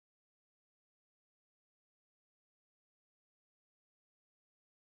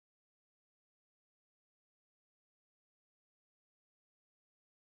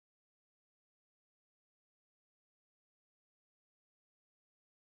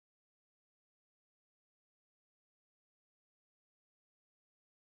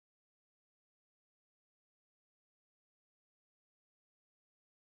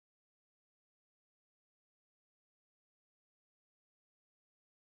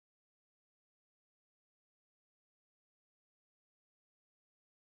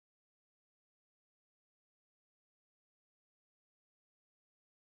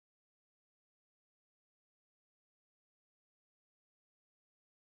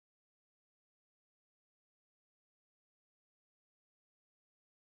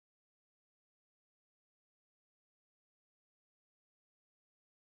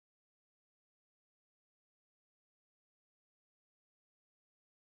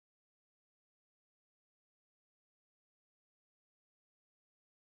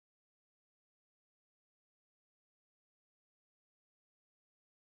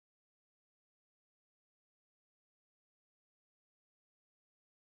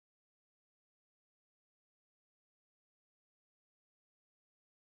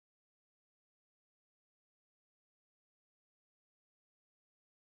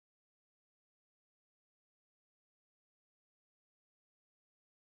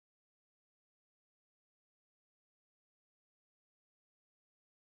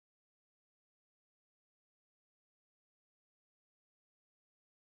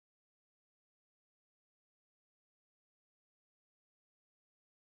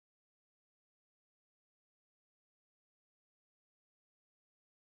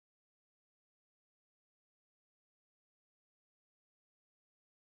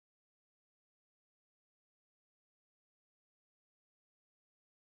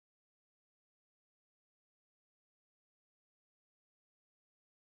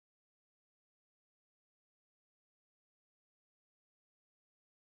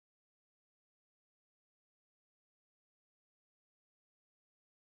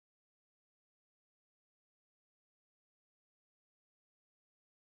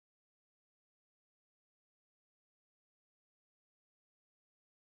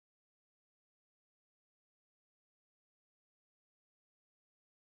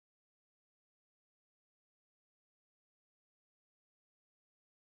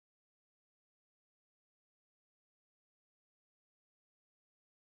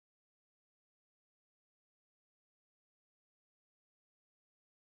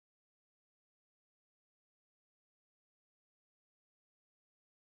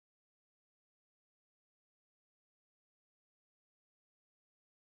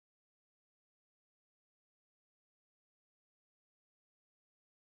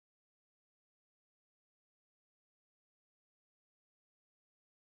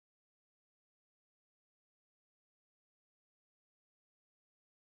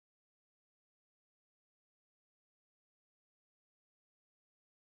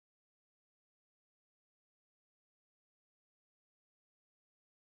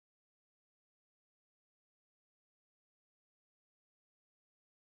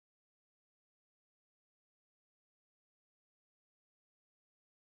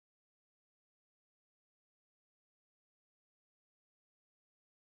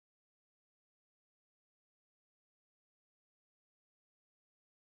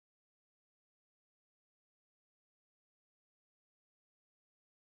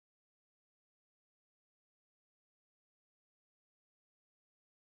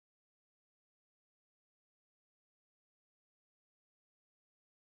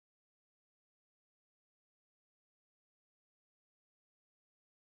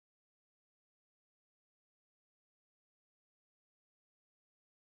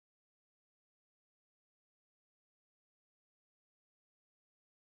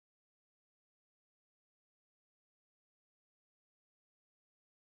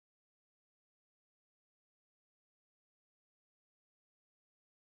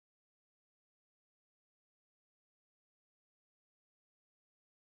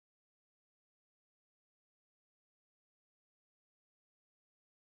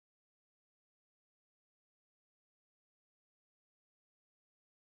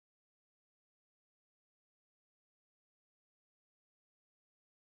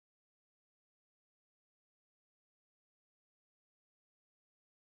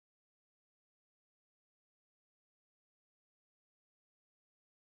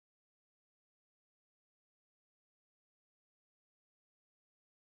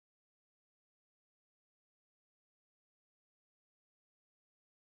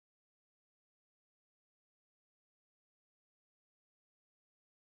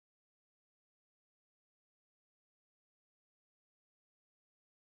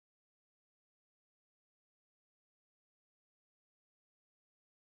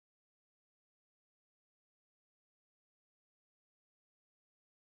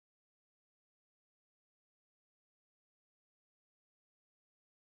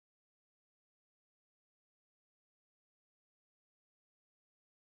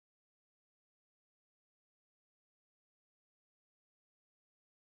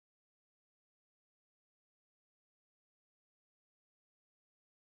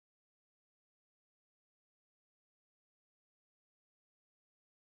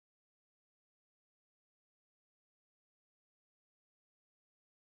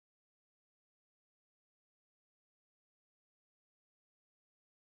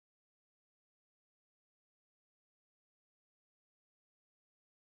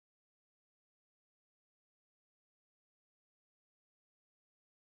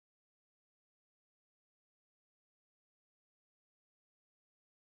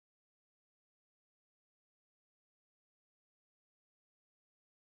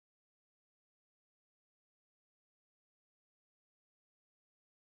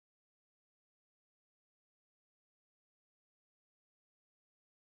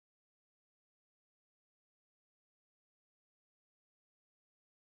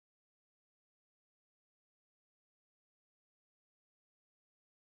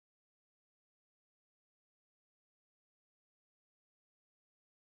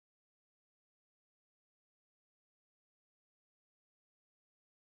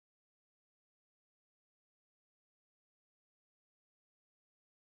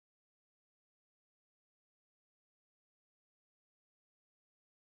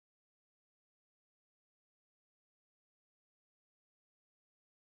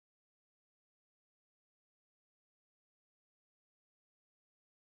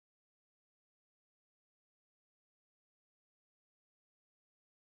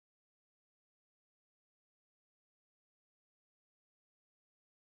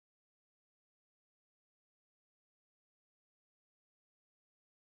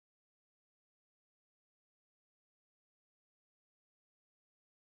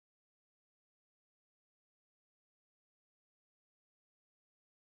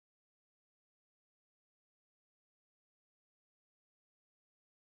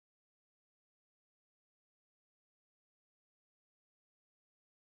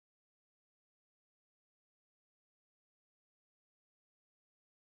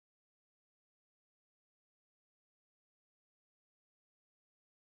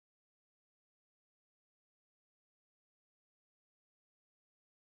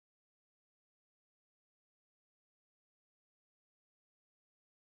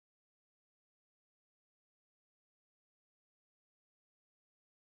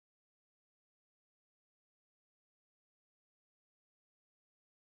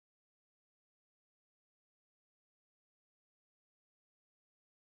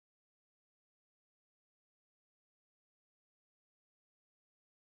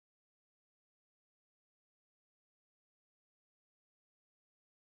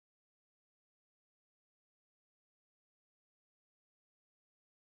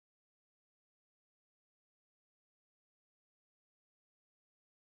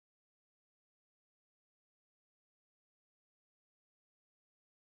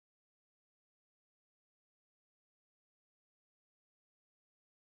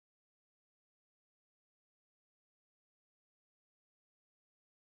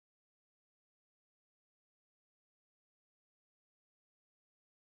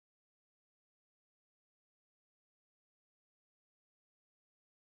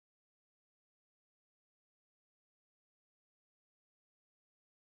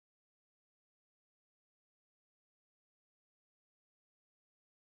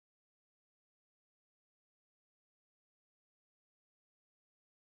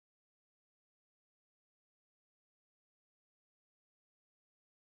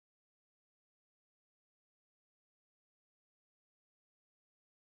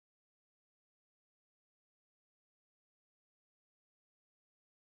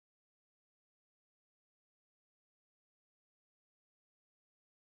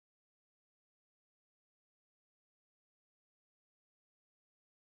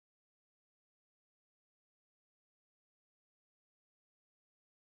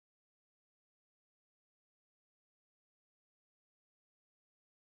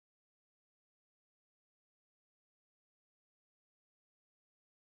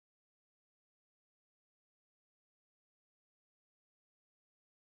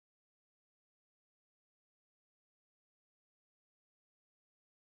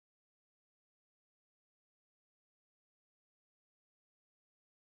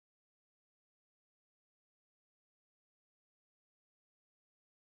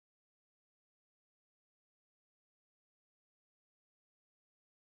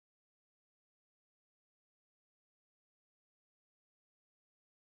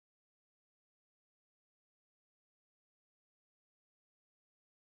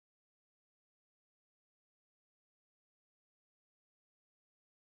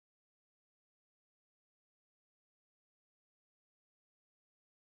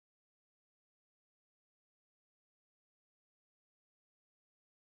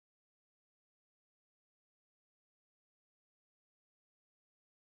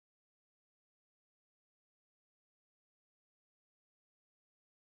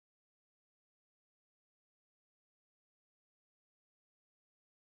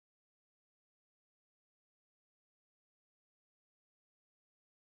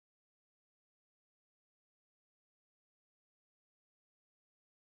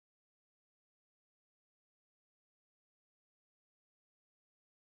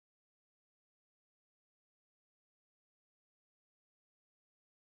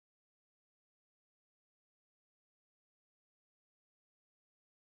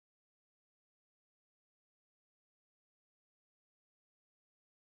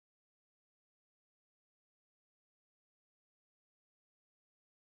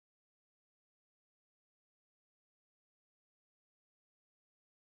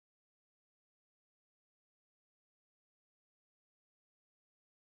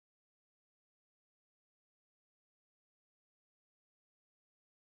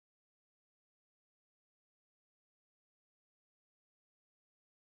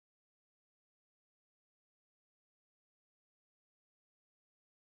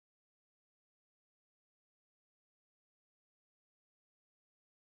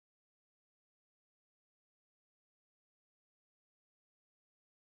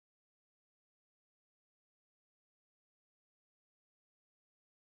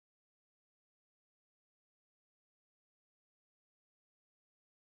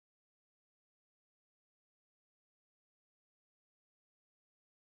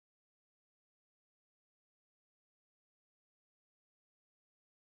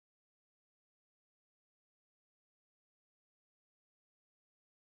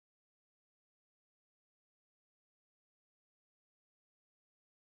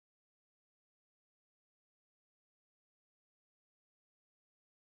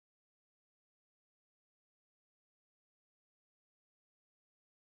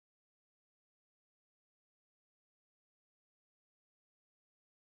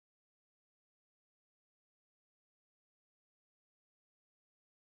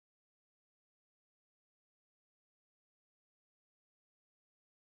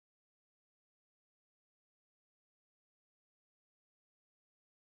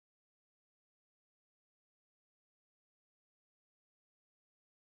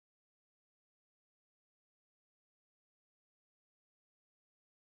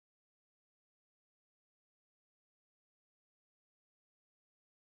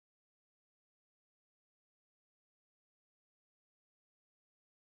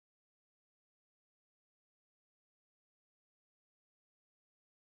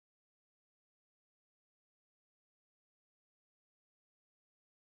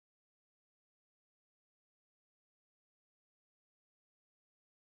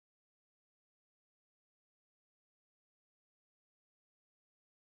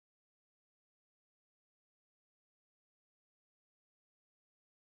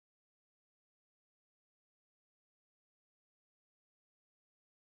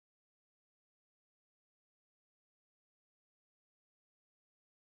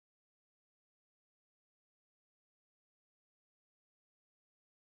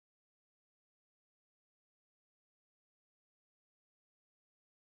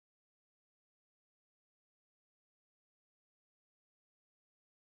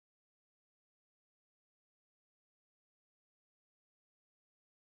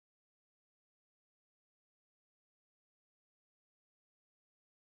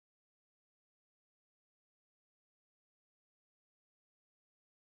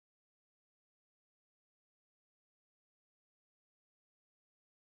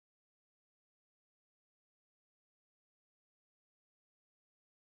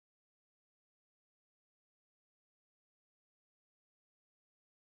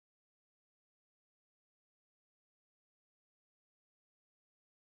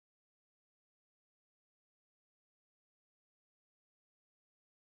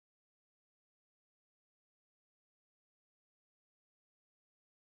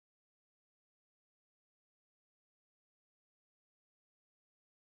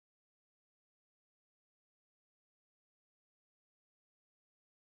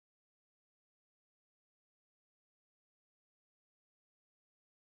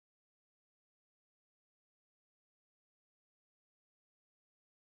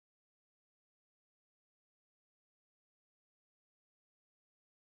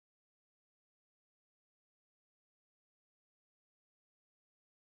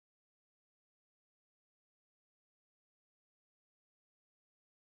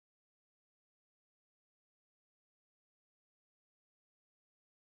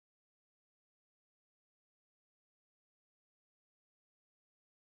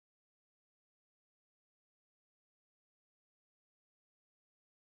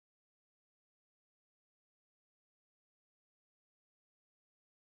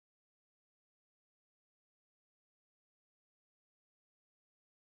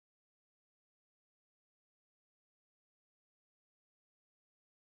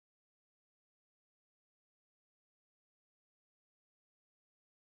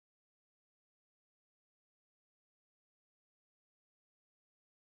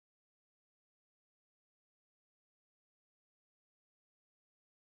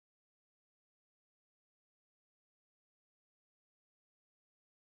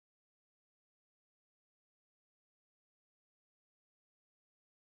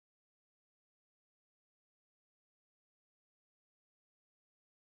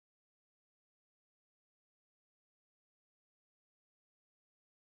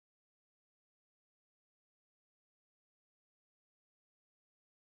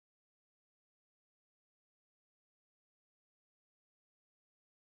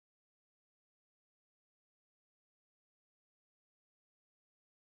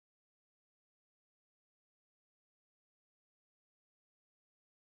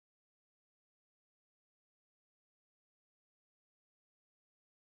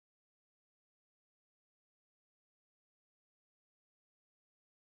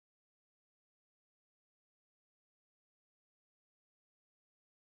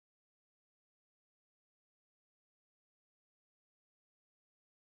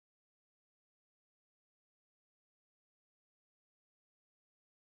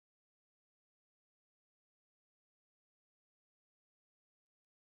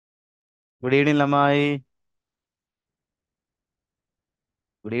Good evening, Lamai.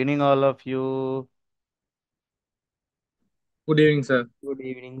 Good evening, all of you. Good evening, sir. Good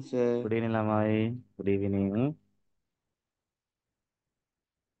evening, sir. Good evening, Lamai. Good evening.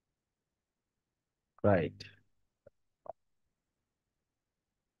 Right.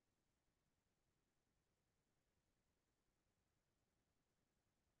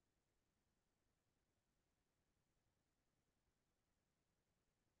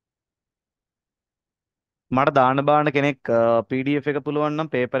 මට දාන්න බාන්න කෙනෙක් PDF එක පුළුවන් නම්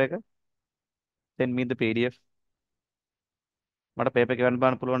paper එක send me the PDF. මට paper එක ගන්න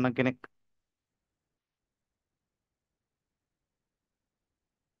බාන්න පුළුවන් නම් කෙනෙක්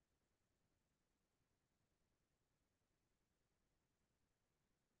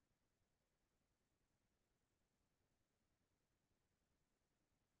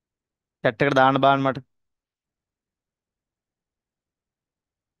chat එකට දාන්න බාන්න මට.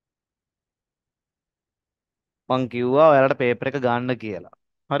 මං කිව්වා ඔයාලට paper එක ගන්න කියලා.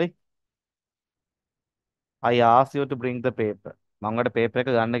 හරි? I asked you to bring the paper. මං ඔයාලට paper එක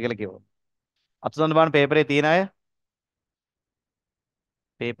ගන්න කියලා කිව්වා. අතුසන්න බාන්න paper එකේ තියෙන අය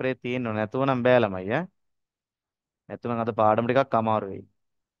paper එකේ තියෙන්නව නැතුව නම් බෑ ළමයි ඈ. නැතුනම් අද පාඩම ටිකක් අමාරු වෙයි.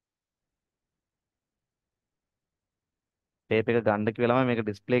 paper එක ගන්න කියලා ළමයි මේක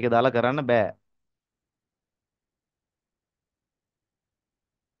display එකේ දාලා කරන්න බෑ.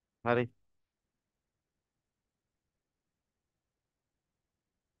 හරි?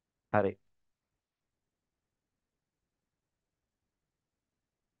 හරි.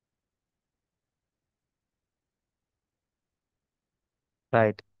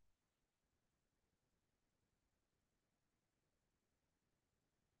 right.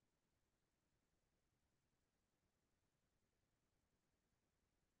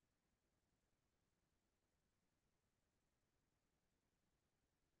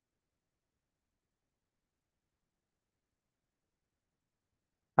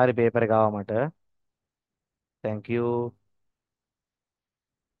 හරි paper එක ආවා මට. thank you.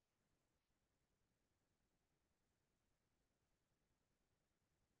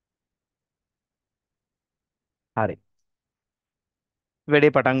 හරි.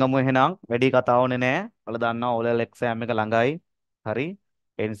 වැඩේ පටන් ගමු එහෙනම්. වැඩි කතා ඕනේ නෑ. ඔයාලා දන්නවා O level exam එක ළඟයි. හරි.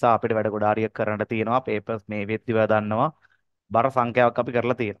 ඒ නිසා අපිට වැඩ ගොඩ හරියක් කරන්න තියෙනවා. papers මේ වෙද්දිව දන්නවා. බර සංඛ්‍යාවක් අපි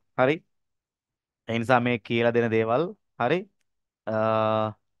කරලා තියෙනවා. හරි. ඒ නිසා මේ කියලා දෙන දේවල් හරි.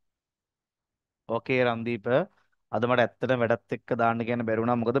 ඕකේ රන්දීප අද මට ඇත්තටම වැඩත් එක්ක දාන්න කියන්න බැරි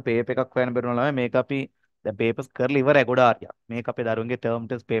වුණා. මොකද පේපර් එකක් හොයන්න බැරි වුණා ළමයි. මේක අපි දැන් පේපර්ස් කරලා ඉවරයි ගොඩ හරියක්. මේක අපේ දරුවන්ගේ ටර්ම්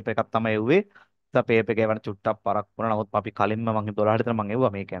ටෙස්ට් පේපර් එකක් තමයි එව්වේ. ඉතින් පේපර් එක එවන චුට්ටක් පරක් වුණා. නමුත් අපි කලින්ම මම 12 විතර මම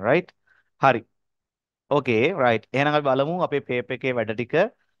එව්වා මේකෙන් රයිට්. හරි. ඕකේ රයිට්. එහෙනම් අපි බලමු අපේ පේපර් එකේ වැඩ ටික.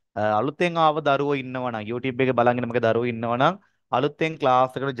 අලුතෙන් ආව දරුවෝ ඉන්නවා නම් YouTube එකේ බලන් ඉන්න මගේ දරුවෝ ඉන්නවා නම් අලුතෙන්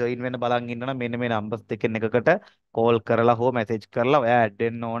ක්ලාස් එකට ජොයින් වෙන්න බලන් ඉන්න නම් මෙන්න මේ නම්බර්ස් දෙකෙන් එකකට කෝල් කරලා හෝ මැසේජ් කරලා ඔයා ඇඩ්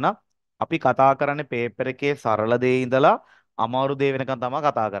වෙන්න ඕන. අපි කතා කරන්නේ පේපර් එකේ සරල දේ ඉඳලා අමාරු දේ වෙනකන් තමයි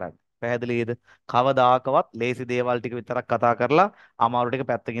කතා කරන්නේ. පැහැදිලිද? කවදාකවත් ලේසි දේවල් ටික විතරක් කතා කරලා අමාරු ටික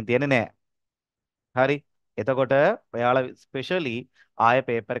පැත්තකින් තියන්නේ නැහැ. හරි. එතකොට ඔයාලා ස්පෙෂලි ආයෙ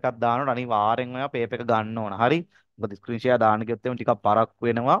පේපර් එකක් දානකොට අනිවාර්යෙන් ඔයා පේපර් එක ගන්න ඕන. හරි. මොකද ස්ක්‍රීන් ෂෙයා දාන්න ගියොත් එimhe ටිකක් පරක්කු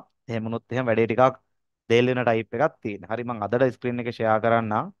වෙනවා. එහෙම වුණොත් එහෙම වැඩේ ටිකක් දේල් වෙන ටයිප් එකක් තියෙන. හරි මම අදට ස්ක්‍රීන් එක ෂෙයා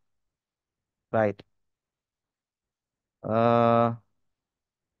කරන්නම්. රයිට්.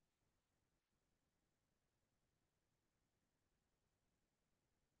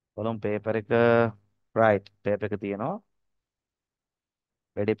 බලමු පේපර් එක රයිට් පේපර් එක තියෙනවා.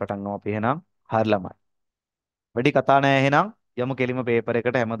 වැඩේ පටන් ගමු අපි එහෙනම්. හරි ළමයි. වැඩි කතා නැහැ එහෙනම්. යමු කෙලිම පේපර්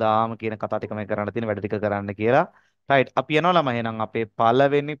එකට හැමදාම කියන කතා ටිකමයි කරන්න තියෙන වැඩ ටික කරන්න කියලා. රයිට් අපි යනවා ළමයි එහෙනම් අපේ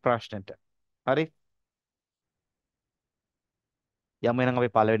පළවෙනි ප්‍රශ්නෙට. හරි. යමු එහෙනම් අපි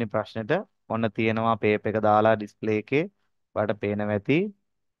පළවෙනි ප්‍රශ්නෙට. ඔන්න තියෙනවා පේපර් එක දාලා ඩිස්ප්ලේ එකේ. ඔයාලට පේනවා ඇති.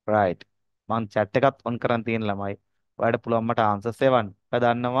 රයිට්. මම chat එකත් ඔන් කරන් තියෙන ළමයි. ඔයාලට පුළුවන් මට ආන්සර්ස් එවන්න. ඔයා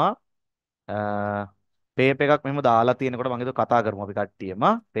දන්නවා පේපර් එකක් මෙහෙම දාලා තියෙනකොට මම හිතුවා කතා කරමු අපි කට්ටියම.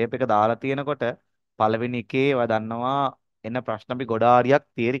 පේපර් එක දාලා තියෙනකොට පළවෙනි එකේ ඔයා දන්නවා එන ප්‍රශ්න අපි ගොඩාරියක්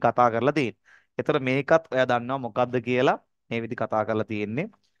තියරි කතා කරලා තියෙනවා. ඒතර මේකත් ඔයා දන්නවා මොකද්ද කියලා මේ විදි කතා කරලා තියෙන්නේ.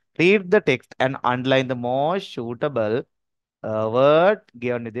 Read the text and underline the most suitable word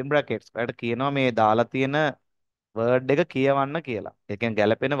given within brackets. ඔයාලට කියනවා මේ දාලා තියෙන word එක කියවන්න කියලා. ඒ කියන්නේ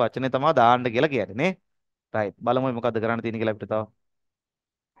ගැළපෙන වචනේ තමයි දාන්න කියලා කියන්නේ නේ. right බලමු මොකද්ද කරන්න තියෙන්නේ කියලා අපිට තව.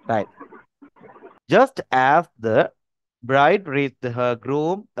 right just as the bride reached her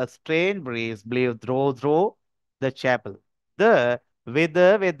groom, a strange breeze blew through the chapel. The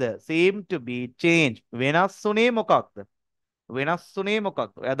weather seemed to be changed. වෙනස් වුණේ මොකක්ද? වෙනස් වුණේ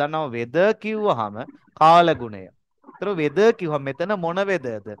මොකක්ද? ඔයා දන්නවා weather කිව්වහම කාලගුණය. ඒතර weather කිව්වම මෙතන මොන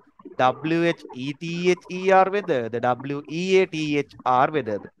weatherද? WHETHER වෙදද WEATHR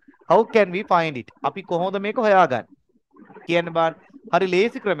වෙදද? How can we find it? අපි කොහොමද මේක හොයාගන්නේ? කියන්න බෑ. හරි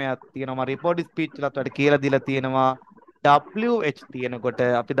ලේසි ක්‍රමයක් තියෙනවා. මම report speech වලත් වැඩ කියලා දීලා තියෙනවා. WH තියෙනකොට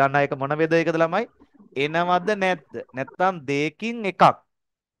අපි දන්නා එක මොන වේදයකද ළමයි? එනවද නැද්ද? නැත්තම් දෙකකින් එකක්.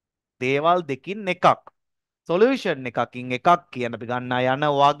 දේවල් දෙකින් එකක්. සොලියුෂන් එකකින් එකක් කියන අපි ගන්නා යන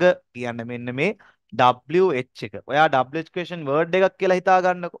වග කියන්නේ මෙන්න මේ WH එක. ඔයා WH question word එකක් කියලා හිතා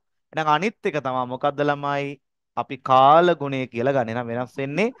ගන්නකො. එහෙනම් අනිත් එක තමයි මොකද්ද ළමයි? අපි කාල ගුණය කියලා ගන්න. එහෙනම් වෙනස්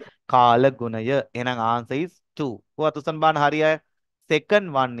වෙන්නේ කාල ගුණය. එහෙනම් answer is 2. කොහොමද උසන් බාන හරියයි? Second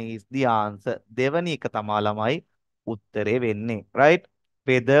one is the answer. දෙවැනි එක තමයි ළමයි උත්තරේ වෙන්නේ. Right?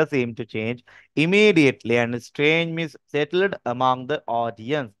 Weather seemed to change immediately and strange mist settled among the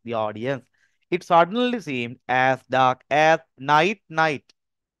audience. The audience. It suddenly seemed as dark as night.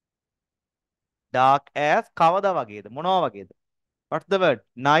 Dark as කවදා වගේද? මොනවා වගේද? What's the word?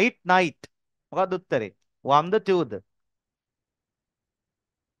 Night. මොකක්ද උත්තරේ? One the tooth.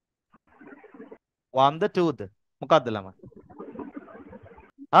 One the tooth. මොකක්ද ළමයි?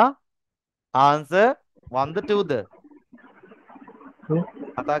 Answer one the tooth.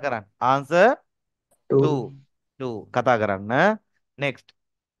 කතා කරන්න. Answer two. කතා කරන්න. Next.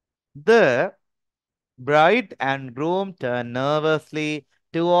 The bride and groom turn nervously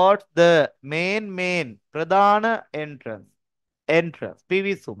towards the main pradana entrance. PV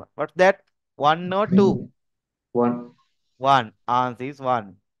Suma. What's that? One or two? One. Answer is one.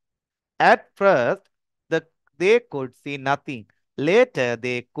 At first, the they could see nothing. Later,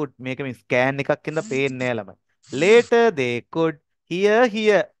 they could make a scan එකක් ඉඳ පේන්නේ නැහැ ළමයි. Later, they could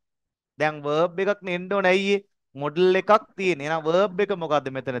hear. දැන් verb එකක් නෙන්න ඕනේ අයියේ. model එකක් තියෙන. එහෙනම් verb එක මොකද්ද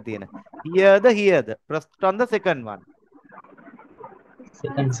මෙතන තියෙන? Hear the. Press on the second one.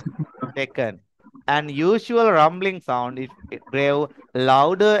 Second. An usual rumbling sound it grew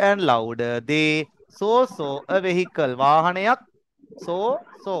louder and louder. They saw a vehicle. වාහනයක්. So.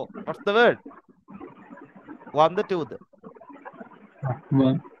 What's the word? One the two.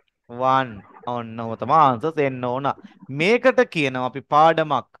 One. ඔන්න තමයි answers එන්න ඕන. මේකට කියනවා අපි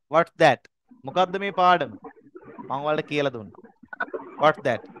පාඩමක්. What's that? මොකද්ද මේ පාඩම? මම ඔයාලට කියලා දුන්නා. What's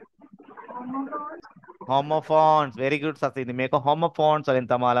that? Homophones. Very good සසිනි. මේක homophones වලින්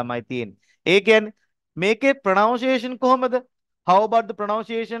තමයි ළමයි තියෙන්නේ. ඒ කියන්නේ මේකේ pronunciation කොහොමද? How about the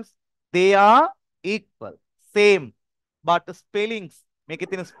pronunciations? They are equal. Same. But spellings. මේකේ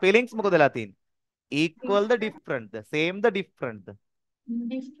තියෙන spellings මොකද වෙලා තියෙන්නේ? Equal the different. The same the different.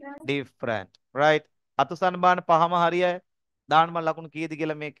 Different. Right. අතුසන් බාන පහම හරියයි. දාන්න මම ලකුණු කීයද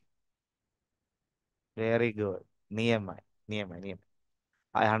කියලා මේක. Very good. නියමයි.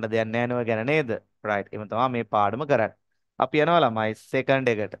 අයහන්න දෙයක් නැහැ නෝ ගැන නේද? right. එහෙම තමයි මේ පාඩම කරන්නේ. අපි යනවා ළමයි second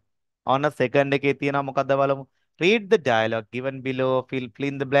එකට. ඔන්න second එකේ තියෙනවා මොකද්ද බලමු. Read the dialogue given below. Fill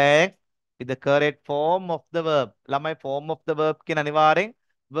in the blank with the correct form of the verb. ළමයි form of the verb කියන අනිවාර්යෙන්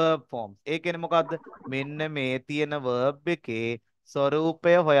verb forms. ඒ කියන්නේ මොකද්ද? මෙන්න මේ තියෙන verb එකේ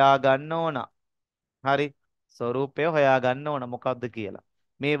ස්වරූපය හොයාගන්න ඕන. හරි. ස්වරූපය හොයාගන්න ඕන මොකද්ද කියලා.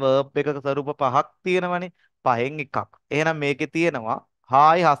 මේ verb එකක ස්වරූප පහක් තියෙනවනේ. පහෙන් එකක්. එහෙනම් මේකේ තියෙනවා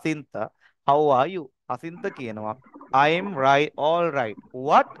Hi Hasinta, how are you? Hasinta කියනවා I'm right, all right.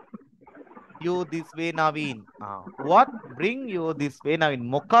 What you this way Naveen? What bring you this way Naveen?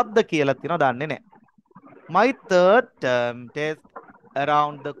 මොකක්ද කියලා තියෙනවා දන්නේ නැහැ. My third term test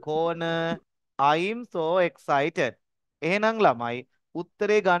around the corner. I'm so excited. එහෙනම් ළමයි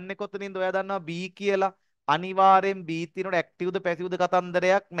උත්තරේ ගන්නෙ කොතනින්ද? ඔයා දන්නවා B කියලා. අනිවාර්යෙන් B තියනොට ඇක්ටිව්ද පැසිව්ද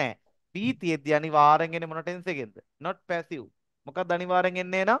කතන්දරයක් නැහැ. B තියෙද්දි අනිවාර්යෙන් එන්නේ මොන ටෙන්ස් එකෙන්ද? not passive. මොකක්ද අනිවාර්යෙන්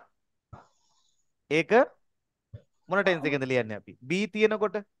එන්නේ නම්? ඒක මොන ටෙන්ස් එකෙන්ද ලියන්නේ අපි? B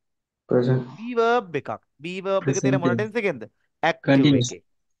තියෙනකොට present B verb එකක්. B verb එක තියෙන මොන ටෙන්ස් එකෙන්ද? active එකේ.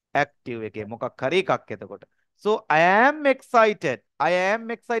 active එකේ මොකක් හරි එකක් එතකොට. So I am excited. I am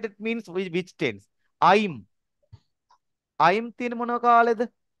excited means which tense? I'm තියෙන මොන කාලෙද?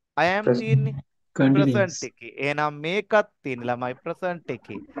 I am තියෙන්නේ present එකේ. එහෙනම් මේකත් තියෙන ළමයි present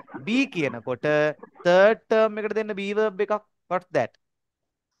එකේ. B කියනකොට third term එකට දෙන්න B verb එකක්. What's that?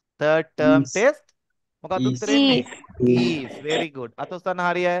 Third term test. මොකක්ද උත්තරේ එන්නේ? Is. Very good. අතොස්සන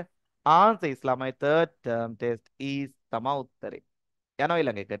හරියයි. Answer is ළමයි third term test is තමයි උත්තරේ. යනවා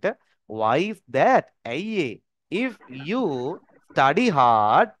ඊළඟ එකට. Why is that? ඇයි ඒ? If you study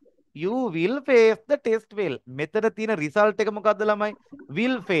hard, you will face the test well. මෙතන තියෙන result එක මොකද්ද ළමයි?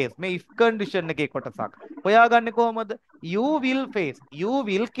 Will face. මේ if condition එකේ කොටසක්. හොයාගන්නේ කොහොමද? You will face. You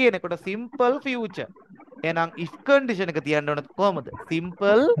will කියනකොට simple future. එහෙනම් if condition එක තියන්න ඕන කොහොමද?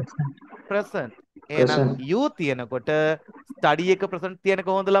 Simple present. එහෙනම් you තියනකොට study එක present තියන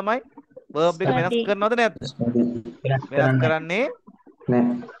කොහොමද ළමයි? verb එක වෙනස් කරනවද නැද්ද? වෙනස් කරන්නේ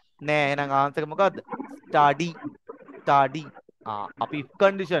නැහැ. නෑ එහෙනම් ආන්සර් එක මොකද්ද? study study. අපි if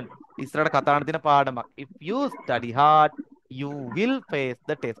condition ඉස්සරහට කතා කරන තියෙන පාඩමක්. If you study hard you will face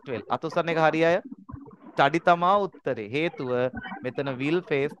the test well. අතුසරණ එක හරි අය. study තමා උත්තරේ. හේතුව මෙතන will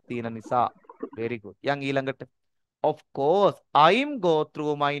face තියෙන නිසා. very good. යන් ඊළඟට of course I'm go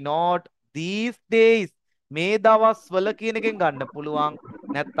through my note these days. මේ දවස්වල කියන එකෙන් ගන්න පුළුවන්.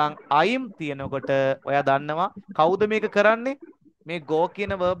 නැත්තම් I'm තියනකොට ඔයා දන්නවා කවුද මේක කරන්නේ? මේ go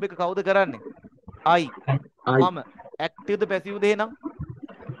කියන verb එක කවුද කරන්නේ? I. I මම active ද passive ද එහෙනම්?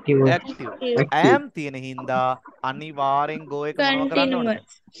 active active. active am තියෙන හින්දා අනිවාර්යෙන් go එක මොනව කරන්න ඕනද?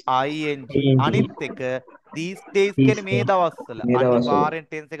 Continuous. ing. ing අනිත් එක these days these කියන්නේ මේ days දවස්වල මේ දවස්වල අනිවාර්යෙන්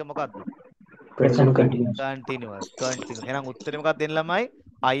tense එක මොකද්ද? present continuous continuous continuous. එහෙනම් උත්තරේ මොකක්ද දෙන්න ළමයි?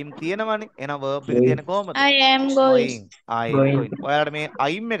 I'm තියෙනවනේ. එහෙනම් verb එක going තියෙන්නේ කොහමද? I am going. going. I am going going. ඔයාලට මේ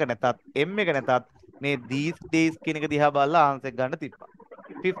I'm එක නැතත් M එක නැතත් මේ these days කියන එක දිහා බලලා ආන්සර් එක ගන්න තිබ්බා.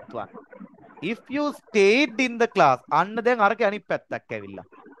 fifth one. if you stayed in the class අන්න දැන් අරකේ අනිත් පැත්තක් ඇවිල්ලා.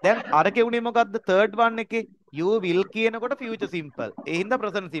 දැන් අරකේ උනේ මොකද්ද? third one එකේ you will කියනකොට future simple. ඒ හින්දා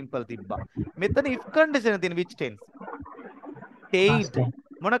present simple තිබ්බා. මෙතන if condition තියෙන which tense? past stayed. tense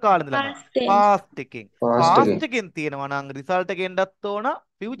මොන කාලෙද ළමයි? Past tense. past එකෙන්. past past again එකෙන් තියෙනවා නම් result එක එන්නත් ඕන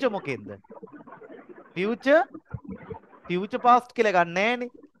future මොකෙන්ද? future future past කියලා ගන්න නෑනේ.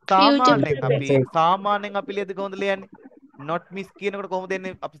 Future perfect සාමාන්‍යයෙන් අපි ලියද්දි කොහොමද ලියන්නේ? not miss කියනකොට කොහොමද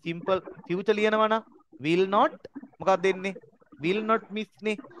එන්නේ? අපි simple future ලියනවා නම් will not මොකක්ද දෙන්නේ? will not miss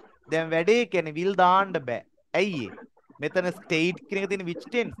නේ. දැන් වැඩේ කියන්නේ will දාන්න බෑ. ඇයි ඒ? මෙතන stayed කියන එක තියෙන which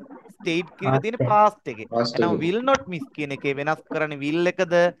tense? stayed කියන එක past තියෙන tense past එකේ. past එහෙනම් again will not miss කියන එකේ වෙනස් කරන්නේ will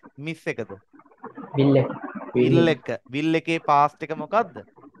එකද miss එකද? will will will එක. will එකේ past එක මොකද්ද?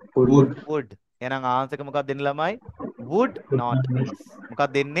 would would. එහෙනම් ආන්සර් එක මොකක්ද දෙන්නේ ළමයි? would would not not miss miss.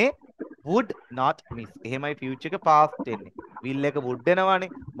 මොකක්ද දෙන්නේ? would not miss. එහෙමයි future එක past එන්නේ. will එක would එනවනේ.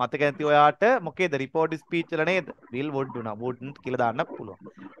 මතක ඇති ඔයාට මොකේද report speech වල නේද? will would උනා. wouldn't කියලා දාන්න පුළුවන්.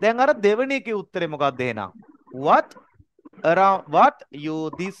 දැන් අර දෙවෙනි එකේ උත්තරේ මොකක්ද එහෙනම්? what around what you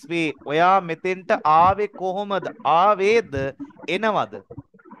this way. ඔයා මෙතෙන්ට ආවේ කොහොමද? ආවේද එනවද?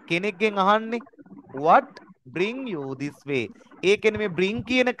 කෙනෙක්ගෙන් අහන්නේ what bring you this way. ඒ කියන්නේ මේ bring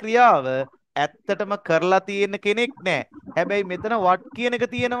කියන ක්‍රියාව ඇත්තටම කරලා තියෙන කෙනෙක් නෑ. හැබැයි මෙතන what කියන එක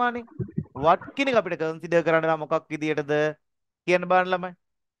තියෙනවානේ. what කියන එක අපිට කන්සිඩර් කරන්න නම් මොකක් විදියටද කියන්න බලන්න ළමයි.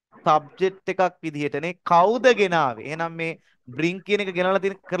 සබ්ජෙක්ට් එකක් විදිහටනේ කවුද ගෙනාවේ. එහෙනම් මේ bring කියන එක ගෙනලා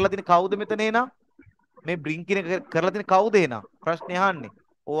තියෙන කරලා තියෙන කවුද මෙතන එහෙනම්? මේ bring කියන එක කරලා තියෙන කවුද එහෙනම්? ප්‍රශ්නේ අහන්නේ.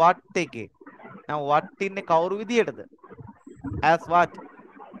 what එකේ. now what ඉන්නේ කවුරු විදියටද? as what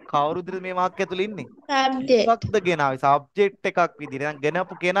කවුරු විදිහට මේ වාක්‍ය ඇතුළේ ඉන්නේ? Subject. මොකක්ද ගෙනාවේ? සබ්ජෙක්ට් එකක් විදිහට. දැන්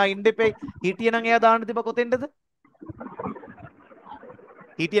ගෙනපු කෙනා ඉන්න එපෙයි. හිටියනම් එයා දාන්න තිබ්බ කොතෙන්ද?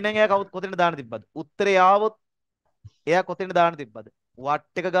 හිටියනම් එයා කවුද කොතෙන්ද දාන්න තිබ්බද? උත්තරේ ආවොත් එයා කොතෙන්ද දාන්න තිබ්බද? what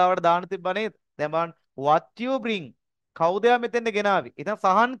එක ගාවට දාන්න තිබ්බා නේද? දැන් බලන්න what you bring කවුද එයා මෙතෙන්ද ගෙනාවේ? එතන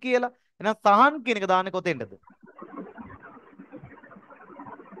සහන් කියලා. එහෙනම් සහන් කියන එක දාන්නේ කොතෙන්ද?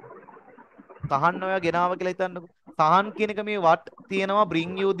 සහන් ඔයා ගෙනාව කියලා හිතන්නකෝ. සහන් කියන එක මේ what තියෙනවා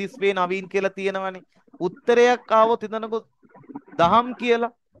bring you this way Naveen කියලා තියෙනවනේ. උත්තරයක් ආවොත් හිතන්නකෝ දහම්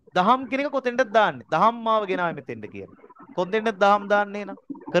කියලා. දහම් කියන එක කොතෙන්ද දාන්නේ? දහම් මාව ගෙනාවේ මෙතෙන්ද කියලා. කොතෙන්ද දහම් දාන්නේ එහෙනම්?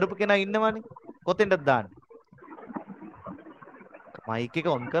 කරපු කෙනා ඉන්නවනේ. කොතෙන්ද දාන්නේ? මයික්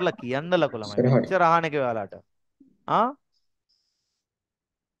එක ඔන් කරලා කියන්නලකො ළමයි. ඉස්සරහට මෙච්චර අහන එක ඔයාලට. ආ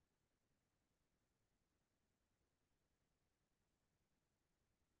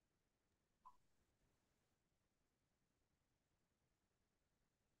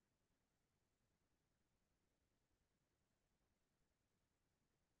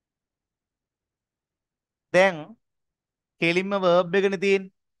දැන් කෙලින්ම verb එකනේ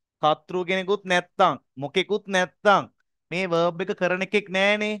තියෙන්නේ. කර්තෘ කෙනෙකුත් නැත්තම් මොකෙකුත් නැත්තම් මේ verb එක කරන එකෙක්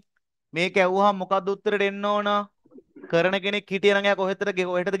නෑනේ. මේක ඇහුවහම මොකද්ද උත්තරෙට එන්න ඕන? කරන කෙනෙක් හිටියනම් එයා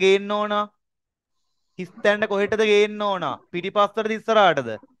කොහෙටද ගේන්න ඕන? හිස්තැන්න කොහෙටද ගේන්න ඕන? පිටිපස්සටද ඉස්සරහටද?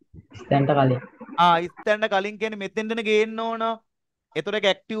 ස්තන්ට කලින් ඉස්තැන්න කලින් කියන්නේ මෙතෙන්ටනේ ගේන්න ඕන. ඒතර ඒක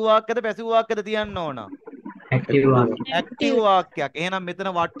ඇක්ටිව් වාක්‍යද පැසිව් වාක්‍යද තියන්න ඕන? active වාක්‍ය ඇක්ටිව් Active. වාක්‍යයක්. එහෙනම්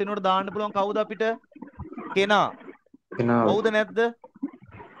මෙතන වට වෙනකොට දාන්න පුළුවන් කවුද අපිට? කෙනා. කෙනාව හවුද නැද්ද?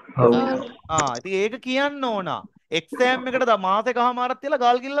 ඔව් Oh. ඉතින් ඒක කියන්න ඕන. එක්සෑම් එකට මාසෙකමාරක් තියලා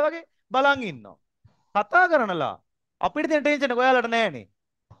ගල් කිල්ල වගේ බලන් ඉන්නවා. කතා කරනලා අපිට තියෙන ටෙන්ෂන් එක ඔයාලට නෑනේ.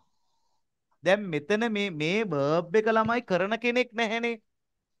 දැන් මෙතන මේ verb එක ළමයි කරන කෙනෙක් නැහැනේ.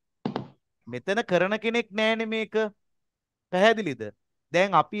 මෙතන කරන කෙනෙක් නෑනේ මේක. පැහැදිලිද?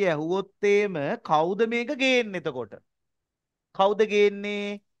 දැන් අපි ඇහුවොත් එම කවුද මේක ගේන්නේ එතකොට? කවුද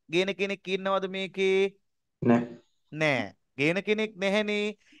ගේන්නේ? ගේන කෙනෙක් ඉන්නවද මේකේ? නෑ නෑ. ගේන කෙනෙක්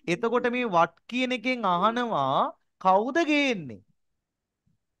නැහැනේ. එතකොට මේ වට කියන එකෙන් අහනවා කවුද ගේන්නේ?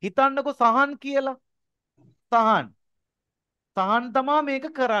 හිතන්නකෝ සහන් කියලා. සහන්. සහන් තමා මේක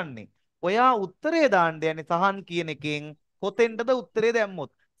කරන්නේ. ඔයා උත්තරේ දාන්න යන්නේ සහන් කියන එකෙන් කොතෙන්ටද උත්තරේ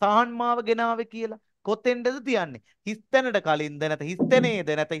දැම්මොත්. සහන් මාව ගෙනාවේ කියලා. කොතෙන්ටද තියන්නේ? හිස්තැනට කලින්ද නැත හිස්තැනේද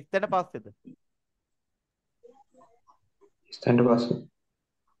නැත හිස්තැන පස්සේද? ස්ටෑන්ඩ් පස්සේ.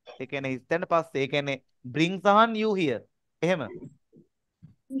 ඒ කියන්නේ හිස්තැන පස්සේ. ඒ කියන්නේ bring සහන් you here. එහෙම.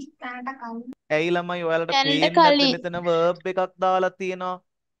 ඇයි ළමයි ඔයාලට දැනට පේන්නේ නැද්ද කලින් මෙතන verb එකක් දාලා තියෙනවා.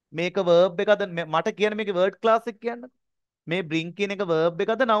 මේක verb එකද මට කියන්න මේකේ word class එක කියන්න. මේ bring කියන එක verb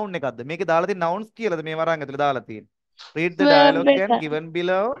එකද noun එකක්ද? මේකේ දාලා තියෙන nouns කියලාද මේ වරන් ඇතුලේ දාලා තියෙන්නේ. Read the verb dialogue එක. and given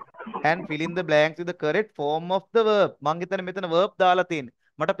below and fill in the blanks with the correct form of the verb. මං හිතන්නේ මෙතන verb දාලා තියෙන්නේ.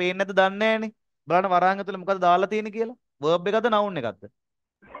 මට පේන්නේ නැද්ද දන්නේ නැහනේ. බලන්න වරන් ඇතුලේ මොකද දාලා තියෙන්නේ කියලා. verb එකද noun එකක්ද?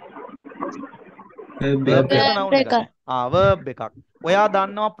 verb එකද verb noun එක. එකක්ද? verb එකක්. ඔයා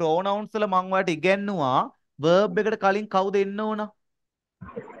දන්නවා pronouns වල මං ඔයාලට ඉගැන්නුවා verb එකට කලින් කවුද එන්න ඕන?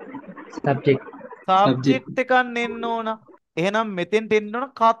 subject සබ්ජෙක්ට් එකක් එන්න ඕන. එහෙනම් මෙතෙන්ට එන්න ඕන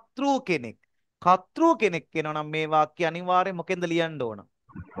කර්තෘ කෙනෙක්. කර්තෘ කෙනෙක් එනවනම් මේ වාක්‍ය අනිවාර්යෙන් මොකෙන්ද ලියන්න ඕන?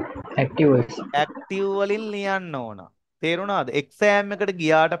 active voice ඇක්ටිව් වලින් ලියන්න ඕන. තේරුණාද? එක්සෑම් එකට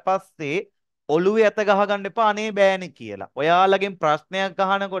ගියාට පස්සේ ඔළුවේ ඇත ගහගන්න එපා අනේ බෑනේ කියලා. ඔයාලගෙන් ප්‍රශ්නයක්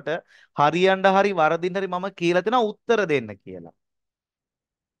අහනකොට හරියන්න හරි වරදින්න හරි මම කියලා දෙනවා උත්තර දෙන්න කියලා.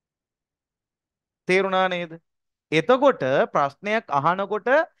 තේරුණා නේද? එතකොට ප්‍රශ්නයක් අහනකොට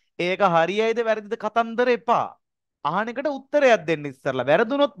ඒක හරියයිද වැරදිද කතන්දර එපා. අහන එකට උත්තරයක් දෙන්න ඉස්සරලා.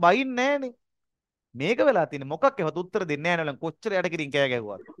 වැරදුනොත් බයින්නේ නෑනේ. මේක වෙලා තියෙන්නේ මොකක් එවත් උත්තර දෙන්නේ නෑ නේද? කොච්චර යට කිරින් කෑ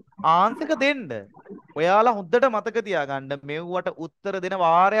ගැහුවත්. ආන්සරක දෙන්න. ඔයාලා හොඳට මතක තියාගන්න මෙව්වට උත්තර දෙන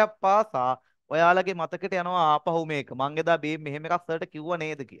වාරයක් පාසා ඔයාලගේ මතකෙට යනවා ආපහු මේක. මං එදා මෙහෙම එකක් සර්ට කිව්වා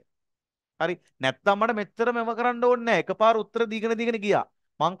නේද කියලා. හරි නැත්තම් මට මෙච්චර මෙව කරන්න ඕනේ නැහැ. එකපාර උත්තර දීගෙන ගියා.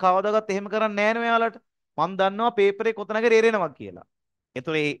 මං කවදාවත් එහෙම කරන්නේ නැහැ නේ ඔයාලට. මං දන්නවා පේපරේ කොතනක එරෙනවා කියලා.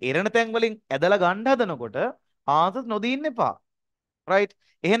 ඒතොර ඒ එරෙන තැන් වලින් ඇදලා ගන්න හදනකොට ආන්සර්ස් නොදීන්න එපා. රයිට්.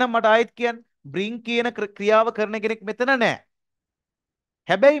 එහෙනම් මට ආයෙත් කියන්න bring කියන ක්‍රියාව කරන කෙනෙක් මෙතන නැහැ.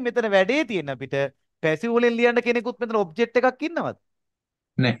 හැබැයි මෙතන වැඩේ තියෙන අපිට පැසිව් වලින් ලියන්න කෙනෙකුත් මෙතන ඔබ්ජෙක්ට් එකක් ඉන්නවද?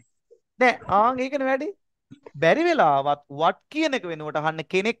 නැහැ. නෑ. ආන් ඒකනේ වැඩේ. බැරි වෙලාවත් what කියන එක වෙනුවට අහන්න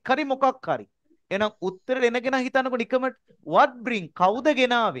කෙනෙක් හරි මොකක් හරි. එහෙනම් උත්තර දෙනගෙන හිතන්නකො නිකමට what bring කවුද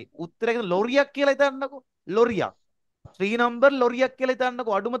ගෙනාවේ? උත්තරේ ලොරියක් කියලා හිතන්නකො. ලොරියක්. 3 number ලොරියක් කියලා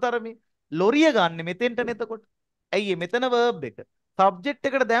හිතන්නකො අඩුම තරමේ. ලොරිය ගන්න මෙතෙන්ටනේ එතකොට. ඇයි මෙතන verb එක. subject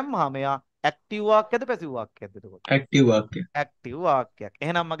එකට දැම්මහම එයා active වාක්‍යද passive වාක්‍යද එතකොට? active වාක්‍ය active වාක්‍යයක්.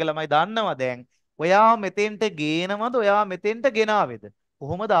 එහෙනම් මගේ ළමයි දන්නවා දැන් ඔයා මෙතෙන්ට ගේනවද ඔයා මෙතෙන්ට ගෙනාවේද?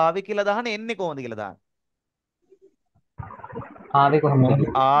 කොහොමද ආවේ කියලා දාහනේ එන්නේ කොහොමද කියලා දාන්න. ආවේ කොහොමද?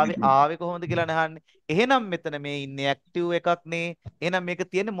 ආවේ කොහොමද කියලා නහන්නේ. එහෙනම් මෙතන මේ ඉන්නේ ඇක්ටිව් එකක් නේ. එහෙනම් මේක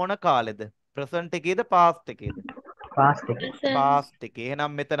තියෙන්නේ මොන කාලෙද? Present එකේද past එකේද? past එක present. පාස්ට් එකේ.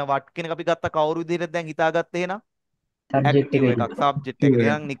 එහෙනම් මෙතන වත් කෙනෙක් අපි ගත්ත කවුරු විදිහට දැන් හිතාගත්තේ එහෙනම් subject ඇක්ටිව් එක එකක් සබ්ජෙක්ට් එක.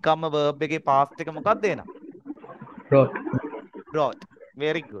 එහෙනම් නිකම්ම verb එකේ පාස්ට් එක මොකක්ද එහෙනම්? wrote brought.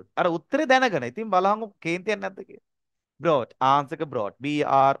 very good. අර උත්තරේ දැනගෙන. ඉතින් බලහමු කේන්තියක් නැද්ද කියලා. brought. ආන්සර් එක brought. B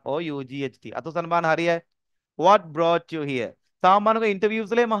R O U G H T. අතුසන් බාන හරියයි. what brought you here? සාමාන්‍යව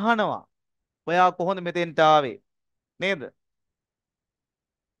interviews වලේ මහනවා. ඔයා කොහොමද මෙතෙන්ට ආවේ? නේද?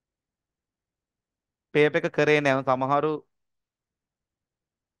 පේප් එක කරේ නැහැ. සමහරු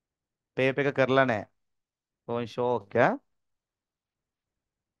පේප් එක කරලා නැහැ. ෆෝන් ෂෝක් ඈ.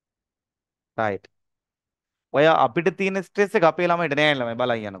 රයිට්. ඔය අපිට තියෙන ස්ට්‍රෙස් එක අපේ ළමයිට නෑ ළමයි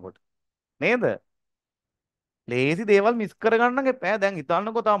බලන් යනකොට. නේද? ලේසි දේවල් මිස් කරගන්න එපා. දැන්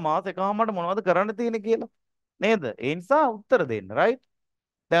හිතන්නකෝ තා මාස එකමාරට මොනවද කරන්න තියෙන්නේ කියලා. නේද? ඒ නිසා උත්තර දෙන්න. රයිට්.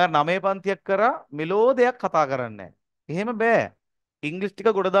 දැන් 9 පන්තියක් කරා මෙලෝ දෙයක් කතා කරන්නේ නැහැ. එහෙම බෑ. ඉංග්‍රීසි ටික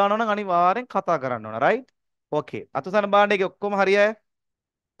ගොඩ දානවා නම් අනිවාර්යෙන් කතා කරන්න ඕන. රයිට්? ඕකේ. අතුසන් බාන්න එකේ ඔක්කොම හරියයි.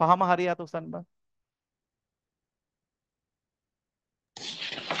 පහම හරිය අතුසන් බාන්න.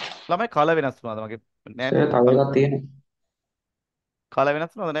 ළමයි කල වෙනස් වුණාද මගේ නෑ සර් නේද? තව එකක් තියෙනවා. කල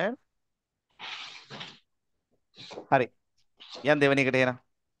වෙනස් වුණාද නෑ? හරි. යන් දෙවෙනි එකට එන.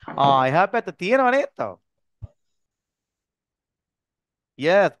 එහා පැත්ත තියෙනව නේද තව?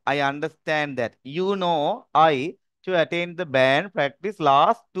 Yes, I understand that. You know, I to attend the band practice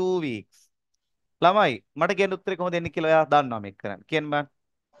last 2 weeks. ළමයි මට කියන්න උත්තරේ කොහොමද එන්නේ කියලා ඔයා දන්නවා මේක කරන්න. කියන්න බෑ.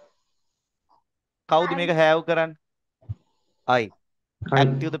 කවුද මේක have කරන්නේ? I. I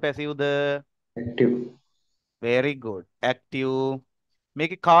Active the passive the? active. Very good. Active.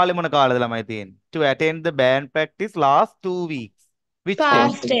 මේකේ කාලේ මොන කාලෙද ළමයි තියෙන්නේ? To attend the band practice last 2 weeks. Which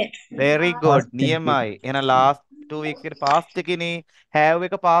tense? Past tense. Very past good. tense නියමයි. එහෙනම් last 2 weeks එකේ past එකේනේ have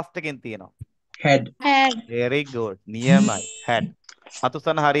එක past එකෙන් තියෙනවා. had Had. Very good. නියමයි. Had.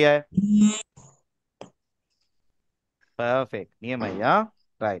 අතුසන හරියයි. Perfect. නියමයි යා.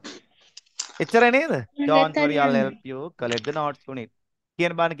 right එච්චරයි නේද don't worry I'll Nathaniel. help you collect the notes on it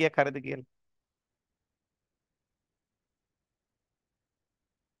කියන බාන කීයක් හරිද කියලා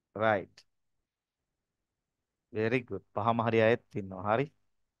right very good පහම හරි අයත් ඉන්නවා හරි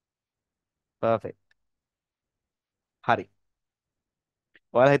perfect හරි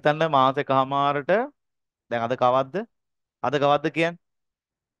ඔයාලා හිතන්න මාසෙකමාරට දැන් අද කවද්ද අද කවද්ද කියන්නේ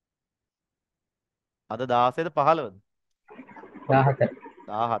අද 16ද 15ද 14.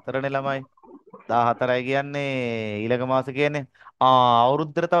 14නේ ළමයි 14යි කියන්නේ ඊළඟ මාසේ කියන්නේ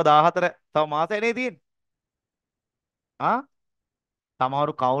අවුරුද්දට තව 14 තව මාසෙනේ තියෙන්නේ ආ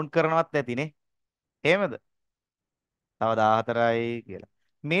සමහරු කවුන්ට් කරනවත් නැතිනේ එහෙමද තව 14යි කියලා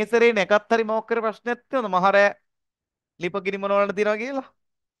මේ සැරේ නැකත් හරි මොකක් කර ප්‍රශ්නයක් තියෙනවද මහරෑ ලිපගිනි මොනවලට තියනවා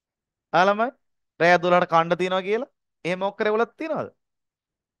කියලා ළමයි රෑ 12ට කණ්ඩ තියනවා කියලා එහෙම මොකක් කර ඒවලත් තියනවද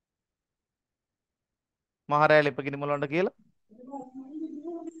මහරෑ ලිපගිනි මොනවලට කියලා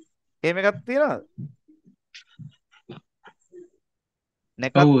එහෙම එකක් තියනවද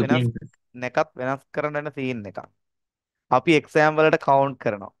නැකත් ඔව් වෙනස් තියෙනවා. නැකත් වෙනස් කරන්න වෙන සීන් එකක් අපි එක්සෑම් වලට කවුන්ට්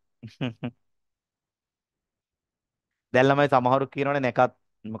කරනවා දැන් ළමයි සමහරු කියනවනේ නැකත්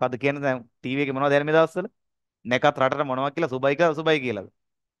මොකද්ද කියන්නේ දැන් ටීවී එකේ මොනවද දැන් මේ දවස්වල නැකත් රටට මොනවද කියලා සුබයි කියලාද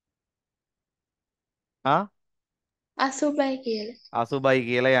ආ අසුබයි කියලා. අසුබයි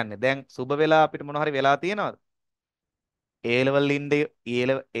කියලා යන්නේ දැන් සුබ වෙලා අපිට මොන හරි වෙලා තියෙනවද ඒ ලෙවල් ඉන්නේ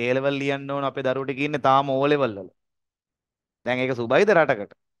ඒ ලෙවල් ලියන්න ඕන අපේ දරුවට කියන්නේ තාම ඕ ලෙවල් වල දැන් ඒක සුබයිද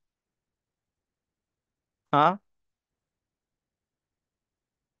රටකට ආ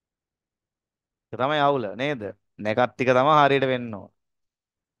ඒක තමයි අවුල නේද නැකත් ටික තමයි හරියට වෙන්න ඕන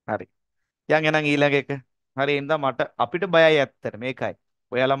හරි යන් එහෙනම් ඊළඟ එක හරි එහෙනම් මට අපිට බයයි ඇත්තට මේකයි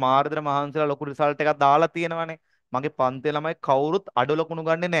ඔයාලා මාර්ගදර මහන්සිලා ලොකු රිසල්ට් එකක් දාලා තියෙනවානේ මගේ පන්තියේ ළමයි කවුරුත් අඩු ලකුණු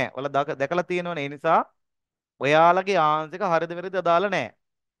ගන්නෙ නැහැ ඔයාලා දැකලා තියෙනවනේ ඒ නිසා ඔයාලගේ ආන්සර් එක හරිද වැරදිද දාලා නැහැ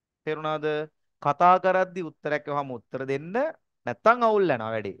තේරුණාද කතා කරද්දි උත්තරයක් වහම උත්තර දෙන්න නැත්තම් අවුල්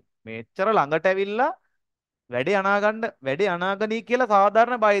යනවා වැඩේ මෙච්චර ළඟට ඇවිල්ලා වැඩේ අනාගනී කියලා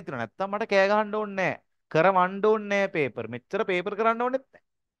සාධාරණ බය හිතුණා නැත්තම් මට කෑ ගහන්න ඕනේ නැහැ කරවන්න ඕනේ නැහැ පේපර් මෙච්චර පේපර් කරන්න ඕනෙත්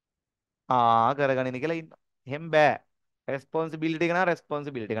කරගනින්න කියලා ඉන්න එහෙම බෑ රෙස්පොන්සිබිලිටි එක නා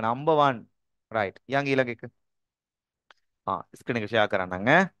රෙස්පොන්සිබිලිටි එක නම්බර් 1 රයිට් යන් ඊළඟ එක ස්ක්‍රීන් එක ෂෙයා කරන්නම්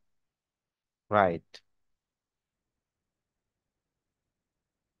ඈ රයිට්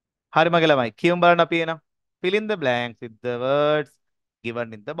හරි මගේ ළමයි කියමු බලන්න අපි එනවා fill in the blanks with the words given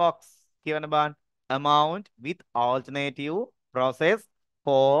in the box කියවන බාන්න amount with alternative process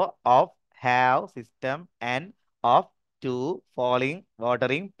for of have system and of to following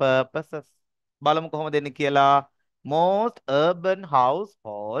watering purposes බලමු කොහොමද දෙන්නේ කියලා most urban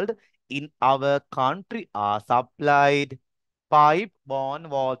household in our country are supplied pipe borne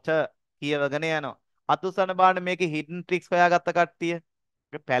water කියවගෙන යනවා අතුසන බාන්න මේකේ hidden tricks හොයාගත්ත කට්ටිය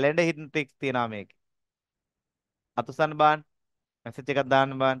පැලෙන්ඩ හිටන් ට්‍රික්ස් තියෙනවා මේකේ අතුසන් බාන් මැසේජ් එකක්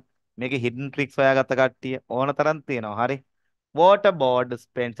දාන්න බාන් මේකේ හිඩන් ට්‍රික්ස් හොයාගත්ත කට්ටිය ඕන තරම් තියෙනවා හරි water board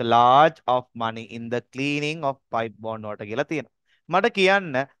spends a large of money in the cleaning of pipe borne water කියලා තියෙනවා මට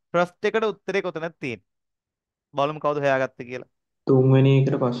කියන්න ප්‍රශ්න එකට උත්තරේ කොතනද තියෙන්නේ බලමු කවුද හොයාගත්තේ කියලා තුන්වෙනි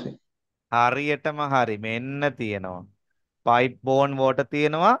එකට පස්සේ හරියටම හරි මෙන්න තියෙනවා pipe borne water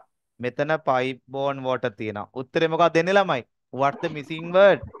තියෙනවා මෙතන pipe borne water තියෙනවා උත්තරේ මොකක්ද දෙන්නේ ළමයි what's the missing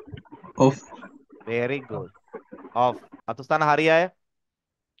word of. very good off අතුස්ථාන හරි අය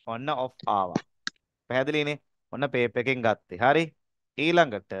ඔන්න off ආවා පැහැදිලිනේ ඔන්න පේපර් එකෙන් ගත්තේ හරි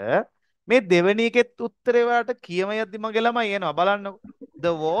ඊළඟට මේ දෙවෙනි එකෙත් උත්තරේ වලට කියම යද්දි මගේ ළමයි එනවා බලන්නකො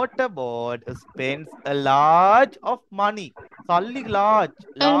the water board spends a large of money සල්ලි large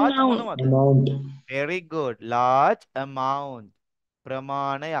Amount. මොනවද amount very good large amount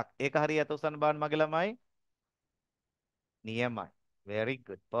ප්‍රමාණයක් ඒක හරි අතුස්ථාන බලන්න මගේ ළමයි නියමයි very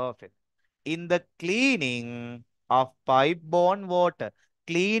good perfect in the cleaning of pipe borne water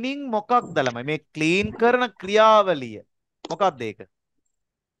cleaning මොකක්ද ළමයි මේ clean කරන ක්‍රියාවලිය මොකක්ද ඒක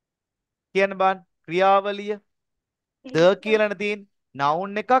කියන්න බං ක්‍රියාවලිය ද කියලානේ තියෙන්නේ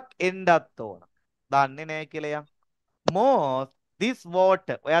noun එකක් එන්නත් ඕන දන්නේ නැහැ කියලා යන් most this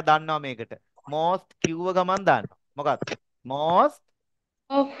water ඔයා දන්නවා මේකට most කිව්ව ගමන් දන්නවා මොකක්ද most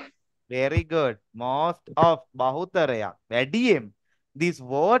Of. very good. Most of බහුතරයක් වැඩියෙන් this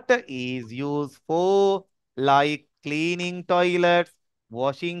water is used for like cleaning toilets,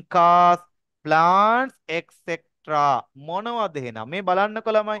 washing cars, plants, etc. මොනවද එහෙනම් මේ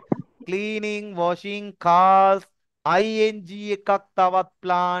බලන්නකො ළමයි cleaning, washing cars, ing එකක් තවත්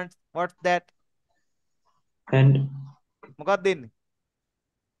plants. What's that? and මොකක්ද දෙන්නේ?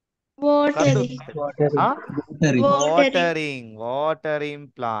 මොකක්ද Watering. උත්තරේ? Watering. ආ? Watering. Watering. Watering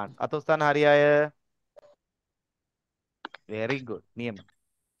plants. අතොස්තන හරි අය. very good නියම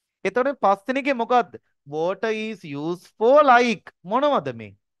එතකොට පස්වෙනි එකේ මොකද්ද? Water is used for like මොනවද මේ?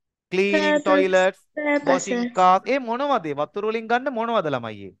 Cleaning Purpose. toilets, washing Purposes. cars. ඒ මොනවද? වතුර වලින් ගන්න මොනවද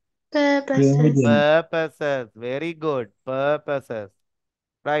ළමයි? Purposes. ප්‍රයෝජන Purposes. Very good. Purposes.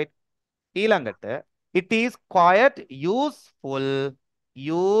 Right. ඊළඟට it is quite useful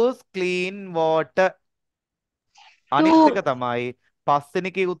use clean water. අනිත් එක To. තමයි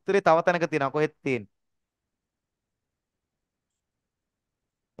පස්වෙනි කී උත්තරේ තව තැනක තියෙනවා. කොහෙද තියෙන්නේ?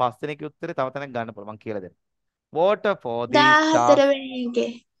 පස්වෙනි කී උත්තරේ තව තැනක ගන්න පුළුවන් මම කියලා දෙන්න. Water for these 14 tasks. වෙනි එකේ.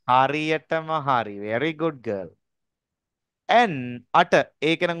 හරියටම හරි. Very good girl. and 8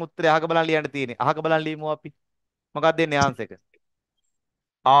 ඒක නම් උත්තරේ අහක බලන් ලියන්න තියෙන්නේ. අහක බලන් ලියමු අපි. මොකක්ද දෙන්නේ ආන්සර් එක?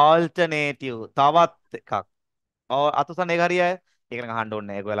 alternative තවත් එකක්. අතුසන් ඒක හරියයි. ඒක නම් අහන්න ඕනේ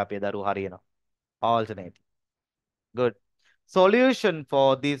නැහැ. ඒක වෙලාව අපේ දරුවෝ හරියනවා. alternative. Good. Solution for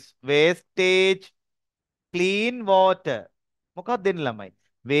this wastage clean water. මොකක්ද දෙන්නේ ළමයි?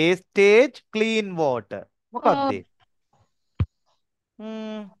 wastage clean water. මොකක්ද?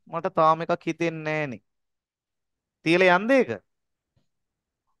 Oh. මට තාම එකක් හිතෙන්නේ නැහනේ. තියලා යන්ද ඒක?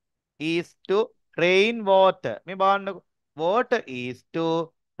 is to rain water. මේ බලන්නකො. water is to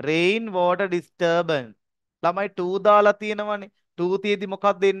rain water disturbance. ළමයි 2 දාලා තියෙනවනේ. 2 තියේදී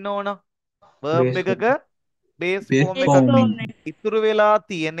මොකක්ද දෙන්න ඕන? verb base එකක base බේස් form එකක්. ෆෝමින් ඉතුරු වෙලා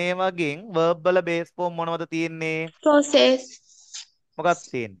තියෙන වගෙන් verb වල base form මොනවද තියෙන්නේ? Process. මොකක්ද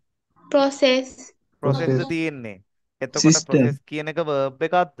තියෙන්නේ? Process. process process තියෙන්නේ. එතකොට සිස්ටම් process කියන එක verb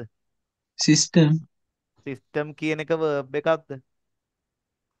එකක්ද? සිස්ටම් system කියන එක verb එකක්ද?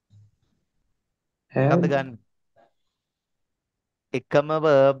 have මොකක්ද ගන්න? එකම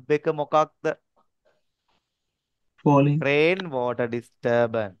verb එක මොකක්ද? ෆෝලින් rain water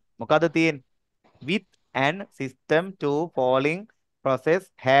disturbance. මොකද තියෙන්නේ? with and system to falling process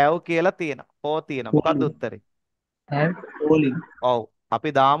have කියලා තියෙනවා. for තියෙනවා. මොකද්ද ෆෝලින් උත්තරේ? have ෆෝලින් ඔව්. අපි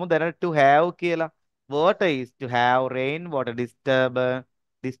දාමු දැනට to have කියලා. water is to have rain water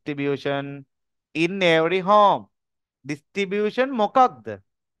distribution in every home. distribution මොකක්ද?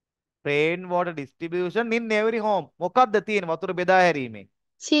 rain water distribution in every home. මොකක්ද තියෙන්නේ වතුර බෙදා හැරීමේ? මොකක්ද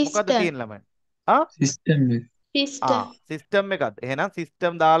System. තියෙන්නේ ළමයි? ආ සිස්ටම් එක System. සිස්ටම් එකක්ද? එහෙනම්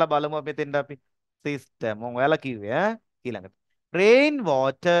සිස්ටම් දාලා බලමු මෙතෙන්ට අපි. සිස්ටම් මම ඔයාලා කිව්වේ ඈ ඊළඟට. rain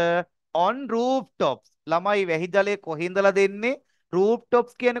water on rooftops. ළමයි වැහි ජලය කොහින්දලා දෙන්නේ?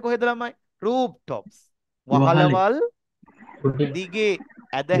 rooftops කියන්නේ කොහෙද ළමයි? rooftops. වහලේ වහලවල් උඩ දිගේ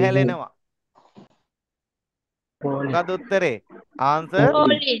ඇද දිගේ හැලෙනවා. ෆෝලින් මොකක්ද උත්තරේ? answer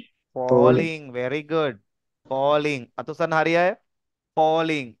falling Falling. falling falling. very good. falling. අතුසන් හරියයි.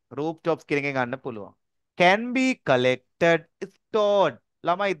 falling rooftops කියන එකෙන් ගන්න පුළුවන්. can be collected stored.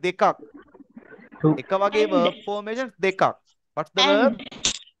 ළමයි දෙකක්. ටු එක වගේ And. verb formations දෙකක්. what's the verb? And.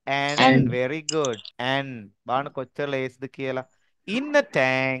 and. And. And very good. and බලන්න කොච්චර ලේසිද කියලා. in a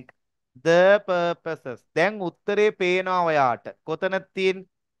tank the purposes. දැන් උත්තරේ පේනවා ඔයාට. කොතනද තියෙන්නේ?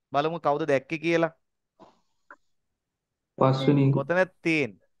 බලමු කවුද දැක්කේ කියලා. පස්වෙනි එක කොතනද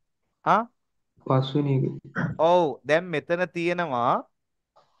තියෙන්නේ? ආ පස්වෙනි එක ඔව් දැන් මෙතන තියෙනවා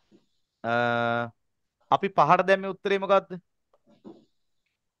අ අපි පහට දැම්මේ උත්තරේ මොකද්ද?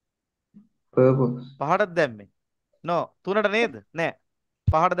 purpose පහටද දැම්මේ? නෝ තුනට නේද? නෑ.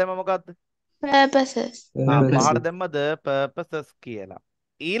 පහට දැම්ම මොකද්ද? Purposes. පහට purpose දැම්ම the purposes කියලා.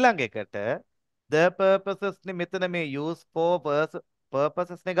 ඊළඟ එකට the purposes නේ මෙතන මේ use for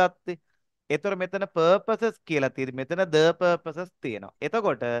purposes නේ ගත්තේ. ඒතර මෙතන purposes කියලා තියෙදි මෙතන the purposes තියෙනවා.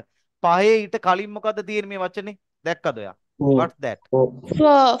 එතකොට පහේ ඊට කලින් මොකද්ද තියෙන්නේ මේ වචනේ? දැක්කද ඔයා? For what's that? for For.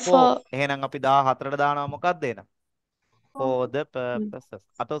 for. For. එහෙනම් අපි 14ට දානවා මොකක්ද එන? for the purposes.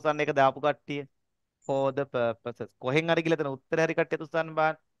 අත උසන්න එක දාපු කට්ටිය. for the purposes. කොහෙන් හරි කියලා එතන උත්තර හරි කට්ටිය උසන්න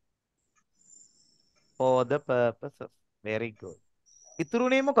බෑ. for the purposes. very good.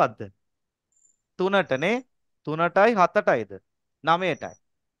 ඉතුරුනේ මොකද්ද? 3ටනේ 3ටයි 7ටයිද 9ටයි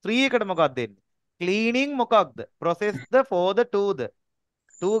 3 එකට මොකක්ද දෙන්නේ? cleaning මොකක්ද? process the for the to the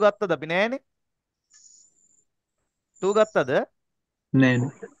 2 ගත්තද අපි නෑනේ 2 ගත්තද? නෑ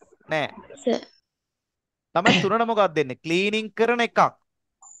නෑ. Sir. තමයි 3ට මොකක්ද දෙන්නේ? cleaning කරන එකක්.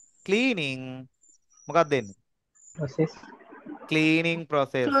 cleaning මොකක්ද දෙන්නේ? Process cleaning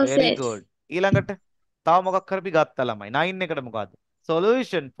process. very Process. good. ඊළඟට තව මොකක් හරි අපි ගත්තා ළමයි. 9 එකට මොකද්ද?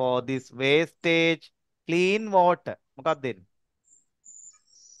 solution for this wastage clean water. මොකක්ද දෙන්නේ?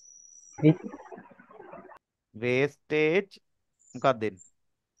 wastage මොකක්ද දෙන්නේ?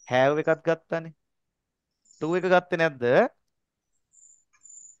 have එකක් ගත්තානේ. 2 එක ගත්තේ නැද්ද?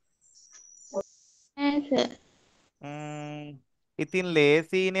 Answer. ඉතින්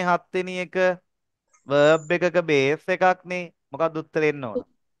ලේසිනේ 7 වෙනි එක verb එකක base එකක් නේ. මොකක්ද උත්තර එන්න ඕන?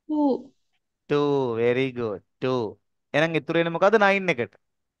 Who. 2. very good. 2. එහෙනම් ඉතුරු වෙන්නේ මොකද්ද 9 එකට?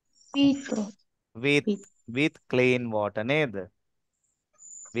 With. with With. with clean water නේද?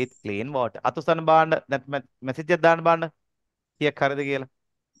 with clean water. අතුසන් බාන්න නැත්නම් මැසේජ් එකක් දාන්න බාන්න. කීයක් හරිද කියලා.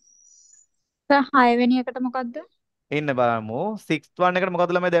 සර් 6 වෙනි එකට මොකද්ද? ඉන්න බලමු. 6th one එකට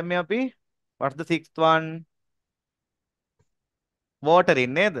මොකද ළමයි දැම්මේ අපි? what's the 6th one?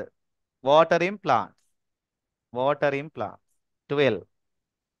 watering නේද? watering plants. watering plants. 12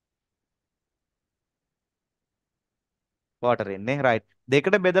 watering නේ right.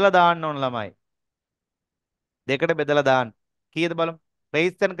 දෙකට බෙදලා දාන්න ඕන ළමයි. දෙකට බෙදලා දාන්න. කීයද බලමු.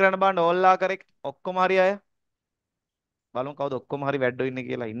 raise hand කරන්න බලන්න ඕල්ලා කරෙක් ඔක්කොම හරි අය. බලමු කවුද ඔක්කොම හරි වැඩෝ ඉන්නේ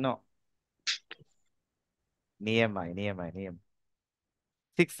කියලා ඉන්නවා. නියමයි.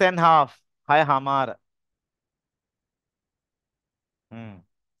 6 and half. 6 හමාර.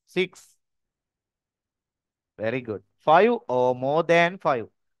 6 very good. 5 or more than 5.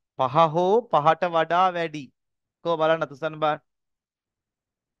 පහ හෝ පහට වඩා වැඩි. කෝ බලන්න තුසන් බා.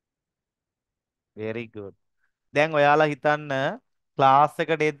 very good. දැන් ඔයාලා හිතන්න ක්ලාස්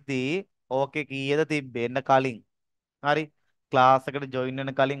එකට එද්දී ඕකේ කීයද තිබ්බේ එන්න කලින්. හරි. ක්ලාස් එකට ජොයින්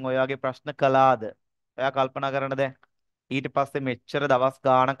වෙන කලින් ඔය වගේ ප්‍රශ්න කළාද? ඔයා කල්පනා කරන්න දැන්. ඊට පස්සේ මෙච්චර දවස්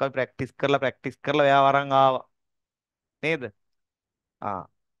ගාණක් අපි ප්‍රැක්ටිස් කරලා ඔයාව අරන් ආවා. නේද? ආ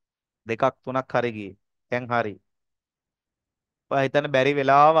දෙකක් තුනක් හරි ගියේ. දැන් හරි. ඔයා හිතන්න බැරි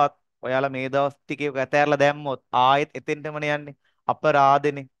වෙලාවත් ඔයාලා මේ දවස් ටිකේ ඔක ඇතෑරලා දැම්මොත් ආයෙත් එතෙන්ටමනේ යන්නේ.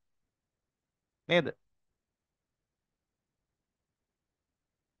 අපරාධෙනේ. නේද?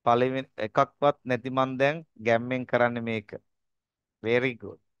 පළවෙනි එකක්වත් නැති මන් දැන් ගැම්මෙන් කරන්නේ මේක. very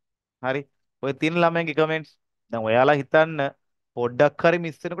good. හරි. ඔය තියෙන ළමයින්ගේ කමෙන්ට්ස් දැන් ඔයාලා හිතන්න පොඩ්ඩක් හරි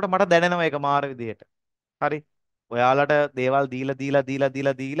මිස් වෙනකොට මට දැනෙනවා ඒක මාර විදිහට. හරි. ඔයාලට දේවල්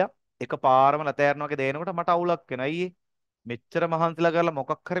දීලා එකපාරම නැතෑරනවා වගේ දේනකොට මට අවුලක් වෙනවා. අයියේ මෙච්චර මහන්සිලා කරලා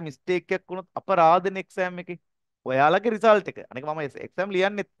මොකක් හරි මිස්ටේක් එකක් වුණොත් අපරාධනේ එක්සෑම් එකේ. ඔයාලගේ රිසල්ට් එක. අනික මම එක්සෑම්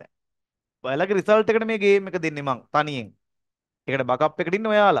ලියන්නෙත් නැහැ. ඔයාලගේ රිසල්ට් එකට මේ ගේම් එක දෙන්නේ මං තනියෙන්. ඒකට බකප් එකට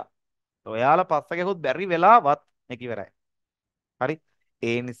ඉන්නේ ඔයාලා. ඔයාලා පස්ස ගැහුවොත් බැරි වෙලාවත් මේක ඉවරයි. හරි.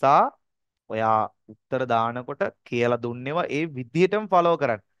 ඒ නිසා ඔයා උත්තර දානකොට කියලා දුන්නේවා ඒ විදිහටම ෆලෝ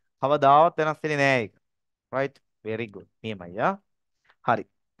කරන්න. කවදාවත් වෙනස් වෙන්නේ නැහැ ඒක. right very good. නියමයි ආ. හරි.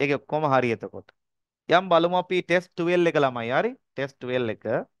 ඒක ඔක්කොම හරි එතකොට. යම් බලමු අපි ටෙස්ට් 12 එක ළමයි. හරි. ටෙස්ට් 12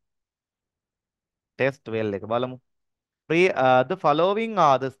 එක බලමු. The following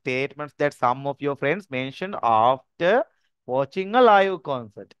are the statements that some of your friends mentioned after watching a live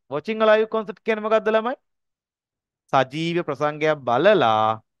concert. Watching a live concert කියන්නේ මොකක්ද ළමයි? සජීව ප්‍රසංගයක් බලලා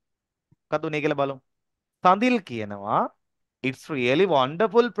කතුනේ කියලා බලමු. සඳිල් කියනවා it's really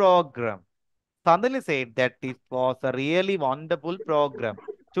wonderful program. Sandali said that it was a really wonderful program.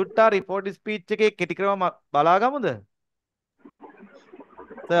 චුට්ටා report speech එකේ කෙටි ක්‍රම බලාගමුද?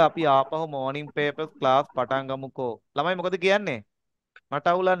 සර් අපි ආපහු morning papers class පටන් ගමුකෝ. ළමයි මොකද කියන්නේ? මට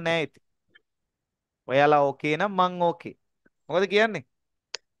අවුලක් නැහැ ඉතින්. ඔයාලා ඕකේ නම් මං ඕකේ. මොකද කියන්නේ?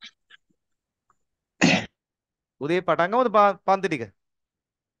 උදේ පටන් ගමුද පන්ති ටික?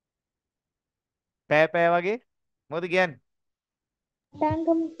 පෑ වගේ. මොකද කියන්නේ?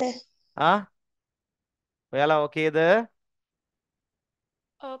 Tangam. ආ? ඔයාලා ඕකේද?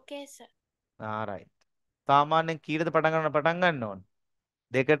 Okay, sir. right. සාමාන්‍යයෙන් කීයටද පටන් ගන්න ඕන?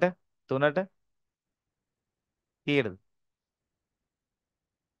 2ට 3ට කීයටද?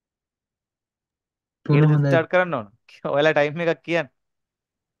 තුන කීයටද හොඳයි. ස්ටාර්ට් කරන්න ඕන? ඔයාලා ටයිම් එකක් කියන්න.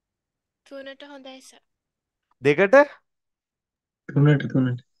 3ට හොඳයි, sir. 2ට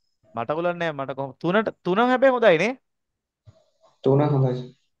තුනට. මට උලන්නේ නැහැ මට කොහොම 3 හැබැයි හොඳයි නේ. 3 හොඳයි.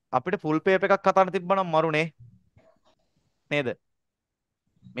 අපිට ෆුල් පේපර් එකක් කතාන තිබ්බනම් මරුනේ. නේද?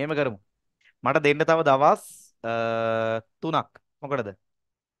 මෙහෙම කරමු. මට දෙන්න තව දවස් 3ක්. මොකටද?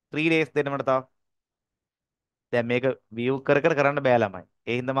 3 days දෙන්න මට තව. දැන් මේක view කරන්න බෑ ළමයි.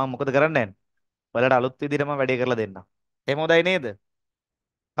 ඒ හින්දා මම මොකද කරන්නේ? ඔයාලට අලුත් විදිහට මම වැඩේ කරලා දෙන්නම්. එහෙම හොඳයි නේද?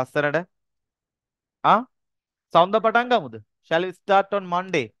 ලස්සනට. ආ? සෞන්ද පටන් ගමුද? Shall we start on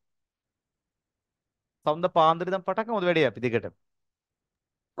Monday? සෞන්ද පාන්දර ඉඳන් පටන් ගමුද වැඩේ අපි දිගට?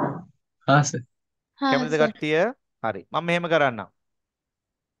 ආස. කැමතිද sir. කට්ටිය? හරි. මම මෙහෙම කරන්නම්.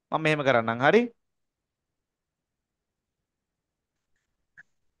 හරි?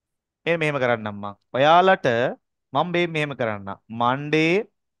 මෙහෙම කරන්නම් මම. ඔයාලට මම මෙහෙම කරන්නම්.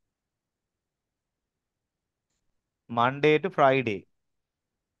 Monday to Friday.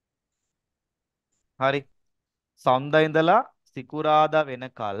 හරි. සඳ ඉඳලා සිකුරාදා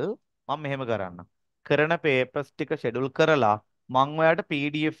වෙනකල් මම මෙහෙම කරන්නම්. කරන papers ටික schedule කරලා මම ඔයාලට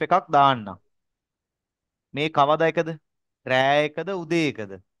PDF එකක් දාන්නම්. මේ කවදා එකද? රෑ එකද උදේ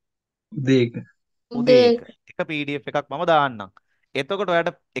එකද? දෙක. උදේ එක. එක PDF එකක් මම දාන්නම්. එතකොට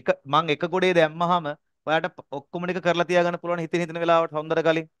ඔයාලට මම එක ගොඩේ දැම්මහම ඔයාලට ඔක්කොම ටික කරලා තියාගන්න පුළුවන් හිතෙන වෙලාවට හොඳට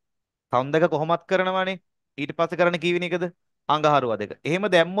කලින්. සවුන්ඩ් එක කොහොමත් කරනවානේ. ඊට පස්සේ කරන්න කීවෙන එකද? අඟහරුවා දෙක. එහෙම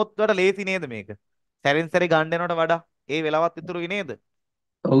දැම්මොත් වඩා ලේසි නේද මේක? සැරෙන් සැරේ ගන්න යනවට වඩා ඒ වෙලාවත් ඉතුරුයි නේද?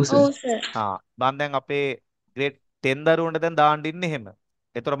 ඔව් සර්. ඔව් සර්. මම දැන් අපේ ග්‍රේඩ් 10 දරුවන්ට දැන් දාන්න ඉන්නේ එහෙම.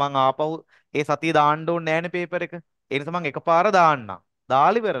 ඒතර මං ආපහු ඒ සතිය දාන්න ඕනේ නෑනේ පේපර් එක. ඒ නිසා මං එකපාර දාන්නම්.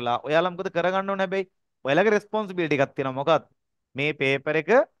 දාලි වෙරලා ඔයාලා මොකද කරගන්න ඕනේ හැබැයි? ඔයාලගේ රෙස්පොන්සිබිලිටි එකක් තියෙනවා. මොකක්ද? මේ පේපර් එක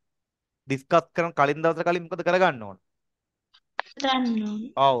ඩිස්කස් කරන කලින් දවසට කලින් මොකද කරගන්න ඕන?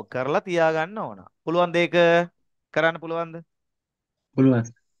 දන්නවා. ඔව් කරලා තියාගන්න ඕන. පුළුවන් දෙයක කරන්න පුළුවන්ද? පුළුවන්.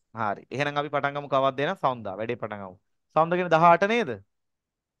 හරි. එහෙනම් අපි පටන් ගමු කවද්ද එන සවුන්දා. වැඩේ පටන් ගමු. සවුන්දා කියන්නේ 18 නේද?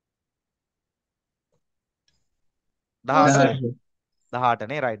 ඔව් 18ද? සර්. 18. 18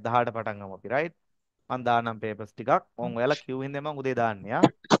 නේ රයිට් 18 පටන් ගමු අපි රයිට්. මම දාන්නම් පේපර්ස් ටිකක්. ඕන් ඔයාලා කිව් හින්දා මම උදේ දාන්නේ ආ.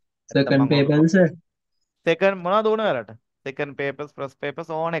 නැත්තම් සෙකන්ඩ් මම පේපර් සර්. සෙකන්ඩ් මොනවද ඕන ඔයාලට? සෙකන්ඩ් පේපර්ස් ෆස්ට් පේපර්ස්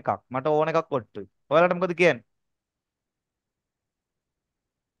ඕන එකක්. මට ඕන එකක් කොට්ටුයි. ඔයාලට මොකද කියන්නේ?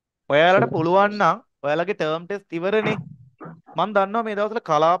 ඔයාලට පුළුවන් නම් ඔයාලගේ ටර්ම් ටෙස්ට් ඉවරනේ. මම දන්නවා මේ දවස්වල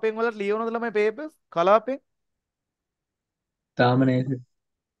කලාපෙන් වලට ලියවනද ළමයි පේපර්ස්? කලාපෙන් තාම නෑ සර්.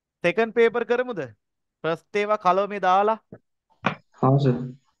 Second paper කරමුද? ෆස්ට් ඒවා කලවමේ දාලා हाँ सर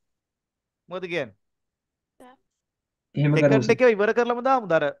මොකද කියන්නේ? එහෙම කරමු සෙකන්ඩ් සර්. එක ඉවර කරලම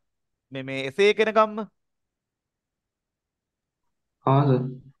දාමුද අර මේ එසේ කෙනකම්ම हाँ सर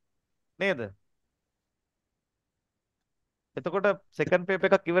නේද? එතකොට සෙකන්ඩ් පේපර්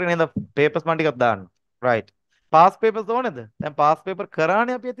එකක් ඉවර නේද? පේපර්ස් මන් ටිකක් දාන්න. රයිට්. පාස් පේපර්ස් ඕනේද? දැන් පාස් පේපර්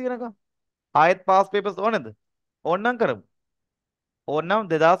කරානේ අපි තියෙනකම්. ආයෙත් පාස් පේපර්ස් ඕනේද? ඕන්නම් කරමු. ඕන්නම්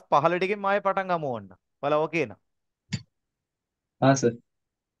 2015 ටිකෙන් ආයෙ පටන් ගමු ඕන්න. බලව ඕකේ නා. ආ සර්.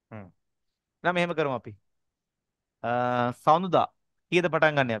 හ්ම්. එහෙනම් මෙහෙම කරමු අපි. සවුන්දුදා කීයද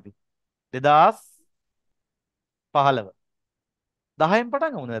පටන් ගන්න අපි? 2015. 10න්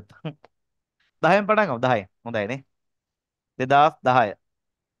පටන් ගමුද නැත්නම්? 10න් පටන් ගමු 10න්. හොඳයි නේ. 2010.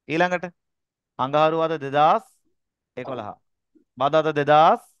 ඊළඟට අඟහරුවාද 2011. බදාද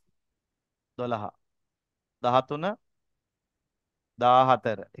 2012. 13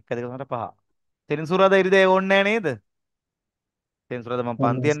 14 1 2 3 5. සෙනසුරාදා ඉරිදා ඕනේ නෑ නේද? සෙනසුරාදා මම පන්ති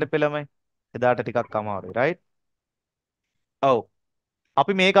ඕනේ යන්න සර්. පෙළමයි. එදාට ටිකක් අමාරුයි රයිට්? ඔව්.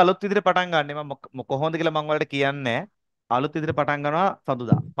 අපි මේක අලුත් විදිහට පටන් ගන්නෙ මම කොහොමද කියලා මම ඔයාලට කියන්නේ අලුත් විදිහට පටන් ගන්නවා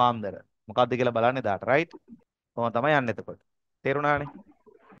සඳුදා පාන්දර මොකද්ද කියලා බලන්න එදාට රයිට්? කොහොම තමයි යන්නේ එතකොට. තේරුණානේ?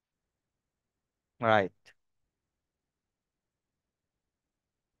 රයිට්.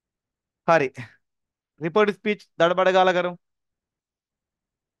 හරි. රිපෝට් ස්පීච් දඩබඩ ගාලා කරමු.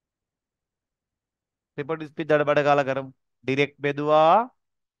 රිපෝට් ස්පීච් දඩබඩ ගාලා කරමු. Direct බෙදුවා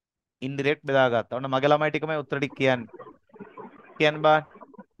indirect බෙදාගත්තා. ඔන්න මගේ ළමයි ටිකමයි උත්තර ටික කියන්නේ. කියන්න බෑ.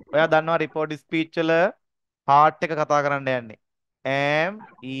 ඔයා දන්නවා රිපෝට් ස්පීච් වල පාර්ට් එක කතා කරන්න යන්නේ. am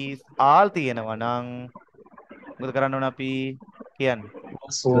is all තියෙනවා නම් මොකද කරන්න ඕන අපි කියන්නේ?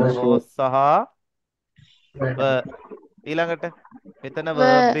 was was සහ were. ඊළඟට මෙතන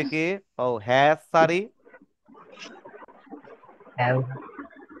verb එකේ ඔව් has හරි have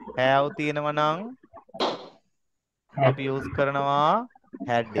have තියෙනවා නම් අපි use කරනවා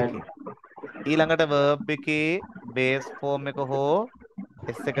had එකේ. ඊළඟට verb එකේ base form එක හෝ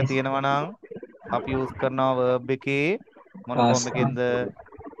s එක තියෙනවා නම් අපි use කරනවා verb එකේ මොන form past එකෙන්ද?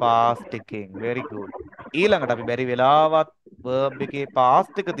 past එකෙන්. very good. ඊළඟට අපි බැරි වෙලාවත් verb එකේ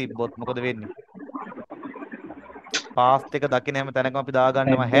past එක තිබ්බොත් මොකද වෙන්නේ? past එක දකින්න හැම තැනකම අපි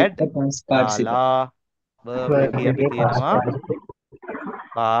දාගන්නවා had had එක past participle. දාලා verb verb එකේ අපි එකේ past තියෙනවා participle.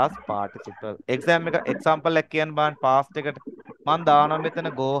 past participle. example එකක් කියන්න බෑන් past එකට මම දානවා මෙතන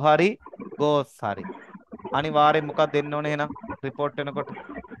go හරි goes හරි. අනිවාර්යෙන් මොකක්ද දෙන්න ඕනේ එහෙනම් report වෙනකොට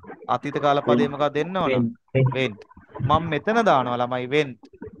අතීත කාල when පදේ මොකක්ද දෙන්න ඕන? when when went. මම මෙතන දානවා ළමයි went.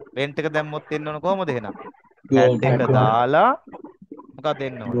 went එක දැම්මොත් දෙන්න ඕන කොහමද එහෙනම්? go had එක had gone දාලා මොකක්ද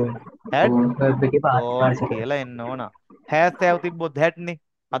දෙන්න ඕන? gone had gone verb එකේ past gone participle. කියලා එන්න ඕන. has have තිබ්බොත් had නේ.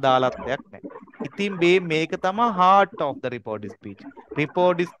 අදාළත්වයක් නැහැ. ඉතින් මේක තමයි heart of the report speech.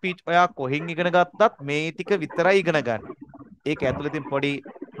 report speech ඔයා කොහෙන් ඉගෙන ගත්තත් මේ ටික විතරයි ඉගෙන ගන්න. ඒක ඇතුළේ තියෙන පොඩි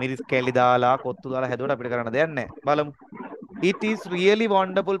මිරිස් කැලි දාලා කොත්තු දාලා හැදුවට අපිට කරන්න දෙයක් නැහැ. බලමු. it is really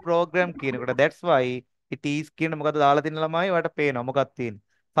wonderful program කියනකොට that's why it is කියන මොකද දාලා තියෙන ළමයි ඔයාලට පේනවා මොකක්ද තියෙන්නේ.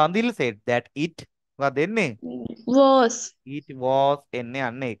 සඳිල් said that it මොකක්ද දෙන්නේ? was. it was එන්නේ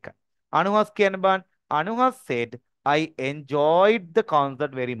අන්න ඒක. අනුහස් කියන්න බං. අනුහස් said I enjoyed the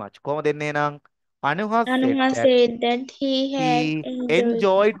concert very much. කොහොමද දෙන්නේ එහෙනම්? අනුහස් said Anuha that said that he he had enjoyed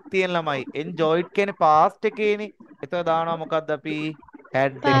enjoyed තියෙන ළමයි. enjoyed කියන්නේ past එකේනේ. එතන දානවා මොකද්ද අපි?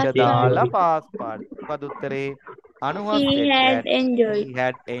 had එක past දාලා participle. enjoy past part. මොකද උත්තරේ? අනුහස් He said had that he enjoyed.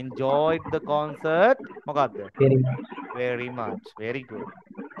 had enjoyed the concert මොකද්ද? very much. very much. very good.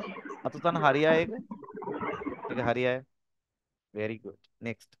 අතුතන හරියයි ඒක? ඒක හරියයි. very good.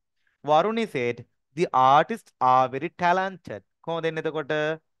 next. Varuni said the artists are very talented. කොහොමද එන්නේ එතකොට?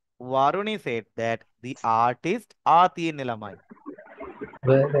 Varuni said that the artists are තියෙන්නේ ළමයි.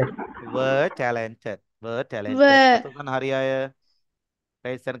 Were talented. Were talented. were අතන හරි අය.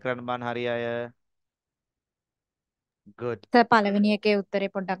 ප්‍රයිසන් කරන්න බන් හරි අය. Good. සර් පළවෙනි එකේ උත්තරේ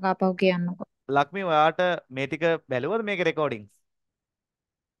පොඩ්ඩක් ආපහු කියන්නකෝ. ලක්මී ඔයාට මේ ටික බැලුවද මේකේ රෙකෝඩින්ග්ස්?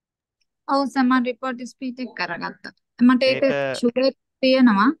 ඔව් සර් මම රිපෝට් ස්පීච් එක කරගත්තා. මට ඒක ඒක ෂුගර්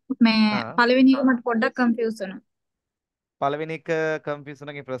තියෙනවා. මේ ආ පළවෙනි එක මට පොඩ්ඩක් කන්ෆියුස් වුණා. පළවෙනි එක කන්ෆියුස්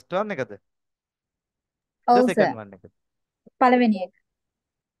වුණාගේ ෆස්ට් වන් එකද? ද ඔව් සර් සෙකන්ඩ් වන් එකද? පළවෙනි එක.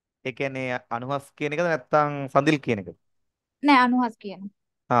 ඒ කියන්නේ අනුහස් කියන එකද නැත්නම් සඳිල් කියන එකද? නෑ අනුහස් කියන.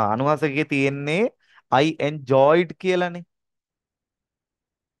 අනුහස් එකේ තියෙන්නේ I enjoyed කියලානේ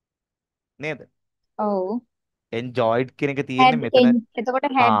නේද? ඔව්. enjoyed කියන එක තියෙන්නේ මෙතන. එතකොට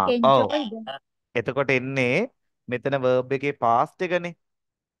had ඔව්. enjoyed. එතකොට එන්නේ මෙතන verb එකේ past එකනේ.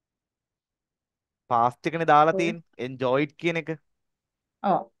 past එකනේ දාලා ඔව්. තියෙන්නේ enjoyed කියන එක.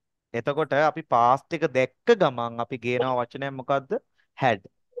 ඔව්. එතකොට අපි past එක දැක්ක ගමන් අපි ගේනවා වචනයක් මොකද්ද? had.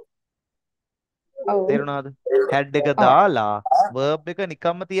 ඔව්. තේරුණාද? had එක ඔව්. දාලා verb එක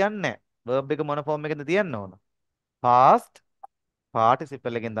නිකම්ම තියන්නේ නැහැ. verb එක මොන form එකෙන්ද තියන්න ඕන? past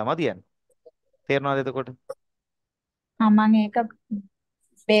participle එකෙන් තමයි තියන්නේ. තේරුණාද එතකොට? මම ඒක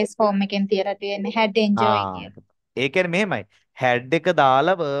බේස් ෆෝම් එකෙන් තියලා තියෙන්නේ had enjoy කියලා. ඒ කියන්නේ මෙහෙමයි. had එක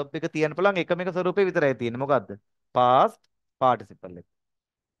දාලා verb එක තියන්න පුළුවන් එකම එක ස්වරූපේ විතරයි තියෙන්නේ. මොකද්ද? past participle එක.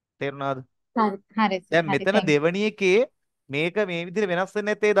 තේරුණාද? හරි දැන් හරි මෙතන thank you. දෙවණි එකේ මේක මේ විදිහට වෙනස්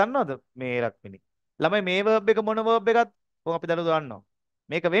වෙන්නේ නැත්තේ දන්නවද? මේ රක්මිනි. ළමයි මේ verb එක මොන verb එකක්ද? කොහොම අපි දන්නවා.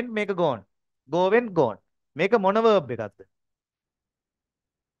 මේක went මේක gone. go went gone. මේක මොන verb එකක්ද?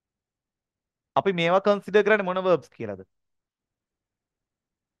 අපි මේවා කන්සිඩර් කරන්නේ මොන verbs කියලාද?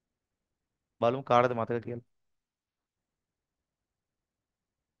 බලමු කාටද මතක කියලා.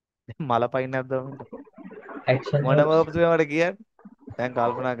 මල පයින් නැද්ද මන්ට? Action මොන verbs. verbs මේවට කියන්නේ? දැන්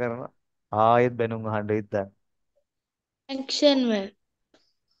කල්පනා කරනවා. ආයෙත් බැනුම් අහන්න ඉද්දා. action verb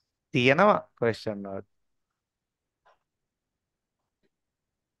තියෙනවා question වල.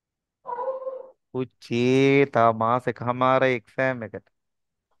 උච්චේ තා මාසෙකමාර එක්සෑම් එකට.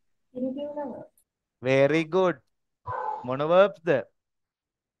 very good. මොන verbs ද?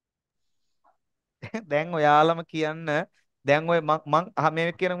 දැන් ඔයාලම කියන්න. දැන් ඔය මං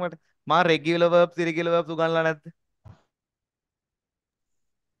මේ කියනකොට මම regular verbs irregular verbs උගන්ලා නැද්ද?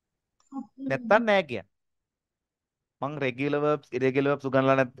 නැත්තම් නෑ කියන්න. මං regular verbs irregular verbs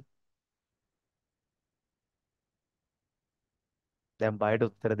උගන්ලා නැද්ද? දැන් බයට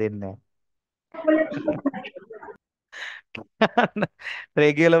උත්තර දෙන්නේ නැහැ.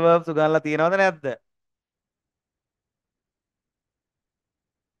 regular verbs උගන්ලා තියෙනවද නැද්ද?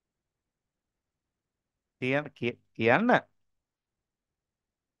 කියන්න.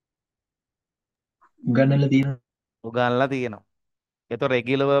 ගණනලා තියෙනවා. උගන්ලා තියෙනවා. එතකොට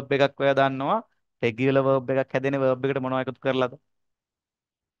regular verb එකක් ඔයා දන්නවා. regular verb එකක් හැදෙන verb එකට මොනවද එකතු කරලාද?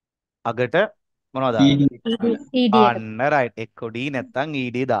 අගට මොනවද දාලාද? ed අන්න right. එක්ක d නැත්තම්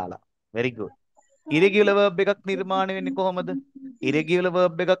ed දාලා. very good. irregular verb එකක් නිර්මාණය වෙන්නේ කොහොමද? irregular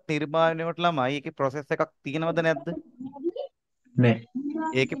verb එකක් නිර්මාණය වෙනකොට ළමයි ඒකේ process එකක් තියෙනවද නැද්ද? නෑ.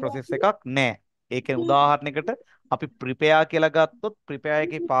 ඒකේ process එකක් නැහැ. ඒ කියන්නේ උදාහරණයකට අපි prepare කියලා ගත්තොත් prepare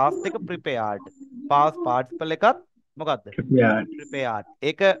එකේ past එක prepared. past participle එකත් මොකද්ද? prepared. prepared.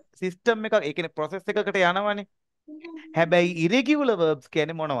 ඒක system එකක්. ඒ කියන්නේ process එකකට යනවනේ. හැබැයි irregular verbs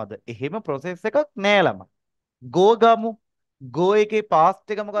කියන්නේ මොනවද? එහෙම process එකක් නෑ ළමයි. go ගමු. go එකේ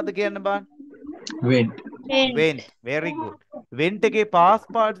past එක මොකද්ද කියන්න බෑ. went. went went. very good. went එකේ past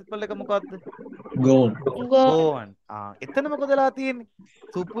participle එක මොකද්ද? gone. go gone. එතන මොකද වෙලා තියෙන්නේ?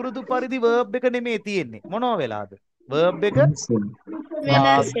 සුපුරුදු පරිදි verb එක නෙමෙයි තියෙන්නේ. මොනව වෙලාද? verb එක Cancel. වෙනස්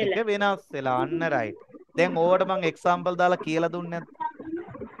past එක වෙලා වෙනස් වෙලා. අන්න right. දැන් ඕවට මම example දාලා කියලා දුන්නේ නැද්ද?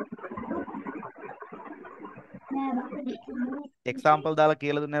 example දාලා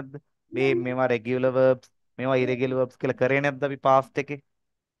කියලා දුන්නේ නැද්ද? මේවා regular verbs, මේවා irregular verbs කියලා කරේ නැද්ද අපි past එකේ?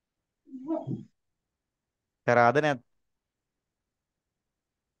 කරාද නැද්ද?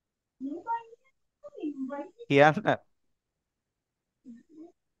 කියන්න.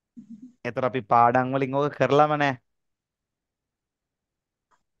 එතකොට අපි පාඩම් වලින් ඕක කරලාම නැහැ.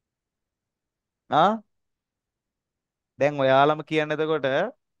 දැන් ඔයාලම කියන්න එතකොට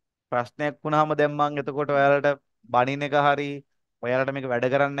ප්‍රශ්නයක් වුණාම දැන් මං එතකොට ඔයාලට බණින එක හරි ඔයාලට මේක වැඩ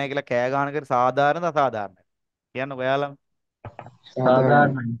කරන්නේ නැහැ කියලා කෑ ගහන එක සාධාරණද අසාධාරණද? කියන්න ඔයාලම.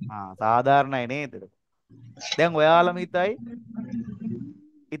 සාධාරණයි. සාධාරණයි නේද? දැන් ඔයාලම හිතයි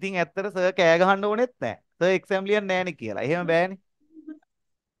ඉතින් ඇත්තට සර් කෑ ගහන්න ඕනෙත් නැහැ. සර් එක්සෑම් ලියන්නේ නැහනේ කියලා. එහෙම බෑනේ.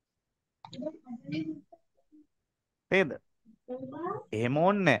 නේද? එහෙම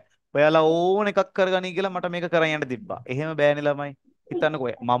ඕනේ නැහැ. ඔයාලා ඕන එකක් කරගනී කියලා මට මේක කරන් යන්න තිබ්බා. එහෙම බෑනේ ළමයි.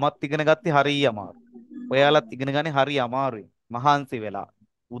 හිතන්නකෝ මමත් ඉගෙන ගත්තේ හරිය අමාරු. ඔයාලත් ඉගෙන ගන්නේ හරිය අමාරුයි. මහන්සි වෙලා.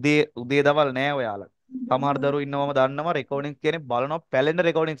 උදේ දවල් නෑ ඔයාලා. සමහර දරුවෝ ඉන්නවම දන්නවා රෙකෝඩින්ග්ස් කියන්නේ බලනවා පැලෙන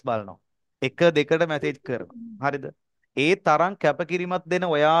රෙකෝඩින්ග්ස් බලනවා. එක දෙකට මැසේජ් කරනවා. හරිද? ඒ තරම් කැපකිරීමක් දෙන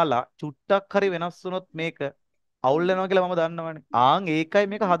ඔයාලා චුට්ටක් හරි වෙනස් වුණොත් මේක අවුල් වෙනවා කියලා මම දන්නවනේ. ඒකයි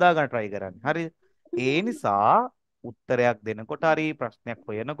මේක හදාගන්න try කරන්නේ. හරිද? ඒ නිසා උත්තරයක් දෙනකොට හරි ප්‍රශ්නයක්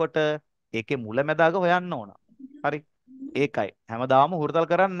හොයනකොට ඒකේ මුලැමැදාග හොයන්න ඕන. හරි? ඒකයි. හැමදාම හුරතල්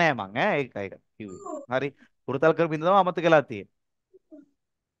කරන්නේ නෑ මං ඒකයි කිව්වේ. හරි? හුරතල් කරපු ඉඳන් තමයි අමතක වෙලා තියෙන්නේ.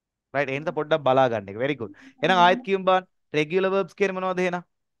 රයිට් එහෙනම් පොඩ්ඩක් බලා ගන්න එක. very good. එහෙනම් ආයෙත් කියමු බලන්න. regular verbs කියන්නේ මොනවද එහෙනම්?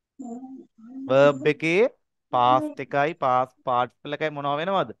 verb එකේ past එකයි past participle එකයි මොනව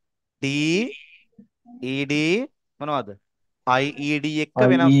වෙනවද? d ed මොනවද? ied එක්ක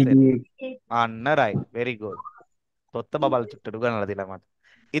වෙනස් වෙනවා. IED අන්න right. very good. තොත්ත බබල් චුට්ටට ගන්නලා දෙලා මට.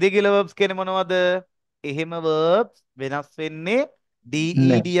 irregular verbs කියන්නේ මොනවද? එහෙම verbs වෙනස් වෙන්නේ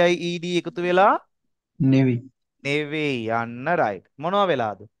නෑ DED IED එකතු වෙලා නෙවි නෙවෙයි. යන්න right. මොනවා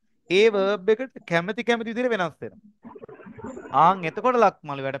වෙලාද? ඒ verb එකට කැමැති කැමැති විදිහට වෙනස් වෙනවා. එතකොට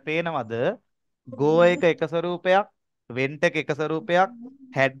ලක්මල් වැඩ පේනවද? go එක එක ස්වරූපයක්, went එක එක ස්වරූපයක්,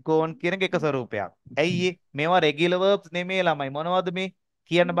 had gone කියන එක එක ස්වරූපයක්. ඇයි මේවා regular verbs නෙමෙයි ළමයි. මොනවද මේ?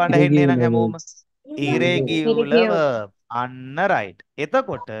 කියන්න බණ්ඩ හෙන්නේ නම් irregular හැමෝම. verbs irregular Irregular. verbs. අන්න right.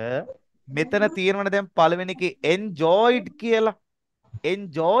 එතකොට මෙතන තියෙනවනේ දැන් පළවෙනි එකේ enjoyed කියලා.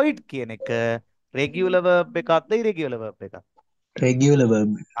 enjoyed කියන එක regular verb එකක්ද irregular verb එකක්ද? regular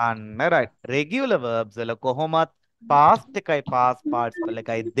verb අන්න right. regular verbs වල කොහොමත් past එකයි past participle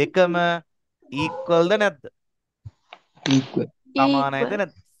එකයි දෙකම equal ද නැද්ද? equal සමානයිද equal.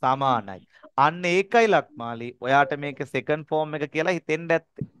 නැද්ද? සමානයි. අන්න ඒකයි ලක්මාලි. ඔයාට මේක second form එක කියලා හිතෙන්න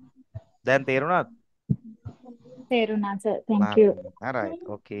ඇත්තේ. දැන් තේරුණාද? තේරුණා sir. thank you. right.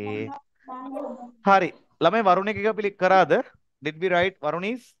 okay. හරි. ළමයි වරුණ එක පිළික් කරාද? did we write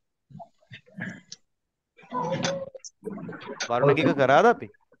Varunis? වරුණ එක කරාද අපි?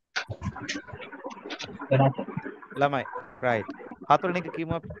 ළමයි. right. හතරවෙනි එක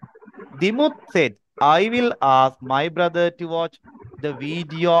කියමු අපි. Dimuth said, I will ask my brother to watch the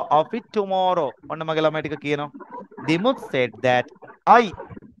video of it tomorrow. ඔන්න මගේ ළමයි ටික කියනවා. Dimuth said that I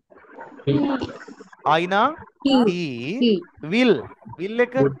නම් He. he He. will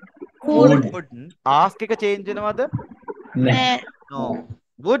එක would Would. would wouldn't ask එක change වෙනවද? නෑ Nෑ. no.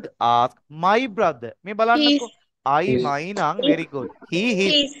 would ask my brother. මේ බලන්නකෝ. His. I my නම් very good. He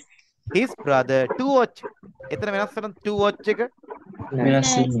His. his brother to watch. එතන වෙනස් වෙන to watch එක වෙනස්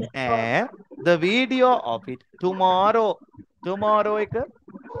Nෑ. වෙන්නේ ඈ the video of it tomorrow එක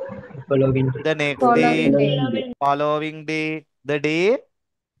following the next day Following day. following day the day the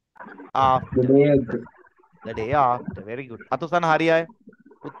after day ago very good. අතුසන හරි අය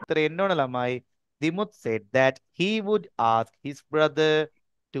උත්තරේ එන්න ඕන ළමයි. Dimuth said that he would ask his brother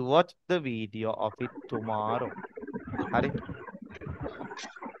to watch the video of it tomorrow. හරි.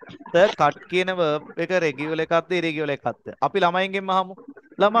 cut කියන verb එක regular එකක්ද irregular එකක්ද? අපි ළමයින්ගෙන් අහමු.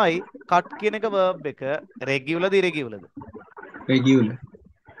 ළමයි cut කියන එක verb එක regularද irregularද? regular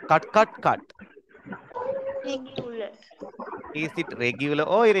cut. Regular. Is it regular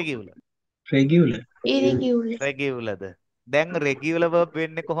or irregular? regular Irregular. regularද? දැන් regular verb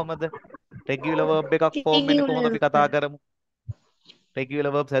වෙන්නේ කොහොමද? regular verb එකක් form වෙන්නේ කොහොමද අපි කතා Regular. කරමු.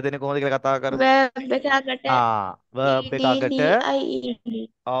 regular verbs හැදෙන්නේ කොහොමද කියලා කතා කරමු. Verb එකකට verb එකකට ED.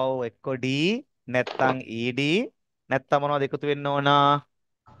 ඔව් එක්ක d නැත්තම් ed නැත්තම් මොනවද එකතු වෙන්න ඕන?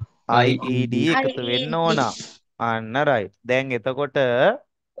 ied එකතු වෙන්න ඕන. අන්න right. දැන් එතකොට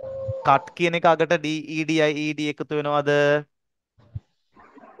cut කියන එක අගට d ed ied එකතු වෙනවද?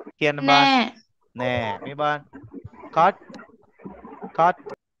 කියන්න බෑ. නෑ. නෑ. මේ බලන්න. cut.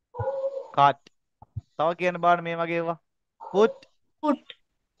 තව කියන්න බලන්න මේ වගේ ඒවා. put.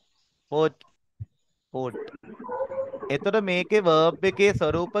 එතකොට මේකේ verb එකේ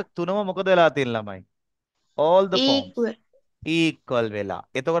ස්වරූප තුනම මොකද වෙලා තියෙන ළමයි? all the forms Equal. equal වෙලා.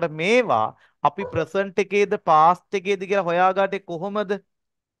 එතකොට මේවා අපි present එකේද past එකේද කියලා හොයාගන්නේ කොහොමද?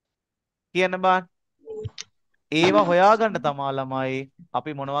 කියන්න බෑ. ඒවා හොයාගන්න තමා ළමයි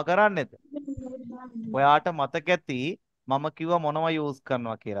අපි මොනවා කරන්නේද? ඔයාට මතක ඇති මම කිව්වා මොනවා use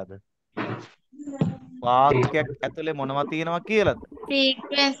කරනවා කියලාද? වාක්‍යයක් ඇතුලේ මොනවා තියෙනවා කියලාද?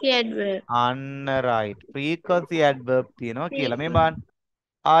 Frequency adverb. අන්න right. frequency adverb තියෙනවා කියලා. මේ බලන්න.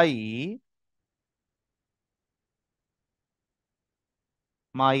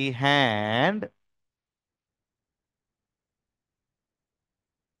 my hand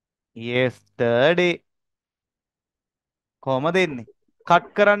yesterday. කොහමද එන්නේ?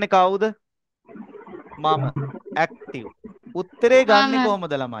 කට් කරන්නේ කවුද? මම. active. උත්තරේ ගන්නෙ මම.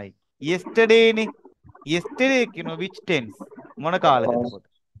 කොහමද ළමයි? yesterday නේ. yesterday කියනවා which tense? මොන කාලෙද Past. එතකොට?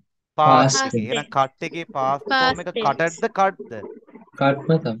 past Past එකේ. Past එහෙනම් tense. cut එකේ past form Past එක tense. cutedද cutද?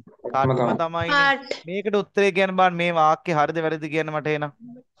 කට්ම තම. cutම Madam. තමයිනේ. Cut. මේකට උත්තරේ කියන්න බෑ මේ වාක්‍ය හරිද වැරදිද කියන්න මට එනවා.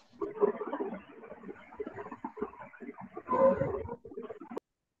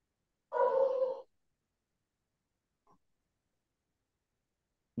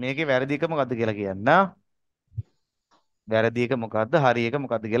 මේකේ වැරදි එක මොකද්ද කියලා කියන්න. වැරදි එක මොකද්ද හරි එක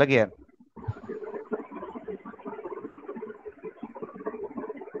මොකද්ද කියලා කියන්න.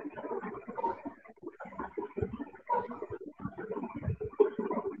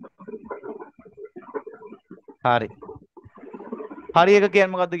 හරි. හරි එක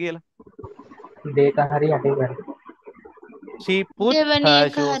කියන්නේ මොකද්ද කියලා. දෙක හරි අටේ හරි. She put දෙවැනි her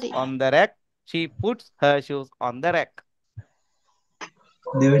එක shoes හරි. on the rack. She puts her shoes on the rack.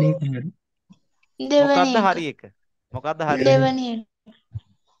 දෙවෙනි එක හරි. දෙවැනි මොකද්ද එක. හරි එක? මොකද්ද හරි එක? දෙවැනි එක.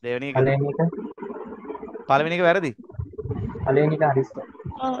 දෙවෙනි එකද? පළවෙනි එක පළවෙනි එක වැරදි. පළවෙනි එක හරි සර්.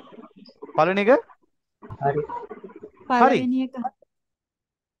 ඔව්. පළවෙනි එක හරි. හරි. පළවෙනි එක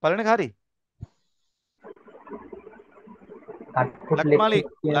පළවෙනි එක හරි. කට්පුට් ලක්මාලි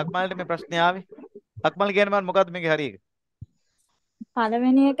ලක්මාලිට මේ ප්‍රශ්නේ ආවේ. ලක්මාලි කියන්නේ මම මොකද්ද මේකේ හරි එක?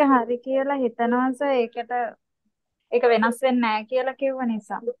 පළවෙනි එක හරි කියලා හිතනවාස ඒකට ඒක වෙනස් වෙන්නේ නැහැ කියලා කිව්ව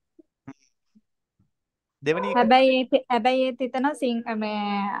නිසා. දෙවෙනි එක හැබැයි ඒත් හිතනවා මේ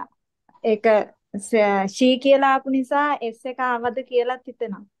ඒක ෂී කියලා ආපු නිසා S එක ආවද කියලාත්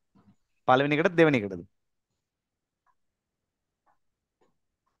හිතෙනවා. පළවෙනි එකටද දෙවෙනි එකටද?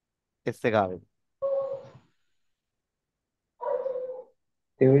 S එක ආවේ.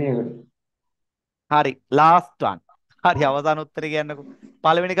 දෙවෙනි එකට. හරි. last one. හරි අවසාන උත්තරේ කියන්නකෝ.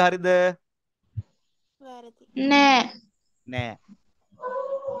 පළවෙනි එක හරිද? වැරදි. නෑ. නෑ.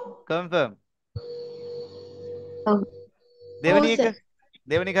 confirm. ඔව්. දෙවෙනි ඔව් එක සර්.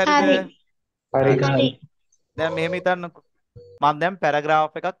 දෙවෙනි එක හරිද? හරි. හරි. හරි. හරි. දැන් මෙහෙම හිතන්නකෝ. මම දැන්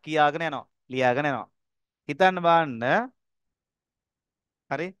පැරග්‍රාෆ් එකක් කියාගෙන යනවා. ලියාගෙන යනවා. හිතන්න බලන්න.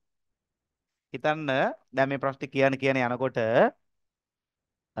 හරි. හිතන්න දැන් මේ ප්‍රශ්නේ කියන යනකොට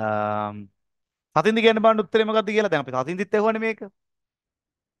සතින්දි කියන්න බලන්න උත්තරේ මොකද්ද කියලා. දැන් අපි සතින්දිත් ඇහුවානේ මේක.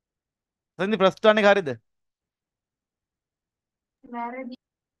 සතින්දි ප්‍රශ්න එක හරිද? වැරදි.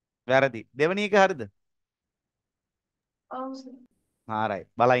 වැරදි. දෙවෙනි එක හරිද? ඔව් සර්. හරි.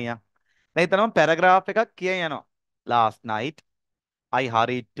 බලන්න. දැන් හිතන්න මම පැරග්‍රාෆ් එකක් කියන් යනවා. last night I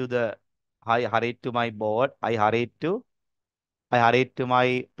hurried to the I hurried to my boat. I hurried to my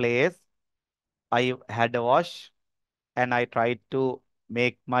place. I had a wash and I tried to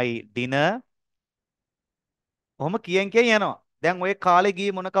make my dinner. ඔහොම කියන් යනවා. දැන් ඔය කාලේ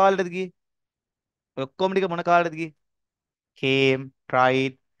ගියේ මොන කාලෙටද ගියේ? ඔය ඔක්කොම ටික මොන කාලෙටද ගියේ? came,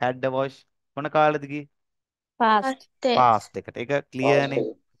 tried, had a wash මොන කාලෙටද ගියේ? past. Past tense. past එකට. ඒක clear Past නේ.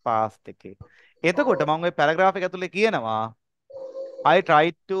 එක. past එකේ. එතකොට මම ওই paragraph එක ඇතුලේ කියනවා I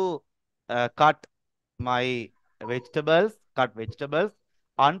tried to cut my vegetables.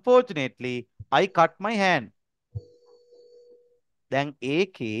 Unfortunately, I cut my hand. දැන්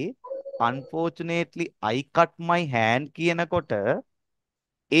ඒකේ unfortunately I cut my hand කියනකොට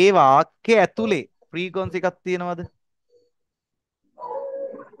ඒ වාක්‍ය ඇතුලේ frequency එකක් තියෙනවද?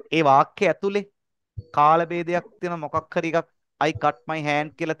 ඒ වාක්‍ය ඇතුලේ කාල භේදයක් තියෙන මොකක් හරි එකක් I cut my hand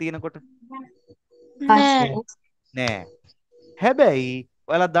කියලා තියෙනකොට නෑ. නෑ. හැබැයි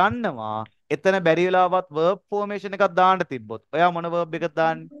ඔයාලා දන්නවා එතන බැරි වෙලාවත් verb formation එකක් දාන්න තිබ්බොත් ඔයා මොන verb එකද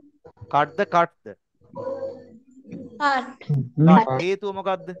දාන්නේ? cutද cutද? Cut. cut. Past. හේතුව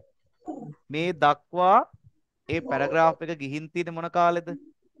මොකද්ද? මේ දක්වා ඒ paragraph එක ගිහින් තියෙන මොන කාලෙද?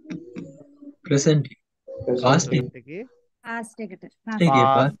 ප්‍රසන්ට්. පාස්ට් එක. present එකේ past එකට.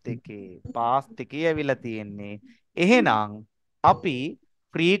 එකේ past එකේ ඇවිල්ලා තියෙන්නේ. එහෙනම් අපි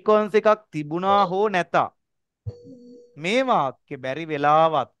frequency එකක් තිබුණා හෝ නැත මේ වාක්‍ය බැරි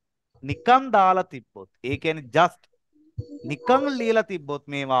වෙලාවත් නිකන් දාලා තිබ්බොත් ඒ කියන්නේ just නිකන් ලියලා තිබ්බොත්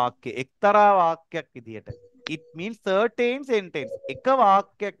මේ වාක්‍ය එක්තරා වාක්‍යයක් විදියට it means certain sentence එක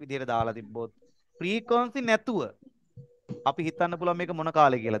වාක්‍යයක් විදියට දාලා තිබ්බොත් frequency නැතුව අපි හිතන්න පුළුවන් මේක මොන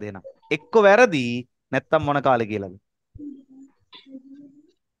කාලේ කියලාද එහෙනම් එක්ක වැරදි නැත්තම් මොන කාලේ කියලාද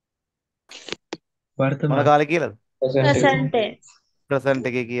මොන වර්තමාන. කාලේ කියලාද Present එක. Present tense. present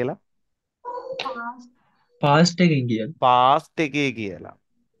එකේ කියලා පාස්ට් එකෙන් කියන්නේ. past එකේ කියලා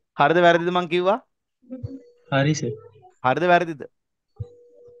හරිද වැරදිද මං කිව්වා හරි සර්. හරිද වැරදිද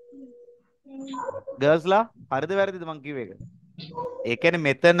ගර්ල්ස්ලා හරිද වැරදිද මං කිව්ව එක ඒ කියන්නේ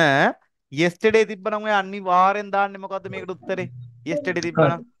මෙතන yesterday තිබ්බනම් ඔය අනිවාර්යෙන් දාන්නේ මොකද්ද මේකට උත්තරේ yesterday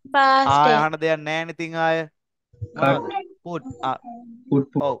තිබ්බනම් Past ආය tense. අහන්න දෙයක් නැහැ නේ ඉතින් ආය මොනවද put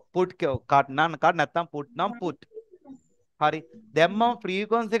පුට් ඔව් put cut නම් cut නැත්තම් put නම් put හරි. දැන් මම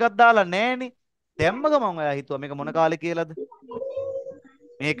ෆ්‍රීකවන්සි එකක් දාලා නැහනේ. දැම්ම ගමන් ඔයා හිතුවා මේක මොන කාලේ කියලාද?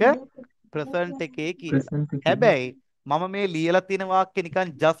 මේක ප්‍රසන්ට් එකේ කියලා. ප්‍රසන්ට් එකේ. හැබැයි මම මේ ලියලා තියෙන වාක්‍ය නිකන්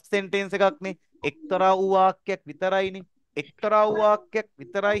ජස්ට් සෙන්ටෙන්ස් එකක්නේ. එක්තරා වූ වාක්‍යයක් විතරයිනේ. එක්තරා වූ වාක්‍යයක්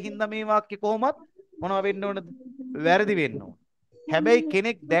විතරයි හින්දා මේ වාක්‍ය කොහොමත් මොනව වෙන්න ඕනද? වැරදි වෙන්න ඕන. හැබැයි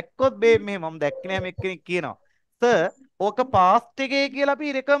කෙනෙක් දැක්කොත් මේ මම දැක්කේ නැහැ මේ කෙනෙක් කියනවා. සර් ඕක පාස්ට් එකේ කියලා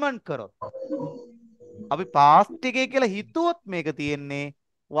අපි රෙකමන්ඩ් කරොත්. අපි පාස්ට් එකේ කියලා හිතුවොත් මේක තියෙන්නේ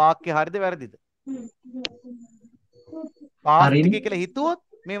වාක්‍ය හරිද වැරදිද? පාස්ට් හරිනේ. එකේ කියලා හිතුවොත්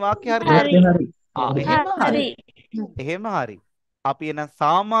මේ වාක්‍ය හරිද හරි. වැරදිද? හරි. එහෙම හරි. හරි. එහෙම හරි. අපි එන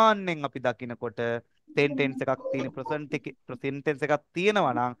සාමාන්‍යයෙන් අපි දකිනකොට සෙන්ටෙන්ස් එකක් තියෙන ප්‍රසන්ට් එකේ සෙන්ටෙන්ස් එකක්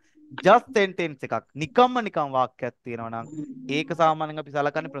තියෙනවා නම් just sentence එකක් නිකම් වාක්‍යයක් තියෙනවා නම් ඒක සාමාන්‍යයෙන් අපි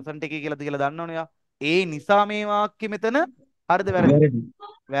සලකන්නේ ප්‍රසන්ට් එකේ කියලාද කියලා දන්නවනේ යා. ඒ නිසා මේ වාක්‍ය මෙතන හරිද වැරදිද? වැරදි.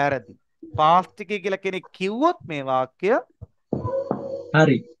 වැරදි. පාස්ට් එකේ කියලා කෙනෙක් කිව්වොත් මේ වාක්‍ය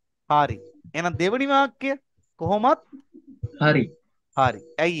හරි. හරි. එහෙනම් දෙවෙනි වාක්‍ය කොහොමත් හරි. හරි.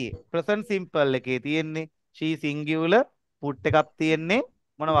 ඇයි ඒ? present simple එකේ තියෙන්නේ she singular put එකක් තියෙන්නේ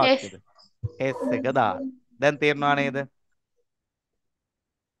මොන වාක්‍යද? s එක දාලා. දැන් තේරුණා නේද?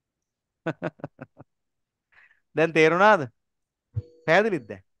 දැන් තේරුණාද? පැහැදිලිද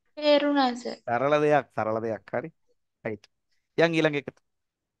දැන්? තේරුණා සර්. සරල දෙයක් හරි. right. යන් ඊළඟ එකට.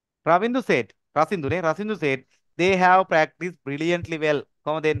 රසින්දු said they have practiced brilliantly well.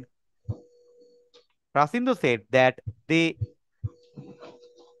 කොහොමද එන්නේ? රසින්දු said that they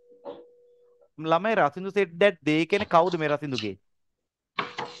ළමයි රසින්දු said that they කියන්නේ කවුද මේ රසින්දුගේ?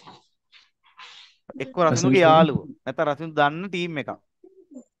 එක්ක රසින්දුගේ යාළුවෝ. නැත්නම් රසින්දු දන්න ටීම් එකක්.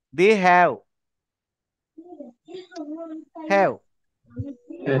 They have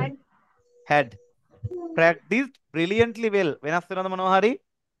had practiced brilliantly well. වෙනස් වෙනවද මොනවා හරි?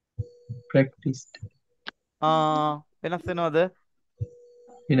 practiced. වෙනස් වෙනවද?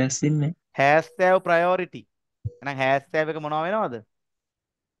 වෙනස් වෙන්නේ. has have priority. එහෙනම් has have එක මොනවා වෙනවද?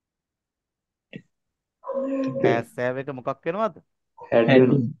 has have එක මොකක් වෙනවද?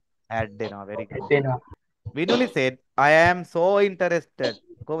 Heading. had වෙනවා. very good. වෙනවා. Vinuli said I am so interested.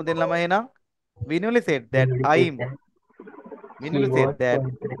 කොහොමද දෙන්න ළමයි එහෙනම්? Vinuli said that Vinuli said that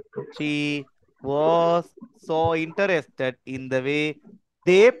she was so interested in the way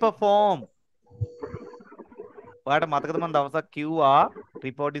they perform. ඔයාලට මතකද මම දවසක් කිව්වා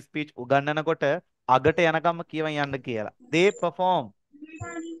report speech උගන්වනකොට අගට යනකම් කියවන් යන්න කියලා. They perform.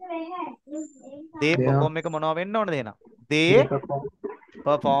 They perform එක මොනව වෙන්න ඕනද එහෙනම්? They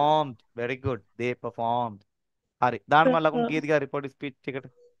performed. Very good. They performed. හරි. දාන්න මම ලකුණු කීයද කියලා report speech එකට.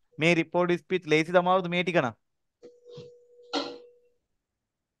 මේ report speech ලේසි දමාවුද මේ ටික නම්?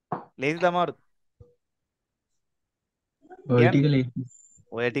 ලේසි දමාවුද? ඔය ටික ලේසි.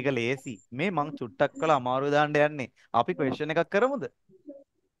 ඔය ටික ලේසි. මේ මං චුට්ටක් කළා අමාරු දාන්න යන්නේ. අපි question එකක් කරමුද?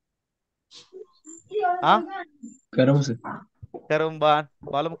 කරමු සර්. කරමු බාන්.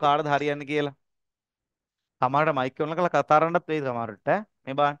 බලමු කාටද හරියන්නේ කියලා. සමහරට මයික් ඔන් කරලා කතා කරන්නත් වෙයි සමහරට ඈ.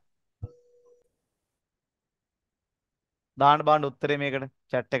 මේ බාන්. දාන්න බාන්න උත්තරේ මේකට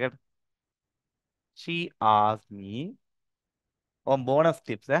chat එකට. She asked me on bonus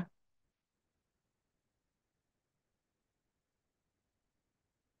tips ඈ.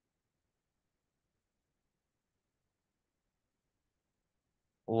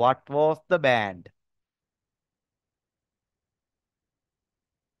 What was the band?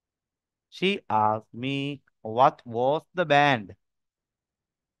 She asked me what was the band?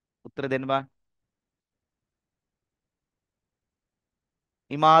 උත්තර දෙන්න බා.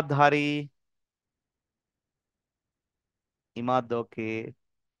 ඉමාද් හරි. ඉමාද් okay.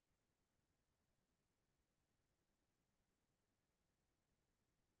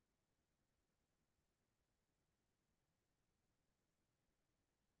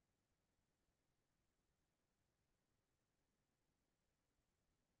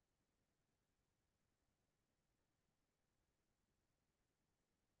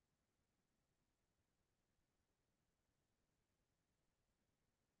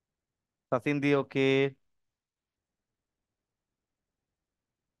 සසින්දී okay.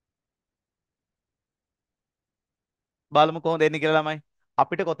 බලමු කොහොමද එන්නේ කියලා ළමයි.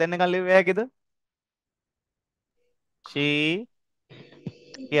 අපිට කොතෙන් එකක් ලියුවේ හැකිද? She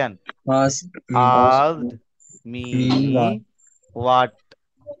කියන්න. asked me what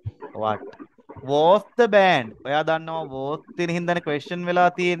was the band. ඔයා දන්නවා was තියෙන හින්දානේ question වෙලා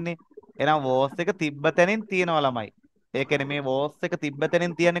තියෙන්නේ. එහෙනම් was එක තිබ්බ තැනින් තියෙනවා ළමයි. ඒ කියන්නේ මේ was එක තිබ්බ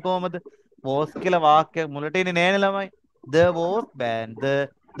තැනින් තියන්නේ කොහමද? was කියලා වාක්‍යයක් මුලට එන්නේ නෑනේ ළමයි. The was band.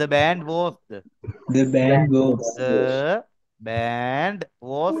 The band was The band was. the band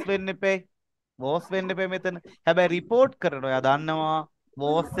was වෙන්න එපේ. වෝස් වෙන්න එපා මෙතන. හැබැයි report කරනවා. එයා දන්නවා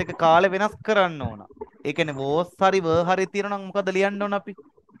වෝස් එක කාලේ වෙනස් කරන්න ඕන. ඒ කියන්නේ වෝස් හරි වර් හරි තියෙනවා නම් මොකද ලියන්න ඕන අපි?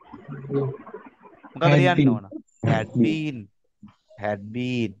 මොකද had ලියන්න been ඕන? had been. had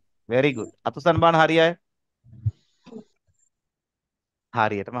been. very good. අතුසන් බාන හරියයි.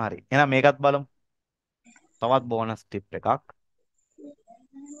 හරියටම හරි. එහෙනම් මේකත් බලමු. තවත් බෝනස් ටිප් එකක්.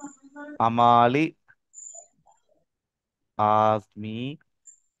 Amali asked me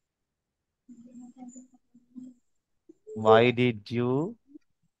why did you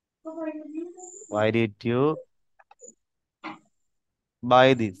buy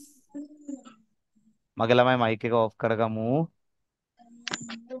this? මගේ ළමයි මයික් එක ඔෆ් කරගමු.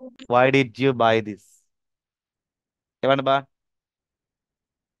 why did you buy this? එවන්න බා.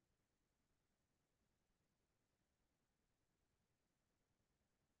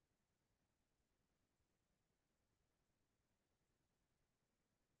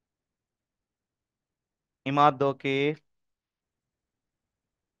 ඉමාත් ඕකේ.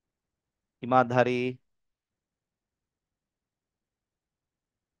 ඉමාත් හරි.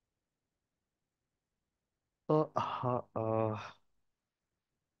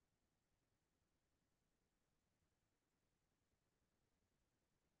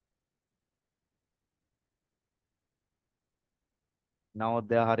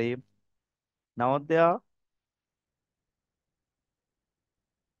 නවෝදයා හරි. නවෝදයා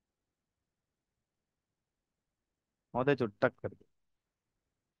නවෝදයා චුට්ටක් කරගන්න.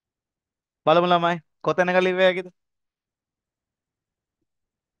 බලමු ළමයි කොතැනක ලිව්ව හැකිද?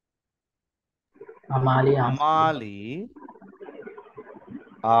 Amali asked Amali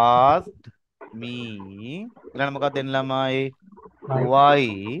asked me ඊළඟ මොකක්ද දෙන්න ළමයි? why why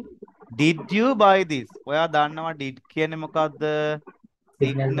did you buy this? ඔයා දන්නවා did කියන්නේ මොකක්ද?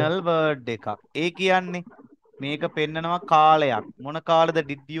 signal සිග්නල් වර්ඩ් එකක්. ඒ කියන්නේ මේක පෙන්නනවා කාලයක්. මොන කාලෙද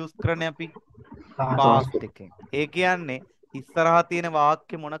did use කරන්නේ අපි? past. past එකෙන්. ඒ කියන්නේ ඉස්සරහා තියෙන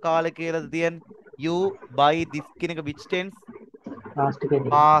වාක්‍ය මොන කාලේ කියලාද තියෙන්නේ? you buy this කියන එක which tense? Past के दिन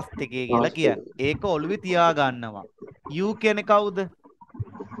past එකේ කියලා past के කියන්නේ. ඒක ඔළුවේ තියා ගන්නවා. you කියන්නේ කවුද?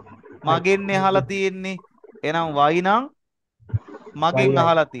 මගෙන් दिन අහලා තියෙන්නේ. එහෙනම් y නම් why මගෙන් I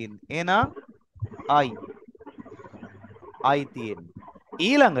අහලා තියෙන්නේ. එහෙනම් I තියෙන්නේ.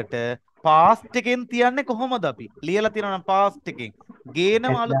 ඊළඟට past එකෙන් තියන්නේ කොහොමද අපි? ලියලා තියෙනවා නම් past එකෙන්.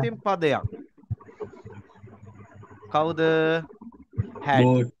 ගේනම had අලුතෙන් done පදයක්. කවුද? had.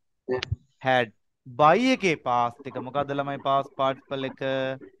 bought had. buy එකේ past එක මොකද්ද ළමයි past participle එක?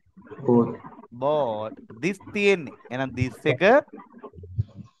 both bought. this තියෙන්නේ. එහෙනම් this එක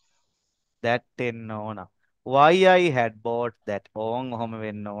that එන්න ඕන. why I had bought that. ඕන් ඔහොම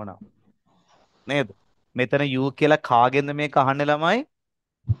වෙන්න ඕන. නේද? මෙතන you කියලා කාගෙන්ද මේක අහන්නේ ළමයි?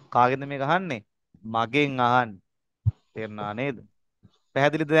 කාගෙන්ද මේක අහන්නේ? මගෙන් අහන්නේ. තේරුණා නේද?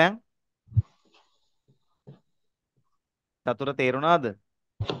 පැහැදිලිද දැන්? සතුට තේරුණාද?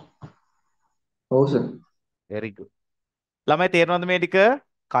 also very good. ළමයි තේරුණාද මේ ටික?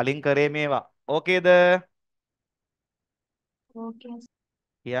 කලින් කරේ මේවා. ඕකේද? Okay.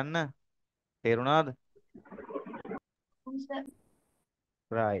 කියන්න. තේරුණාද? sir.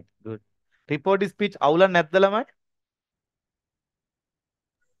 right good. report speech අවුලක් නැද්ද ළමයි?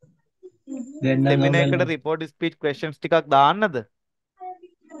 දැන් නම් සෙමිනාර් අවුලක් එකට නැහැ. report speech questions ටිකක් දාන්නද?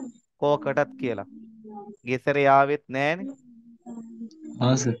 කෝකටත් කියලා. ගෙසරේ ආවෙත් නෑනේ.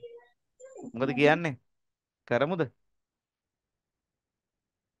 ආ සර් මොකද කියන්නේ? කරමුද?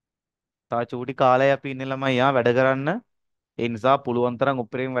 තා චූටි කාලේ අපි ඉන්නේ ළමයි වැඩ කරන්න. ඒ නිසා පුළුවන් තරම්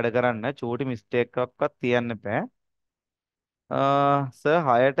උපරිම වැඩ කරන්න. චූටි මිස්ටේක් එකක්වත් තියන්න එපා. සර්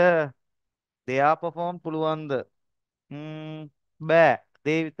 6ට දෙයා perform පුළුවන්ද? බෑ.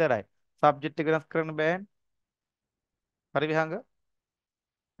 දේ විතරයි. සබ්ජෙක්ට් එක වෙනස් කරන්න බෑනේ. හරි විහංග?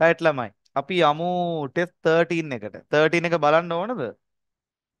 රයිට් ළමයි. අපි යමු ටෙස්ට් 13 එකට. 13 එක බලන්න ඕනද?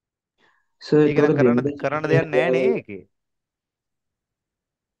 sir ඒක थोड़ा නම් दिन කරන්න දෙයක් නැහැ නේ ඒකේ.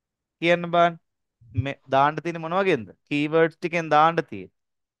 කියන්න බෑ. මේ දාන්න තියෙන්නේ මොන වගේද? කීවර්ඩ්ස් ටිකෙන් දාන්න තියෙන්නේ.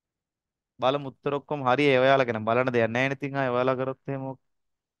 බලමු උත්තර ඔක්කොම හරි ඒ ඔයාලා ගැන බලන්න දෙයක් නැහැ නේ. ඉතින් ආයෙ ඔයාලා කරොත් එහෙම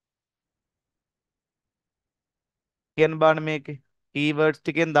කියන්න බාන්න මේකේ. කීවර්ඩ්ස්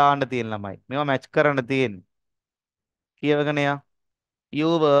ටිකෙන් දාන්න තියෙන ළමයි. මේවා මැච් කරන්න තියෙන්නේ. කියවගෙන යා. You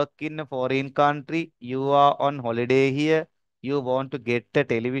work in a foreign country. You are on holiday here. You want to get a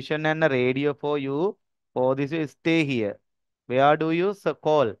television and a radio for you. For this you stay here. Where do you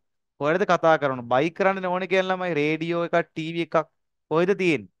call? කොහෙද කතා කරන්නේ? බයි කරන්න ඕනේ කියන ළමයි radio එකක් TV එකක් කොහෙද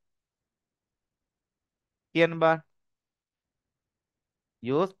තියෙන්නේ? කියන්න බා.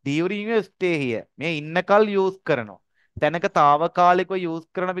 use during your stay here. මේ ඉන්නකල් use කරනවා. තැනක తాවකාලිකව use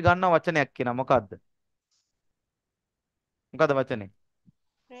කරන අපි ගන්න වචනයක් කියනවා. මොකද්ද? මොකද්ද වචනේ?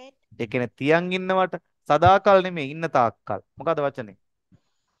 Great. ඒ කියන්නේ තියන් ඉන්නවට සදාකල් නෙමෙයි ඉන්න තාක්කල්. මොකද වචනේ?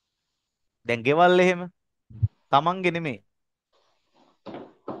 දැන් ගෙවල් එහෙම තමන්ගේ නෙමෙයි.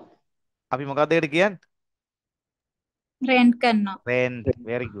 අපි මොකද ඒකට කියන්නේ? රෙන්ට් කරනවා. රෙන්ට්.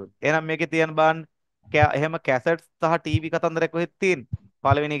 very good. එහෙනම් මේකේ තියෙන බලන්න එහෙම කැසට්ස් සහ ටීවී කතන්දරයක් කොහෙද තියෙන්නේ?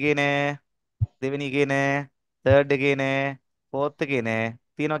 පළවෙනි එකේ නෑ, දෙවෙනි එකේ නෑ, තර්ඩ් එකේ නෑ, ෆෝර්ත් එකේ නෑ.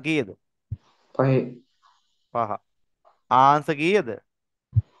 තියෙනවා කීයද? Five. පහ. ආන්සර් කීයද?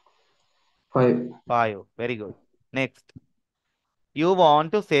 Five. 5. very good. next. You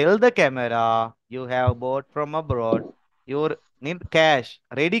want to sell the camera you have bought from abroad. You need cash.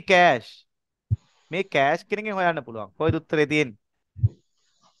 Ready cash. මේ cash කියන එකෙන් හොයන්න පුළුවන්. කොයිද උත්තරේ තියෙන්නේ?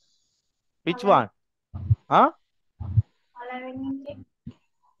 Which one? Huh?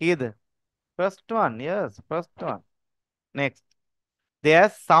 කීයද? First one. Yes, first one. Next.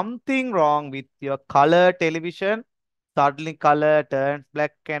 There's something wrong with your color television. Suddenly color turns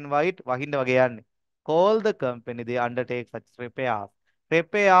black and white. වහින්න වගේ යන්නේ. Call the company. They undertake such repairs.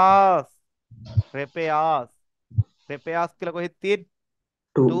 Repairs. Repairs. Repairs කියලා කොහෙද තියෙන්නේ?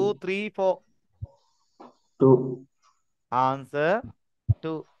 2, Two. 3, 4. Two. Answer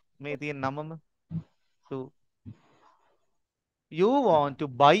 2. මේ තියෙන නමම 2. You want to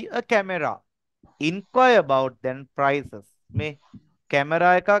buy a camera. Inquire about then prices. මේ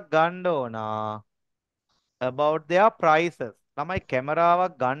camera එකක් ගන්න ඕන. About their prices. ළමයි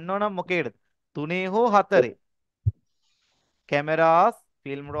කැමරාවක් ගන්න ඕන නම් මොකේද? 3 හෝ 4. cameras,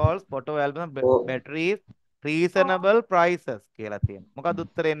 film rolls, photo album, Four. batteries, reasonable prices කියලා තියෙනවා. මොකක්ද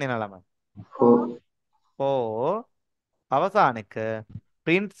උත්තරේ එන්නේ ළමයි? Four. 4. අවසාන එක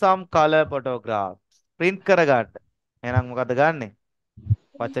print some color photographs. print කරගන්න. එහෙනම් මොකද්ද ගන්නෙ?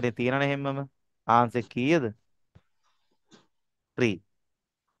 වචනේ තියෙනනේ හැමම. ආන්සර් කීයද? 3.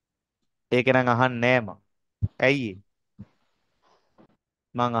 ඒක නම් අහන්නේ නෑ මං. ඇයි ඒ?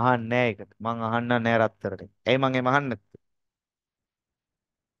 මං අහන්නේ නෑ ඒකට. මං අහන්න නෑ රත්තරනේ. ඇයි මං එහෙම අහන්නේ නැත්තේ?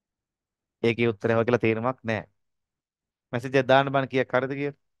 ඒකේ උත්තරය හොය කියලා තේරුමක් නෑ. මැසේජ් එක දාන්න බෑ කීයක් හරිද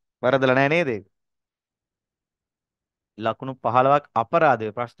කියලා. වරදලා නෑ නේද ඒක? ලකුණු 15ක් අපරාධ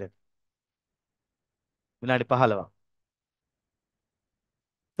ප්‍රශ්නෙට. විනාඩි 15ක්.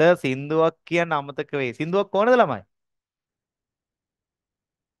 සින්දුවක් කියන්න අමතක වෙයි. සින්දුවක් ඕනද ළමයි?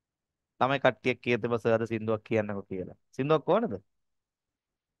 ළමයි කට්ටියක් කියත බස අද සින්දුවක් කියන්නකෝ කියලා. සින්දුවක් ඕනද?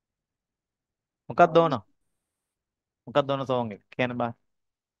 මොකක්ද ඕන? මොකක්ද ඕන සෝං එක? කියන්න බෑ.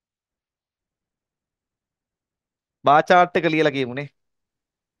 බා chart එක ලියලා කියමුනේ.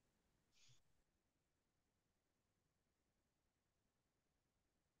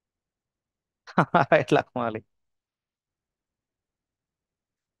 right ලක්මාලි.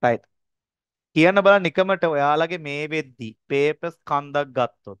 right. කියන්න බලන්න නිකමට ඔයාලගේ මේ වෙද්දි papers කන්දක්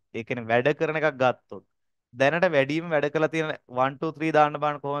ගත්තොත්, ඒ කියන්නේ වැඩ කරන එකක් ගත්තොත් දැනට වැඩිම වැඩ කරලා තියෙන 1 2 3 දාන්න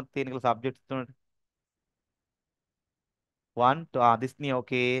බලන්න කොහොමද තියෙන කියලා සබ්ජෙක්ට්ස් තුනට. 1 2 දිස්නි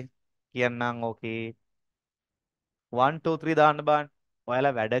ඕකේ කියන්නම් ඕකේ 1 2 3 දාන්න බලන්න.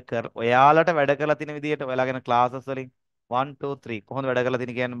 ඔයාලට වැඩ කරලා තියෙන විදිහට ඔයාලාගෙන ක්ලාසස් වලින් 1 2 3 කොහොමද වැඩ කරලා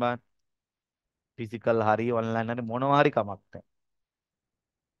තියෙන කියන්න බලන්න. ෆිසිකල් හරි ඔන්ලයින් හරි මොනවා හරි කමක් නැහැ.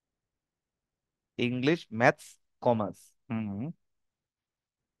 English maths commerce.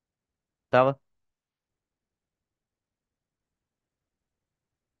 තව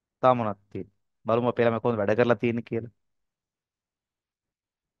තව මොනවද තියෙන්නේ? බලමු අපේ ළමයි කොහොමද වැඩ කරලා තියෙන්නේ කියලා.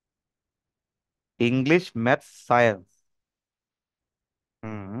 English maths science.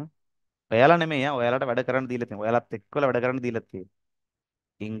 ඔයාලා නෙමෙයි ඔයාලට වැඩ කරන්න දීලා තියෙනවා. ඔයාලත් එක්කලා වැඩ කරන්න දීලා තියෙනවා.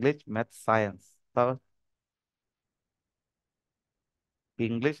 English maths science. තව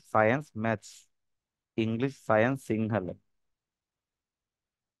English science maths. English science Sinhala.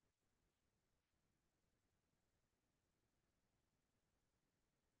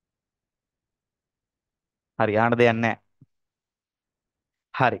 හරි ආන්න දෙයක් නැහැ.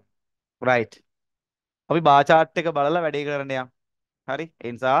 හරි. right. අපි බා chart එක බලලා වැඩේ කරන්න යමු. හරි.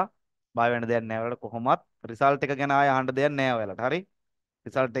 ඒ නිසා බය වෙන්න දෙයක් නැහැ. ඔයාලට කොහොමත් රිසල්ට් එක ගැන ආය අහන්න දෙයක් නැහැ ඔයාලට. හරි.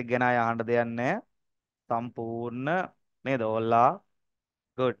 රිසල්ට් එක ගැන ආය අහන්න දෙයක් නැහැ. සම්පූර්ණ නේද? ඔයාලා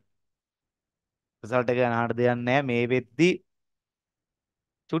good. රිසල්ට් එක ගැන අහන්න දෙයක් නැහැ. මේ වෙද්දි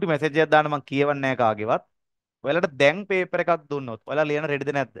චූටි මැසේජ් එකක් දාන්න මම කියවන්නේ නැහැ කාගේවත්. ඔයාලට දැන් පේපර් එකක් දුන්නොත් ඔයාලා ලියන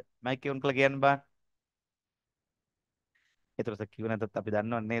රෙඩිද නැද්ද? මයික් එක ඔන් කරලා කියන්න බෑ. ඒතරස කිව්ව නැත්නම් අපි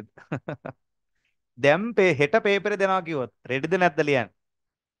දන්නව නේද? දැන් හෙට පේපරේ දෙනවා කිව්වොත් රෙඩිද නැද්ද ලියන්න?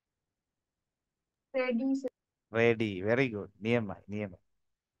 රෙඩි. very good. නියමයි නියමයි.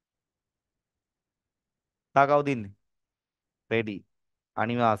 තා කවුද ඉන්නේ? රෙඩි.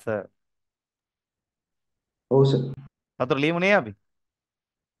 අනිවාස. Oh, sir. සතුට ලියමු නේ අපි.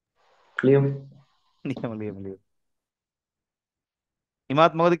 Clear. නියම ලියමු ලියමු.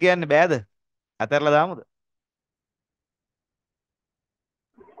 ඉමත් මොකද කියන්නේ බෑද? අතහැරලා දාමුද?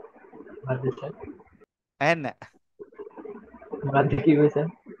 මොකද්ද සර්? ඇහෙන්නේ නැහැ. මොකද්ද කිව්වේ සර්?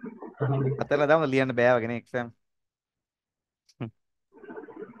 අහන්නේ. අතහැරලා දාමුද ලියන්න බෑ වගේ නේ එක්සෑම්.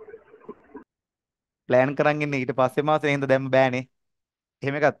 ප්ලෑන් කරන් ඉන්නේ ඊට පස්සේ මාසේ හින්දා දැම්ම බෑනේ.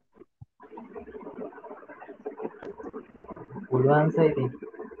 එහෙම එකක්. පුළුවන් සර් ඉතින්.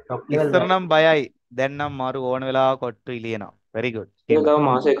 টොප් ලෙවල් ඉස්සර බෑ. නම් බයයි. දැන් නම් මාරු ඕන වෙලාවක කොට්ටු ඉලියනවා. very good. ඒක keep තව going.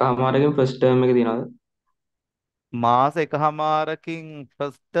 මාස එකමාරකින් ෆස්ට් ටර්ම් එක දිනවද? මාස එකහමාරකින්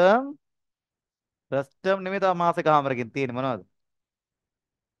ෆස්ට් ටර්ම් නෙමෙයි තව මාස එකහමාරකින් තියෙන්නේ මොනවද?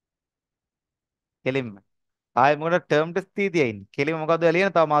 කෙලින්ම. ආයෙ මොකද ටර්ම් ටෙස්ට් තීතිය ඉන්නේ. කෙලින්ම මොකද්ද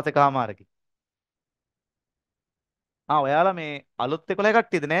ලියන්නේ තව මාස එකහමාරකින්. ඔයාලා මේ අලුත් 11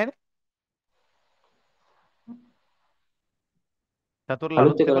 කට්ටියද නෑනේ? චතුර්ල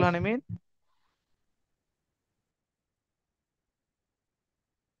අලුත් අලුත් එක 11 නෙමෙයි.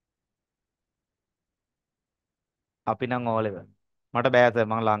 අපි නම් ඕ ලෙවල්. මට බෑ සර්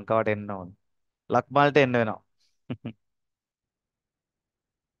මම ලංකාවට එන්න ඕන. ලක්මල්ට එන්න වෙනවා.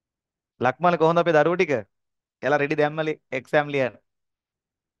 ලක්මල් කොහොමද අපේ දරුවෝ ටික? එයාලා රෙඩි දැම්මලි එක්සෑම් ලියන්න.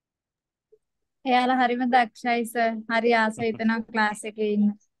 එයාලා හරිම දක්ෂයි සර්. හරි ආසයි හිතනවා ක්ලාස් එකේ ඉන්න.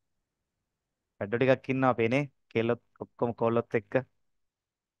 වැඩ ටිකක් ඉන්නවා අපේනේ. කෙල්ලොත් ඔක්කොම කොල්ලොත් එක්ක.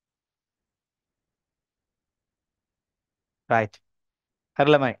 right.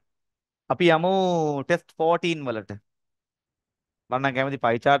 හරි ළමයි. අපි යමු ටෙස්ට් 14 වලට. මම නම් කැමති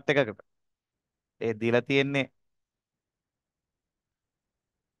පයි chart එකකට. ඒ දීලා තියෙන්නේ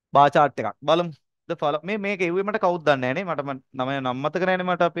බා chart එකක්. බලමු. මේක එව්වේ මට කවුද දන්නේ නැහැ නේ. මට නම මතක නැහැ නේ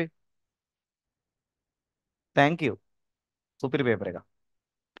මට අපේ. thank you. සුපිරි පේපර් එකක්.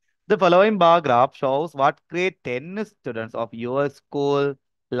 The following bar graph shows what grade 10 students of your school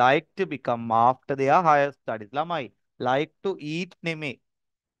like to become after their higher studies. ළමයි like to eat නෙමෙයි.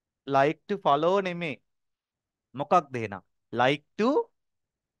 like to follow නෙමෙයි. මොකක්ද එහෙනම්? like to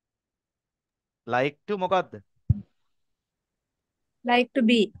මොකක්ද? like to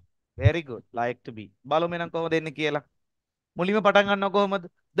be. very good. like to be. බලමු එහෙනම් කොහොමද එන්නේ කියලා. මුලින්ම පටන් ගන්නව කොහොමද?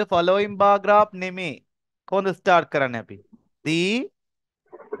 The following bar graph නෙමෙයි. කොහොමද start කරන්නේ අපි? The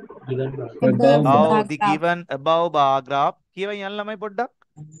given bar. Above bar the graph. given above bar graph කියවන් යන්න ළමයි පොඩ්ඩක්.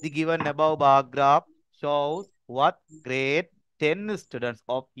 The given above bar graph shows what grade 10 students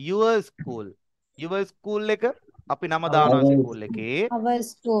of your school. Your school එක අපි නම දානවා ස්කූල් එකේ. Our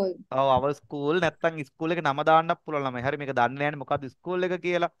school. our school නැත්තම් ස්කූල් එකේ නම දාන්නත් පුළුවන් ළමයි. හරි මේක දන්නේ නැහැනේ මොකද්ද ස්කූල් එක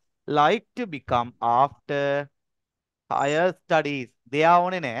කියලා. like to become after higher studies. they are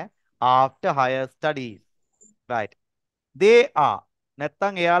ඕනේ නැහැ. after higher studies. right. they are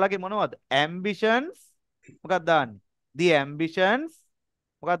නැත්තම් එයාලගේ මොනවද? ambitions මොකක්ද දාන්නේ? the ambitions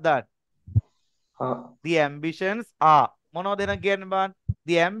මොකක්ද දාන්නේ? the ambitions are මොනවද එහෙනම් කියන්න බලන්න.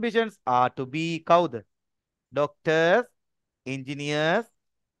 the ambitions are to be කවුද? doctors, engineers,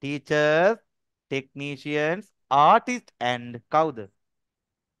 teachers, technicians, artists and කවුද?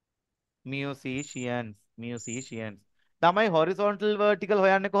 musicians. තමයි horizontal vertical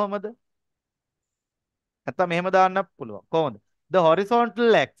හොයන්නේ කොහොමද? නැත්තම් මෙහෙම දාන්නත් පුළුවන්. කොහොමද? the horizontal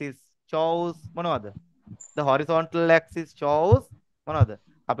axis shows මොනවද? the horizontal axis shows මොනවද?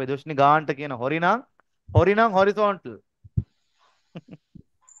 අපේ දුෂ්ණි ගාන්ට කියන හොරිනම් horizontal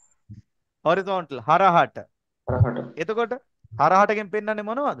හරහට. එතකොට හරහටකින් පෙන්වන්නේ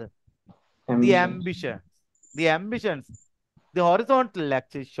මොනවද? the ambitions. the horizontal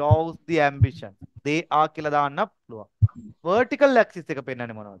axis shows the ambitions. they are කියලා දාන්න පුළුවන්. vertical axis එක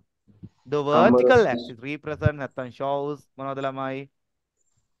පෙන්වන්නේ මොනවද? the vertical axis represent නැත්නම් shows මොනවද ළමයි?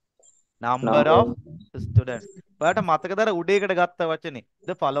 number of students. ඔයාලට මතකද අර උඩේකට ගත්ත වචනේ?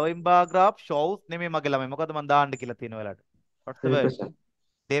 the following bar graph shows නෙමෙයි මගේ ළමයි. මොකද මම දාන්න කියලා තියෙන ඔයාලට. what's the word?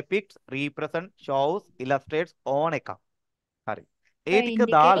 depicts, represent, shows, illustrates on එකක්. හරි. ඒ ටික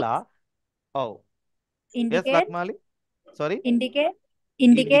දාලා ඔව්. yes Indicate. Lakmali. sorry. Indicate.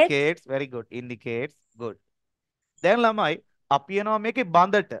 indicates very good. indicates good. දැන් ළමයි අපි යනවා මේකේ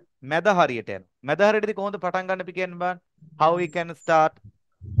බඳට මැද හරියට යනවා. මැද හරියටදී කොහොමද පටන් ගන්න අපි කියන්න බලන්න. how we can start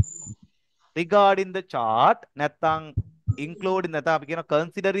regarding the chart නැත්නම් including නැත්නම් අපි කියනවා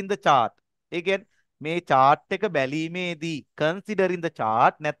considering the chart. ඒ කියන්නේ මේ chart එක බැලීමේදී considering the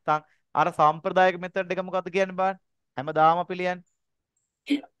chart නැත්නම් අර සාම්ප්‍රදායික method එක මොකද්ද කියන්න බලන්න. හැමදාම අපි ලියන්නේ.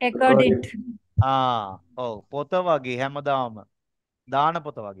 According. ඔව් පොත වගේ හැමදාම දාන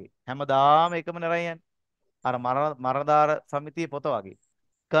පොත වගේ හැමදාම එකම නරයන් යන්නේ. අර මරදාර සමිතියේ පොත වගේ.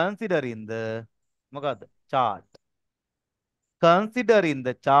 considering the මොකද්ද? chart. considering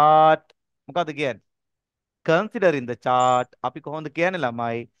the chart මොකද්ද කියන්නේ? considering the chart අපි කොහොමද කියන්නේ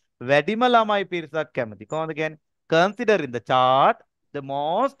ළමයි? වැඩිම ළමයි පිරිසක් කැමති. කොහොමද කියන්නේ? considering the chart The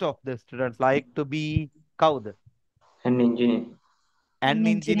most of the students like to be කවුද? An engineer. An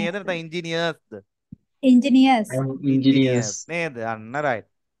engineer engineers. The engineers the? Engineers. and Engineers engineers. නේද? අන්න right.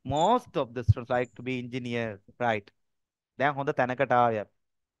 Most of the students like to be engineers. Right. දැන් හොඳ තැනකට ආවේ.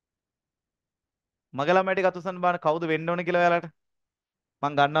 මගේ ළමයි ටික අතුසන් බලන්න කවුද වෙන්න ඕනේ කියලා ඔයාලට.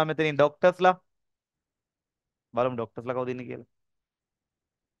 මං ගන්නවා මෙතනින් ඩොක්ටර්ස්ලා. බලමු ඩොක්ටර්ස්ලා කවුද ඉන්නේ කියලා.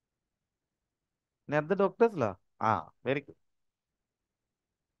 නැද්ද ඩොක්ටර්ස්ලා? very good.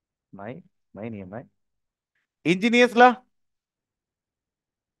 මයි නියමයි. engineersලා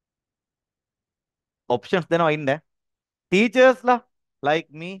options දෙනවා ඉන්න. teachersලා like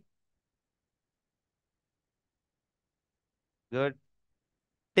me. Good.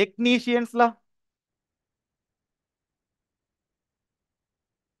 techniciansලා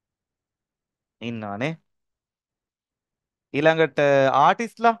ඉන්නවනේ. ඊළඟට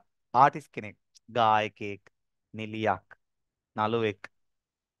ආටිස්ට්ලා ආටිස්ට් කෙනෙක් ගායකයෙක් නිලියක් නළුවෙක්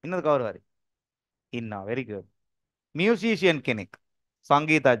ඉන්නද කවුරු හරි ඉන්නවා very good musician කෙනෙක්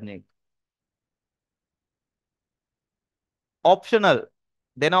සංගීතඥයෙක් optional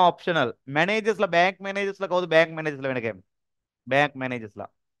දෙනවා optional managers bank managers කවුද bank managers වෙන කැමති bank managers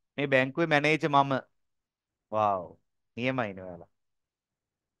මේ බැංකුවේ මැනේජර් මම wow නියමයිනේ ඔයාලා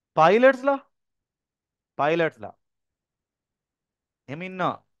pilots එහෙම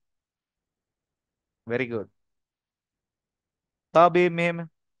ඉන්නවා very good තව මෙහෙම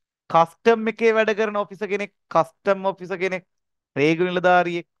කස්ටම් එකේ වැඩ කරන ඔෆිසර් කෙනෙක් කස්ටම් ඔෆිසර් කෙනෙක් රේගු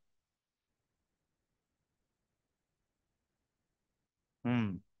නිලධාරියෙක්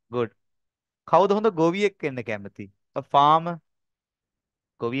good කවුද හොඳ ගොවියෙක් වෙන්න කැමති ෆාම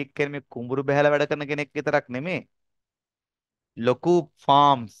ගොවියෙක් කියන්නේ මේ කුඹුරු බහැලා වැඩ කරන කෙනෙක් විතරක් නෙමෙයි ලොකු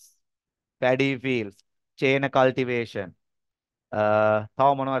ෆාම්ස් පැඩි ෆීල්ඩ්ස් චේන කල්ටිවේෂන් තව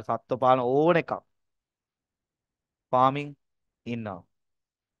මොනවද සත්ත්ව පාලන ඕන එකක් ෆාමින් ඉන්නවා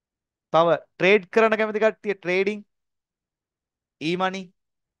තව ට්‍රේඩ් කරන කැමති කට්ටිය ට්‍රේඩින් ඊමනි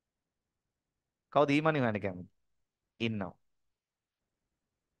කවුද ඊමනි හොයන්න කැමති ඉන්නවා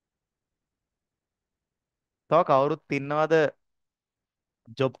තව කවුරුත් ඉන්නවද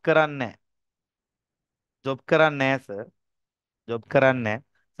ජොබ් කරන්නේ සර් ජොබ් කරන්නේ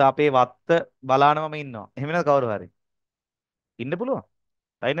අපේ වත්ත බලානවම ඉන්නවා එහෙම නේද කවුරු හරි ඉන්න පුළුවන්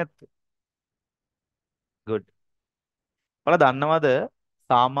අය නැත්ද good ඔයාලා දන්නවද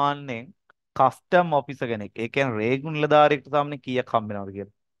සාමාන්‍යයෙන් කස්ටම් ඔෆිසර් කෙනෙක් ඒ කියන්නේ රේගු නිලධාරියෙක්ට සාමාන්‍ය කීයක් හම්බ වෙනවද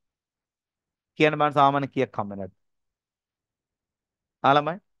කියලා කියන්න බෑ සාමාන්‍ය කීයක් හම්බ වෙනවද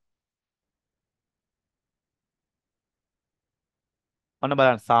ආලමයි ඔන්න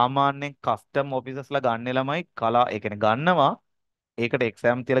බලන්න සාමාන්‍යයෙන් කස්ටම් ඔෆිසර්ස්ලා ගන්න ළමයි කලා ඒ කියන්නේ ගන්නවා ඒකට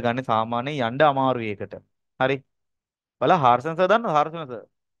එක්සෑම් තියලා ගන්න සාමාන්‍යයෙන් යන්න අමාරුයි ඒකට හරි බලලා හර්ෂන් සර් දන්නවද හර්ෂන් සර්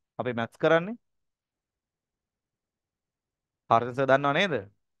අපි මැත්ස් කරන්නේ හර්ෂන් සර් දන්නව නේද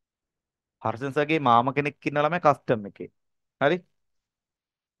හර්ෂන් සර්ගේ මාමා කෙනෙක් ඉන්න ළමයි කස්ටම් එකේ හරි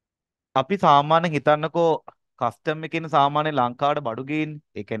අපි සාමාන්‍යයෙන් හිතන්නකෝ කස්ටම් එකේ ඉන්න සාමාන්‍ය ලංකාවට බඩු ගේන්නේ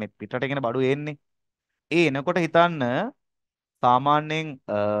ඒ කියන්නේ පිටරට ගෙන බඩු එන්නේ ඒ එනකොට හිතන්න සාමාන්‍යයෙන්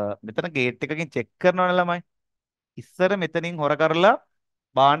මෙතන ගේට් එකකින් චෙක් කරනවනේ ළමයි ඉස්සර මෙතනින් හොර කරලා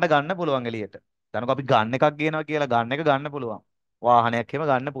බාණ්ඩ ගන්න පුළුවන් එළියට. දැනගෝ අපි ගන්න එකක් ගේනවා කියලා ගන්න එක ගන්න පුළුවන්. වාහනයක් එහෙම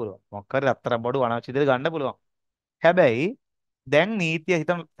ගන්න පුළුවන්. මොකක් හරි අත්තරම් බඩු අනවශ්‍ය විදිහට ගන්න පුළුවන්. හැබැයි දැන් නීතිය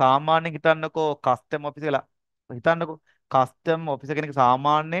සාමාන්‍යයෙන් හිතන්නකෝ කස්ටම් ඔෆිස් කියලා හිතන්නකෝ කස්ටම් ඔෆිසර් කෙනෙක්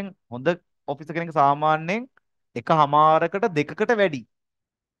සාමාන්‍යයෙන් හොඳ ඔෆිසර් කෙනෙක් සාමාන්‍යයෙන් එකමාරකට දෙකකට වැඩි.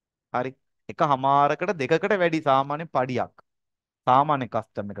 හරි. එකමාරකට දෙකකට වැඩි සාමාන්‍ය පඩියක්. සාමාන්‍ය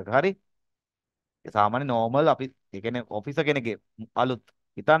කස්ටම් එකක. හරි. සාමාන්‍ය නෝමල් අපි ඒ කියන්නේ ඔෆිසර් කෙනෙක්ගේ අලුත්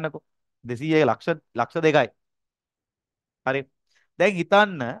හිතන්නකෝ 200 ලක්ෂ 2යි හරි දැන්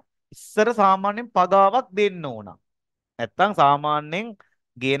හිතන්න ඉස්සර සාමාන්‍යයෙන් පගාවක් දෙන්න ඕන නැත්තම් සාමාන්‍යයෙන්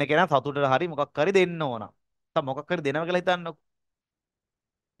ගේන කෙනා සතුටට හරි මොකක් හරි දෙන්න ඕන නැත්තම් මොකක් හරි දෙනවා කියලා හිතන්නකෝ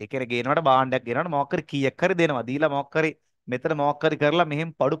ඒ කියන්නේ ගේනවට භාණ්ඩයක් ගෙනවට මොකක් හරි කීයක් හරි දෙනවා දීලා මොකක් හරි මෙතන මොකක් හරි කරලා මෙහෙම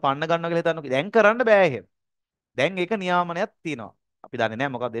පඩු පන්න ගන්නවා කියලා හිතන්නකෝ දැන් කරන්න බෑ එහෙම දැන් ඒක නියාමනයක් තියෙනවා අපි දන්නේ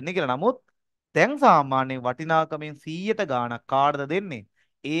නැහැ මොකක්ද දෙන්නේ කියලා නමුත් දැන් සාමාන්‍ය වටිනාකමෙන් 100ට ගාණක් කාටද දෙන්නේ?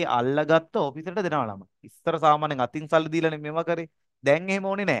 ඒ අල්ලගත්ත ඔෆිසරට දෙනවා ළම. ඉස්සර සාමාන්‍යයෙන් අතින් සල්ලි දීලානේ මේවා කරේ. දැන් එහෙම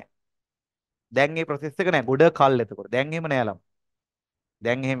ඕනේ නැහැ. දැන් මේ ප්‍රොසෙස් එක නැහැ. ගොඩ කල් එතකොට. දැන් එහෙම නෑ ළම.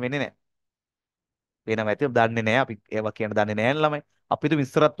 දැන් එහෙම වෙන්නේ නැහැ. වෙනව ඇති දන්නේ නැහැ අපි ඒවා කියන දන්නේ නැහැ ළමයි. අපිට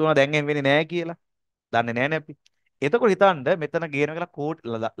විශ්සරත් වුණා දැන් එහෙම වෙන්නේ නැහැ කියලා. දන්නේ නැහැනේ අපි. එතකොට හිතන්න මෙතන ගේනවා කියලා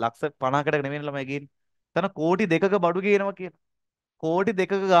කෝටි ලක්ෂ 50කට නෙමෙයි ළමයි ගේන්නේ. එතන කෝටි දෙකක බඩු ගේනවා කියලා. කෝටි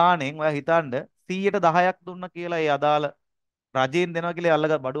දෙකක ගාණෙන් ඔයා හිතන්න 100ට 10ක් දුන්න කියලා ඒ අදාළ රජයෙන් දෙනවා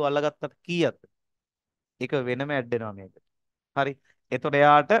කියලා බඩු අල්ලගත්තට කීයද? ඒක වෙනම ඇඩ් වෙනවා මේක. හරි. එතකොට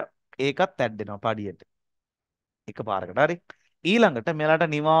එයාට ඒකත් ඇඩ් වෙනවා පඩියට. එකපාරකට හරි. ඊළඟට මෙයාලට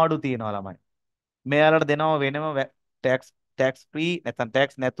නිවාඩු තියනවා ළමයි. මෙයාලට දෙනවා වෙනම ටැක්ස් ෆ්‍රී නැත්නම්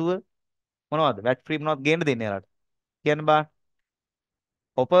ටැක්ස් නැතුව මොනවද? වැට් ෆ්‍රී මොනවද ගේන්න දෙන්නේ එයාලට? කියන්න බෑ.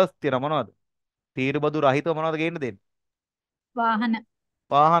 ඔපර්ස් තියන මොනවද? තීරුබදු රහිතව මොනවද ගේන්න දෙන්නේ? වාහන.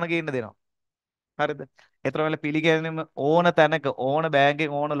 වාහන ගේන්න දෙනවා. හරිද? ඒතර වල පිළිගැනීම ඕන තැනක ඕන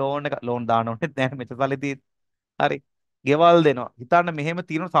බෑග්ගෙන් ඕන ලෝන් දාන්න ඕනෙත් නැහැ මෙච්චර සල්ලි තියෙද්දි. හරි. ගෙවල් දෙනවා. හිතන්න මෙහෙම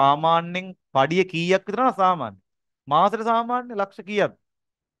තියෙන සාමාන්‍යයෙන් පඩිය කීයක් විතරද සාමාන්‍ය? මාසෙට සාමාන්‍ය ලක්ෂ කීයක්ද?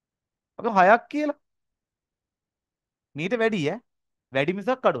 අපි 6ක් කියලා. මීට වැඩි ඈ. වැඩි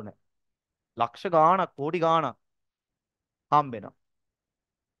මිසක් අඩු නැහැ. ලක්ෂ ගාණක් කෝටි ගාණක් හම්බෙනවා.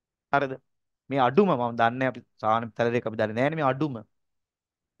 හරිද? මේ අඩුම මම දන්නේ අපි සාමාන්‍ය සැලරි එක අපි දන්නේ නැහැ නේ මේ අඩුම.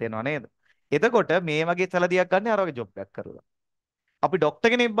 තේරෙනව නේද? එතකොට මේ වගේ සැලරියක් ගන්න අර වගේ ජොබ් එකක් කරලා. අපි ડોක්ටර්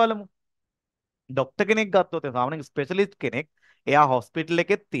කෙනෙක් බලමු. ડોක්ටර් කෙනෙක් ගත්තොත් සාමාන්‍යයෙන් ස්පෙෂලිස්ට් කෙනෙක් එයා හොස්පිටල්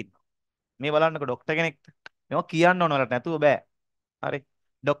එකෙත් ඉන්නවා. මේ බලන්නකො ડોක්ටර් කෙනෙක්ට. මේවා කියන්න ඕන වලට නැතුව බෑ. හරි.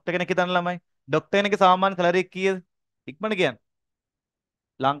 ડોක්ටර් කෙනෙක් හිතන්න ළමයි. ડોක්ටර් කෙනෙක්ගේ සාමාන්‍ය සැලරි කීයද? ඉක්මනට කියන්න.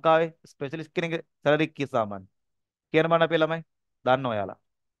 ලංකාවේ ස්පෙෂලිස්ට් කෙනෙක්ගේ සැලරි කීය සාමාන්‍ය? කියන්න බෑ අපේ ළමයි. දන්න ඔයාලා.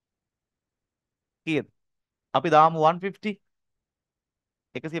 කීයද? අපි දාමු 150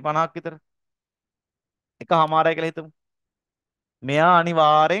 150ක් විතර. එකමාරයි කියලා හිතමු. මෙයා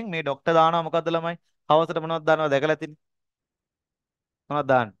අනිවාර්යෙන් මේ ડોක්ටර් දානවා මොකද්ද ළමයි? හවසට මොනවද දානවද දැකලා තින්නේ? මොනවද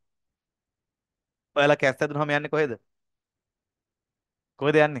දාන්නේ? ඔයාලා කැස් හැදුනහම යන්නේ කොහෙද?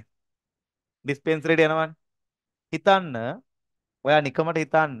 කොහෙද යන්නේ? ඩිස්පෙන්සරියට යනවනේ. හිතන්න ඔයා නිකමට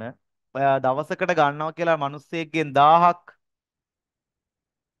හිතන්න ඔයා දවසකට ගන්නවා කියලා මිනිස්සෙක්ගෙන් 1000ක්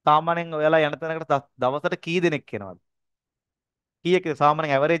සාමාන්‍යයෙන් ඔයාලා යන තැනකට දවසට කී දෙනෙක් එනවද? කීයක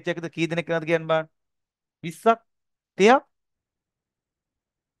සාමාන්‍යයෙන් ඇවරේජ් එකද කී දෙනෙක් එනවද කියන්න බලන්න. 20ක් 30ක්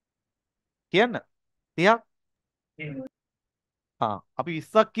කියන්න 30ක් අපි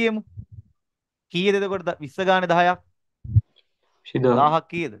 20ක් කියමු. කීයද එතකොට 20 ගානේ 10ක් 1000ක්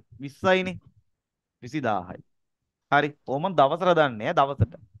කීයද? 20යිනේ 20000යි. හරි. ඕම දවසට දන්නේ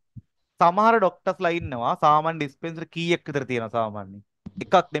දවසට. සමහර ડોක්ටර්ස්ලා ඉන්නවා සාමාන්‍ය ඩිස්පෙන්සරි කීයක් විතර තියෙනවා සාමාන්‍යයෙන්.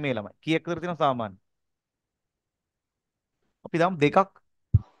 එකක් නෙමෙයි ළමයි. කීයක් විතර තියෙනවා සාමාන්‍ය? අපි දාමු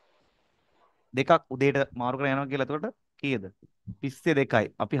දෙකක් උදේට මාරු කරගෙන යනවා කියලා. එතකොට කීයද? 22යි.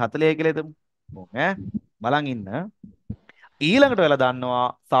 අපි 40යි කියලා හිතමු. ඈ බලන් ඉන්න. ඊළඟට ඔයාලා දන්නවා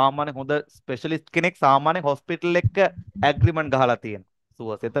සාමාන්‍ය හොඳ ස්පෙෂලිස්ට් කෙනෙක් සාමාන්‍ය හොස්පිටල් එක ඇග්‍රීමන්ට් ගහලා තියෙනවා.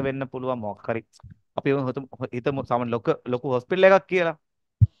 සුවසෙත වෙන්න පුළුවන් මොකක් හරි. අපි හිතමු සාමාන්‍ය ලොකු හොස්පිටල් එකක් කියලා.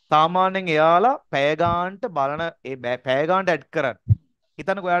 සාමාන්‍යයෙන් එයාලා පැය ගානට බලන පැය ගානට ඇඩ් කරන්න.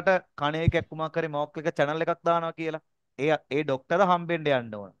 හිතන්නකෝ ඔයාට කණ එකක් කුමක් හරි මොකක් එක channel එකක් දානවා කියලා. ඒ ડોක්ටර්ද හම්බෙන්න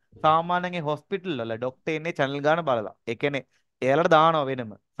යන්න ඕන. සාමාන්‍යයෙන් ඒ හොස්පිටල් වල ડોක්ටර් ඉන්නේ channel ගාන බලලා. ඒ කියන්නේ එයාලට දානවා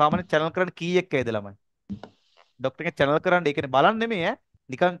වෙනම. සාමාන්‍ය channel කරන්න කීයක් වේද ළමයි? ડોක්ටර් කෙනෙක් channel කරන්න ඒ කියන්නේ බලන්න නෙමෙයි ඈ.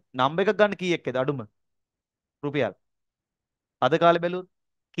 නිකන් නම්බර් එකක් ගන්න කීයක් වේද අඩුම? රුපියල්. අද කාලේ බැලුවොත්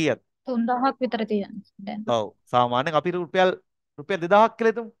කීයද? 3000ක් විතර තියෙනවා දැන්. ඔව්. සාමාන්‍යයෙන් අපි රුපියල් 2000ක්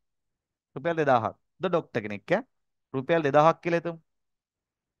කියලා හිතමු. රුපියල් 2000ක්. ડોක්ටර් කෙනෙක් ඈ. රුපියල් 2000ක් කියලා හිතමු.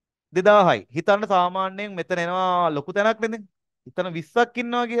 2000යි. හිතන්න සාමාන්‍යයෙන් මෙතන එනවා ලොකු තැනක් නෙද? හිතන 20ක්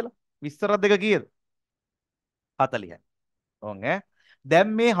ඉන්නවා කියලා. 20 දෙක කීයද? 40යි. ඕන් ඈ. දැන්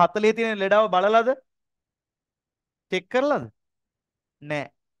මේ 40 තියෙන ලෙඩව බලලාද? චෙක් කරලාද? නෑ.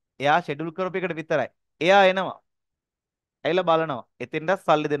 එයා ෂෙඩියුල් කරපු එකට විතරයි. එයා එනවා. ඇවිල්ලා බලනවා. එතෙන්ට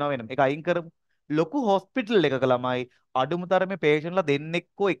සල්ලි දෙනවා වෙනම. ඒක අයින් කරමු. ලොකු හොස්පිටල් එකක ළමයි අඩුම තරමේ පේෂන්ට්ලා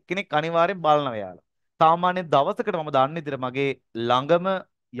දෙන්නෙක්කෝ එක්කෙනෙක් අනිවාර්යෙන් බලනවා එයාලා. සාමාන්‍ය දවසකට මම දන්න විදිහට මගේ ළඟම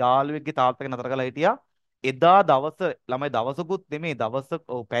යාළුවෙක්ගේ තාත්තගේ නතර කරලා හිටියා. එදා දවස ළමයි දවසකුත් නෙමෙයි දවස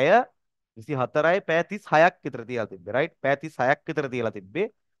පැය 24යි පැය 36ක් විතර තියලා තිබ්බේ. රයිට්? පැය 36ක් විතර තියලා තිබ්බේ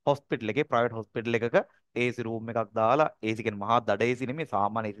හොස්පිටල් එකේ ප්‍රයිවට් හොස්පිටල් එකක AC රූම් එකක් දාලා AC කියන්නේ මහා දඩ AC නෙමෙයි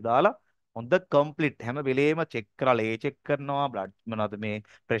සාමාන්‍ය AC දාලා හොඳ කම්ප්ලීට් හැම වෙලේම චෙක් කරලා ලේ චෙක් කරනවා බ්ලඩ් මොනවද මේ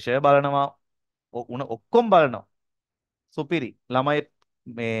ප්‍රෙෂර් බලනවා ඔක්කොම බලනවා සුපිරි ළමයි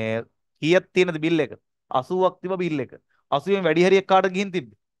මේ කීයක් තියෙනද බිල් එක 80ක් තිබ්බ බිල් එක 80න් වැඩි හරියක් කාටද ගිහින්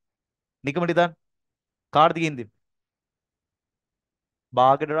තිබ්බේ නිකමට හිතන්න කාටද ගිහින් තිබ්බේ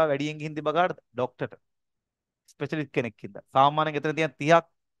බාගෙට වඩා වැඩියෙන් ගිහින් තිබ්බ කාටද ડોක්ටර්ට ස්පෙෂලිස්ට් කෙනෙක් ඉඳලා සාමාන්‍යයෙන් එතන තියෙන 30ක්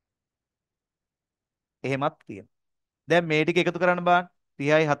එහෙමත් තියෙනවා දැන් මේ ටික එකතු කරන්න බලන්න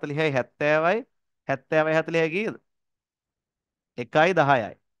 30යි 40යි 70යි 70යි 40යි කීයද 1යි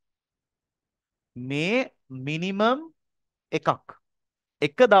 10යි මේ මිනිමම් එකක්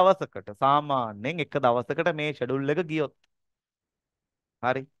එක දවසකට සාමාන්‍යයෙන් එක දවසකට මේ ෂෙඩියුල් එක ගියොත්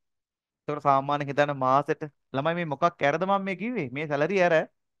හරි ඒකට සාමාන්‍යයෙන් හිතන්න මාසෙට ළමයි මේ මොකක් ඇරද මම මේ කිව්වේ මේ සැලරි ඇර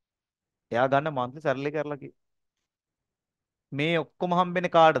එයා ගන්න මන්ත්ලි සැලරි කරලා කිව්වේ මේ ඔක්කොම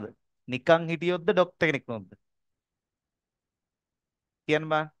හම්බෙන්නේ කාටද නිකන් හිටියොත්ද ડોක්ටර් කෙනෙක් වුණොත්ද කියන්න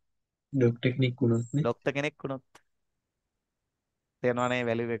බෑ ඩොක්ටර් කෙනෙක් වුණොත් නේ. ડોක්ටර් කෙනෙක් වුණොත් තේරෙනවනේ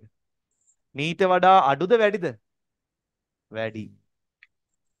වැලියු එක. මීට වඩා අඩුද වැඩිද? වැඩි.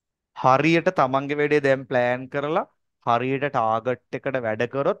 හරියට තමන්ගේ වැඩේ දැන් ප්ලෑන් කරලා හරියට ටාගට් එකට වැඩ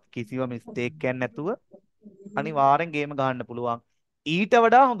කරොත් කිසිම මිස්ටේක් එකක් නැතුව අනිවාර්යෙන් ගේම ගහන්න පුළුවන්. ඊට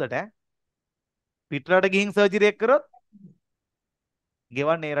වඩා හොඳට පිටරට ගිහින් සර්ජරි එක කරොත්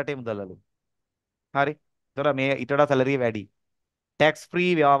ගෙවන්නේ ඒ රටේ මුදල්වලු. හරි. ඒතර මේ ඊට වඩා සැලරිය වැඩි. ටැක්ස්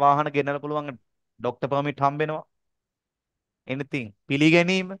ෆ්‍රී වාහන ගෙන්නන්න පුළුවන්. ඩොක්ටර් පර්මිට් හම්බ වෙනවා. anything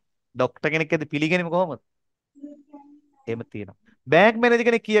පිළිගැනීම ඩොක්ටර් කෙනෙක් ඇද පිළිගැනීම කොහොමද? එහෙම තියෙනවා. බැංක් මැනේජර්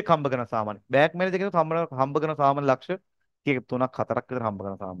කෙනෙක් කීයක් හම්බ කරන සාමාන්‍ය? බැංක් මැනේජර් කෙනෙක් හම්බ කරන සාමාන්‍ය ලක්ෂ කීයක 3ක් 4ක් විතර හම්බ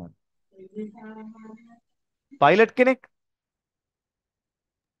කරන සාමාන්‍ය. පයිලට් කෙනෙක්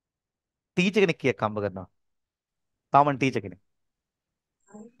ටීචර් කෙනෙක් කීයක් හම්බ කරනවා? සාමාන්‍ය ටීචර් කෙනෙක්.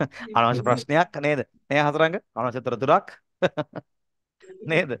 අනවශ්‍ය ප්‍රශ්නයක් නේද? නේ හතරංග අනවශ්‍ය තොරතුරක්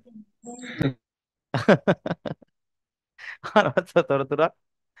නේද? අනවශ්‍ය තොරතුරක්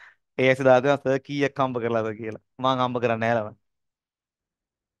ඒ සිතාද සර් කීයක් හම්බ කරලාද කියලා. මං හම්බ කරන්නේ නැහැ ළමයි.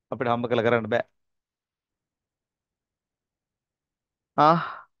 අපිට හම්බ කළ කරන්න බෑ.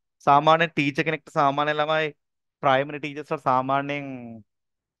 සාමාන්‍ය ටීචර් කෙනෙක්ට සාමාන්‍ය ළමයි ප්‍රයිමරි ටීචර්ස්ලා සාමාන්‍යයෙන්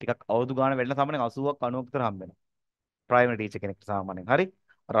ටිකක් අවුරුදු ගාන වැඩිලා සාමාන්‍යයෙන් 80ක් 90ක් විතර හම්බ වෙනවා. ප්‍රයිමරි ටීචර් කෙනෙක්ට සාමාන්‍යයෙන්. හරි.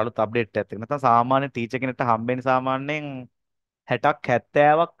 අර අලුත් අප්ඩේට් එකත් එක්ක. නැත්නම් සාමාන්‍ය ටීචර් කෙනෙක්ට හම්බෙන්නේ සාමාන්‍යයෙන් 60ක්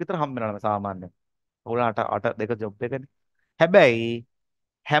 70ක් විතර හම්බ වෙනවා ළමයි සාමාන්‍යයෙන්. ඕගොල්ලෝ අට දෙක ජොබ් එකනේ. හැබැයි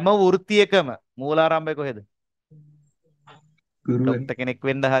හැම වෘත්තියකම මූලාරම්භය කොහෙද? ගුරුවරයා. ડોක්ටර් කෙනෙක්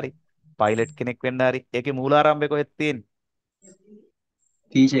වෙන්න හරි, පයිලට් කෙනෙක් වෙන්න හරි. ඒකේ මූලාරම්භය කොහෙද තියෙන්නේ?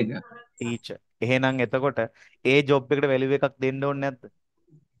 ටීචර් එක. ටීචර්. එහෙනම් එතකොට ඒ ජොබ් එකට වැලියු එකක් දෙන්න ඕනේ නැද්ද?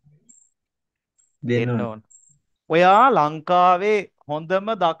 දෙන්න දෙන්න ඕන. ඕන. ඔයා ලංකාවේ හොඳම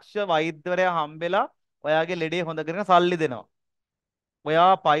දක්ෂ වෛද්‍යවරයා හම්බෙලා ඔයාගේ ලෙඩේ හොඳ කරගෙන සල්ලි දෙනවා.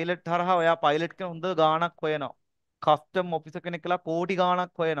 ඔයා පයිලට් හරහා ඔයා පයිලට් කෙනෙක් හොඳ ගාණක් හොයනවා. කස්ටම් ඔෆිසර් කෙනෙක් කියලා කෝටි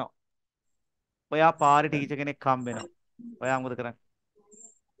ගාණක් හොයනවා. ඔයා පාරේ ටීචර් කෙනෙක් හම්බ වෙනවා. ඔයා මොකද කරන්නේ?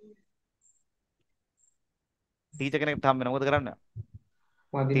 ටීචර් කෙනෙක්ට හම්බ වෙනවා. මොකද කරන්නේ?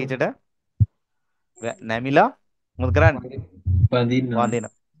 වඳිනවා. ටීචර්ට නැමිලා මොකද කරන්නේ? වඳින්න ඕන.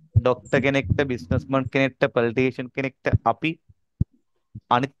 වඳිනවා. ડોක්ටර් කෙනෙක්ට, බිස්නස්මන් කෙනෙක්ට, පොලිටිෂියන් කෙනෙක්ට අපි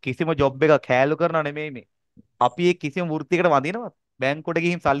අනිත් කිසිම ජොබ් එකක් කෑලු කරනව නෙමෙයි මේ. අපි ඒ කිසිම වෘත්තියකට වඳිනවද? බැංකුවට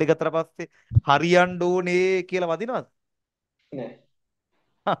ගිහින් සල්ලි ගත්තට පස්සේ හරියන්න ඕනේ කියලා වඳිනවද? නෑ.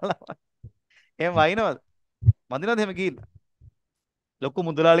 එහෙම වයින්නවද? වඳිනවද එහෙම ගිහිල්ලා? ලොකු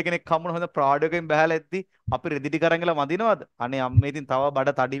මුදලාලි කෙනෙක් හම්බුන හොඳ ප්‍රාඩ් එකකින් බහැලා එද්දි අපි රෙදි ටික අරන් ගිහලා වඳිනවද? අනේ අම්මේ ඉතින් තව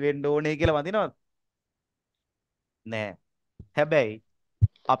බඩ තඩි වෙන්න ඕනේ කියලා වඳිනවද? නෑ. හැබැයි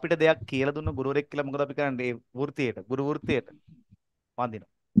අපිට දෙයක් කියලා දුන්න ගුරුවරයෙක් කියලා මොකද අපි කරන්නේ? ඒ වෘත්තියට, ගුරු වෘත්තියට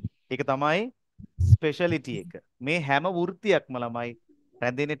වඳිනවා. ඒක තමයි ස්පෙෂලිටි එක. මේ හැම වෘත්තියක්ම ළමයි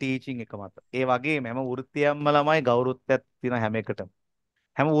රැඳෙන්නේ ටීචින් එක මත. ඒ වගේම හැම වෘත්තියක්ම ළමයි ගෞරවත්වයක් තියෙන හැම එකටම.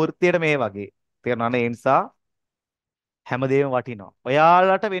 හැම වෘත්තියකටම මේ වගේ. තේරෙනවද? ඒ නිසා හැමදේම වටිනවා.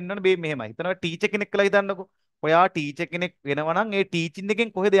 ඔයාලට වෙන්න ඕනේ මෙහෙමයි. හිතනවා ටීචර් කෙනෙක් කියලා හිතන්නකෝ. ඔයා ටීචර් කෙනෙක් වෙනවා නම් ඒ ටීචින්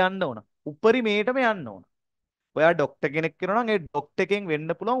එකෙන් කොහෙද යන්න ඕන? උපරිමේටම යන්න ඕන. ඔයා ડોක්ටර් කෙනෙක් වෙනවා නම් ඒ ડોක්ටර් එකෙන්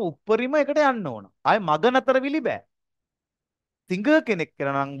වෙන්න පුළුවන් උපරිම එකට යන්න ඕන. ආයේ මග නතර විලි බෑ. සිංගර් කෙනෙක්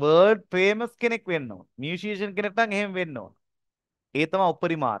වෙනවා නම් වර්ල්ඩ් ෆේමස් කෙනෙක් වෙන්න ඕන. මියුසිෂියන් කෙනෙක් නම් එහෙම වෙන්න ඕන. ඒ තමයි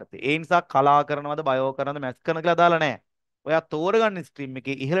උපරිමාර්ථය. ඒ නිසා කලා කරනවද, බයෝ කරනවද, මැත්ස් කරනවද කියලා දාලා නැහැ. ඔයා තෝරගන්න ස්ට්‍රීම්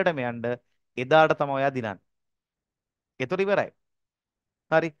එකේ ඉහළටම යන්න එදාට තමයි ඔයා දිනන්නේ. ඒතර ඉවරයි.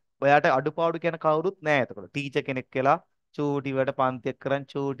 හරි. ඔයාට අඩුපාඩු කියන කවුරුත් නැහැ එතකොට. ටීචර් කෙනෙක් කියලා චූටිවට පන්තියක් කරන්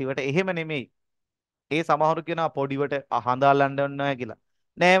චූටිවට එහෙම නෙමෙයි. ඒ සමහරු කියනවා පොඩිවට හඳාල්ලන්න ඕනේ නැහැ කියලා.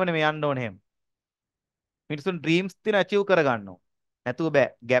 නෑවනේ මේ යන්න ඕනේ එහෙම. මිනිසුන් ඩ්‍රීම්ස් තියන අචීව් කරගන්න ඕන. නැතුව බෑ.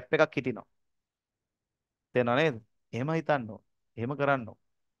 ગેප් එකක් හිටිනවා. තේරෙනව නේද? එහෙම හිතන්න ඕන. එහෙම කරන්න ඕන.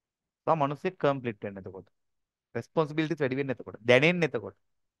 තව මිනිස්සෙක් කම්ප්ලීට් වෙන්න එතකොට. රෙස්පොන්සිබිලිටිස් වැඩි වෙන්න එතකොට. දැනෙන්න එතකොට.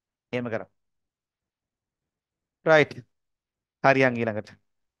 එහෙම කරා. රයිට්. හරියන් ඊළඟට.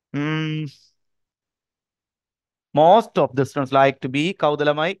 Most of the students like to be කවුද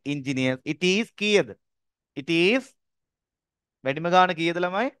ළමයි? engineers. It is කීයද? It is වැඩිම ගාන කීයද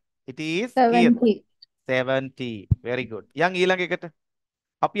ළමයි? It is කීයද? 70. 70. Very good. යන් ඊළඟ එකට.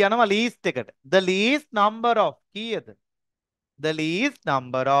 අපි යනවා least එකට. The least number of කීයද? The least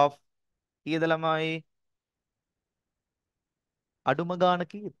number of කීයද ළමයි? අඩුම ගාන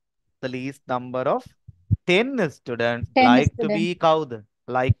කීයද? The least number of 10 students 10 like to be students. කවුද?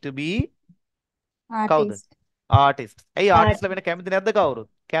 Like to be කවුද? Artist. ආටිස්ට්. ඇයි ආටිස්ට්ලා Artist. වෙන කැමති නැද්ද කවුරුත්?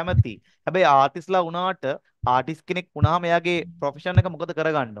 කැමති. හැබැයි ආටිස්ට්ලා වුණාට ආටිස්ට් කෙනෙක් වුණාම එයාගේ ප්‍රොෆෙෂන් එක මොකද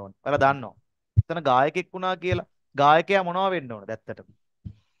කරගන්න ඕන? ඔයාලා දන්නවා. එතන ගායකයෙක් වුණා කියලා ගායකයා මොනවා වෙන්න ඕනද ඇත්තටම?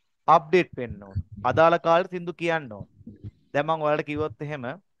 අප්ඩේට් වෙන්න ඕන. අදාළ කාලේ සින්දු කියන්න ඕන. දැන් මම ඔයාලට කිව්වොත් එහෙම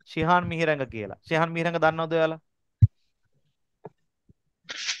ශිහාන් මිහිරංග කියලා. ශිහාන් මිහිරංග දන්නවද ඔයාලා?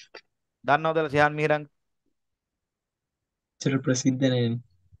 දන්නවද ඔයාලා ශිහාන් මිහිරංග? චර ප්‍රසිද්ධ නෑනේ.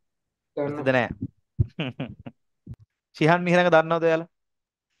 ප්‍රසිද්ධ නෑ. ශිහාන් මිහිරංග දන්නවද ඔයාලා?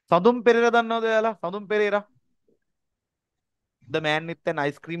 සඳුම් පෙරේරා දන්නවද ඔයාලා? සඳුම් Perera. The man with an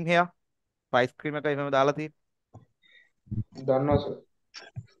ice cream hair. ice cream එක එහෙම දාලා තියෙන්නේ. දන්නවා සර්.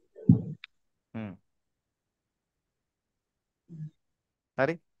 හ්ම්.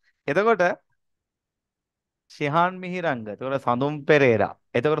 හරි. එතකොට ශිහාන් මිහිරංග. එතකොට සඳුම් පෙරේරා.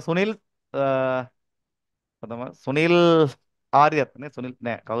 එතකොට සුනිල් තමයි සුනිල් ආරියත් නේ සුනිල්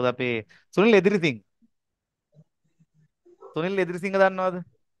නෑ කවුද අපේ සුනිල් එදිරිසිංහ. සුනිල් එදිරිසිංහ දන්නවද?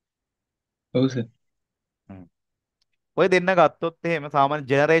 ඔව් සර්. හ්ම්. ඔය දෙන්න ගත්තොත් එහෙම සාමාන්‍ය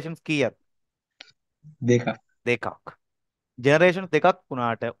ජෙනරේෂන්ස් කීයද? දෙකක්. දෙකක්. ජෙනරේෂන් දෙකක්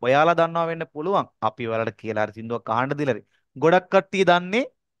වුණාට ඔයාලා දන්නවා වෙන්න පුළුවන්. අපි ඔයාලට කියලා හරි සින්දුවක් අහන්න දීලා හරි. ගොඩක් කට්ටිය දන්නේ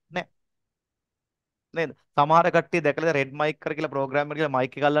නැහැ. නේද? සමහර කට්ටිය දැකලා රෙඩ් මයික් කර කියලා ප්‍රෝග්‍රෑම් එකට කියලා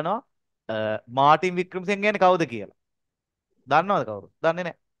මයික් එක අල්ලනවා. මාටින් වික්‍රමසිංහ කියන්නේ කවුද කියලා. දන්නවද කවුරු? දන්නේ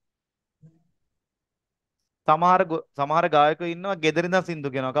නැහැ. සමහර ගායකයෝ ඉන්නවා ගෙදර ඉඳන්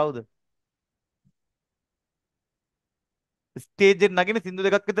සින්දු කියනවා කවුද? ස්ටේජ් එකේ නගින සින්දු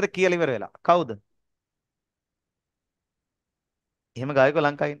දෙකක් විතර කියලා ඉවර වෙලා. කවුද? එහෙම ගායකයෝ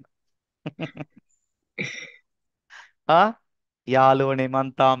ලංකාවේ ඉන්නවා. ආ යාළුවනේ මං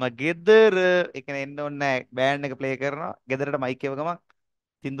තාම ගෙදර ඒ කියන්නේ එන්න ඕනේ නැහැ බෑන්ඩ් එක ප්ලේ කරනවා ගෙදරට මයික් එක ගමන්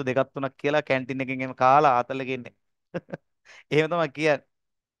සින්දු දෙකක් තුනක් කියලා කැන්ටින් එකෙන් එහෙම කාලා ආතල්ල ගෙන්නේ. එහෙම තමයි කියන්නේ.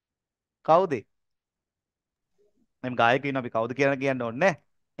 කවුද? එහෙම ගායකයෝ ඉන්නවා අපි කවුද කියලා කියන්න ඕනේ නැහැ.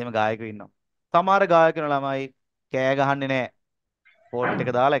 එහෙම ගායකයෝ ඉන්නවා. සමහර ගායකයෝ ළමයි කෑ ගහන්නේ නැහැ. කෝට් එක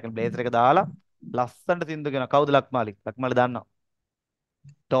දාලා ඒ කියන්නේ බ්ලේසර් එක දාලා ලස්සනට සින්දු කියනවා. කවුද ලක්මාලි? ලක්මාලි දන්නවා.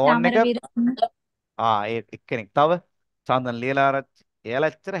 ටෝන් එක චාමරවීර ඒ එක්කෙනෙක්. තව චන්දන් ලියලාරච්චි. එයාලා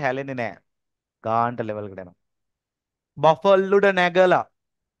ඇත්තට හැලෙන්නේ නැහැ. ගාන්ට ලෙවල් එකට යනවා. බෆල්ලුඩ නැගලා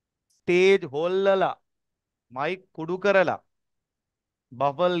ස්ටේජ් හොල්ලලා මයික් කුඩු කරලා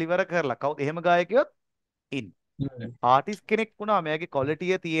බෆල් ඉවර කරලා කවුද එහෙම ගායකයොත් ඉන්න. ආටිස්ට් කෙනෙක් වුණා මෙයාගේ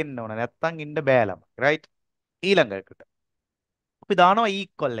ක්වොලිටිය තියෙන්න ඕන. නැත්තම් ඉන්න බෑලම. රයිට්. ඊළඟට අපි දානවා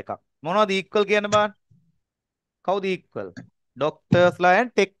ඊක්වල් එකක්. මොනවද ඊක්වල් කියන්න බෑ? කවුද ඊක්වල්? ඩොක්ටර්ස්ලා ඇන්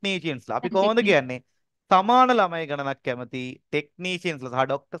ටෙක්නීෂියන්ස්ලා. අපි කොහොමද කියන්නේ? සමාන ළමයි ගණනක් කැමති ටෙක්නීෂියන්ස්ලා සහ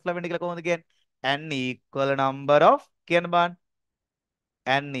ඩොක්ටර්ස්ලා වෙන්න කියලා කොහොමද කියන්නේ? an equal number of කියන්න බෑ.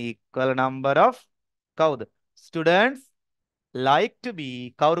 an equal number of කවුද? students like to be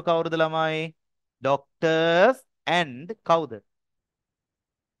කවුරුද ළමයි? doctors and කවුද?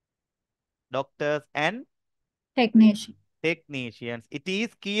 doctors and technician technicians. It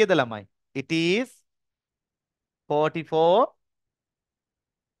is කීයද ළමයි? It is 44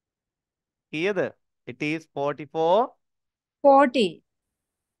 කීයද? It is 44 40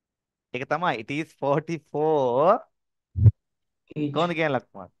 ඒක තමයි. It is 44 each. කොහොමද කියන්නේ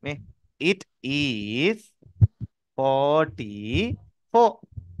ලක්මන්? මේ it is 44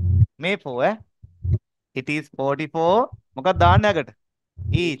 මේ 4 it is 44 මොකක්ද දාන්නේ යකට?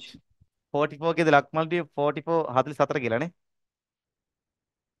 each 44 කේද ලක්මල්ටි 44 44 කියලා නේ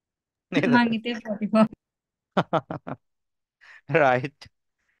නේද? මං හිතේ 44 right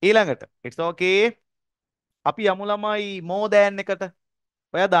ඊළඟට it's okay අපි යමු ළමයි more than එකට.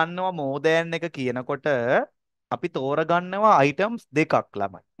 ඔයා දන්නවා more than එක කියනකොට අපි තෝරගන්නවා items දෙකක්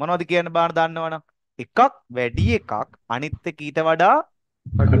ළමයි. මොනවද කියන්න බාන දන්නවනම් එකක් වැඩි එකක් අනිත් එක ඊට වඩා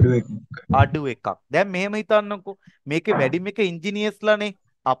අඩු එක. අඩු එකක්. දැන් මෙහෙම හිතන්නකෝ මේකේ වැඩිම එක ඉන්ජිනියර්ස්ලානේ.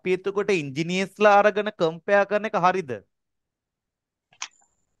 අපි එතකොට ඉන්ජිනියර්ස්ලා අරගෙන කම්පෙයාර් කරන එක හරිද?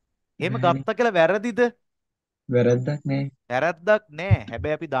 එහෙම නෑනේ. ගත්තා කියලා වැරදිද? වැරද්දක් නෑ. වැරද්දක් නෑ.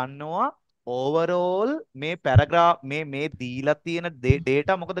 හැබැයි අපි දන්නවා ඕවරෝල් මේ පැරග්‍රාෆ් මේ දීලා තියෙන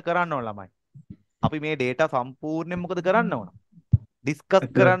ඩේටා මොකද කරන්න ඕන ළමයි? අපි මේ ඩේටා සම්පූර්ණයෙන් මොකද කරන්න ඕන? ඩිස්කස්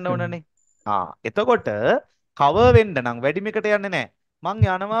කරන්න ඕනනේ. එතකොට කවර් වෙන්න නම් වැඩිම එකට යන්නේ නැහැ. මං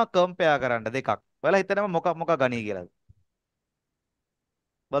යනවා කම්පෙයාර් කරන්න දෙකක්. ඔයාලා හිතනවා මොකක් ගනී කියලාද?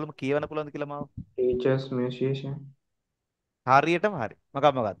 බලමු කියවන්න පුළුවන්ද කියලා මාව. Teachers musician. හරියටම හරි.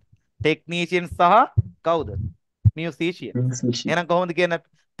 මොකක්ද? ටෙක්නීෂියන් සහ කවුද? මියුසිෂියන්. Musician. එහෙනම් කොහොමද කියන්නේ?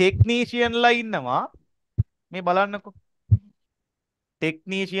 ටෙක්නීෂියන්ලා ඉන්නවා. මේ බලන්නකෝ.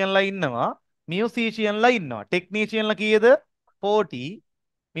 ටෙක්නීෂියන්ලා ඉන්නවා. මියුසිෂියන්ලා ඉන්නවා. ටෙක්නීෂියන්ලා කීයද? 40.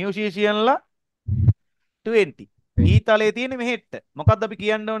 මියුසිෂියන්ලා 20. ඊතලයේ තියෙන මෙහෙට. මොකද්ද අපි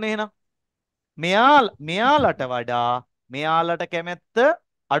කියන්න ඕනේ එහෙනම්? මෙයාලට වඩා මෙයාලට කැමැත්ත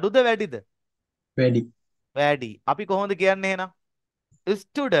අඩුද වැඩිද? වැඩි. වැඩි. අපි කොහොමද කියන්නේ එහෙනම්?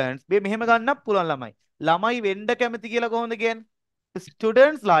 students මේ මෙහෙම ගන්නත් පුළුවන් ළමයි. ළමයි වෙන්න කැමති කියලා කොහොමද කියන්නේ?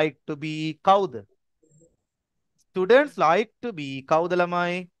 students like to be කවුද? students like to be කවුද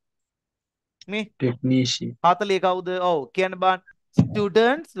ළමයි? මේ Technician. 40 කවුද? ඔව් කියන්න බෑ.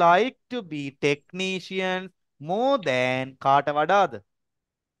 Students like to be technicians more than කාට වඩාද?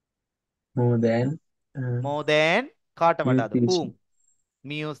 More than More than කාට වඩාද? Whom? musician.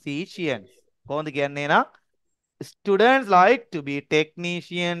 Musicians. කොහොමද කියන්නේ නම් students like to be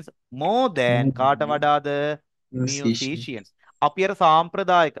technicians more than More කාට than වඩාද? musician. Musicians. අපි අර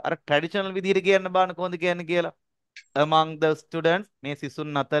සාම්ප්‍රදායික අර ට්‍රැඩිෂනල් විදිහට කියන්න බාන කොහොමද කියන්නේ කියලා. Among the students මේ සිසුන්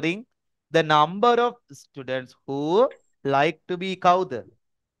අතරින් the number of students who like to be කවුද?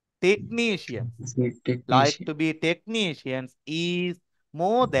 Technicians. Is a Like technician. to be technicians is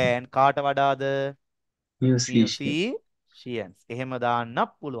more than කාට වඩාද? Musician. Musicians. එහෙම දාන්න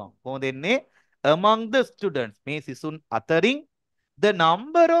පුළුවන්. කොහොමද එන්නේ? Among the students මේ සිසුන් අතරින් the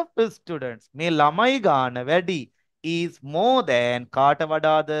number of students මේ ළමයි ගාන වැඩි is more than කාට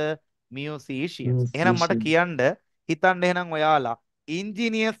වඩාද? Musicians. එහෙනම් මට Musician. කියන්න හිතන්න එහෙනම් ඔයාලා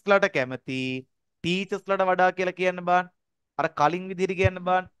engineers ලට කැමති teachers ලට වඩා කියලා කියන්න බාන්න. අර කලින් විදිහට කියන්න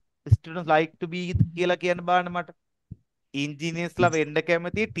බාන්න. Students like to be කියලා කියන්න බාන්න මට. engineers ලා වෙන්න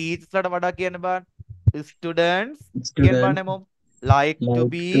කැමති teachers ලට වඩා කියන්න බාන්න. Students කියන්න Student බාන්නේ mom like to like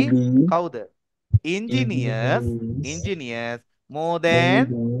be to be කවුද? Engineers engineers more more than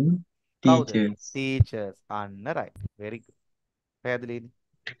than කවුද? teachers. Teachers. අන්න right. Very good. පැහැදිලිද?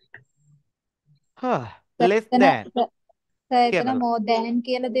 less එතන than එතන කියන්නද? more than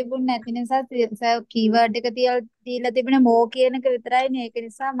කියලා තිබුණ නැති නිසා සර් කීවර්ඩ් එක දීලා තිබුණේ more කියන එක විතරයිනේ. ඒක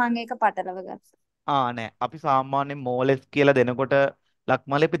නිසා මම ඒක පටලව ගත්තා. නෑ අපි සාමාන්‍යයෙන් more less කියලා දෙනකොට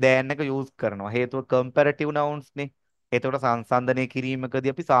ලක්මලේ අපි දැන් එක යූස් කරනවා. හේතුව comparative nouns නේ. ඒතකොට සංසන්දනය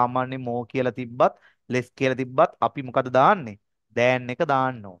කිරීමකදී අපි සාමාන්‍යයෙන් more කියලා තිබ්බත් less කියලා තිබ්බත් අපි මොකද දාන්නේ? දැන් එක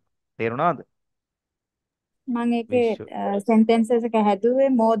දාන්න ඕන. තේරුණාද? මම ඒකේ විශ්ව sentences එක හැදුවේ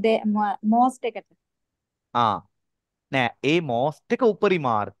most එකට. නෑ ඒ most එක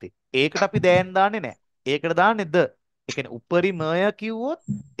උපරිමාර්ථේ. ඒකට අපි දැන් දාන්නේ නෑ. ඒකට දාන්නේ the. ඒ කියන්නේ උපරිමය කිව්වොත්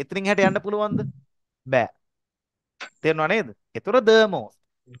එතනින් හැට යන්න පුළුවන්ද? බෑ. තේරුණා නේද? ඒතර the most.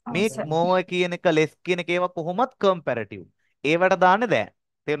 ඔව් මේ සර්. more කියන එක less කියන එක ඒවා කොහොමත් comparative. ඒවට දාන්නේ දැන්.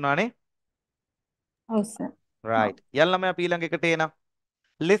 තේරුණානේ? ඔව් සර්. right. යල්ලා මම අපි ඊළඟ එකට එනවා.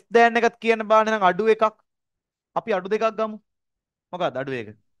 less than එකත් කියන්න බාන්නේ නම් අඩු එකක්. අපි අඩු දෙකක් ගමු. මොකක්ද අඩු එක?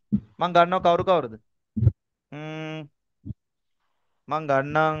 මං ගන්නවා කවුරුද? මං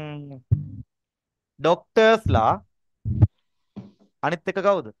ගන්නම් ඩොක්ටර්ස්ලා අනිත් එක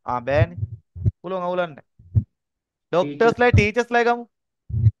කවුද? බෑනේ. පුළුවන් අවුලන්නේ. ඩොක්ටර්ස්ලා ටීචර්ස්ලා ගමු.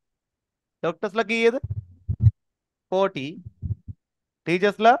 ඩොක්ටර්ස්ලා කීයද? 40.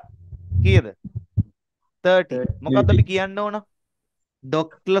 ටීචර්ස්ලා කීයද? 30. මොකක්ද අපි කියන්න ඕන?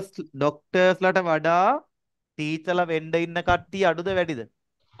 ඩොක්ටර්ස්ලාට වඩා ටීචර්ලා වෙන්න ඉන්න කට්ටිය අඩුද වැඩිද?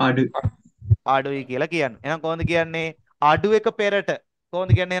 අඩු. අඩුයි කියලා කියන්න. එහෙනම් කොහොමද කියන්නේ? අඩු එක පෙරට.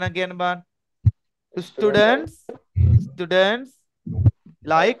 කොහොමද කියන්නේ එහෙනම් කියන්න බාන්න. Students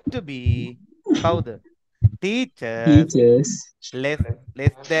like to be කවුද? Teachers Teachers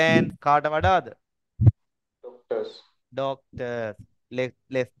less than කාට වඩාද? Doctors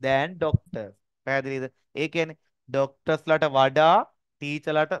less than doctors. පැහැදිලිද? ඒ කියන්නේ doctors ලට වඩා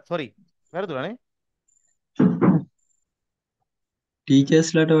teacher ලට වැරදුනානේ. teachers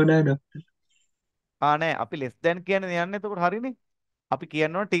ලට වඩා doctor. නෑ අපි less than කියන්නේ යන්නේ එතකොට හරිනේ. අපි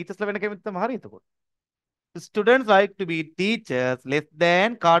කියන්න ඕන teachers ලා වෙන කැමති තමයි හරි එතකොට. Students like to be teachers less than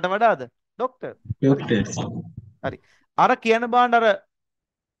කාට වඩාද? Doctors. Doctors. හරි. අර කියන්න බාන්න අර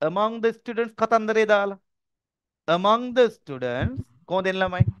among the students කතන්දරේ දාලා. Among the students කොහොමද එන්නේ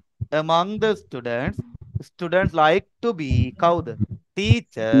ළමයි? Among the students like to be කවුද?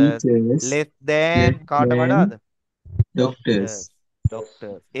 Teachers Teachers less than less කාට than වඩාද? doctors.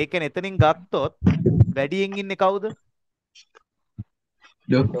 Doctors. ඒ කියන්නේ එතනින් ගත්තොත් වැඩියෙන් ඉන්නේ කවුද?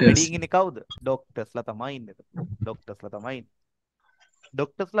 Doctors. වැඩියෙන් ඉන්නේ කවුද? ඩොක්ටර්ස්ලා තමයි ඉන්නේ. ඩොක්ටර්ස්ලා තමයි ඉන්නේ.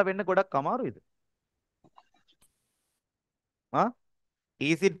 ඩොක්ටර්ස්ලා වෙන්න ගොඩක් අමාරුයිද?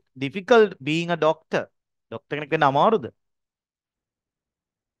 Is it difficult being a doctor? Doctor කෙනෙක් වෙන්න අමාරුද?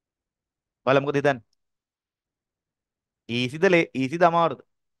 බලමු මොකද හිතන්නේ? easyද අමාරුද?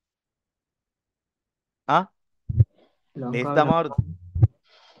 ලේසිද අමාරුද?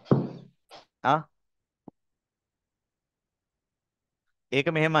 ඒක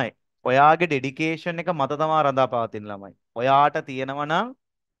මෙහෙමයි. ඔයාගේ ඩෙඩිකේෂන් එක මත තමයි රඳා පවතින ළමයි. ඔයාට තියෙනවා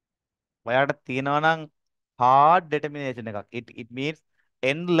නම් hard determination එකක්. It means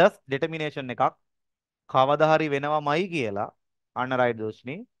endless determination එකක්. කවදා හරි වෙනවමයි කියලා. අන්න right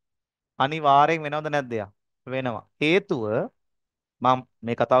දෝෂ්නි. අනිවාර්යෙන් වෙනවද නැද්ද යා? වෙනවා. හේතුව මම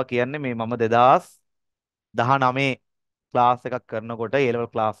මේ කතාව කියන්නේ මම 2019 ක්ලාස් එකක් කරනකොට A level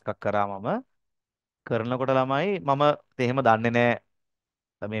ක්ලාස් එකක් කරා මම. කරනකොට ළමයි මම එහෙම දන්නේ නැහැ.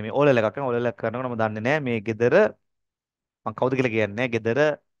 මේ O level එකක් කරනකොට මම දන්නේ නැහැ මේ ගෙදර මං කවුද කියලා කියන්නේ ගෙදර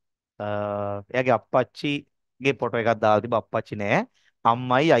එයාගේ අප්පච්චිගේ ෆොටෝ එකක් දාලා තිබ්බ අප්පච්චි නෑ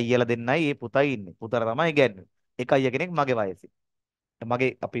අම්මයි අයියලා දෙන්නයි ඒ පුතයි ඉන්නේ පුතාට තමයි ඉගැන්නුවේ එක අයියා කෙනෙක් මගේ වයසේ මගේ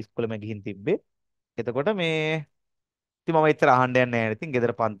අපි ඉස්කෝලේම ගිහින් තිබ්බේ එතකොට මේ ඉතින් මම එච්චර අහන්න යන්නේ නැහැ ඉතින්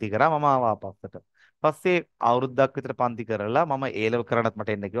ගෙදර පන්ති කරා මම ආවා පස්සට පස්සේ අවුරුද්දක් විතර පන්ති කරලා මම ඒ ලෙවල් කරන්නත් මට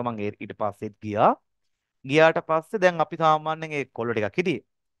එන්න කිව්වා මම ඊට පස්සෙත් ගියාට පස්සේ දැන් අපි සාමාන්‍යයෙන් ඒ කොල්ල ටිකක් හිටියේ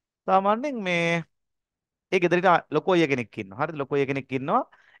සාමාන්‍යයෙන් මේ ඒ ගෙදරින් ලොකු අයියා කෙනෙක් ඉන්නවා. හරිද? ලොකු අයියා කෙනෙක් ඉන්නවා.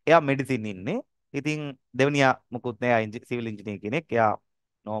 එයා මෙඩිසින් ඉන්නේ. ඉතින් දෙවනියා මොකුත් නෑ සිවිල් ඉංජිනේර කෙනෙක්. එයා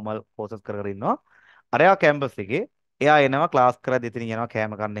නෝමල් කෝසස් කර කර ඉන්නවා. අරයා කැම්පස් එකේ එයා එනවා ක්ලාස් කරද්දි ඉතින් යනවා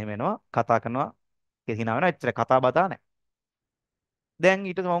කෑම කන්න එහෙම එනවා. කතා කරනවා. හිනා වෙනවා. එච්චර කතා බතා නෑ. දැන්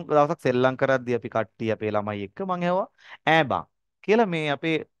ඊට මම දවසක් සෙල්ලම් කරද්දී අපි කට්ටිය අපේ ළමයි එක්ක මං ඇහුවා ඈ බං කියලා මේ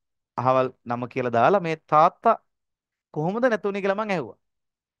අපේ අහවල් නම කියලා දාලා මේ තාත්තා කොහොමද නැතුනේ කියලා මං ඇහුවා.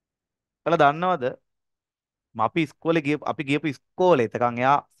 ඔයාලා දන්නවද අපි ඉස්කෝලේ අපි ගියපු ඉස්කෝලේ එතකන්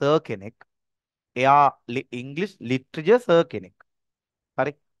එයා සර් කෙනෙක්. එයා ඉංග්ලිෂ් ලිටරචර් සර් කෙනෙක්.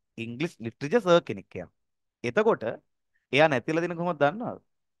 හරි. ඉංග්ලිෂ් ලිටරචර් සර් කෙනෙක් එයා. එතකොට එයා නැතිලා දින කොහොමද දන්නවද?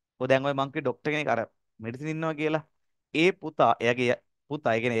 ඔය දැන් ඔය මං කිය ડોක්ටර් කෙනෙක් අර මෙඩිසින් ඉන්නවා කියලා. ඒ පුතා එයාගේ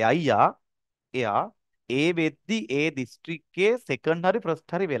පුතා ඒ කියන්නේ අයියා එයා ඒ වෙද්දි ඒ දිස්ත්‍රික්කයේ සෙකන්ඩ් හරි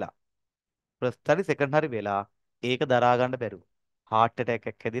ෆස්ට් හරි වෙලා. ෆස්ට් හරි සෙකන්ඩ් හරි වෙලා ඒක දරා ගන්න බැරුව. heart attack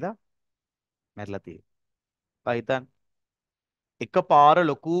එකක් හැදිලා මැරිලා තියෙනවා. හිතන්න එක පාර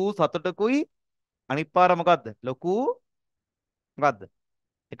ලොකු සතුටකුයි අනිත් පාර මොකද්ද? ලොකු මොකද්ද?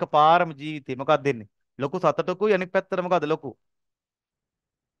 එක පාරම ජීවිතේ මොකක්ද දෙන්නේ? ලොකු සතුටකුයි අනිත් පැත්තට මොකද්ද? ලොකු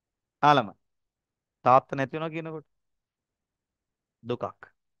ආලම. තාත්තා නැති වෙනවා කියනකොට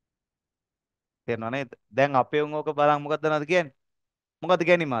දුකක්. තේරෙනව නේද? දැන් අපේ උන් ඕක බලන් මොකක්ද නේද කියන්නේ? මොකද්ද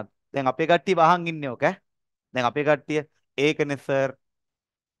කියන්නේ මාත්? දැන් අපේ කට්ටිය වහන් ඉන්නේ ඕක ඈ. දැන් අපේ කට්ටිය ඒකනේ සර්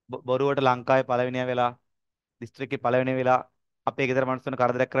බොරුවට ලංකාවේ පළවෙනියා වෙලා දිස්ත්‍රික්කේ පළවෙනි වෙලා අපේ ගෙදර මිනිස්සුන්ට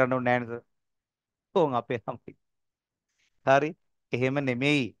කරදරයක් කරන්න ඕනේ නැහැ නේද? ඕන් අපේ ළමයි. හරි. එහෙම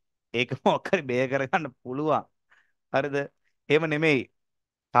නෙමෙයි. ඒක මොකක් හරි බේර කරගන්න පුළුවන්. හරිද? එහෙම නෙමෙයි.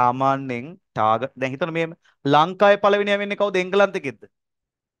 සාමාන්‍යයෙන් ටාගට් දැන් හිතන්න මේ ලංකාවේ පළවෙනියා වෙන්නේ කවුද? එංගලන්තෙකෙද්ද?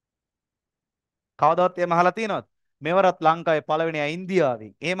 කවදාවත් එහෙම අහලා තියෙනවද? මෙවරත් ලංකාවේ පළවෙනියා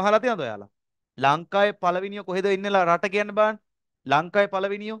ඉන්දියාවෙන්. එහෙම අහලා තියෙනවද ඔයාලා? ලංකාවේ පළවෙනියෝ කොහෙද ඉන්නලා රට කියන්න බලන්න. ලංකාවේ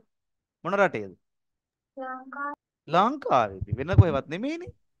පළවෙනියෝ මොන රටේද? ලංකාවේදී වෙන කොහෙවත්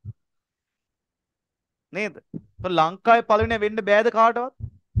නෙමෙයිනේ. නේද? ලංකාවේ පළවෙනියා වෙන්න බෑද කාටවත්?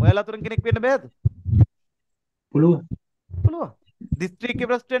 ඔයාලා අතුරින් කෙනෙක් වෙන්න බෑද? පුළුවන්. පුළුවන්. දිස්ත්‍රික්කේ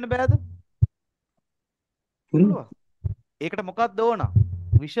ප්‍රශ්න වෙන්න බෑද? පුළුවන්. පුළුවන්. ඒකට මොකක්ද ඕන?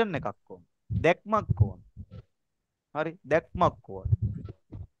 විෂන් එකක් ඕන. දැක්මක් ඕන. හරි දැක්මක් ඕන.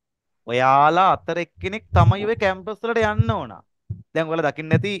 ඔයාලා අතර එක්කෙනෙක් තමයි ඔය කැම්පස් වලට යන්න ඕන. දැන් ඔයාලා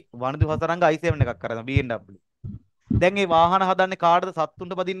දකින්න ඇති වනිදු හතරංග i7 එකක් කරන BMW. දැන් මේ වාහන හදන්නේ කාටද?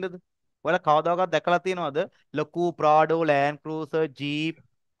 සත්තුන්ට බදින්නද? ඔයාලා කවදාකවත් දැකලා තියෙනවද? ලොකු Prado, Land Cruiser, Jeep,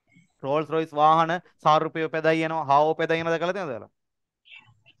 Rolls Royce වාහන සාරුපය පෙදයි යනවා, හාවෝ පෙදයි යනවා දැකලා තියෙනවද ඔයාලා?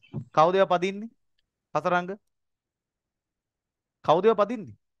 කවුද ඒවා පදින්නේ? හතරංග. කවුද ඒවා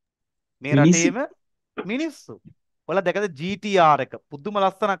පදින්නේ? මේ මිනිස්සු. රටේම මිනිස්සු. ඔයාලා දැකද GTR එක? පුදුම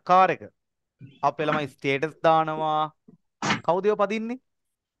ලස්සනක් කාර් එක. අපේ ළමයි ස්ටේටස් දානවා. කවුද ඒවා පදින්නේ?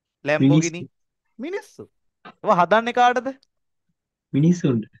 Lamborghini. මිනිස්සු. ඒවා හදන්නේ කාටද?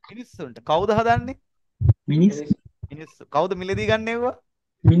 මිනිස්සුන්ට. මිනිස්සුන්ට. කවුද හදන්නේ? මිනිස්සු. මිනිස්සු. කවුද මිලදී ගන්න ඒවා?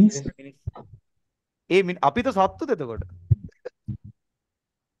 මිනිස්සු. මිනිස්සු. අපිට සත්තුද එතකොට?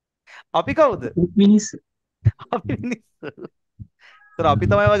 අපි කවුද? මිනිස්සු. අපි මිනිස්සු. ඒතර අපි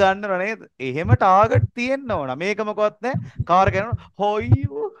තමයි ඒවා ගන්න ඕන නේද? එහෙම ටාගට් තියෙන්න ඕන. මේක මොකවත් නැහැ. කාර් ගන්න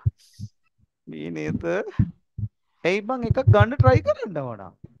හොයියෝ. මේ නේද? එයි බං එකක් ගන්න try කරන්න ඕන.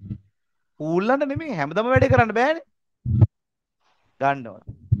 ඌල්ලන්න නෙමෙයි හැමදම වැඩේ කරන්න බෑනේ. ගන්න ඕන.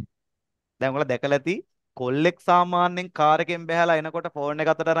 දැන් ඔයාලා දැකලා ඇති කොල්ලෙක් සාමාන්‍යයෙන් කාර් එකෙන් බැහැලා එනකොට ෆෝන්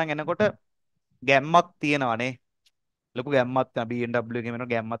එක අතට අරන් එනකොට ගැම්මක් තියෙනවානේ. ලොකු ගැම්මක් තියෙනවා BMW එකේ වෙන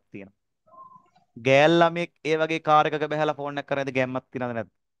ගැම්මක් තියෙනවා. ගෑල් ළමෙක් ඒ වගේ කාර් එකක බැහැලා ෆෝන් එක කරද්දී ගැම්මක් තියෙනවද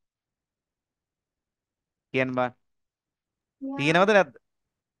නැද්ද? කියන්න බෑ. තියෙනවද නැද්ද?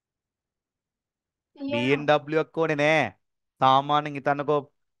 BMW එකක් ඕනේ නෑ. සාමාන්‍යයෙන් හිතන්නකෝ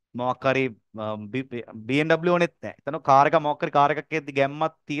මොකක් හරි BMW ඕනෙත් නෑ. හිතන්නකෝ කාර් එක මොකක් හරි කාර් එකක් එද්දි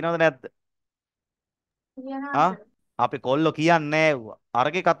ගැම්මක් තියෙනවද නැද්ද? අපි කොල්ලෝ කියන්නේ නෑ ඌවා.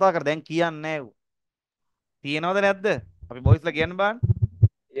 අරගේ කතා කර දැන් කියන්නේ නෑ ඌ. තියෙනවද නැද්ද? අපි බොයිස්ලා කියන්න බෑනේ.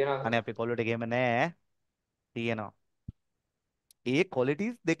 තියෙනවා. අනේ අපි කොල්ලොට ගෙම නෑ. තියෙනවා. ඒ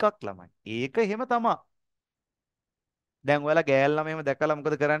ක්වොලිටිස් දෙකක් ළමයි. ඒක එහෙම තමයි. දැන් ඔයාලා ගෑල් ළම එහෙම දැකලා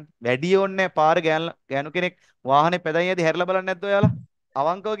මොකද කරන්නේ? වැඩි ඕනේ පාර ගෑනු කෙනෙක් වාහනේ පැදන් යද්දි හැරිලා බලන්නේ නැද්ද ඔයාලා?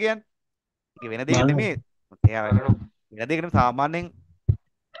 අවංකව කියන්නේ. ඒක වෙන දෙයක් නෙමෙයි. එයා බලනවා. එනදී කියන්නේ සාමාන්‍යයෙන්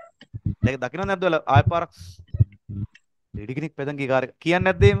දැන් දකින්න නැද්ද ඔයාලා ආය පාරක් ලේඩි කෙනෙක් පැදන් ගිය කාර් එක කියන්නේ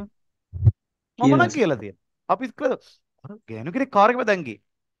නැද්ද එහෙම? මම කියලා නම් කියලා තියෙනවා. අපි ඉස්කෝලේ අර ගෑනු කෙනෙක් කාර් එක පැදන් ගියේ.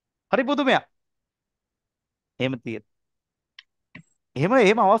 හරි පුදුමයක්. එහෙම තියෙන.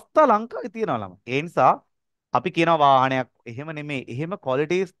 එහෙම අවස්ථා ලංකාවේ තියෙනවා ළම. ඒ නිසා අපි කියනවා වාහනයක් එහෙම නෙමෙයි. එහෙම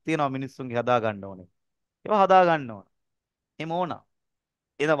ක්වොලිටිස් තියෙනවා මිනිස්සුන්ගේ හදා ගන්න ඕනේ. ඒවා හදා ගන්න ඕන. එහෙම ඕන.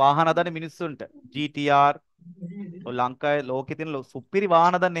 එන වාහන හදන්නේ මිනිස්සුන්ට. GTR ඔය ලංකාවේ ලෝකෙ තියෙන සුපිරි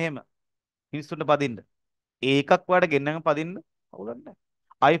වාහන හදන්නේ එහෙම. මිනිස්සුන්ට පදින්න. ඒකක් ඔයාලට ගෙන්නගෙන පදින්න අවුලක් නැහැ.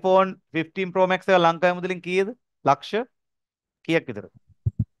 iPhone 15 Pro Max එක ලංකාවේ මුදලින් කීයද? ලක්ෂ කීයක් විතර?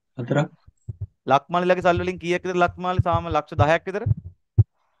 හතරක් ලක්මාලිලගේ සල්ලි වලින් කීයක් විතර ලක්මාලි සාම ලක්ෂ 10ක් විතර?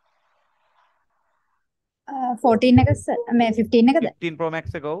 14 එක මේ 15 එකද? 15 Pro Max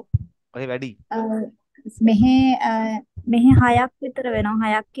එක ඔව්. ඔය වැඩි. මෙහි මෙහි 6ක් විතර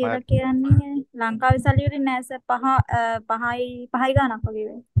වෙනවා. 6ක් කියලා කියන්නේ ලංකාවේ සල්ලි වලින් නෑ සර් 5යි ගාණක් වගේ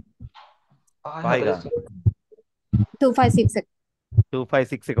වෙනවා. පහයි ගන්න. 256 එක.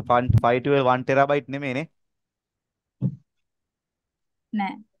 256 එක 512 1 TB නෙමෙයි නේ.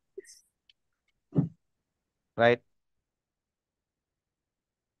 නෑ. right.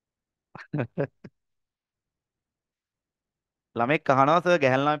 ළමෙක් අහනවා සර්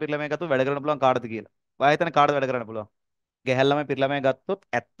ගැහැල් ළමයි පිරිළමයි ගත්තොත් වැඩ කරන්න පුළුවන් කාටද කියලා. ඔයා හිතන්නේ කාටද වැඩ කරන්න පුළුවන්? ගැහැල් ළමයි පිරිළමයි ගත්තොත්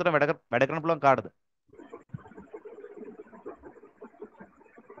ඇත්තට වැඩ කරන්න පුළුවන් කාටද?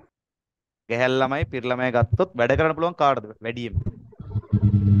 ගැහැල් ළමයි පිරිළමයි ගත්තොත් වැඩ කරන්න පුළුවන් කාටද? වැඩියෙන්.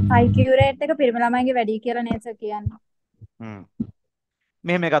 IQ rate එක පිරිමි ළමයිගේ වැඩි කියලා නේද සර් කියන්නේ. හ්ම්.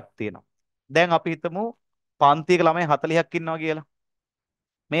 මෙහෙම එකක් තියෙනවා. දැන් අපි හිතමු පන්තියක ළමයි 40ක් ඉන්නවා කියලා.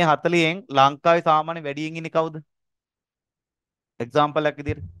 මේ 40න් ලංකාවේ සාමාන්‍ය වැඩියෙන් ඉන්නේ කවුද? එක්සැම්පල් එකක්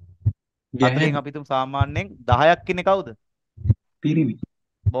විදියට. 40න් ගැහැණු අපි හිතමු සාමාන්‍යයෙන් 10ක් ඉන්නේ කවුද? පිරිමි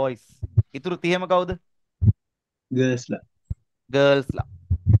බොයිස්. ඉතුරු 30ම කවුද? ගර්ල්ස්ලා ගර්ල්ස්ලා.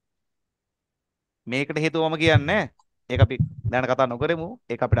 මේකට හේතුව මම කියන්නේ ඒක අපි දැන් කතා නොකරමු.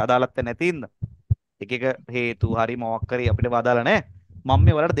 ඒක අපිට අදාළත් නැති ඉන්න. එක එක හේතු හරි මොකක් කරේ අපිට අදාළ නැහැ. මම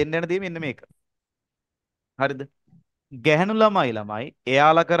මේ වලට දෙන්න යන දේ මෙන්න මේක. හරිද? ගැහණු ළමයි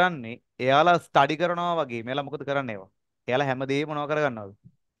එයාලා කරන්නේ එයාලා ස්ටඩි කරනවා වගේ. මෙයාලා මොකද කරන්නේ ඒවා? එයාලා හැමදේම මොනව කරගන්නවද?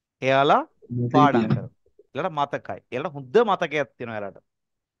 එයාලා මතේ පාඩම් තියන්න කරනවා. එයාලට මතකයි. එයාලට හොඳ මතකයක් තියෙනවා එයාලට.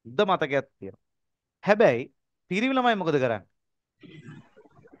 හොඳ මතකයක් තියෙනවා. හැබැයි පිරිමි ළමයි මොකද කරන්නේ?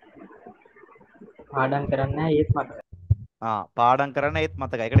 පාඩම් කරන්න ඒත් මතක. පාඩම් කරන්න ඒත්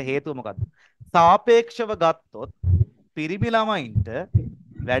මතකයි. ඒකට හේතුව මොකද්ද? සාපේක්ෂව ගත්තොත් පිරිමි ළමයින්ට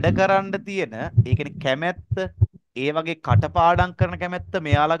වැඩ කරන්න තියෙන ඒ කියන්නේ කැමැත්ත ඒ වගේ කටපාඩම් කරන කැමැත්ත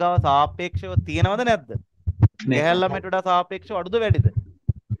මෙයාලා ගාව සාපේක්ෂව තියෙනවද නැද්ද? නෑ ගැහැල් ළමයට වඩා සාපේක්ෂව අඩුද වැඩිද?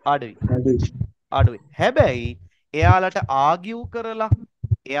 අඩුයි. අඩුයි අඩුයි. හැබැයි එයාලට ආගියු කරලා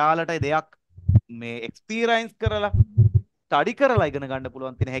එයාලට දෙයක් මේ එක්ස්පීරියන්ස් කරලා ස්ටඩි කරලා ඉගෙන ගන්න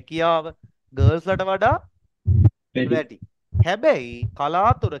පුළුවන් තියෙන හැකියාව ගර්ල්ස්ලට වඩා වැඩි වැඩි. හැබැයි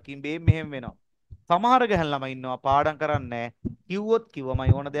කලාතුරකින් මෙහෙම වෙනවා. සමහර ගැහැල් ළමයි ඉන්නවා පාඩම් කරන්නේ කිව්වොත්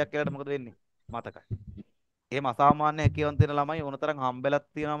කිව්වමයි ඕන දෙයක් කියලාට මොකද වෙන්නේ? මතකයි. එහෙම අසාමාන්‍ය හැකියාවන් තියෙන ළමයි ඕන තරම් හම්බෙලක්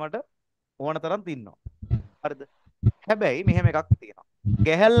තියෙනවා මට ඕන තරම් තින්නවා. හරිද? හැබැයි මෙහෙම එකක් තියෙනවා.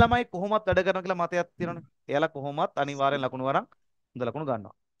 ගැහැල් ළමයි කොහොමත් වැඩ කරනවා කියලා මතයක් තියෙනවනේ. එයාලා කොහොමත් අනිවාර්යෙන් ලකුණු වරන් හොඳ ලකුණු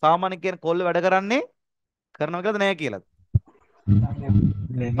ගන්නවා. සාමාන්‍ය කියන්නේ කොල්ල වැඩ කරන්නේ කරනවා කියලාද නැහැ කියලාද?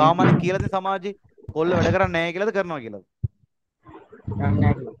 සාමාන්‍යයෙන් කියලාද සමාජේ කොල්ල වැඩ කරන්නේ නැහැ කියලාද කරනවා කියලාද?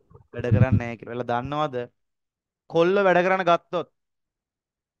 වැඩ කරන්නේ නැහැ කියලා. එයාලා දන්නවද? කොල්ල වැඩ කරන්න ගත්තොත්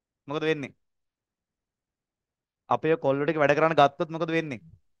මොකද වෙන්නේ? අපේ කොල්ලෝ ටික වැඩ කරන්න ගත්තොත් මොකද වෙන්නේ?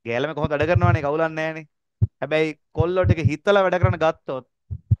 ගෑලම කොහොමද වැඩ කරනවනේ කවුලක් නැහැනේ. හැබැයි කොල්ලෝ ටික හිතලා වැඩ කරන්න ගත්තොත්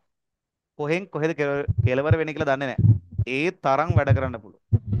කොහෙන් කොහෙද කෙලවර වෙන්නේ කියලා දන්නේ නැහැ. ඒ තරම් වැඩ කරන්න පුළුවන්.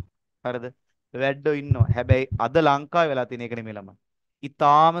 හරිද? වැඩෝ ඉන්නවා. හැබැයි අද ලංකාවේ වෙලා තියෙන එක නෙමෙයි ළමයි.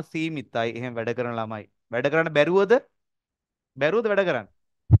 ඊටාම සීමිතයි එහෙම වැඩ කරන ළමයි. වැඩ කරන්න බැරුවද? බැරුවද වැඩ කරන්න?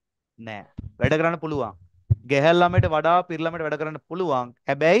 නෑ. වැඩ කරන්න පුළුවන්. ගැහැල් ළමයට වඩා පිරි ළමයට වැඩ කරන්න පුළුවන්.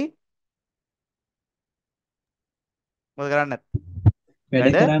 හැබැයි මොකද කරන්නේ?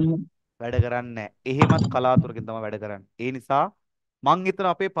 වැඩ කරන්න වැඩ කරන්නේ නැහැ. එහෙමත් කලාතුරකින් තමයි වැඩ කරන්නේ. ඒ නිසා මං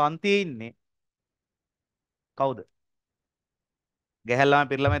හිතන අපේ පන්තියේ ඉන්නේ කවුද? ගැහැල් ළමයි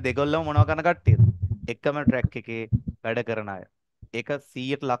පිරි ළමයි දෙගොල්ලම මොනව කරන කට්ටියද? එකම ට්‍රැක් එකේ වැඩ කරන අය. ඒක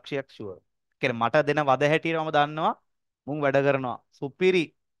 100ට ලක්ෂයක් ෂුවර්. කියන්නේ මට දෙන වද හැටියට මම දන්නවා මුන් වැඩ කරනවා. සුපිරි.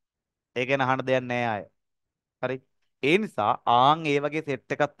 ඒ ගැන අහන්න දෙයක් නැහැ අය. හරි. ඒ නිසා ඒ වගේ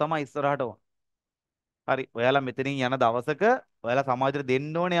සෙට් එකක් තමයි ඉස්සරහට ඕන. හරි. ඔයාලා මෙතනින් යන දවසක ඔයාලා සමාජයට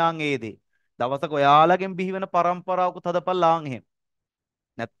දෙන්න ඕනේ ඒ දේ. දවසක ඔයාලගෙන් බිහිවෙන પરම්පරාවකුත් හදපල්ලා එහෙම.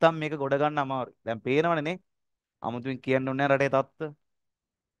 නැත්තම් මේක ගොඩ ගන්න අමාරුයි. දැන් පේනවනේ නේ. අමුතුවෙන් කියන්න ඕනේ රටේ තත්ත්ව.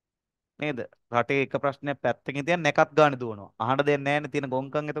 නේද? රටේ එක ප්‍රශ්නයක් පැත්තකින් තියන් නැකත් ගන්න දුවනවා. අහන්න දෙන්නේ නැහැ නේ තියෙන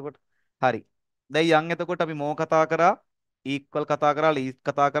ගොංකම් එතකොට. හරි. දැන් යන් එතකොට අපි මෝ කතා කරා, equal කතා කරා, least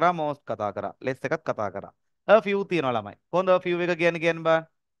කතා කරා, most කතා කරා, less එකත් කතා කරා. a few තියනවා ළමයි. කොහොමද a few එක කියන්නේ බලන්න.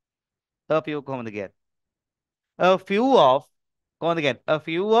 a few කොහොමද කියන්නේ? a few of කොහොමද කියන්නේ? a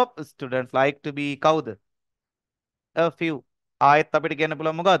few of students like to be කවුද? a few. ආයෙත් අපිට කියන්න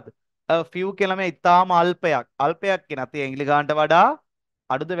පුළුවන් මොකද්ද? a few කියලා මේ ඉතාම අල්පයක්. අල්පයක් කියන අතේ ඇඟිලි ගන්නට වඩා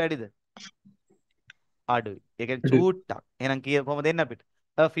අඩුද වැඩිද? අඩුයි. ඒ කියන්නේ අඩුයි. චූට්ටක්. එහෙනම් කිය කොහොමද දෙන්නේ අපිට?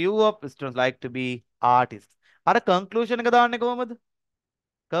 A few of students like to be artists. අර conclusion එක දාන්නේ කොහොමද?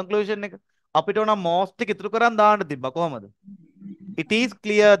 conclusion එක අපිට උනම් most එක ඉතුරු කරන් දාන්න තිබ්බා කොහොමද? It is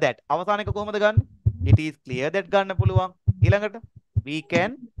clear that. අවසාන එක කොහොමද ගන්න? It is clear that ගන්න පුළුවන්. ඊළඟට we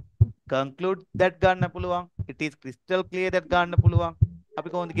can conclude that ගන්න පුළුවන්. It is crystal clear that ගන්න පුළුවන්. අපි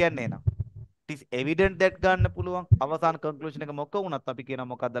කොහොමද කියන්නේ එහෙනම්? It is evident that ගන්න පුළුවන්. අවසාන conclusion එක මොක වුණත් අපි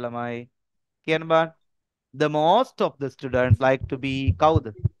කියනවා මොකද්ද ළමයි? කියන්න බෑ. The most of the students like to be කවුද?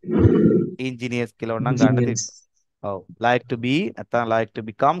 engineers කියලා උනම් ගන්න Engineers. තිබ්බා. ඔව්. like to be නැත්නම් like to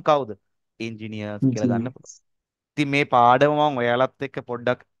become කවුද? engineers කියලා ගන්න පුළුවන්. Engineers. ඉතින් මේ පාඩම මම ඔයාලත් එක්ක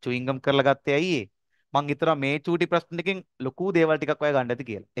පොඩ්ඩක් චුයින්ගම් කරලා ගත්තේ ඇයි ඒ? මං හිතනවා මේ චූටි ප්‍රශ්න ටිකෙන් ලොකු දේවල් ටිකක් ඔයා ගන්න ඇති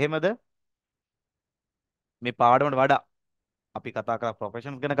කියලා. එහෙමද? මේ පාඩමට වඩා අපි කතා කරා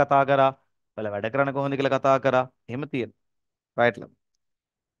ප්‍රොෆෙෂන්ස් ගැන කතා කරා. ඔයාලා වැඩ කරන්න කොහොමද කියලා කතා කරා. එහෙම තියෙන. රයිට් ලා.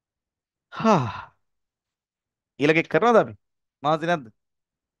 හා ඊළඟ එක කරනවද අපි? මාසි නැද්ද?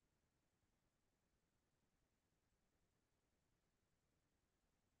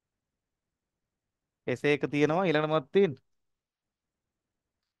 එසේ එක තියෙනවා ඊළඟට මොකක්ද තියෙන්නේ?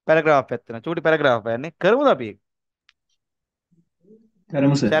 පැරග්‍රාෆ් එකක් තියෙනවා. චූටි පැරග්‍රාෆ් එකක් යන්නේ. කරමුද අපි ඒක?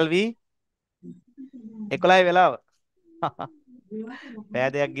 කරමු සර්. shall we? 11 වෙලාව.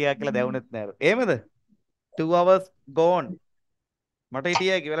 පෑදයක් ගියා කියලා දැවුනෙත් නෑලු. එහෙමද? 2 hours gone. මට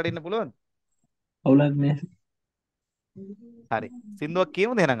හිටියයි කියලා ඉන්න පුළුවන්. අවුලක් නෑ. හරි. සින්දුවක්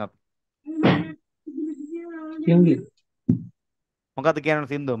කියමුද එහෙනම් අපි? කියමු. මොකද්ද කියන්න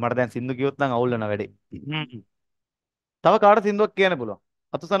සින්දුව? මට දැන් සින්දු කිව්වොත් නම් අවුල් වෙනවා වැඩේ. තව කාට සින්දුවක් කියන්න පුළුවන්?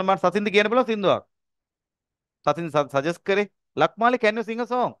 අතුසන මට සසින්ද කියන්න පුළුවන් සින්දුවක්. සසින් සජෙස්ට් කරේ. Lakmali can you sing a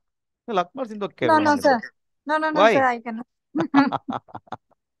song? Lakmali සින්දුවක් කියන්න No, no, පුළුවන්. sir. No, no, no, Why? sir. I cannot.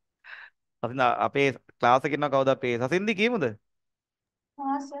 සසින්ද අපේ ක්ලාස් එකේ ඉන්නව කවුද අපේ සසින්දි කියමුද?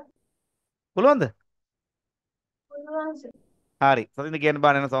 हाँ सर පුළුවන්ද? පුළුවන් සර් හරි. සසින්ද කියන්න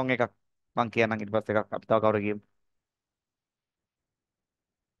බෑ නේද song එකක්. මං කියන්නම් ඊට පස්සේ එකක් අපි තව කවුරු කියමු.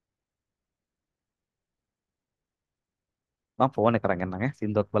 මම ෆෝන් එක අරන් එන්නම් ඈ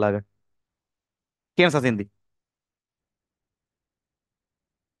සින්දුවක් බලාගෙන. කියන සසින්දි.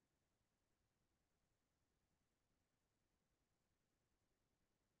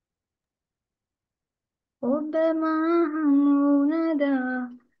 ඔබ මා හමු වුණදා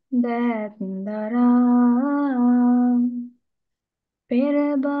දෑත් දරා පෙර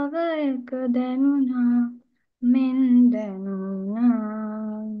භවයක දැනුණා මෙන් දැනුණා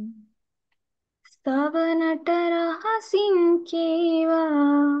ස්තවනට රහසින්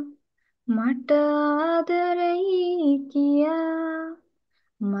කීවා මට ආදරෙයි කියා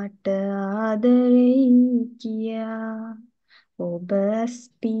මට ආදරෙයි කියා ඔබ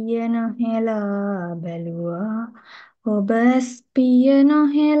ස්පිය නොහෙලා බැලුවා ඔබ ස්පිය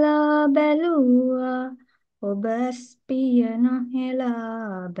නොහෙලා බැලුවා ඔබ ස්පිය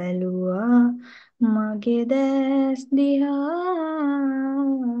නොහෙලා බැලුවා මගේ දැස් දිහා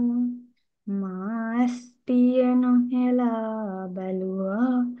මා ස්පිය නොහෙලා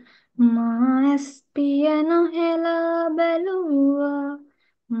බැලුවා මා ස්පිය නොහෙලා බැලුවා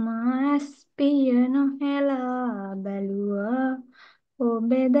මා ස්පිය නොහෙලා බැලුවා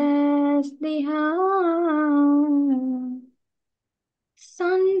ඔබේ දැස් දිහා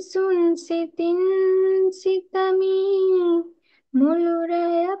සංසුන් සිතින් සිතමි මුළු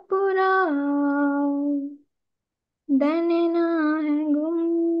රැය පුරා දැනෙන හැඟුම්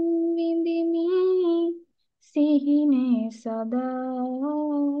විඳිමි සිහිනේ සදා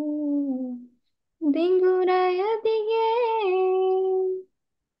දිඟුරය දිගේ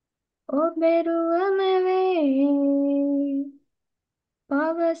ඔබෙරුවම වේ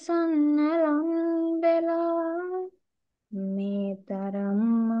පවසන්න ලං වෙලා මේ තරම්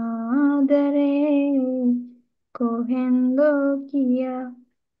ආදරේ කොහෙන්දෝ කියා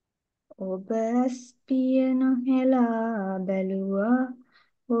ඔබ ස්පිය නොහෙලා බැලුවා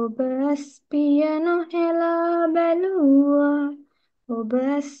ඔබ ස්පිය නොහෙලා බැලුවා ඔබ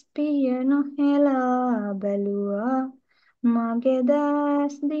ස්පිය නොහෙලා බැලුවා මගේ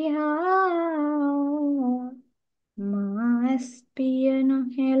දැස් දිහා මා ස්පිය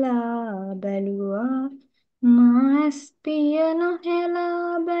නොහෙලා බැලුවා මාස් පිය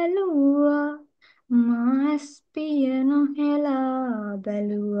නොහෙලා බැලුවා මාස් පිය නොහෙලා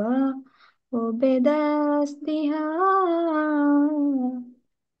බැලුවා ඔබේ දස් දිහා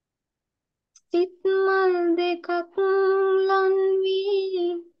සිත් මල් දෙකක් ලන් වී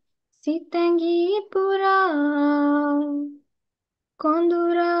සිතැඟී පුරා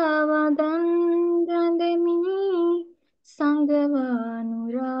කොඳුරා වදන් රැඳෙමි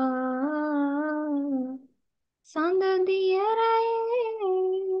සංගවානුරා සඳ දිය රැයේ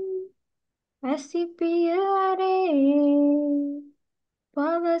ඇසිපිය අරේ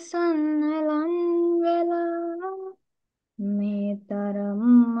පවසන්න ලන් වෙලා මේ තරම්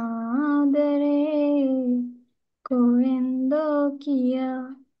ආදරේ කොහෙන්දෝ කියා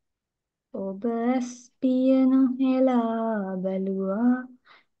ඔබ ඇස් පිය නොහෙලා බැලුවා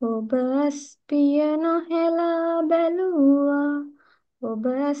ඔබ ඇස් පිය නොහෙලා බැලුවා ඔබ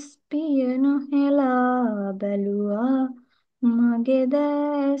ඇස් පිය නොහෙලා බැලුවා මගේ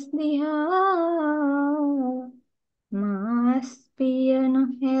දැස් දිහා මාස් පිය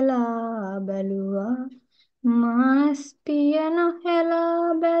නොහෙලා බැලුවා මාස් පිය නොහෙලා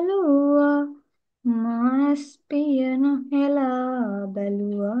බැලුවා මාස් පිය නොහෙලා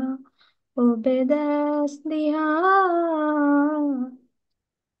බැලුවා ඔබේ දැස් දිහා.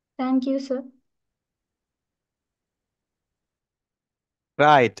 Thank you, sir.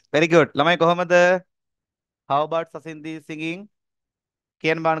 right very good ළමයි කොහමද how about Sasindi singing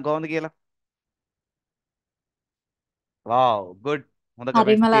කියන්න බලන්න කොහොමද කියලා wow good හොඳ හරිම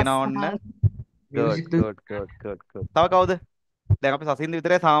comments තියෙනවා ඔන්න ලස්සනයි. good Music good good good good තව කවුද දැන් අපි Sasindi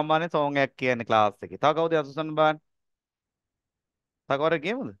විතරයි සාමාන්‍ය song එකක් කියන්නේ class එකේ තව කවුද අසුසන් බලන්න තව කවුරු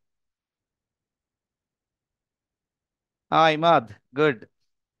කියමුද ඉමාද් good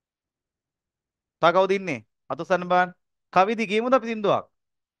තව කවුද ඉන්නේ අතුසන් බලන්න කවිදි කියමුද අපි සින්දුවක්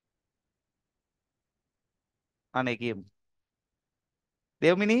අනේ කියමු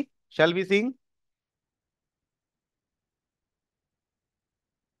Dewmini shall we sing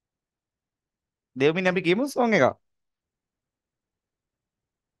Dewmini අපි කියමු song එකක්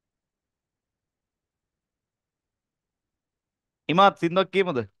ඉමාද් සින්දුවක්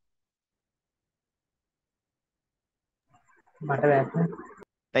කියමුද මට වැස්ස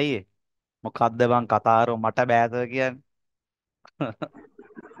ඇයි ඒ? මොකද්ද බං කතාරෝ මට බෑද කියන්නේ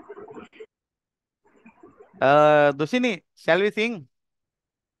දුෂිනි shall we sing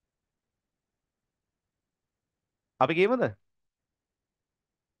අපි කියමුද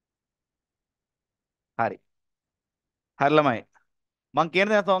හරි හරි ළමයි මං කියන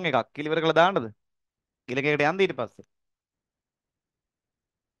දේ song එකක් කිලිවර කළා දාන්නද ගිලකේකට යන්න ඊට පස්සේ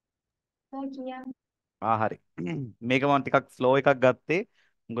හරි මේක මම ටිකක් ස්ලෝ එකක් ගත්තේ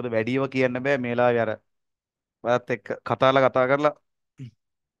මොකද වැඩිව කියන්න බෑ මේලාවේ අර ඔයත් එක්ක කතා කරලා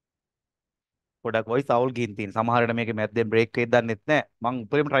පොඩක් වොයිස් අවුල් ගින් තියෙන සමහරවිට මේකේ මැද්දෙන් බ්‍රේක් එකක් දන්නෙත් නෑ මං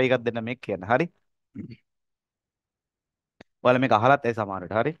උඩරින් try එකක් දෙන්න මේක කියන්න හරි ඔයාලා මේක අහලත් ඒ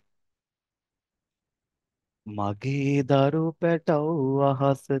සමහරවිට හරි මගේ දරු පැටව්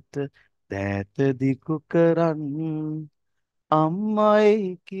අහසට දෑත දිගු කරන්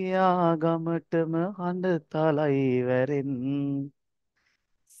අම්මයි කියා ගමටම හඬ තලයි වැරෙන්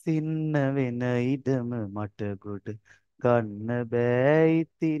සින්න වෙන ඉඩම මට ගොඩ ගන්න බෑ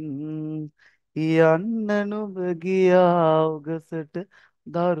ඉතින් යන්න නුඹ ගියා උගසට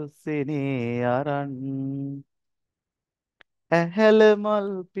දරුසෙනේ අරන් ඇහැල මල්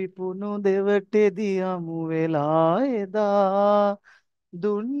පිපුණු දෙවටෙදි යමු වෙලා එදා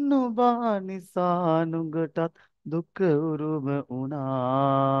දුන්නු බා නිසා නුගටත් දුක උරුම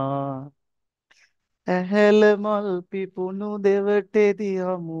වුණා ඇහැල මල් පිපුණු දෙවටෙදි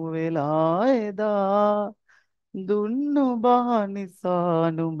හමු වෙලා එදා දුන්නු බා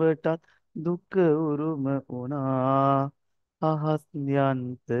නිසා නුඹටත් දුක උරුම වුණා අහස්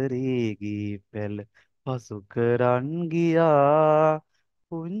යන්තරේ ගී පැල පසු කරන් ගියා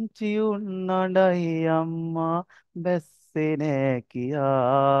පුංචි උන් අඬයි අම්මා බැස්සේ නෑ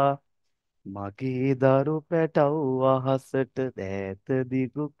කියා මගේ දරු පැටව් අහසට දෑත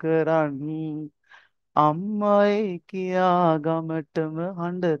දිගු කරන් අම්මයි කියා ගමටම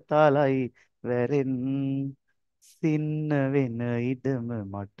හඬ තලයි වැරෙන් සින්න වෙන ඉඩම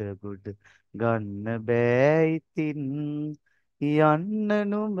මට ගොඩ ගන්න බෑ ඉතින් යන්න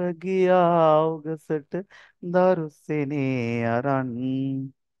නුඹ ගියා උගසට දරුසෙනේ අරන්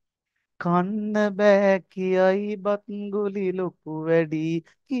කන්න බෑ කියයි බත් ගුලි ලොකු වැඩි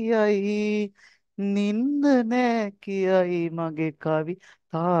කියයි නින්ද නෑ කියයි මගේ කවි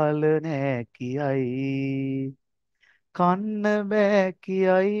තාල නෑ කියයි කන්න බෑ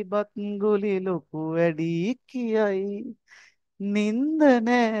කියයි බත් ගුලි ලොකු වැඩි කියයි නින්ද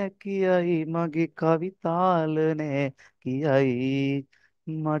නෑ කියයි මගේ කවිතාල නෑ කියයි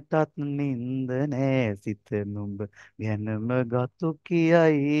මටත් නින්ද නෑ සිත නුඹ ගැනම ගතු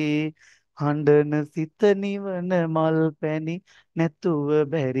කියයි හඬන සිත නිවන මල් පැණි නැතුව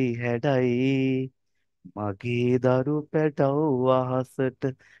බැරි හැඩයි මගේ දරු පැටව් අහසට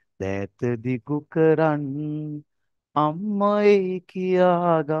දෑත දිගු කරන් අම්මයි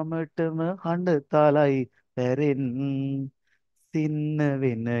කියා ගමටම හඬ තලයි පැරෙන් සින්න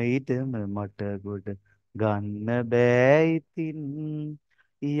වෙන ඉඩම මට ගොඩ ගන්න බෑ ඉතින්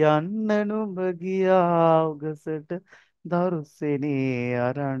යන්න නුඹ ගියා උගසට දරුසෙනේ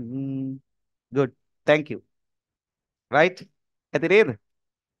අරන් good thank you right ඇති නේද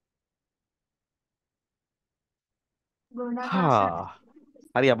ගොඩක් ලස්සන.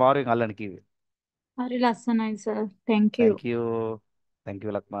 හා හරි අමාරුවෙන් අල්ලන්න කිව්වේ හරි ලස්සනයි sir. thank you. thank you thank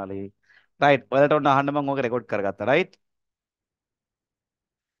you Lakmali right ඔයාලට ඔන්න අහන්න මම ඕක රෙකෝඩ් කරගත්තා right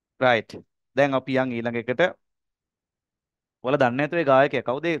right දැන් අපි යන් ඊළඟ එකට ඔයාලා දන්නේ නැතුව ඒ ගායකයා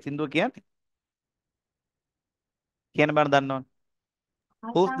කවුද ඒ සින්දුව කියන්නේ කියන බණ දන්නවනේ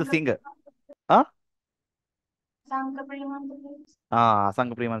who's the singer ආ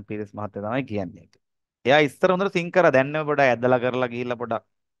අසංග ප්‍රේමන් පීරිස් මහත්තයා තමයි කියන්නේ ඒක. එයා ඉස්සර හොඳට සිං කරා දැන් නෙවෙයි පොඩ්ඩක් ඇදලා කරලා ගිහිල්ලා පොඩ්ඩක්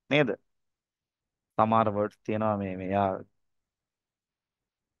නේද? සමහර වර්ඩ්ස් තියෙනවා මේ එයා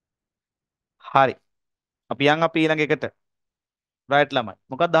හරි. අපි ඊළඟ එකට. රයිට් ළමයි.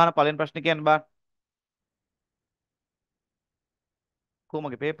 මොකක්ද අහන පළවෙනි ප්‍රශ්නේ කියන්න බෑ.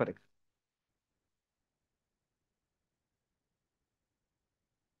 කොහමගේ පේපර් එක?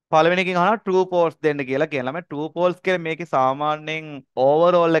 පළවෙනි එකකින් අහනවා true false දෙන්න කියලා කියනවා. මේ true false කියලා මේකේ සාමාන්‍යයෙන්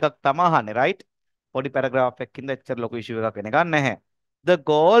overall එකක් තමයි අහන්නේ right? පොඩි paragraph එකකින්ද එච්චර ලොකු issue එකක් වෙන එකක් නැහැ. The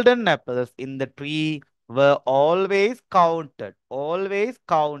golden apples in the tree were always counted. Always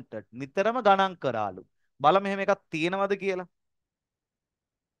counted. නිතරම ගණන් කරාලු. බලමු මෙහෙම එකක් තියෙනවද කියලා.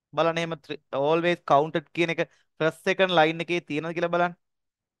 බලන්න එහෙම always counted කියන එක first second line එකේ තියෙනවද කියලා බලන්න.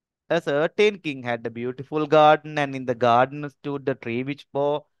 A certain king had a beautiful garden, and in the garden stood a tree which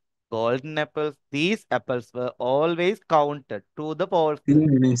bore golden apples. These apples were always counted. True the false?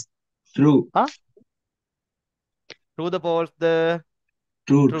 Miss. True. Huh? True the false? The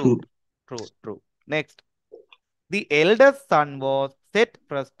True. true. True. True. True. Next. The eldest son was set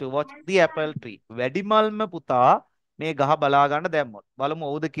first to watch the apple tree. වැඩිමල්ම පුතා මේ ගහ බලා ගන්න දැම්මොත්. බලමු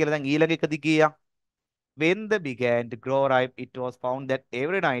ඔව්ද කියලා දැන් ඊළඟ එකදී කියා. When they began to grow ripe, it was found that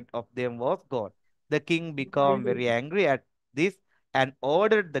every night of them was gone. The king became very angry at this and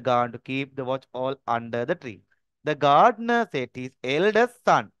ordered the guard to keep the watch all under the tree. The gardener set his eldest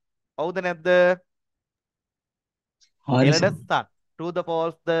son. Oh, the Harrison. eldest son. True the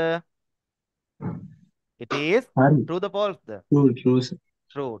false the. It is Harry. true the false the. True. True. Sir.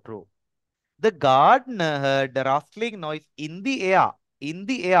 True, true. The gardener heard a rustling noise in the air. In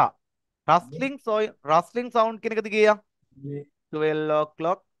the air. Rustling sound කෙනකද ගියා? 12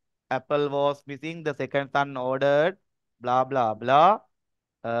 o'clock. Apple was missing. The second son ordered blah blah blah.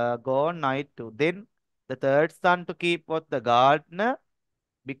 Gone night too. Then the third son to keep what the gardener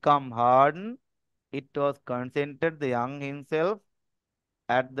become hardened. It was consented the young himself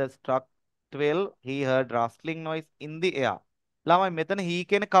at the struck 12. He heard rustling noise in the air. ළමයි මෙතන he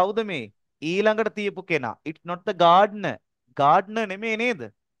කියන කවුද මේ? ඊළඟට තියපු කෙනා. It's not the gardener. Gardener නෙමෙයි නේද?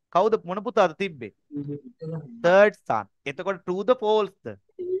 කවුද මොන පුතාද තිබ්බේ? Third son. එතකොට true the false the?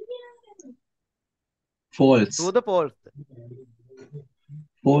 False. True the false the?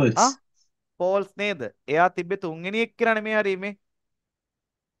 False. ආ false නේද? එයා තිබ්බේ තුන්වෙනි එක්කෙනා නෙමෙයි හරි මේ.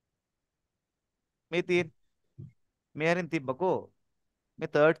 මේ තියෙන. මේ හරින් තිබ්බකෝ. මේ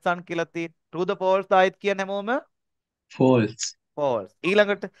third son කියලා තියෙන. True the false ආයෙත් කියන්නේ හැමෝම False. false.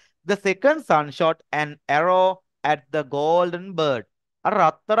 ඊළඟට the second son shot an arrow at the golden bird. අර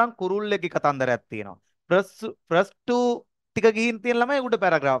රත්තරන් කුරුල්ලෙක්ගේ කතන්දරයක් තියෙනවා. first two ටික ගිහින් තියෙන ළමයි උඩ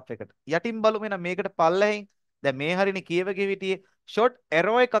paragraph එකට. යටින් බලමු එහෙනම් මේකට පල්ලෙහින්. දැන් මේ හරිනේ කියවගේ හිටියේ shot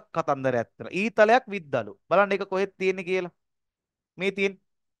arrow එකක් කතන්දරයක් තියෙනවා. ඊතලයක් විද්දලු. බලන්න ඒක කොහෙද තියෙන්නේ කියලා. මේ තියෙන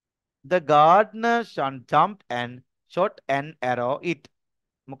the gardener son jumped and shot an arrow it.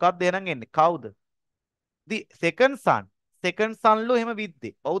 මොකක්ද එහෙනම් එන්නේ? කවුද? the second son ලු එහෙම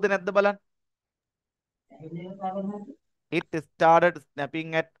විද්දේ. ඔව්ද නැද්ද බලන්න. It started snapping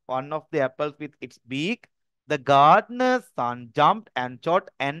at one of the apples with its beak. The gardener's son jumped and shot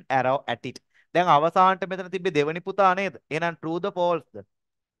an arrow at it. දැන් අවසානට මෙතන තිබ්බේ දෙවනි පුතා නේද? එහෙනම් true the false ද?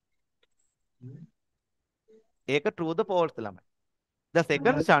 ඒක true the false ළමයි. The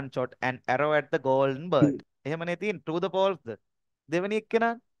second son shot an arrow at the golden bird. එහෙමනේ තියෙන්නේ true the false ද? දෙවනි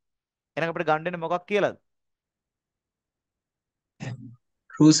එක්කෙනා. එහෙනම් අපිට ගන්න දෙන්නේ මොකක් කියලාද?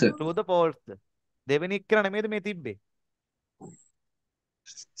 True, sir. True the false ද? දෙවනි එක්කෙනා නෙමෙයිද මේ තිබ්බේ?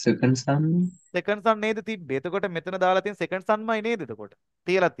 Second sun. second sun නේද තිබ්බේ. එතකොට මෙතන දාලා තියෙන second sun මයි නේද එතකොට?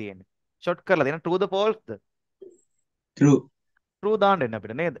 තියලා තියෙන්නේ. ෂොට් කරලා දෙන true the false the? True. true දාන්න එන්න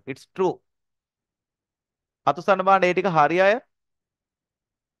අපිට නේද? it's true. අතුසන්න බාන්න ඒ ටික හරි අය.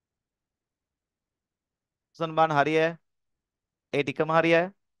 අතුසන්න බාන්න හරි අය. ඒ ටිකම හරි අය.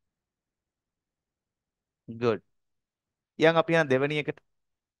 good. යන් අපි යන දෙවෙනි එකට.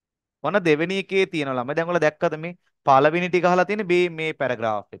 ඔන්න දෙවෙනි එකේ තියෙන ළමයි දැන් ඔයාලා දැක්කද මේ පළවෙනි ටික අහලා තියෙන මේ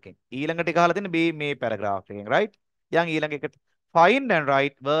පැරග්‍රාෆ් එකෙන්. ඊළඟ ටික අහලා තියෙන මේ පැරග්‍රාෆ් එකෙන් right? යන් ඊළඟ එකට find and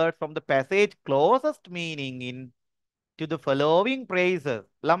write words from the passage closest meaning in to the following phrases.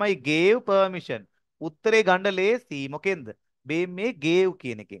 ළමයි gave permission. උත්තරේ ගන්න ලේසි මොකෙන්ද? මේ gave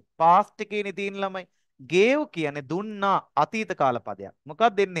කියන එකෙන්. past එකේනේ තියෙන ළමයි. gave කියන්නේ දුන්නා අතීත කාල පදයක්.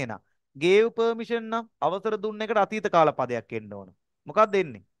 මොකක්ද දෙන්නේ නා? gave permission නම් අවසර දුන්න එකට අතීත කාල පදයක් එන්න ඕන. මොකක්ද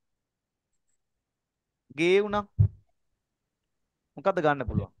දෙන්නේ? gave නම් මොකද්ද ගන්න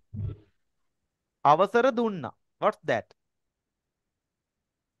පුළුවන්? අවසර දුන්නා. what's that?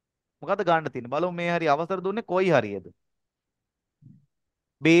 මොකද්ද ගන්න තියෙන්නේ? බලමු මේ හරි අවසර දුන්නේ කොයි හරියද?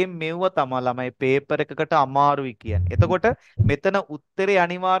 මෙව්ව තමයි ළමයි පේපර් එකකට අමාරුයි කියන්නේ. එතකොට මෙතන උත්තරේ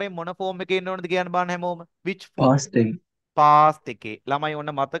අනිවාර්යෙන් මොන ෆෝම් එකේ ඉන්න ඕනද කියන්න බලන්න හැමෝම. which form? Past tense. past එකේ. ළමයි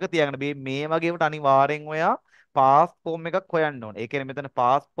ඔන්න මතක තියාගන්න මේ වගේකට අනිවාර්යෙන් ඔයා past form එකක් හොයන්න ඕනේ. ඒ කියන්නේ මෙතන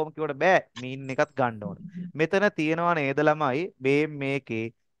past form කිව්වට බෑ. mean එකත් ගන්න ඕනේ. මෙතන තියෙනවා නේද ළමයි මේකේ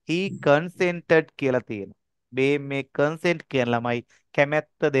he consented කියලා තියෙනවා. මේ consent කියන ළමයි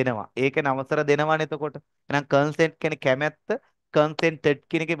කැමැත්ත දෙනවා. ඒකේ අවසර දෙනවනේ එතකොට. එහෙනම් consent කියන්නේ කැමැත්ත consented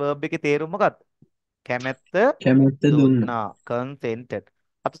කියන එකේ verb එකේ තේරුම මොකක්ද? කැමැත්ත කැමැත්ත දුන්නා. දුන්නා. consented.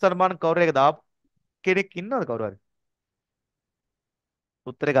 අතුසර මාන කවුරු එක දාපු කෙනෙක් ඉන්නවද කවුරු හරි?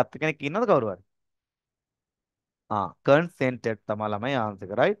 උත්තරේ ගත්ත කෙනෙක් ඉන්නවද කවුරු හරි? consented තමයි ළමයි ආන්සර්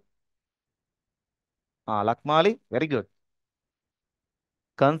එක right? Lakmali very good.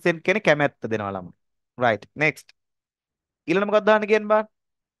 consent කියන්නේ කැමැත්ත දෙනවා ළමයි. right next. ඊළඟ මොකක්ද දාන්න කියන්නේ බා?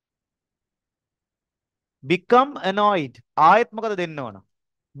 become annoyed. ආයෙත් මොකද දෙන්න ඕන?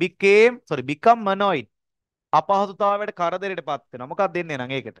 become annoyed. අපහසුතාවයට කරදරයටපත් වෙනවා. මොකක්ද දෙන්නේ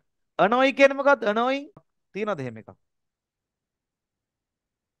නම් ඒකට? annoy කියන්නේ මොකක්ද? annoying තියනද එහෙම එකක්?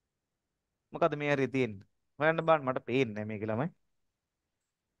 මොකද්ද මේ හරිය තියෙන්නේ? හොයන්න බෑ මට පේන්නේ නැහැ මේක ළමයි.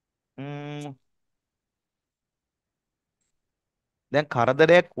 දැන්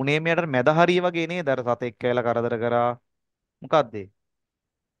කරදරයක් උනේ මෙයාට මැද හරිය වගේ නේද? අර සතෙක් කියලා කරදර කරා. මොකද්ද ඒ?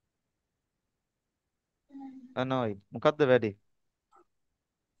 annoyed. මොකද්ද වැඩේ?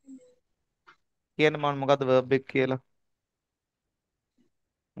 කියන්න මම මොකද්ද verb එක කියලා?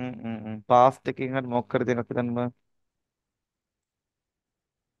 past එකකින් හරි මොකක් කර දෙනවද හිතන්න බෑ.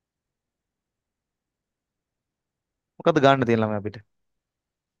 මොකද්ද ගන්න තියෙන ළමයි අපිට?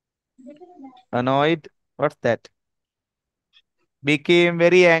 annoyed. what's that? became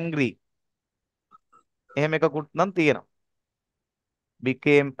very angry. එහෙම එකකුත් නම් තියෙනවා.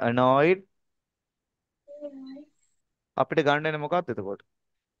 became annoyed. අපිට ගන්න වෙන්නේ මොකක්ද එතකොට?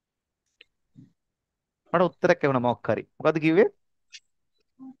 මට උත්තරයක් එවුණා මොකක් හරි. මොකද්ද කිව්වේ?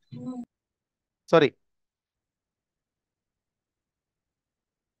 sorry.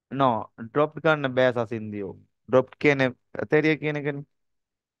 no drop ගන්න බෑ සසින්දියෝ. drop කියන්නේ තේරිය කියන එකනේ.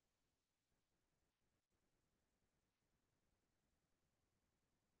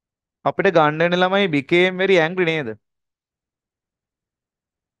 අපිට ගන්න වෙන ළමයි became very angry නේද?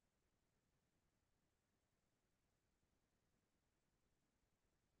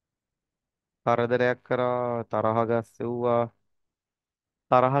 කරදරයක් කරා තරහ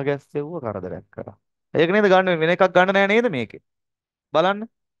ගැස්සෙව්වා කරදරයක් කරා. ඒක නේද ගන්න වෙන එකක් ගන්න නෑ නේද මේකේ? බලන්න.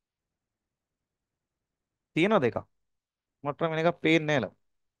 තියෙනවද එකක්? මට වෙන එකක් පේන්නේ නෑලා.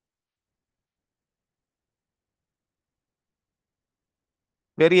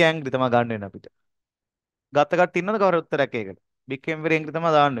 very angry තමයි ගන්න වෙන අපිට. ගත්ත කට්ට ඉන්නවද කවුරු උත්තරයක් ඒකට? became very angry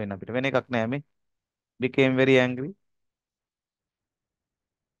තමයි දාන්න වෙන අපිට. වෙන එකක් නෑ මේ. became very angry.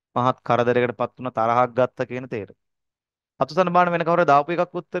 මහත් කරදරයකට පත් වුණ තරහක් ගත්ත කියන තේර. අතුසන බාන වෙන කවුරු දාපු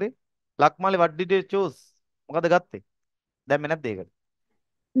එකක් උත්තරේ? Lakmali what did you choose? මොකද ගත්තේ? දැම්මේ නැද්ද ඒකට?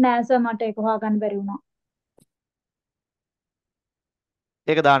 නෑ සර් මට ඒක හොයාගන්න බැරි වුණා.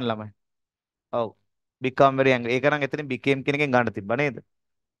 ඒක දාන්න ළමයි. ඔව්. become very angry. ඒක නම් එතනින් became කියන එකෙන් ගන්න තිබ්බා නේද?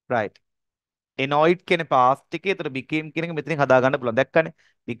 right. annoyed කියන past එකේ ඒතර became කියන එක මෙතනින් හදා ගන්න පුළුවන්. දැක්කනේ?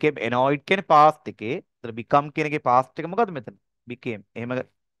 became annoyed කියන past එකේ ඒතර become කියන එකේ past එක මොකද්ද මෙතන? became. එහෙම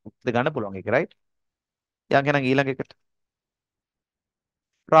උත්තර ගන්න පුළුවන් ඒක right? යන් එහෙනම් ඊළඟ එකට.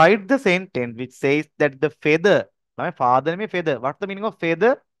 write the sentence which says that the feather ළමයි father නෙමෙයි feather. what's the meaning of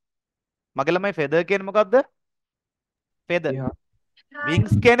feather? මගේ ළමයි feather කියන්නේ මොකද්ද? feather. Yeah.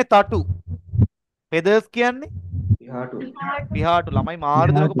 wings කියන්නේ තටු. feathers කියන්නේ පිහාටු. පිහාටු ළමයි මාරු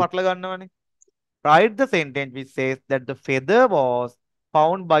දෙනක පිහාටු. පටල ගන්නවනේ. Write the sentence which says that the feather was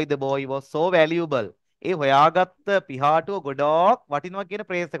found by the boy was so valuable. ඒ හොයාගත්ත පිහාටුව ගොඩක් වටිනවා කියන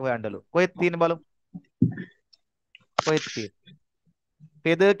ප්‍රේස් එක හොයන්නලු. කොහෙද තියෙන්නේ බලමු. කොහෙද තියෙන්නේ?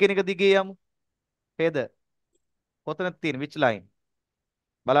 feather කියන එක දිගේ යමු. feather. කොතනද තියෙන්නේ? which line?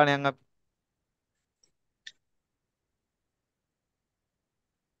 බලන්න යන් අපි.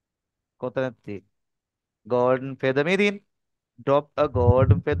 කොතනද තියෙන්නේ? golden feather මේ තියෙන්නේ. Dropped a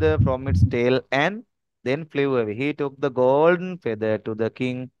golden feather from its tail and then flew away. He took the golden feather to the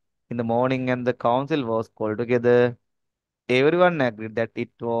king in the morning, and the council was called together. Everyone agreed that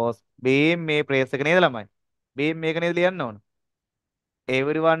it was beam මේ praise එක නේද ළමයි? beam මේක නේද ලියන්න ඕන.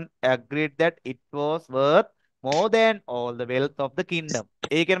 Everyone agreed that it was worth more than all the wealth of the kingdom.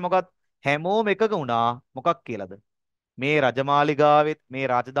 ඒ කියන්නේ මොකක්ද? හැමෝම එකක වුණා මොකක් කියලාද? මේ රජමාලිගාවෙත් මේ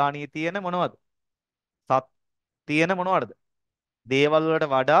රාජධානියේ තියෙන මොනවද? සත් තියෙන මොනවද? දේවල් වලට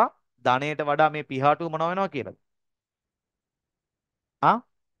වඩා ධනයට වඩා මේ පිහාටුව මොනව වෙනවා කියලාද? ආ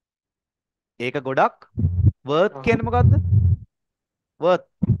ඒක ගොඩක් worth කියන්නේ මොකද්ද? worth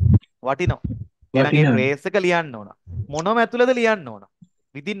වටිනවා. එහෙනම් ඒ වටිනා. ප්‍රේස් එක ලියන්න ඕන. මොනම ඇතුළද ලියන්න ඕන.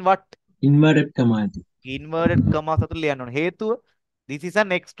 within what? ඉන්වර්ටඩ් කමා ඇති. inverted commas ඇතුළේ ලියන්න ඕන. හේතුව this is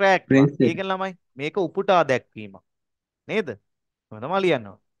an extract one. Praise ඒක ළමයි මේක උපුටා දැක්වීමක්. නේද? මම තමයි ලියන්න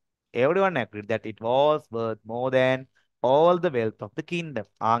ඕන. Everyone agreed that it was worth more than all the wealth of the kingdom.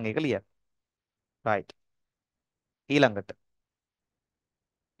 ආන් ඒක ලියන්න. right. ඊළඟට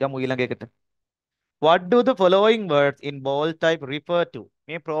යමු ඊළඟ එකට. What do the following words in bold type refer to?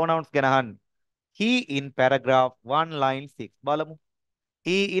 මේ pronouns ගැන අහන්න. He in paragraph 1 line 6 බලමු.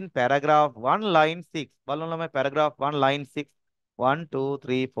 He in paragraph 1 line 6 බලමු ළමයි paragraph 1 line 6 1 2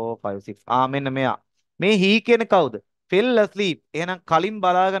 3 4 5 6 මෙන්න මෙයා. මේ he කියන කවුද? fell asleep. එහෙනම් කලින්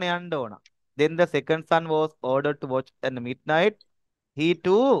බලාගෙන යන්න ඕන. Then the second son was ordered to watch at midnight. He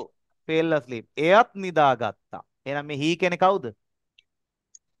too fell asleep. එයත් නිදාගත්තා. එහෙනම් මේ he කියන්නේ කවුද?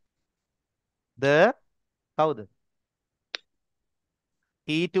 the කවුද?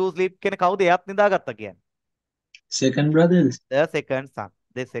 he too sleep කියන කවුද? එයත් නිදාගත්තා කියන්නේ. Second brothers. The second son.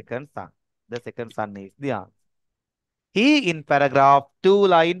 The second son. The second son is the answer. He in paragraph 2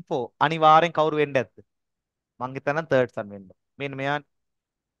 line 4 අනිවාර්යෙන් කවුරු වෙන්න ඇද්ද? මං හිතනවා third son වෙන්න. මෙන්න මෙයා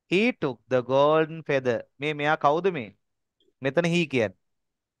he took the golden feather. මෙයා කවුද මේ? මෙතන he කියන්නේ.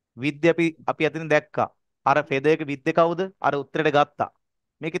 විද්‍ය අපි අතින් දැක්කා. අර feather එක විද්‍ය කවුද? අර උත්තරේට ගත්තා.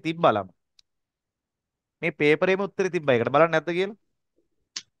 මේකේ තිබ්බලම. මේ පේපරේම උත්තරේ තිබ්බා. ඒකට බලන්න නැද්ද කියලා?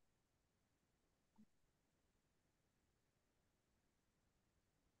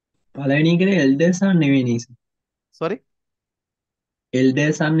 පළවෙනි එකේ එල්ඩර් සන් නෙවෙයි නේද? sorry.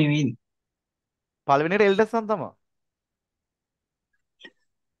 එල්ඩර් සන් නෙවෙයි. පළවෙනියට eldest son තමයි.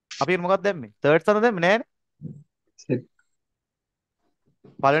 අපි මොකක්ද දැම්මේ? third son දැම්මේ නෑනේ.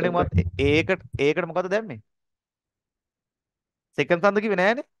 පළවෙනි මොකක්ද? ඒකට මොකද්ද දැම්මේ? second son ද කිව්වේ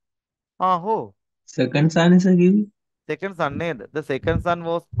නෑනේ. හෝ. Second son is a කිව්වේ. Second son නේද? The second son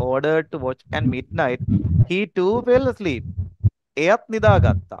was ordered to watch at midnight. He too fell asleep. එයත්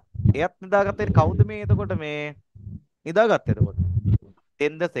නිදාගත්තා. එයත් නිදාගත්තේ කවුද මේ එතකොට මේ නිදාගත්තේ එතකොට?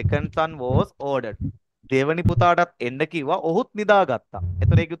 Then the second son was ordered. දෙවනි පුතාටත් එන්න කිව්වා. ඔහුත් නිදාගත්තා.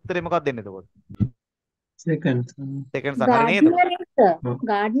 එතකොට ඒකේ උත්තරේ මොකක්ද දෙන්නේ එතකොට? Second son. Second son හරි නේද? ගාඩ්නර් නේද?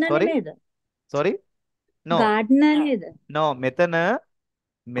 ගාඩ්නර් Sorry? නේද? Sorry? No. ගාඩ්නර් නේද? No,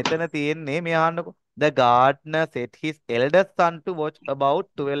 මෙතන තියෙන්නේ මේ අහන්නකෝ. The gardener set his eldest son to watch about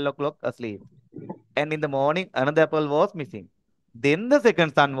 12 o'clock asleep. And in the morning, another apple was missing. Then the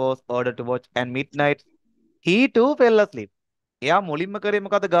second son was ordered to watch at midnight. He too fell asleep. එයා මුලින්ම කරේ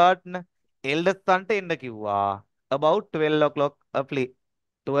මොකද gardener? eldest son ට එන්න කිව්වා. About 12 o'clock asleep.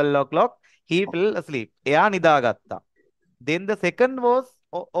 12 o'clock he fell asleep. එයා නිදාගත්තා. Then the second was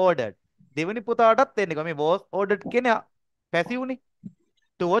ordered. දෙවෙනි පුතාටත් එන්න කිව්වා. මේ was ordered කියන්නේ පැසිව්නේ.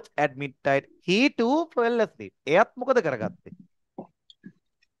 To watch at midnight. He too fell asleep. එයත් මොකද කරගත්තේ?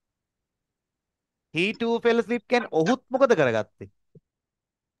 He too fell asleep කියන්නේ ඔහුත් මොකද කරගත්තේ?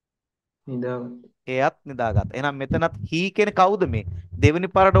 නිදාගත්තා. එයත් නිදාගත්තා. එහෙනම් මෙතනත් he කියන්නේ කවුද මේ? දෙවෙනි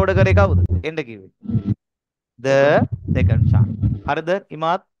පාරට ඕඩර් කරේ කවුද? එන්න කිව්වේ. The second son. හරිද?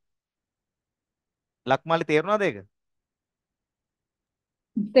 ඉමාත් ලක්මාලි තේරුණාද ඒක?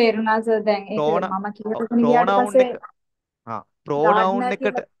 තේරුණා සර් දැන් ඒක Pronoun- මම කියලා තන ගියාට pronoun පස්සේ එක pronoun gardener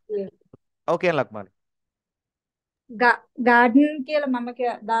එකට ඔව් කියන ලක්මාලි. ගාඩ්නර් කියලා මම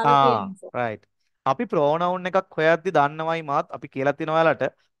දාලා තියෙනවා සර්. right. අපි pronoun එකක් හොයද්දි දන්නවයි මාත් අපි කියලා තියෙන ඔයාලට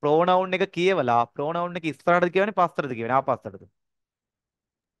pronoun එක කියවලා pronoun එක ඉස්සරහටද කියවන්නේ පස්සටද කියවන්නේ ආපස්සටද?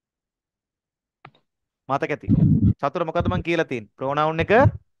 මතක ඇති. චතුර මොකද්ද මං කියලා තියෙන්නේ? pronoun එක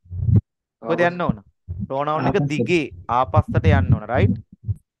කොහෙද යන්න ඕන? pronoun එක ආපස්සට. දිගේ ආපස්සට යන්න ඕන right.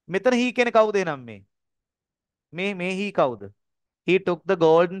 මෙතන he කියන්නේ කවුද එනම් මේ? මේ he කවුද? He took the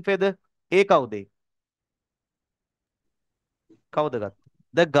golden feather. ඒ කවුද? කවුද ගත්ත?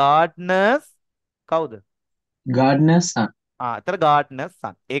 The gardener's කවුද? gardener's son. එතන gardener's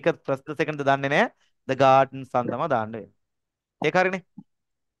son. ඒක first second දන්නේ නැහැ. The garden son තමයි දාන්න වෙන්නේ. ඒක හරිනේ.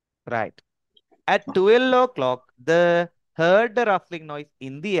 Right. At 12 o'clock the heard a rustling noise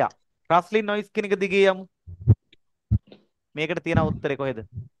in the air. Rustling noise කියන එක දිගේ යමු. මේකට තියෙන උත්තරේ කොහෙද?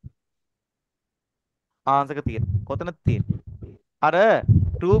 ආන්සර් එක තියෙන. කොතනද තියෙන්නේ? අර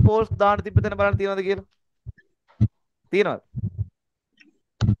true false දාන්න තිබ්බ තැන බලන්න තියනවද කියලා? තියෙනවද?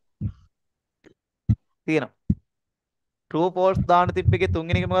 තියෙනවා. true false දාන්න තිබ්බ එකේ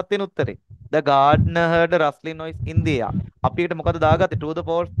තුන්වෙනි එක මොකක්ද තියෙන උත්තරේ? The gardener heard a rustling noise in the air. අපි එකට මොකද දාගත්තේ? true the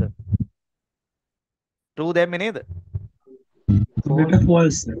false the? true දැම්මේ නේද? උඩට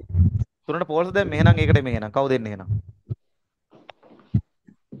false. තුනට false දැම්මේ. එහෙනම් ඒකට මෙහෙනම් කවුද එන්නේ එහෙනම්?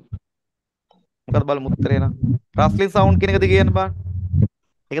 මොකද බලමු උත්තරේ එහෙනම්. rustling sound කියන එක දිගේ යන්න බලන්න.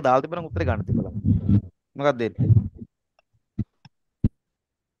 ඒක දාලා තිබ්බනම් උත්තරේ ගන්න තිබ්බලා. මොකක්ද දෙන්නේ?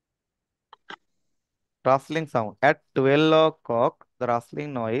 rustling sound. At 12 o'clock the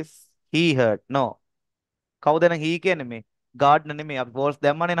rustling noise he heard. No. කවුද එහෙනම් he කියන්නේ මේ? gardener නෙමෙයි. අපි false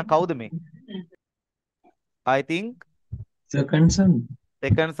දැම්මනේ එහෙනම් කවුද මේ? I think second son.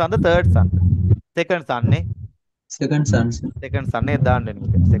 second son the third son. second son නේ. second son. second son නේ දාන්න වෙන්නේ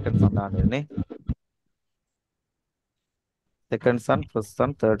මෙතන. second son දාන්න වෙන්නේ. second son, first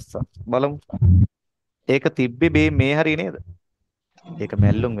son, third son. බලමු. ඒක තිබ්බේ මේ හරිය නේද? ඒක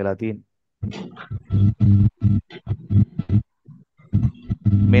මැල්ලුම් වෙලා තියෙන්නේ.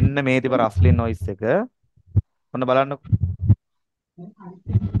 මෙන්න මේ තිබ්බ රස්ලින් නොයිස් එක. ඔන්න බලන්නකො.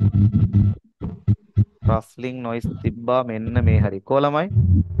 රස්ලින් නොයිස් තිබ්බා මෙන්න මේ හරිය. කොළමයි?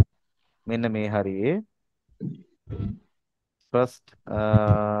 මෙන්න මේ හරියේ. first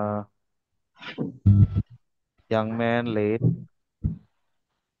young man late.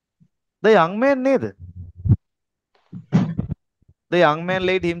 The young man නේද? The young man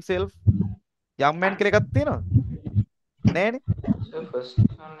laid himself. young man කියලා එකක් තියෙනවද? නෑනේ. සර් ෆස්ට්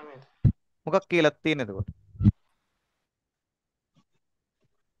සන් නෙමෙයි. මොකක් කියලා තියෙන්නේ එතකොට?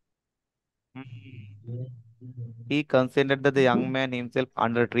 He consented that the young man himself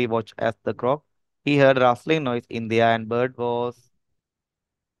under a tree watched as the croak. He heard a rustling noise in the air and bird was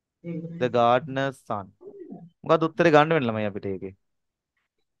the gardener's son. මොකද උත්තරේ ගන්න වෙන ළමයි අපිට ඒකේ.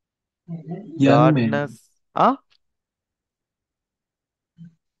 young man. gardener's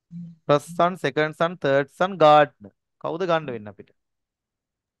first son, second son, third son, gardener. කවුද ගන්න වෙන්නේ අපිට?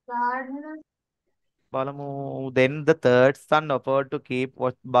 බලමු. Then the third son offered to keep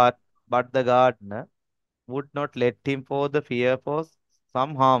watch but the gardener would not let him for the fear for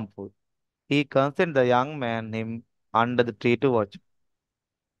some harmful. He consented the young man him under the tree to watch.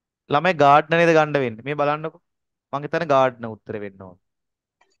 ළමයි gardener නේද ගන්න වෙන්නේ. මේ බලන්නකො. මං හිතන්නේ gardener උත්තරේ වෙන්න ඕන.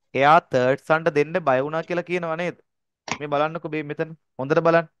 එයා third son ට දෙන්න බය වුණා කියලා කියනවා නේද? මේ බලන්නකො මේ මෙතන. හොඳට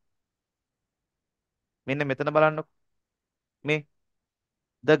බලන්න. මෙන්න මෙතන බලන්නකො. මේ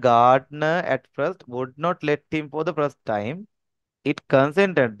the gardener at first would not let him for the first time. It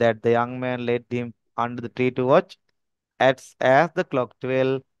consented that the young man led him under the tree to watch. As the clock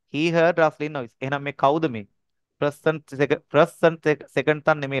 12, he heard rustling noise. එහෙනම් මේ කවුද මේ? first son, second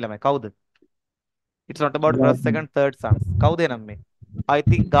son නෙමෙයි ළමයි. කවුද? It's not about first, gardener. second, third sons. කවුද එහෙනම් මේ? I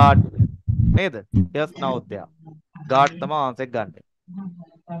think God නේද? Yes, now there. God තමයි ආන්සර් එක ගන්න.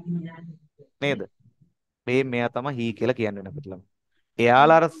 නේද? මෙයා තමයි he කියලා කියන්නේ අපිට ළමයි.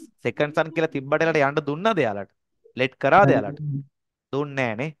 එයාලා අර second son කියලා තිබ්බට එයාලට යන්න දුන්නද එයාලට? let කරාද එයාලට? දුන්නේ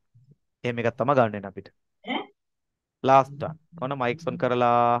නෑනේ. එහෙම එකක් තමයි ගන්න වෙන අපිට. last one. ඔන්න mics on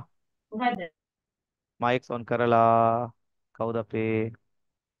කරලා mics on කරලා කවුද අපේ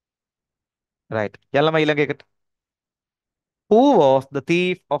right. යල්ලම ඊළඟ එකට. Who was the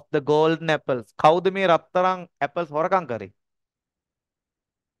thief of the golden apples? කවුද මේ රත්තරන් apples හොරකම් කරේ?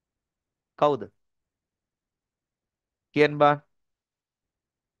 කවුද? කියන්න බා.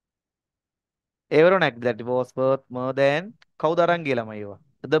 Everyone agreed that it was worth more than කවුද අරන් ගිය ළමයි ඒවා?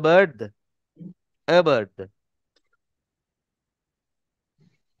 The bird. A bird.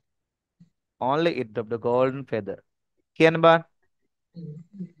 Only it of the golden feather. කියන්න බා.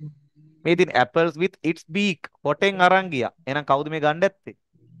 මේ තියෙන apples with its beak හොටෙන් අරන් ගියා. එහෙනම් කවුද මේ ගන්න ඇත්තේ?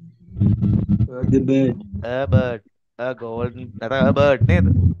 the bird. A bird. A golden නැත්නම් a bird නේද?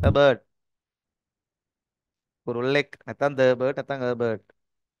 A bird. කුරුල්ලෙක් නැත්නම් the bird නැත්නම් a bird.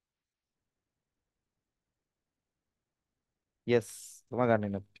 yes. තමයි ගන්න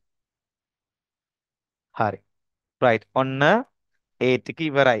ඉන්න. හරි. right. ඔන්න ඒ ටික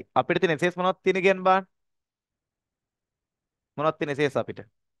ඉවරයි. අපිට තියෙන එසේස් මොනවද තියෙන කියන්න බෑ. මොනවද තියෙන එසේස් අපිට?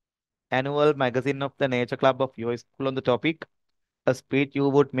 Annual magazine of the Nature Club of your school on the topic. A speech you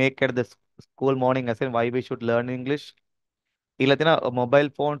would make at the school morning as in why we should learn English. ඊළඟ තියෙන mobile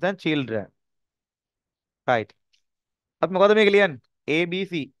phones and children. Right. අපි මොකද මේක ලියන්නේ? A B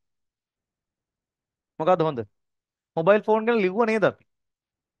C. මොකද්ද හොඳ? mobile phone ගැන ලිව්ව නේද අපි?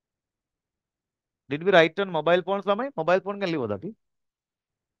 Did we write on mobile phones ළමයි? mobile phone ගැන ලිව්වද අපි?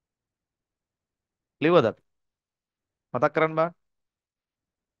 ලිව්වද අපි? මතක් කරන්න බෑ.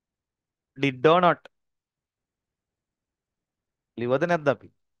 Did or not? ලිව්වද නැද්ද අපි?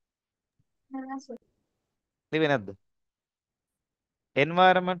 ලිව්වේ නැද්ද?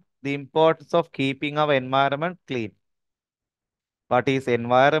 Environment, the importance of keeping our environment clean. What is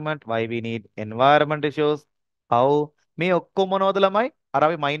environment? Why we need environment issues? How? මේ ඔක්කොම මොනවද ළමයි? අර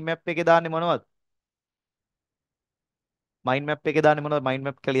අපි mind map එකේ දාන්නේ මොනවද? mind map එකේ දාන්නේ මොනවද? mind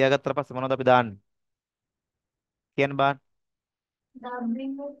map එක ලියාගත්තට පස්සේ මොනවද අපි දාන්නේ? කියන්න බෑ.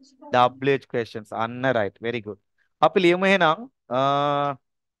 WH questions. අන්න right. Very good. අපි ලියමු එහෙනම්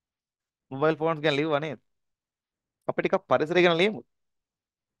mobile phones ගැන ලියුවා නේද? අපි ටිකක් පරිසරය ගැන ලියමු.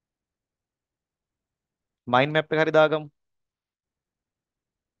 mind map එක හරි දාගමු.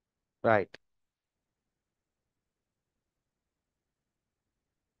 right.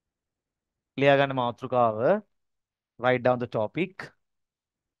 ලියා ගන්න මාතෘකාව. write down the topic.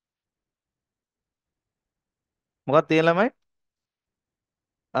 මොකක්ද තියෙන ළමයි?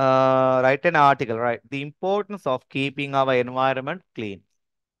 write an article, right? The importance of keeping our environment clean.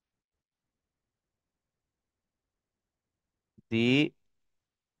 The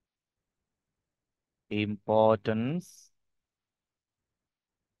importance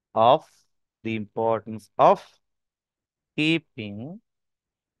of keeping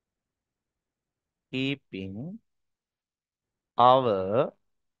our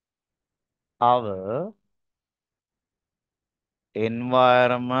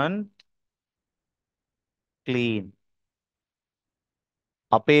environment clean.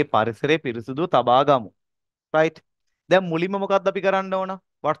 අපේ පරිසරය පිරිසිදු තබා ගමු. right. දැන් මුලින්ම මොකක්ද අපි කරන්න ඕන?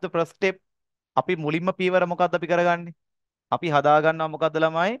 what's the first step? අපි මුලින්ම පීවර මොකක්ද අපි කරගන්නේ? අපි හදා ගන්නවා මොකද්ද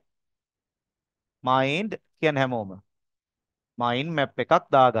ළමයි? mind කියන හැමෝම mind map එකක්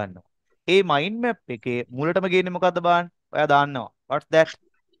දා ගන්නවා. ඒ mind map එකේ මුලටම ගේන්නේ මොකද්ද බලන්න? ඔයා දාන්නවා. what's that?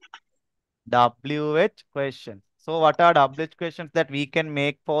 WH questions. So what are WH questions that we can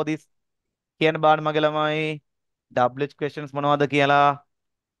make for this? කියන බලන්න මගේ ළමයි. WH questions මොනවද කියලා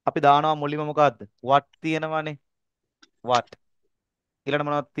අපි දානවා මුලින්ම මොකද්ද? what තියෙනවනේ. what. ඊළඟට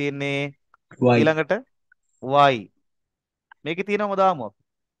මොනවද තියෙන්නේ? Why? ඊළඟට why. මේකේ තියෙනවම දාමු අපි.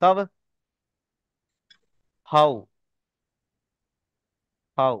 තව how.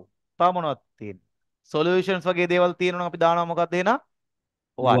 තව මොනවද තියෙන්නේ? solutions වගේ දේවල් තියෙනවා අපි දානවා මොකක්ද එහෙනම්?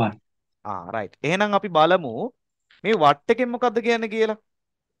 what. What? right. එහෙනම් අපි බලමු මේ what එකෙන් මොකද්ද කියන්නේ කියලා.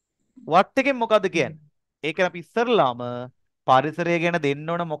 what එකෙන් මොකද්ද කියන්නේ? ඒක අපි ඉස්සරලාම පරිසරය ගැන දෙන්න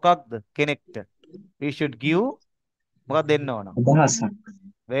ඕන මොකක්ද කෙනෙක්ට? we should give මොකක්ද දෙන්න ඕන? අදහසක්.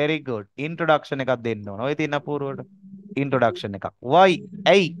 very good. introduction එකක් දෙන්න ඕන. ඔය තියෙන අපූර්වට introduction එකක්. why?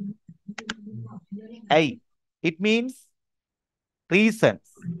 ඇයි? it means reasons.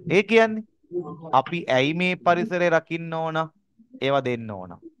 ඒ කියන්නේ අපි ඇයි මේ පරිසරය රකින්න ඕන? ඒවා දෙන්න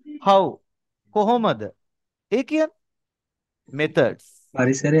ඕන. how? කොහොමද? ඒ කියන්නේ methods.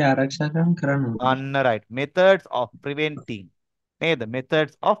 පරිසරය ආරක්ෂා කරන්න ඕනේ. අන්න right. methods of preventing. නේද?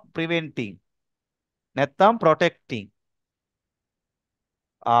 methods of preventing. නැත්තම් protecting.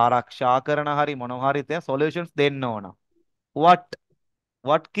 ආරක්ෂා කරන හරි මොනවා හරි තේ solutions දෙන්න ඕන. what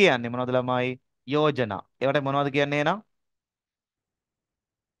කියන්නේ මොනවද ළමයි? යෝජනා. ඒවට මොනවද කියන්නේ එහෙනම්?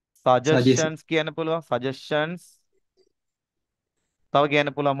 Suggestion. suggestions කියන්න පුළුවන්. suggestions. තව කියන්න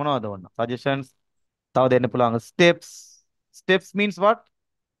පුළුවන් මොනවද ඕන? suggestions. තව දෙන්න පුළුවන් steps. steps means what?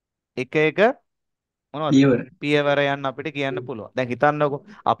 එක එක මොනවද? පියවර. පියවර යන්න අපිට කියන්න පුළුවන්. දැන් හිතන්නකෝ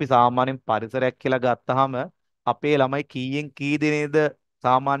අපි සාමාන්‍යයෙන් පරිසරයක් කියලා ගත්තාම අපේ ළමයි කීයෙන් කී දෙනේද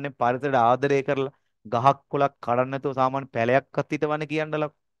සාමාන්‍යයෙන් පරිසරයට ආදරය කරලා ගහක් කොළක් කඩන්න නැතුව සාමාන්‍ය පැලයක්වත් හිටවන්න කියන්නලා.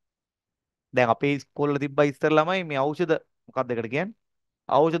 දැන් අපේ ඉස්කෝලේ තිබ්බා ඉස්සර ළමයි මේ ඖෂධ මොකක්ද ඒකට කියන්නේ?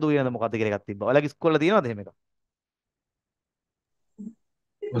 ඖෂධ උයනද මොකක්ද කියලා එකක් තිබ්බා. ඔයාලගේ ඉස්කෝලේ තියෙනවද එහෙම එකක්?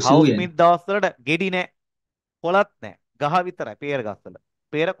 හවුස් ඔසුයන්. මිට් දවස් වලට ගෙඩි නැහැ. කොළත් නැහැ. ගහ විතරයි peer ගස්වල.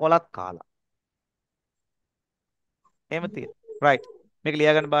 peer කොළත් කාලා. එහෙම තියෙන. right. මේක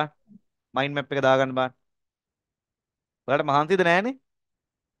ලියා ගන්න බෑ. mind map එක දාගන්න බෑ. ඔයාලට මහන්සිද නැහනේ?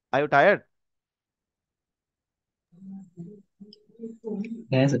 are you tired?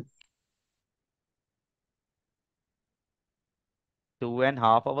 නෑ සර්.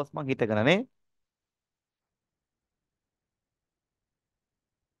 2.5 hours මං හිටගෙන නේ.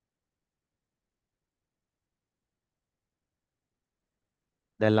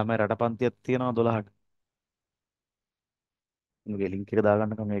 දැන් ළමයි රටපන්තියක් තියෙනවා 12ට. මගේ ලින්ක් එක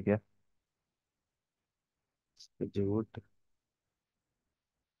දාගන්නකම් මේක. ජූට්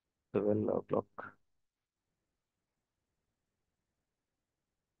 12 o'clock.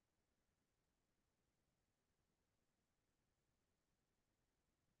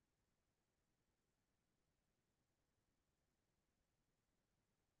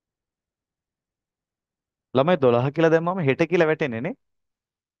 ළමයි 12 කියලා දැම්මම හෙට කියලා වැටෙන්නේ නේ.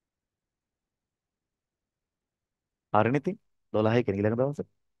 හරිනේ ඉතින් 12 කියන ඊළඟ දවසේ.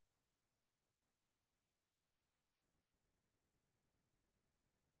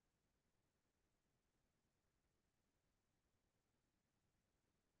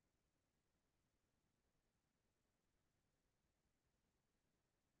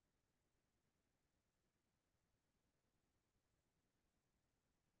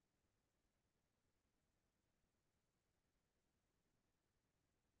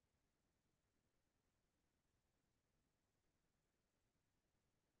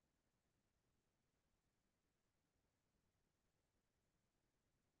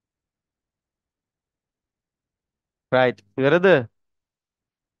 right ඉවරද?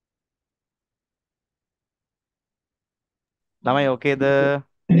 ළමයි ඕකේද?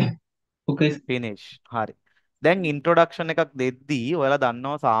 ඕකේ finish. හරි. දැන් ඉන්ට්‍රොඩක්ෂන් එකක් දෙද්දී ඔයාලා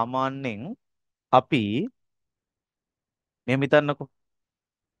දන්නවා සාමාන්‍යයෙන් අපි මෙහෙම හිතන්නකෝ.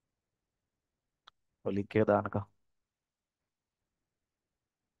 ලින්ක් එක දානකම්.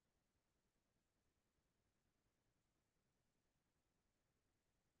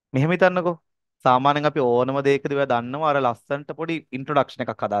 මෙහෙම හිතන්නකෝ. සාමාන්‍යයෙන් අපි ඕනම දෙයකදී ඔයා දන්නවා අර ලස්සන්ට පොඩි ඉන්ට්‍රොඩක්ෂන්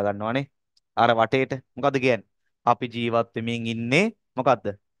එකක් හදා ගන්නවානේ. අර වටේට මොකද්ද කියන්නේ? අපි ජීවත් වෙමින් ඉන්නේ මොකද්ද?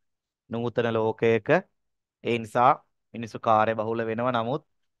 නූතන ලෝකයක. ඒ නිසා මිනිස්සු කාර්ය බහුල වෙනවා. නමුත්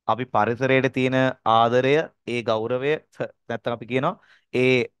අපි පරිසරයට තියෙන ආදරය, ඒ ගෞරවය නැත්තම් අපි කියනවා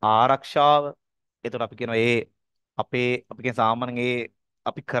ඒ ආරක්ෂාව. එතකොට අපි කියනවා ඒ අපි කියන සාමාන්‍යයෙන් ඒ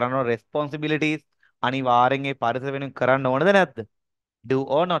අපි කරන රෙස්පොන්සිබිලිටීස් අනිවාර්යෙන් ඒ පරිසර වෙනුවෙන් කරන්න ඕනද නැද්ද? do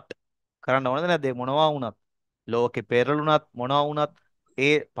or not කරන්න ඕනද නැද්ද? මොනවා වුණත් ලෝකේ පෙරළුණත් මොනවා වුණත්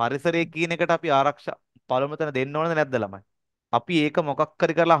ඒ පරිසරය කියන එකට අපි ආරක්ෂා පළමු තැන දෙන්න ඕනද නැද්ද ළමයි? අපි ඒක මොකක්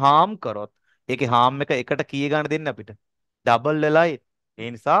හරි කරලා හාම් කරොත් ඒකේ හාම් එක එකට කීය ගන්න දෙන්න අපිට ඩබල් වෙලයි. ඒ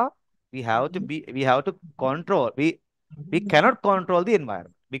නිසා we have to control we cannot control the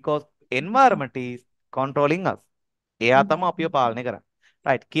environment because environment is controlling us. එයා තමයි අපිව පාලනය කරන්නේ.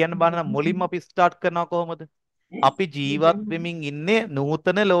 right කියන්න බලන්න මුලින්ම අපි ස්ටාර්ට් කරනවා කොහොමද? අපි ජීවත් වෙමින් ඉන්නේ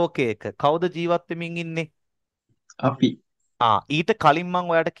නූතන ලෝකයක. කවුද ජීවත් වෙමින් ඉන්නේ? අපි ඊට කලින් මම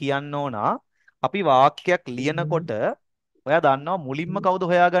ඔයාලට කියන්න ඕන අපි වාක්‍යයක් ලියනකොට ඔයා දන්නවා මුලින්ම කවුද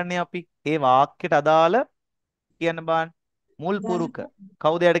හොයාගන්නේ අපි? ඒ වාක්‍යයට අදාළ කියන්න බෑ. මුල් පුරුක.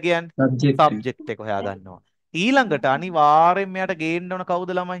 කවුද යට කියන්නේ? සබ්ජෙක්ට් සබ්ජෙක්ට් එක හොයා ගන්නවා. ඊළඟට අනිවාර්යෙන් මෙයාට ගේන්න ඕන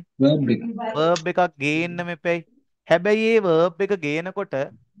කවුද ළමයි? verb එක verb එකක් ගේන්න මෙපැයි. හැබැයි මේ verb එක ගේනකොට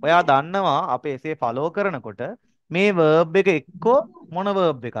ඔයා දන්නවා අපි එසේ follow කරනකොට මේ verb එක එක්කෝ මොන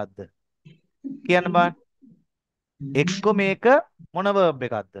verb එකක්ද? කියන්න බෑ. එක්කෝ මේක මොන verb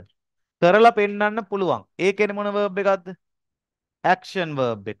එකක්ද? කරලා පෙන්වන්න පුළුවන්. ඒ කියන්නේ මොන verb එකක්ද? action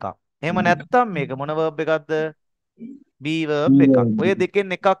verb එකක්. එහෙම නැත්නම් මේක මොන verb එකක්ද? be verb be එකක්. verb ඔය එක.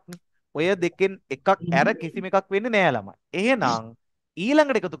 දෙකෙන් එකක්. ඔය දෙකෙන් එකක් ඇර කිසිම එකක් වෙන්නේ නෑ ළමයි. එහෙනම්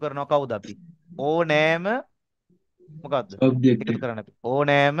ඊළඟට එකතු කරනවා කවුද අපි? ඕනෑම මොකද්ද? object එකතු එක. කරන්න අපි.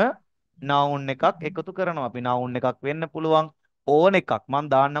 ඕනෑම noun එකක් එකතු කරනවා අපි. noun එකක් වෙන්න පුළුවන්. ඕන එකක්. මම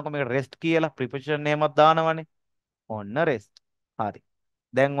දාන්නකො මේක rest කියලා preposition name එකක් දානවනේ. ඔන්න rest. හරි.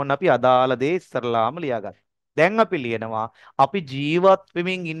 දැන් ඔන්න අපි අදාළ දේ ඉස්සරලාම ලියාගන්න. දැන් අපි ලියනවා අපි ජීවත්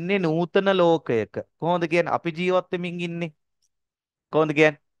වෙමින් ඉන්නේ නූතන ලෝකයක. කොහොමද කියන්නේ අපි ජීවත් වෙමින් ඉන්නේ? කොහොමද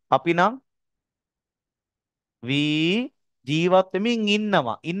කියන්නේ? අපි නම් we ජීවත් වෙමින්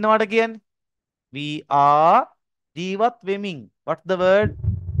ඉන්නවා. ඉන්නවට කියන්නේ we are ජීවත් වෙමින්. What's the word?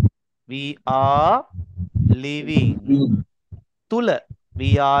 We are living තුල. We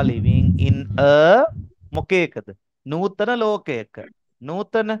are living in a මොකේකද? නූතන ලෝකයක.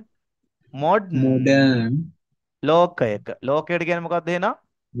 නූතන modern modern ලෝකයක. ලෝකයට කියන්නේ මොකක්ද එහෙනම්?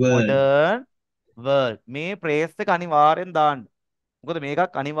 world modern world. මේ ප්‍රේස් එක අනිවාර්යෙන් දාන්න. මොකද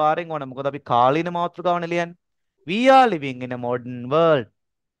මේකක් අනිවාර්යෙන් ඕන. මොකද අපි කාලීන මාතෘකාවනේ ලියන්නේ. We are living in a modern world.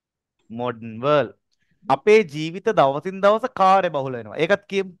 modern world. අපේ ජීවිත දවසින් දවස කාර්ය බහුල වෙනවා. ඒකත්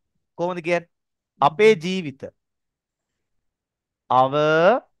කියමු. කොහොමද කියන්නේ? අපේ ජීවිත. our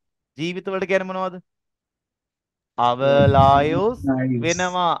ජීවිත වලට කියන්නේ මොනවද? our lives lives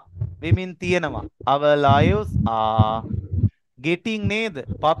වෙනවා. වෙමින් තියෙනවා. our lives are getting නේද?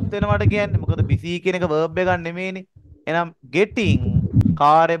 පත් වෙනවට කියන්නේ මොකද busy කියන එක verb එකක් නෙමෙයිනේ. එහෙනම් getting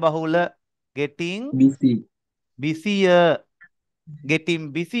කාර්යබහුල getting busy busier getting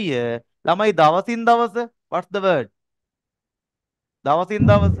busier. ළමයි දවසින් දවස. What's the word? දවසින්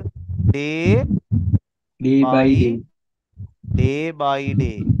දවස. Day Day by by day. day by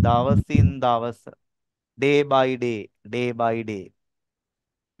day. දවසින් දවස. Day by day. Day by day.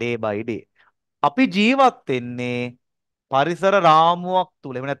 Day by day. අපි ජීවත් වෙන්නේ පරිසර රාමුවක්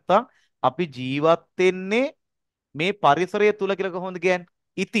තුල. එහෙම නැත්නම් අපි ජීවත් වෙන්නේ මේ පරිසරය තුල කියලා කොහොමද කියන්නේ?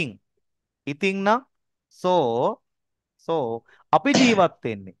 ඉතින් නම් so so අපි ජීවත්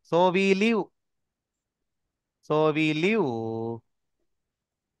වෙන්නේ. So we live so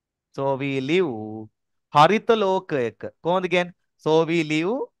we live හරිත ලෝකයක. කොහොමද කියන්නේ? So we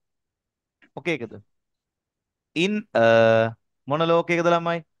live ඔකේ එකද? In a මොන ලෝකයකද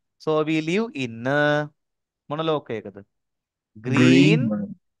ළමයි? So we live in a මොන ලෝකයකද? Green green one.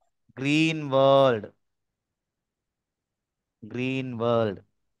 green world. green world.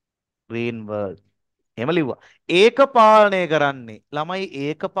 green world. එහෙම ලිව්වා. ඒක පාලනය කරන්නේ ළමයි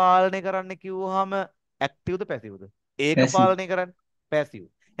ඒක පාලනය කරන්න කිව්වහම ඇක්ටිව්ද පැසිව්ද? ඒක Passive. පාලනය කරන්නේ පැසිව්.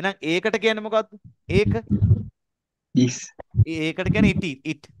 එහෙනම් ඒකට කියන්නේ මොකද්ද? ඒක This. ඒකට කියන්නේ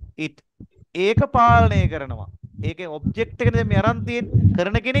it ඒක පාලනය කරනවා. ඒකේ ඔබ්ජෙක්ට් එකනේ මේ අරන් තියෙන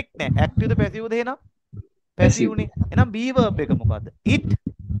කරන කෙනෙක් නෑ. ඇක්ටිව්ද පැසිව්ද එහෙනම්? Passive. පැසිව්නේ. එහෙනම් B verb එක මොකද්ද? it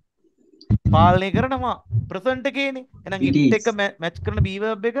පාලනය කරනවා. ප්‍රසන්ට් එකේනේ. එහෙනම් It it is. එක මැච් කරන B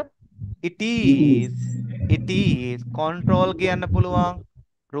verb එක it It is. is it is control කියන්න පුළුවන්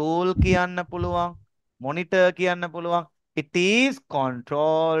rule කියන්න පුළුවන් monitor කියන්න පුළුවන් it is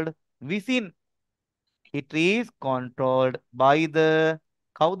controlled within it is controlled by the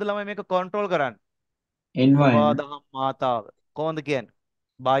කවුද ළමයි මේක control කරන්නේ Environment. සබාදහම් මාතාව කොහොමද කියන්නේ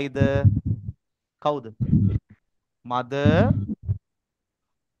by the කවුද mother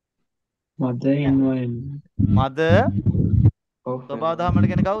Mother environment mother of සබාදහමට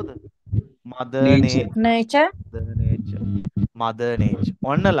කියන්නේ කවුද mother nature. nature mother nature mother nature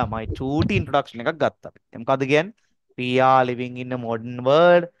ඔන්න ළමයි චූටි ඉන්ට්‍රොඩක්ෂන් එකක් ගත්තා අපි. මොකද කියන්නේ we are living in a modern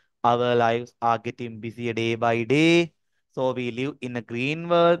world, our lives are getting busier day by day, so we live in a green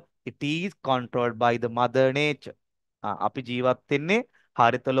world, it is controlled by the mother nature. අපි ජීවත් වෙන්නේ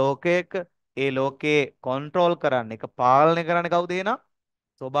හරිත ලෝකයක. ඒ ලෝකේ කන්ට්‍රෝල් කරන්න එක පාලනය කරන්න කවුද එහෙනම්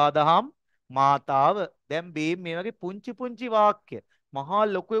සෝබාදහම් මාතාව. දැන් මේ වගේ පුංචි පුංචි වාක්‍ය මහා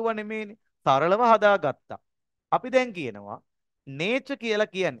ලොකු ඒවා නෙමෙයිනේ සරලව හදාගත්තා. අපි දැන් කියනවා nature කියලා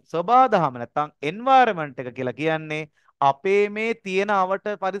කියන්නේ සබාදහම නැත්නම් environment එක කියලා කියන්නේ අපේ මේ තියෙන අවට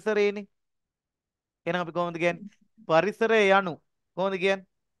පරිසරයනේ. එහෙනම් අපි කොහොමද කියන්නේ? පරිසරය යනු කොහොමද කියන්නේ?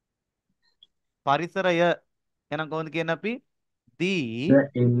 පරිසරය එහෙනම් කොහොමද කියන්නේ අපි? the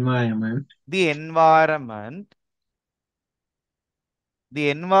The environment. the environment the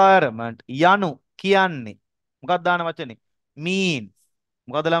environment යනු කියන්නේ මොකක්ද දාන වචනේ? means.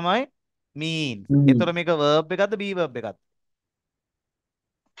 මොකද ළමයි? means. එතකොට මේක verb එකක්ද be verb එකක්ද?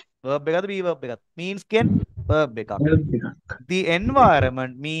 verb එකක්ද be verb එකක්ද? means කියන්නේ verb එකක්. The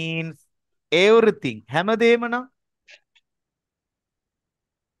environment means everything. හැමදේම නම්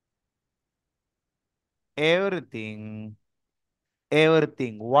everything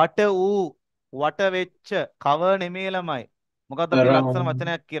everything වට වෙච්ච cover නෙමෙයි ළමයි. මොකද්ද අපි ලස්සන Around.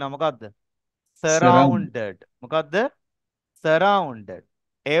 වචනයක් කියනවා මොකද්ද? Surround. surrounded. මොකද්ද? surrounded.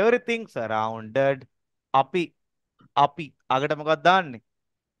 everything surrounded. අපි අගට මොකක්ද දාන්නේ?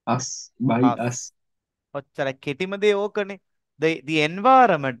 Us. By us. us. ඔච්චර කෙටිම දේ ඕකනේ. The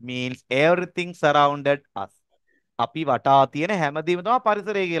environment means everything surrounded us. අපි වටා තියෙන හැමදේම තමයි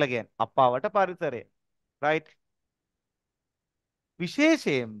පරිසරය කියලා කියන්නේ. අපවට පරිසරය. right?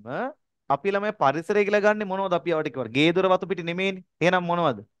 විශේෂයෙන්ම අපි ළමයි පරිසරය කියලා ගන්නෙ මොනවද අපි අවට කියවර? ගේ දොර වතු පිටි නෙමෙයිනේ. එහෙනම්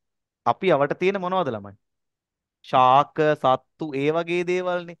මොනවද? අපි අවට තියෙන මොනවද ළමයි? ශාක, සත්තු ඒ වගේ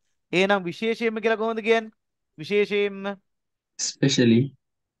දේවල්නේ. එහෙනම් විශේෂයෙන්ම කියලා කොහොමද කියන්නේ? විශේෂයෙන්ම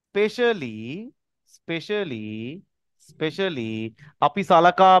ස්පෙෂලි අපි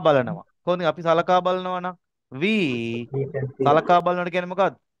සලකා බලනවා. කොහොමද අපි සලකා බලනවා නම් we සලකා බලනවට කියන්නේ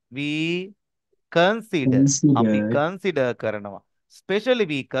මොකක්ද? we consider. අපි Consider. consider කරනවා. Especially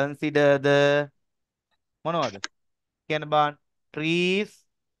we consider the මොනවද? කියන්න බාන්න trees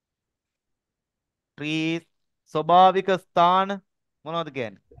ස්වභාවික ස්ථාන මොනවද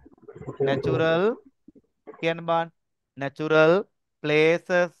කියන්නේ? natural කියන්න බාන්න natural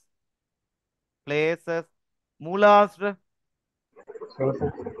places මූලාශ්‍ර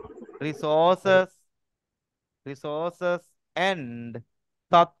resources and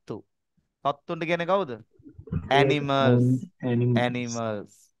සත්තුන්ට කියන්නේ කවුද? animals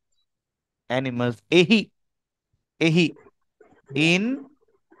Animals. animals එහි in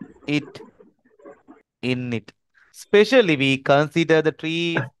it especially we consider the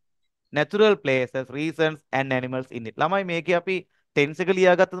trees natural places, reasons and animals in it. ළමයි මේකේ අපි tense එක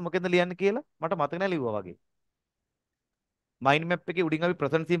ලියාගත්තද මොකෙන්ද ලියන්නේ කියලා මට මතක නැහැ ලිව්වා වගේ. mind map එකේ උඩින් අපි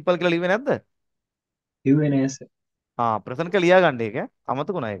present simple කියලා ලිව්වේ නැද්ද? කිව්වේ නෑ සර්. present එක ලියාගන්න ඒක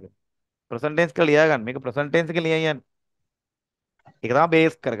අමතකුණා ඒක. present tense එක ලියාගන්න. මේක present tense එක ලියන් යන්නේ. ඒක තමයි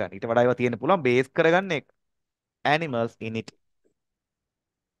base කරගන්න. ඊට වඩා ඒවා තියෙන්න පුළුවන් base කරගන්න එක. animals in it.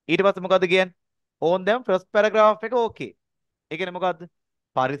 ඊට පස්සේ මොකද්ද කියන්නේ? on them first paragraph එක okay. ඒ කියන්නේ මොකද්ද?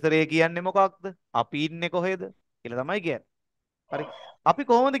 පරිසරය කියන්නේ මොකක්ද? අපි ඉන්නේ කොහෙද? කියලා තමයි කියන්නේ. හරි. අපි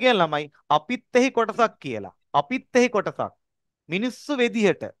කොහොමද කියන්නේ ළමයි? අපිත් එහි කොටසක් කියලා. අපිත් එහි කොටසක්. මිනිස්සු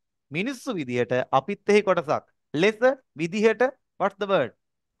විදිහට අපිත් එහි කොටසක්. ලෙස විදිහට what's the word?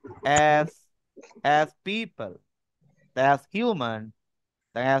 as people. as human.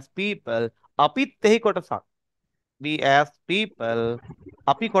 as people අපිත් එහි කොටසක්. we as people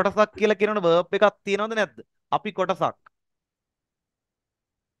අපි කොටසක් කියලා කියනකොට verb එකක් තියෙනවද නැද්ද? අපි කොටසක්.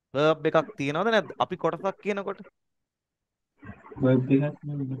 verb එකක් තියෙනවද නැද්ද? අපි කොටසක් කියනකොට වෙබ් එකක්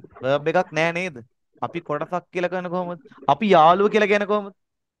නෙමෙයි. verb එකක් නෑ නේද? අපි කොටසක් කියලා කියන්නේ කොහොමද? අපි යාළුවෝ කියලා කියන්නේ කොහොමද?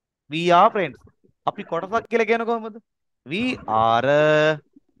 we are friends. අපි කොටසක් කියලා කියන්නේ කොහොමද? we are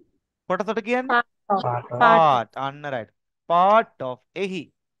කොටසට කියන්නේ part of පාට part part. අන්න right. part of එහි.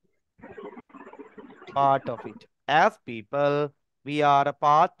 part of it. as people we are a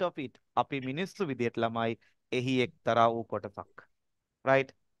part of it. අපි මිනිස්සු විදියට ළමයි එහි එක්තරා වූ කොටසක්. right?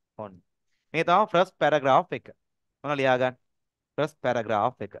 on. මේ තමයි first paragraph එක. මොන ලියාගන්න? First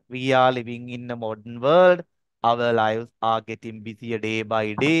paragraph එක. We are living in a modern world. Our lives are getting busier day by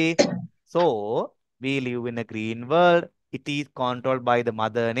day. So, we live in a green world. It is controlled by the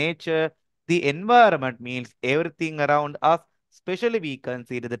mother nature. The environment means everything around us. Especially we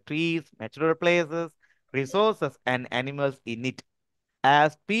consider the trees, natural places, resources and animals in it.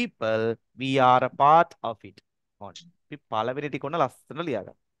 As people, we are a part of it. On. අපි පළවෙනි ටික ඔන්න ලස්සන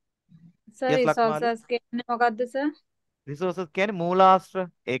ලියාගන්න. sir Yes, Lakmali. resources කියන්නේ මොකද්ද sir? Resources කියන්නේ මූලාශ්‍ර.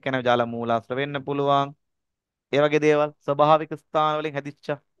 ඒ කියන්නේ ජල මූලාශ්‍ර වෙන්න පුළුවන්. ඒ වගේ දේවල් ස්වභාවික ස්ථාන වලින් හැදිච්ච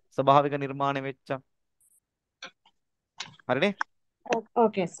ස්වභාවික නිර්මාණය වෙච්ච. හරිනේ?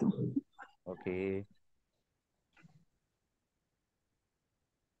 Okay sir. ඕකේ.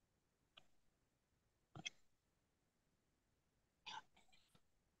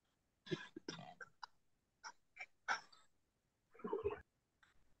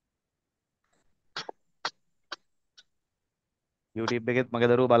 YouTube එකෙත් මගේ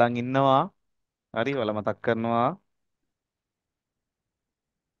දරුවෝ බලන් ඉන්නවා. හරි ඔයාලා මතක් කරනවා.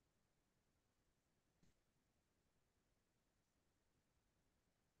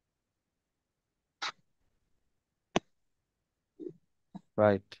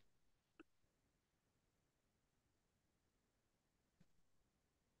 right.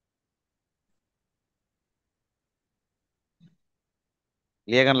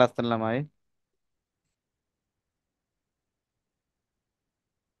 ලියගන්න ලස්සන ළමයි.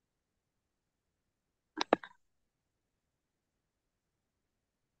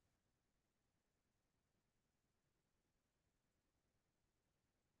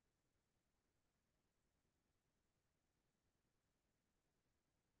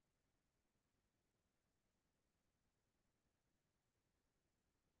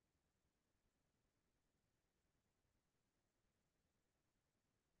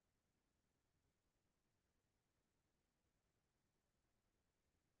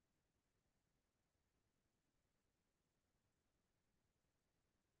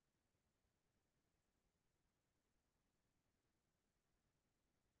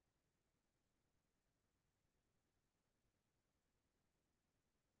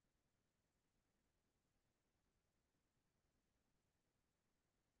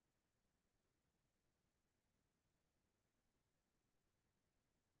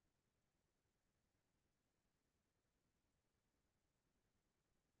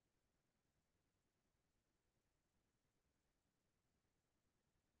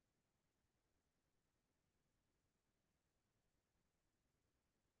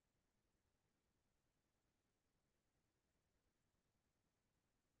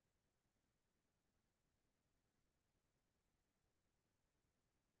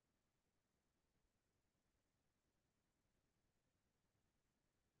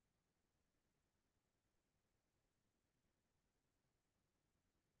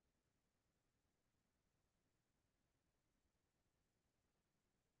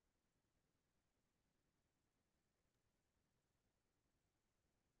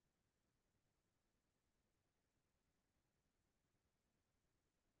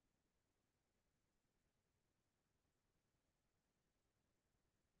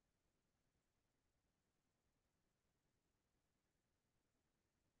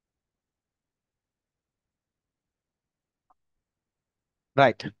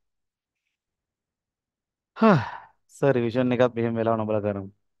 right. සර් රිවිෂන් එකක් මෙහෙම වෙලා නොබලා කරමු.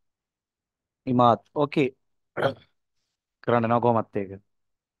 ඉමාත් ඕකේ. කරන්න යනවා කොහොමත් ඒක.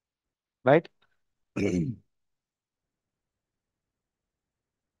 right.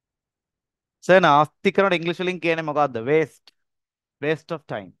 සර් නාස්ති කරනට ඉංග්‍රීසි වලින් කියන්නේ මොකද්ද? waste of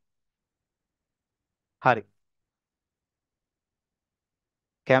time. හරි.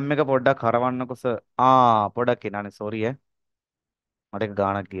 කැම් එක පොඩ්ඩක් හරවන්නකො සර්. පොඩ්ඩක් ඉන්නනේ sorry ඈ. මට එක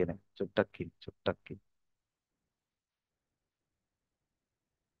ගානක් කියන්නේ. චුට්ටක් ඉන්න.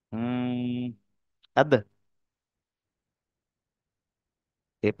 ඇද්ද?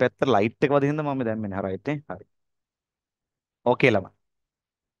 ඒ පැත්තට ලයිට් එක වදින්න මම දැම්මේ නෑ right නේ. හරි. ඕකේ ළමයි.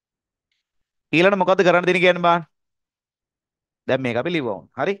 ඊළඟට මොකද්ද කරන්න දෙන්නේ කියන්නේ බාන්න. දැන් මේක අපි ලිවමු.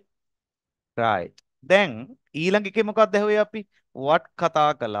 හරි? right. දැන් ඊළඟ එකේ මොකක්ද ඇහුවේ අපි? what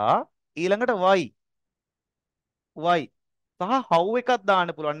කතා කළා. ඊළඟට why සහ how එකක් දාන්න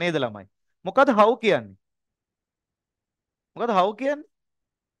පුළුවන් නේද ළමයි? මොකද how කියන්නේ? මොකද how කියන්නේ?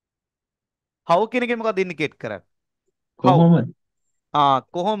 how කියන එකේ මොකක්ද ඉන්ඩිකේට් කරන්නේ? how කොහොමද?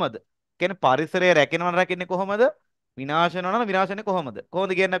 කොහොමද? කියන්නේ පරිසරය රැකෙන්නේ කොහොමද? විනාශ වෙනවා නම් විනාශ වෙන්නේ කොහොමද?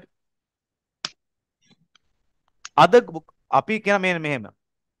 කොහොමද කියන්නේ අපි? අද අපි කියන මෙහෙම.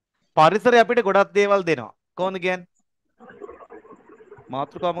 පරිසරය අපිට ගොඩක් දේවල් දෙනවා. කොහොමද කියන්නේ?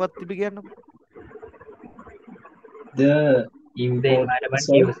 මාතෘකාව මොකක්ද තිබි කියන්නකො. The The import environment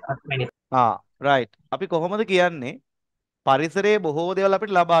sorry gives us many. right. අපි කොහොමද කියන්නේ? පරිසරයේ බොහෝ දේවල්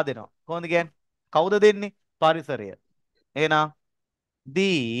අපිට ලබා දෙනවා. කොහොමද කියන්නේ? කවුද දෙන්නේ? පරිසරය. එහෙනම්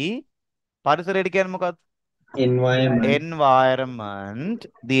දී පරිසරයට කියන්නේ මොකක්ද? environment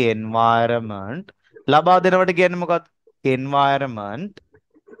the environment ලබා දෙනවට කියන්නේ මොකක්ද? environment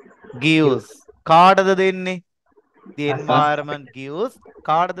gives කාටද දෙන්නේ? the environment gives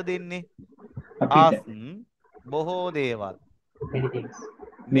කාටද දෙන්නේ? අපිට us බොහෝ දේවල්. Many things.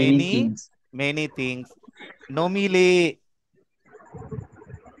 many things many things නොමිලේ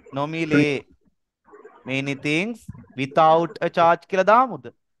many things without a charge කියලා දාමුද?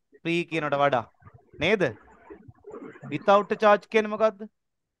 free කියනට වඩා නේද? without a charge කියන්නේ මොකද්ද?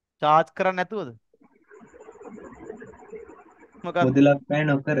 charge කරන්නේ නැතුවද? මොකක්ද? මුදලක් වැය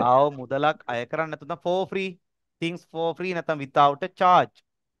නොකර මුදලක් අය කරන්නේ නැතුව for free things for free නැත්නම් without a charge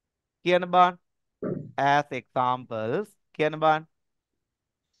කියන බාන්. as examples කියන බාන්.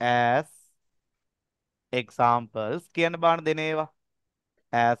 as examples කියන බාන දෙන ඒවා.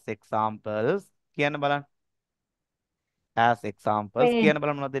 as examples කියන බලන්න. as examples Rain. කියන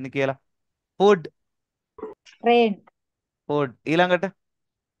බලන්න මොනවද දෙන්නේ කියලා. food Rain. ඊළඟට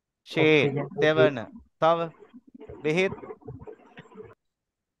shade Oxygen. සෙවන තව බෙහෙත්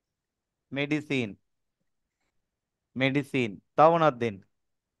medicine තව මොනවද දෙන්නේ?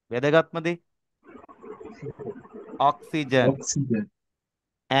 වැදගත්ම දේ oxygen oxygen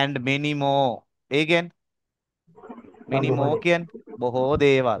and many more. ඒ කියන්නේ many more කියන්නේ බොහෝ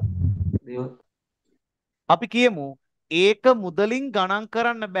දේවල්. අපි කියමු ඒක මුදලින් ගණන්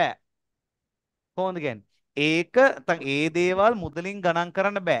කරන්න බෑ. කොහොමද කියන්නේ? ඒක නැත්නම් ඒ දේවල් මුදලින් ගණන්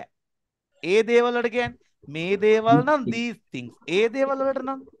කරන්න බෑ. ඒ දේවල් වලට කියන්නේ මේ දේවල් නම් these things. ඒ දේවල් වලට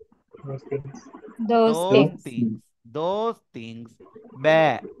නම් Those things. Those things. those things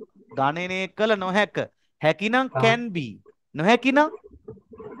බෑ. ගණනය කළ නොහැක. හැකිනම් can be. නොහැකිනම්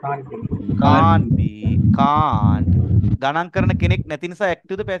Can't be. can't be. can't. ගණන් කරන කෙනෙක් නැති නිසා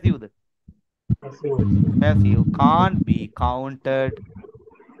activeද passived? passive. can't be counted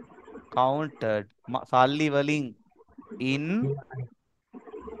සල්ලි වලින් in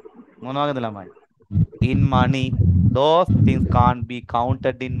මොනවද ළමයි? in money. those things can't be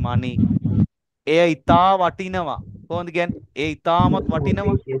counted in money. එය ඊටා වටිනවා. කොහොමද කියන්නේ? ඒ ඊටාමත්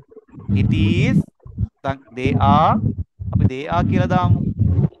වටිනවා. it is they are අපි they are කියලා දාමු.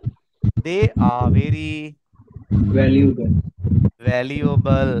 they are very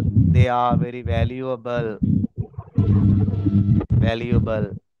valuable they are very valuable.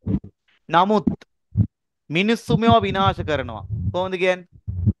 නමුත් මිනිස්සු මේවා විනාශ කරනවා. කොහොමද කියන්නේ?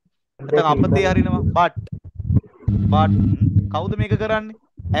 නැත්නම් අපතේ හරිනවා. but කවුද මේක කරන්නේ?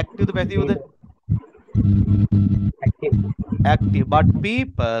 activeද passived? active. but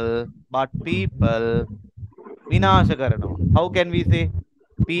people විනාශ කරනවා. how can we say?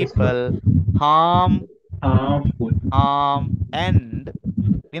 people harm harmful and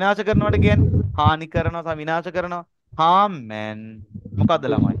විනාශ කරනවට කියන්නේ හානි කරනවා සහ විනාශ කරනවා. harm and මොකද්ද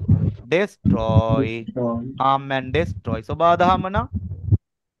ළමයි? destroy. harm and destroy. සබා දහම නම්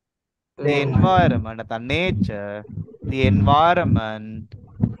the environment නැත්නම් nature the environment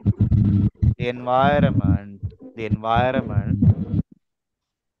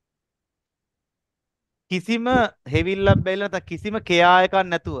කිසිම හෙවිල්ලක් බැරිලා නැත්නම් කිසිම කෙයා එකක්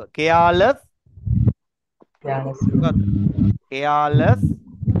නැතුව careless careless, මොකක්ද careless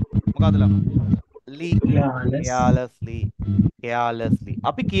මොකක්ද ළමයි lee careless, carelessly carelessly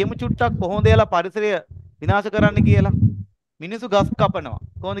අපි කියමු චුට්ටක් කොහොමද එයාලා පරිසරය විනාශ කරන්න කියලා මිනිස්සු ගස් කපනවා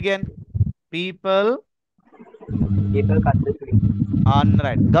කොහොමද කියන්නේ people people cut the tree, අන්න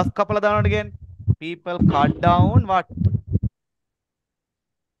right ගස් කපලා දානවට කියන්නේ people cut down what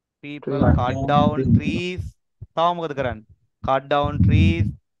people cut cut down down trees, trees තව මොකද කරන්නේ cut down trees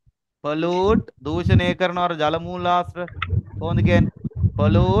pollute දූෂණය කරනවා ජල මූලාශ්‍ර කොහොමද කියන්නේ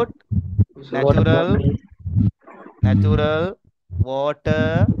pollute natural waterfall, natural water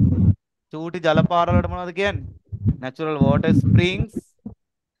චූටි ජල පාර වලට මොනවද කියන්නේ natural water springs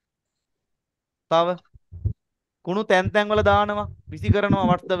තව කුණු තැන් වල දානවා විසි කරනවා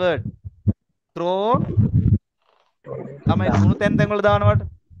what's the word throw ළමයි කුණු තැන් වල දානවට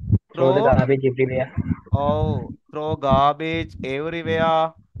throw throw the garbage everywhere, oh throw garbage everywhere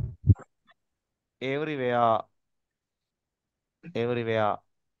everywhere everywhere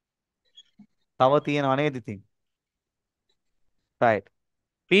තව තියෙනව නේද ඉතින් right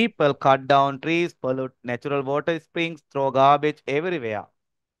people cut down trees pollute natural water springs throw garbage everywhere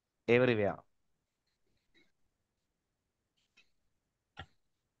everywhere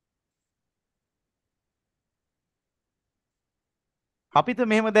අපිට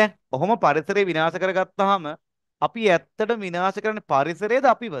මෙහෙම දැන් ඔහොම පරිසරය විනාශ කරගත්තාම අපි ඇත්තට විනාශ කරන්නේ පරිසරයද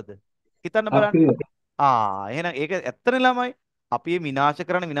අපිවද හිතන්න බලන්න අපිව එහෙනම් ඒක ඇත්තනේ ළමයි අපි මේ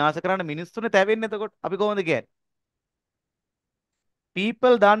විනාශ කරන මිනිස්සුනේ තැවෙන්නේ එතකොට අපි කොහොමද කියන්නේ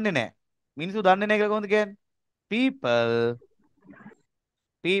people දන්නේ නැහැ මිනිස්සු දන්නේ නැහැ කියලා කොහොමද කියන්නේ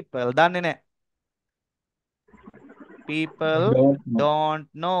people දන්නේ නැහැ people don't know. don't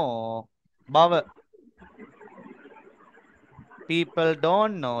know බව people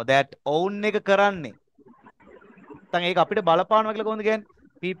don't know that ඔවුන් එක කරන්නේ නැත්නම් ඒක අපිට බලපානවා කියලා කොහොමද කියන්නේ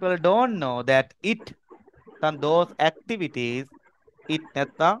people don't know that it නැත්නම් those activities it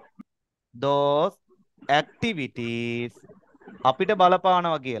නැත්නම් those activities අපිට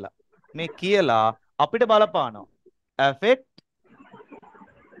බලපානවා කියලා මේ කියලා අපිට බලපානවා affect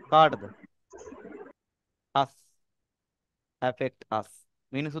කාටද us affect us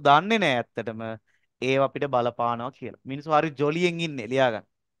මිනිස්සු දන්නේ නැහැ ඇත්තටම ඒව අපිට බලපානවා කියලා මිනිස්සු හරි ජොලියෙන් ඉන්නේ ලියාගන්න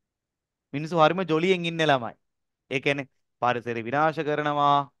මිනිස්සු හරිම ජොලියෙන් ඉන්නේ ළමයි ඒ කියන්නේ පරිසරය විනාශ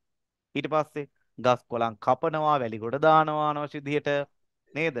කරනවා ඊට පස්සේ ගස් කොළන් කපනවා වැලි ගොඩ දානවා අනවශ්‍ය විදිහට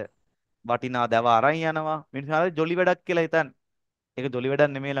නේද වටිනා දැව අරන් යනවා මිනිස්සු හරි ජොලි වැඩක් කියලා හිතන්නේ ඒක ජොලි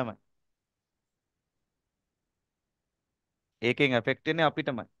වැඩක් නෙමෙයි ළමයි ඒකෙන් ඇෆෙක්ට් වෙන්නේ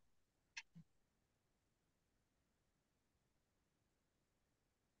අපිටමයි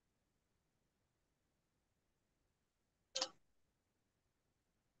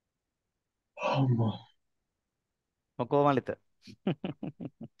අම්මා මොකෝ මලිත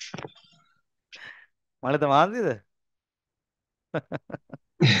මලිත මාන්දිද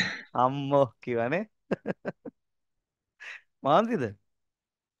අම්මෝ කිවනේ මාන්දිද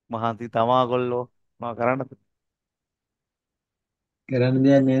මහන්සි තමා ගොල්ලෝ මා කරන්නද කරන්න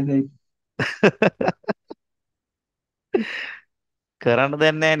දෙයක් නැහැ කරන්න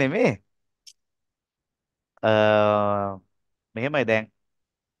දෙයක් නැහැ නෙමේ මෙහෙමයි දැන්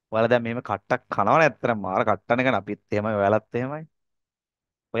ඔයාලා දැන් මෙහෙම කට්ටක් කනව නැත්තම් මාර කට්ටන එක අපිත් එහෙමයි ඔයාලත් එහෙමයි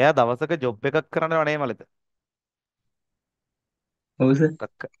ඔයා දවසක ජොබ් එකක් කරනව නේ මලිත ඔව් සර්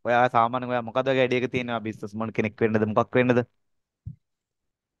ඔයා සාමාන්‍යයෙන් ඔයා මොකද වගේ අයිඩියා එක තියෙනවා බිස්නස් මොන් කෙනෙක් වෙන්නද මොකක් වෙන්නද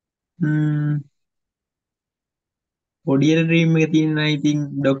පොඩියට ඩ්‍රීම් එක තියෙන අය ඉතින්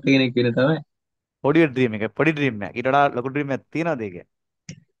ඩොක්ටර් කෙනෙක් වෙන තමයි පොඩි ඩ්‍රීම් එක පොඩි ඩ්‍රීම් එකක් ඊට වඩා ලොකු ඩ්‍රීම් එකක් තියනවද ඒක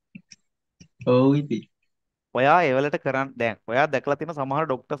ඔව් ඉතින් ඔයා ඒ වලට කරන් දැන් ඔයා දැකලා තියෙන සමහර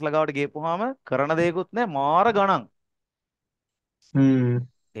ඩොක්ටර්ස්ලා ගාවට ගිහපුවාම කරන දේකුත් නැහැ මාර ගණන් හ්ම්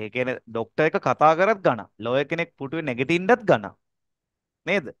ඒ කියන්නේ ඩොක්ටර් එක කතා කරත් ගණන් ලෝයර් කෙනෙක් පුටුවේ නැගිටින්නත් ගණන්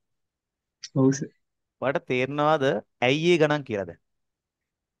නේද ඔව් සර් ඔයාලට තේරෙනවද ඇයි ඒ ගණන් කියලා දැන්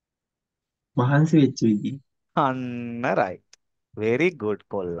මහන්සි වෙච්ච විදිහ අන්න රයිට් very good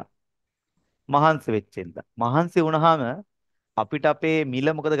කොල්ලා මහන්සි වෙච්චෙන්ද මහන්සි වුණාම අපිට අපේ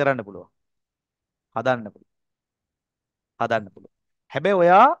මිල මොකද කරන්න පුළුවන් හදන්න පුළුවන් හදන්න පුළුවන් හැබැයි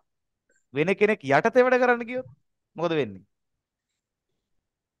ඔයා වෙන කෙනෙක් යටතේ වැඩ කරන්න ගියොත් මොකද වෙන්නේ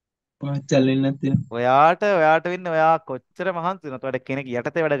පාච්චල් වෙන්නත් වෙනවා ඔයාට වෙන්නේ ඔයා කොච්චර මහන්සි වෙනවද ඔයාට කෙනෙක්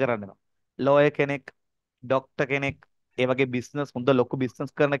යටතේ වැඩ කරන්න වෙනවා ලෝයර් කෙනෙක් ડોක්ටර් කෙනෙක් ඒ වගේ බිස්නස් හොඳ ලොකු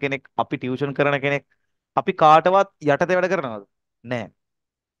බිස්නස් කරන කෙනෙක් අපි ටියුෂන් කරන කෙනෙක් අපි කාටවත් යටතේ වැඩ කරනවද නෑ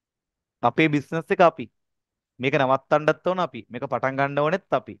අපේ බිස්නස් එක අපි මේක නවත්තන්නත් ඕන අපි මේක පටන් ගන්න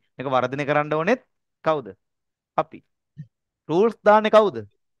ඕනෙත් අපි මේක වර්ධනය කරන්න ඕනෙත් කවුද අපි රූල්ස් දාන්නේ කවුද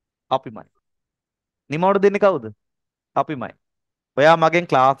අපිමයි නිමවුරු දෙන්නේ කවුද? අපිමයි. ඔයා මගෙන්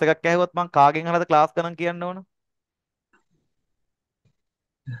ක්ලාස් එකක් ඇහුවොත් මං කාගෙන් අහලාද ක්ලාස් ගණන් කියන්න ඕන?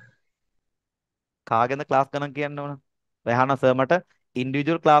 කාගෙන්ද ක්ලාස් ගණන් කියන්න ඕන? ඔයා අහන සර් මට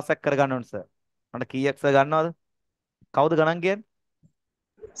ඉන්ඩිවිජුවල් ක්ලාස් එකක් කරගන්න ඕන සර්. මට කීයක් සර් ගන්නවද? කවුද ගණන් කියන්නේ?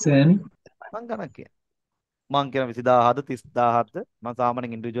 සෑනි මං ගණන් කියන්නේ. මං කියන 20000ද 30000ද මං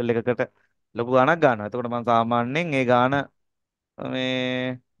සාමාන්‍යයෙන් ඉන්ඩිවිජුවල් එකකට ලොකු ගණනක් ගන්නවා. එතකොට මං සාමාන්‍යයෙන් ඒ ගාන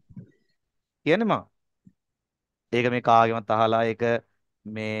මේ කියන්නේ මං. ඒක මේ කාගෙවත් අහලා ඒක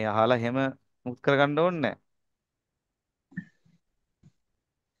මේ අහලා එහෙම මුත් කරගන්න ඕනේ නැහැ.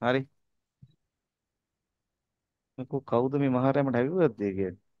 හරි. කවුද මේ මහරෑමට හැපි බර්ත්ඩේ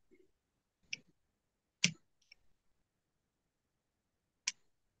කියන්නේ?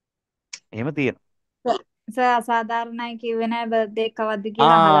 එහෙම තියෙනවා. සර් අසාධාරණයි කිව්වේ නෑ බර්ත්ඩේ කවද්ද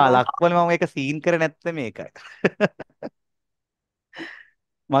කියලා අහලවත්. ලක්වල මම ඒක සීන් කරේ නැත්තේ මේකයි.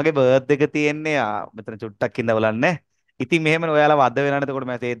 මගේ බර්ත් එක තියෙන්නේ මෙතන චුට්ටක් ඉඳ බලන්නේ. ඉතින් මෙහෙමනේ ඔයාලා වද වෙනානේ එතකොට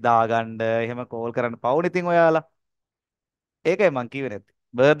මැසේජ් දාගන්න එහෙම කෝල් කරන්න පවුනේ ඉතින් ඔයාලා. ඒකයි මං කිව්වේ නැත්තේ.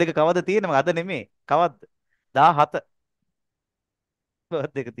 බර්ත් එක කවද තියෙන්නේ? මම අද නෙමෙයි. කවද්ද? 17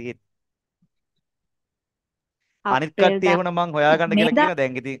 බර්ත් එක තියෙන්නේ. අනිත් අප්‍රේල් කට්ටිය එහෙම මං හොයාගන්න මේ කියලා දා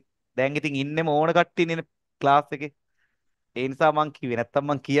කියනවා. දැන් ඉතින් ඉන්නෙම ඕන කට්ටියනේ ක්ලාස් එකේ. ඒ නිසා මං කිව්වේ නැත්තම්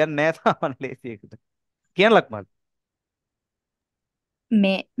මං කියන්නේ නෑ සාමාන්‍ය ලේසියෙකුට. කියන ලක්මල්.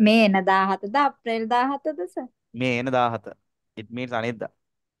 මේ එන 17ද අප්‍රේල් 17ද සර්? මේ එන 17. it means අනිද්දා.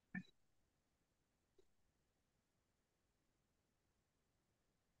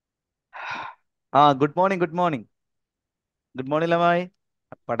 good morning good morning. good morning ළමයි.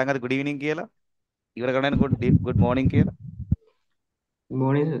 පටන් ගන්න good evening කියලා. ඉවර කරන්න good morning කියලා.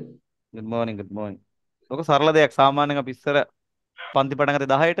 මොනේද good morning good morning. ඔක සරල දෙයක්. සාමාන්‍යයෙන් අපි ඉස්සර පන්ති පටන්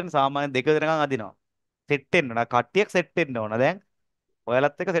ගත්තේ 10ටනේ සාමාන්‍යයෙන් 2 දෙනකන් අදිනවා. සෙට් වෙන්න ඕන. කට්ටියක් සෙට් වෙන්න ඕන. දැන්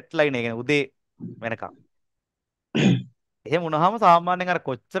ඔයාලත් එක්ක සෙට් ලයින් එක කියන්නේ උදේ වෙනකන්. එහෙම වුණාම සාමාන්‍යයෙන් අර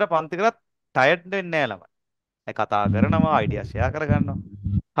කොච්චර පන්ති කරත් ටයර්ඩ් වෙන්නේ නැහැ ළමයි. ඒ කතා කරනවා, අයිඩියා ෂෙයා කරගන්නවා.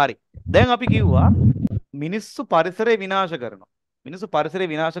 හරි. දැන් අපි කිව්වා මිනිස්සු පරිසරය විනාශ කරනවා. මිනිස්සු පරිසරය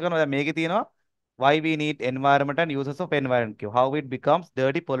විනාශ කරනවා. දැන් මේකේ තියෙනවා why we need environment and uses of environment කිව්වා. How it becomes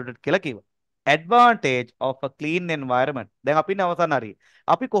dirty polluted කියලා කිව්වා. Advantage of a clean environment. දැන් අපි ඉන්නේ අවසන් හරිය.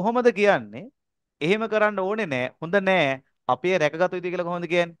 අපි කොහොමද කියන්නේ? එහෙම කරන්න ඕනේ නෑ. හොඳ නෑ. අපි රැකගත යුතුයි කියලා කොහොමද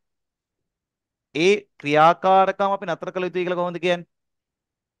කියන්නේ? ඒ ක්‍රියාකාරකම් අපි නතර කළ යුතුයි කියලා කොහොමද කියන්නේ?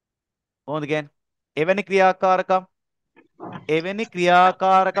 කොහොමද කියන්නේ? එවැනි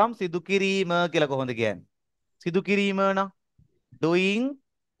ක්‍රියාකාරකම් සිදු කිරීම කියලා කොහොමද කියන්නේ? සිදු කිරීම නම්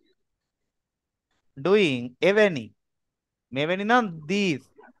doing එවැනි මෙවැනි නම් these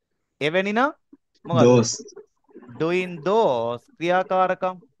එවැනි නම් මොකද්ද? දෝස් doing those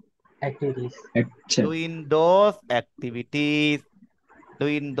ක්‍රියාකාරකම් activities. action doing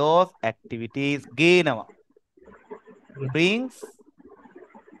those activities ගේනවා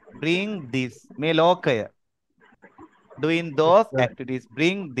bring this මේ ලෝකය doing those activities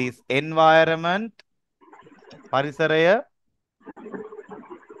bring this environment පරිසරය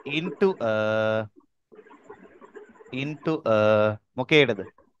into මොකේදද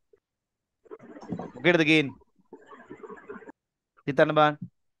ගේන්නේ හිතන්න බලන්න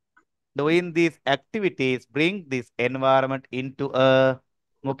doing these activities bring this environment into a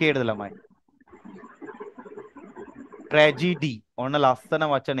මොකේදද ළමයි tragedy ඔන්න ලස්සන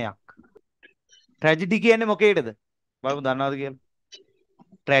වචනයක් tragedy කියන්නේ මොකේදද බලමු දන්නවද කියලා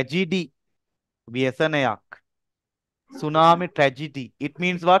tragedy ව්‍යසනයක් tsunami tragedy it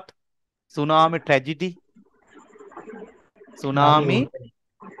means what tsunami tragedy tsunami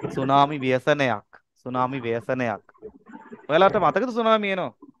ව්‍යසනයක් ඔයාලට මතකද tsunami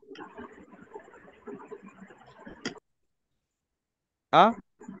එනවා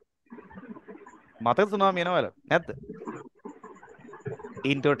මතකද tsunami එනවා ඔයාලට නැද්ද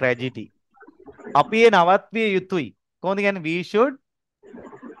into tragedy අපි ඒ නවත්විය යුතුයි කොහොමද කියන්නේ we should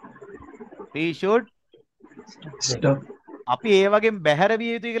stop අපි ඒ වගේ බැහැර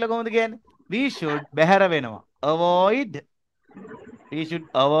විය යුතුයි කියලා කොහොමද කියන්නේ we should බැහැර වෙනවා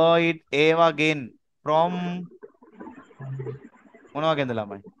avoid ඒවගෙන් from මොනවා ගෙන්ද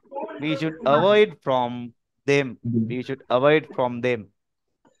ළමයි we should avoid from them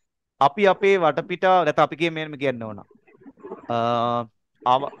අපි අපේ වටපිටාව නැත්නම් අපි මෙහෙම කියන්න ඕන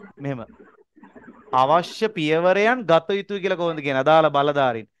මෙහෙම අවශ්‍ය පියවරයන් ගත යුතුයි කියලා කොහොමද කියන්නේ අදාළ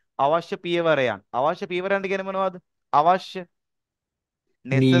බලධාරීන් අවශ්‍ය පියවරයන් කියන්නේ මොනවද අවශ්‍ය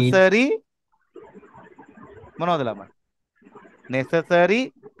necessary මොනවද ළමයි necessary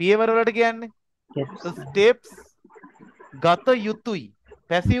පියවර වලට කියන්නේ steps ගත යුතුයි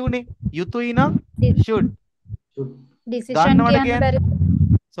පැසිව්නේ යුතුයි නම් should decision ගන්නවට කියන්න බැරි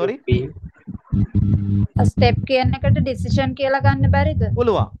sorry ස්ටෙප් කියන එකට ඩිසිෂන් කියලා ගන්න බැරිද?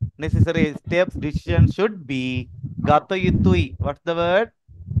 පුළුවන්. necessary steps decision should be ගත යුතුයි. what's the word?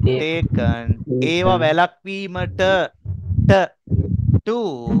 taken. ඒවා වැළැක්වීමට to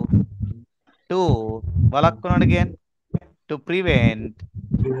වළක්වනවට කියන්නේ to prevent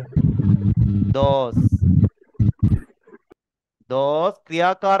those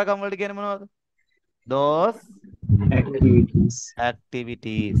ක්‍රියාකාරකම් වලට කියන්නේ මොනවද? those activities.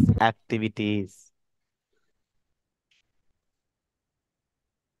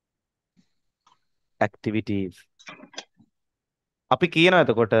 activities අපි කියනවා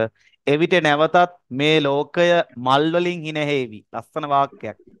එතකොට එවිට නැවතත් මේ ලෝකය මල් වලින් හිනහෙවි. ලස්සන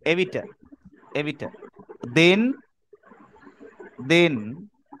වාක්‍යයක්. එවිට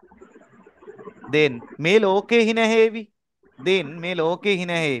then මේ ලෝකේ හිනහෙවි. මේ ලෝකේ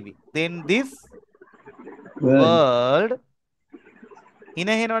හිනහෙවි. then this world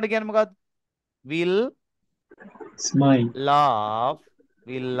හිනහෙනවට කියන්නේ මොකද්ද? will smile. laugh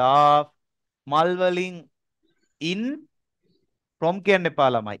මල් වලින් in from කියන්න එපා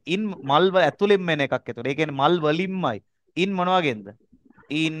ළමයි. in මල් ඇතුළෙන්ම එන එකක් එතකොට. ඒ කියන්නේ මල් වලින්මයි. in මොන වගේන්ද?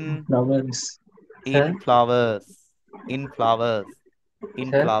 in Flowers.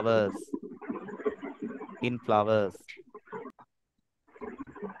 flowers.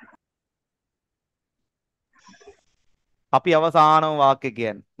 අපි අවසානම වාක්‍ය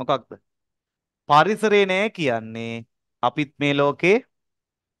කියන්නේ මොකක්ද? පරිසරේ නෑ කියන්නේ අපිත් මේ ලෝකේ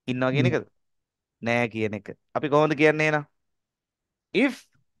ඉන්නවා කියන එකද? නෑ කියන එක. අපි කොහොමද කියන්නේ එහෙනම්? if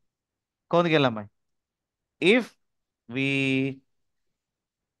කොහොමද කියන්නේ ළමයි? if we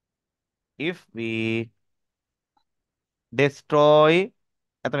destroy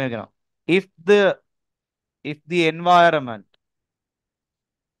එතන මේ කියනවා if the environment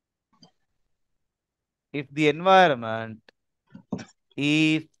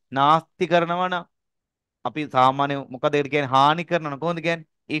is නාස්ති කරනවා නම් අපි සාමාන්‍ය මොකද ඒකට කියන්නේ හානි කරනවා කොහොමද කියන්නේ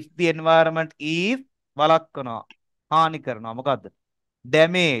if the environment is වළක්වනවා හානි කරනවා මොකද්ද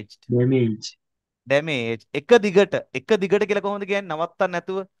damaged එක දිගට කියලා කොහොමද කියන්නේ නවත්තන්න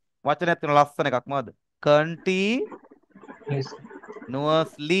නැතුව වචනයක් තියෙන ලස්සන එකක් මොකද්ද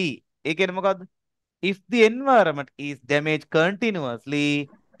continuously ඒ කියන්නේ මොකද්ද if the environment is damaged continuously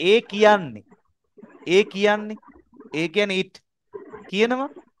ඒ කියන්නේ it කියනවා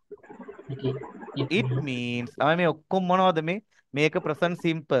it means මේ ඔක්කොම මොනවද මේක present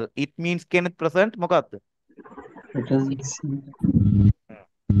simple it means කියන්නේ present මොකද්ද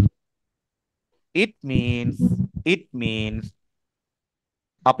it means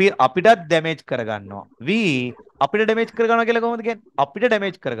අපිට damage කරගන්නවා අපිට damage කරගන්නවා කියලා කොහොමද කියන්නේ අපිට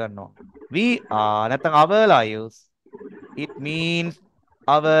damage කරගන්නවා we are නැත්නම් our lives it means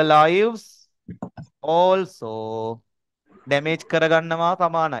our lives also damage කරගන්නවා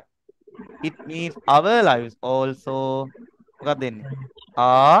සමානයි it means our lives also මොකක්ද දෙන්නේ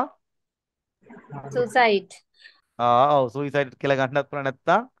suicide suicide කියලා ගන්නත් පුළුවන්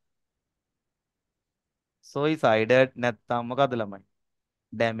නැත්නම් suicided නැත්නම් මොකද්ද ළමයි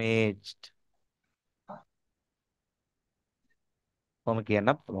damaged කොහොම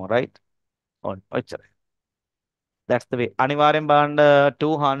කියන්න පුළුවන් right on ඔච්චරයි that's the way අනිවාර්යෙන් බලන්න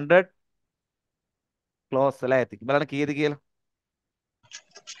 200 close වෙලා ඇති බලන්න කීයද කියලා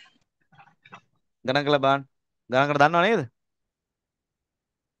ගණන් කරලා බලන්න ගණන් කරලා දන්නව නේද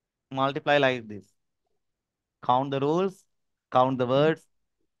multiply like this count the rules count the words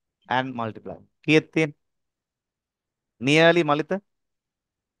and multiply කීයද තියෙන්නේ nearly මලිත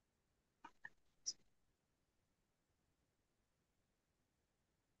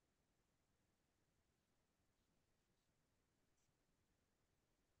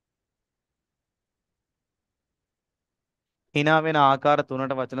hina වෙන ආකාර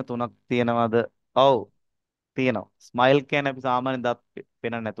තුනට වචන තුනක් තියෙනවද? ඔව් තියෙනවා. ස්මයිල් කියන්නේ අපි සාමාන්‍යයෙන් දත්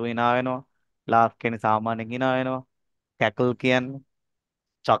පෙනන්න නැතුව hina වෙනවා. laugh කියන්නේ සාමාන්‍යයෙන් hina වෙනවා. cackle කියන්නේ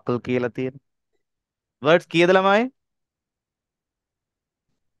chuckle කියලා තියෙන. words කීයද ළමයි?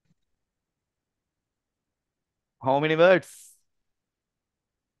 how many words?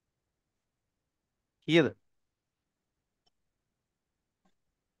 කීයද?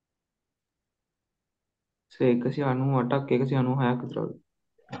 So 198ක් 196ක් විතර වගේ.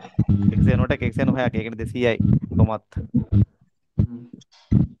 198ක් 196ක් ඒ කියන්නේ 200යි කොමත්.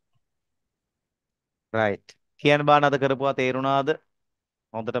 right. කියන්න බාන අද කරපුවා තේරුණාද?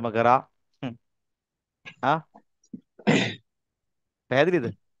 හොඳටම කරා. පැහැදිලිද?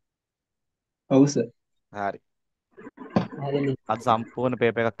 ඔව් සර්. හරි. අද සම්පූර්ණ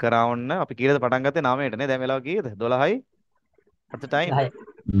පේපර් එකක් කරා වුණ අපි කීයද පටන් ගත්තේ 9ට නේ දැන් වෙලාව කීයද 12යි what's the time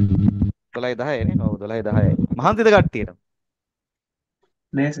 12යි 10යි නේ ඔව් 12යි 10යි මහන්සිද කට්ටියට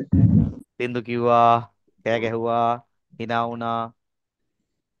නෑ සර්. සින්දු කිව්වා, කෑ ගැහුවා, hina වුණා,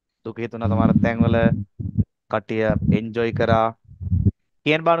 දුක හිතුණා සමහර තැන්වල, කට්ටිය එන්ජොයි කරා.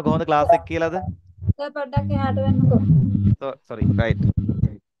 කියන්න බලන්න කොහොමද ක්ලාස් එක කියලාද? සර් පොඩ්ඩක් එහාට වෙන්නකෝ. Sorry, right.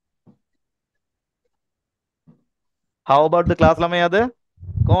 How about the class ළමයි අද?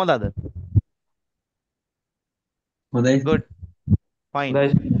 කොහොමද අද? හොඳයි Good, fine,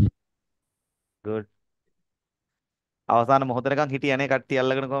 good. අවසාන මොහොතේකම් හිටියනේ කට්ටිය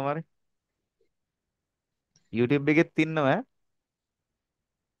අල්ලගෙන කොහම හරි. YouTube එකෙත් ඉන්නව ඈ.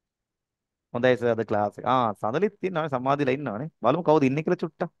 හොඳයි සර් අද ක්ලාස් එක. සඳලිත් ඉන්නවනේ සම්මාදිලා ඉන්නවනේ. බලමු කවුද ඉන්නේ කියලා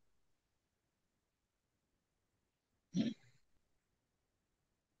චුට්ටක්.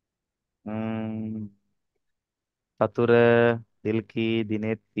 චතුර, දිල්කී,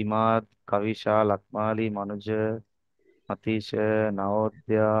 දිනෙත්, ඉමාත්, කවිෂා, ලක්මාලි, මනුජ, අතීෂ,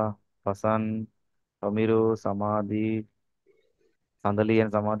 නවෝදයා, පසන්, සමිරු, සමාධි, සඳලියන්,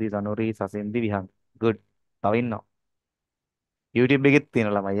 සමාධි, සනුරි, සසින්දි, විහං. good. තව ඉන්නවා. YouTube එකෙත් තියෙන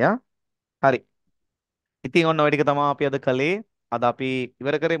ළමයි ආ. හරි. ඉතින් ඔන්න ඔය ටික තමයි අපි අද කළේ. අද අපි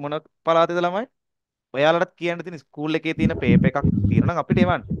ඉවර කරේ මොන පළාතේද ළමයි? ඔයාලටත් කියන්න තියෙන ස්කූල් එකේ තියෙන පේපර් එකක් තියෙනවා නම් අපිට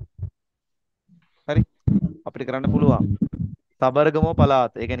එවන්න. හරි. අපිට කරන්න පුළුවන්. සබරගමු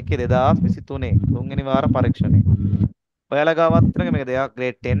පළාත. ඒ කියන්නේ 2023 තුන්වෙනි වාර පරීක්ෂණය. ඔයාලා ගාවත් තියෙන මේක දෙයක්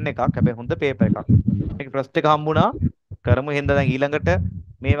ග්‍රේඩ් 10 එකක්. හැබැයි හොඳ පේපර් එකක්. මේක ෆස්ට් එක හම්බුණා. කරමු එහෙනම් දැන් ඊළඟට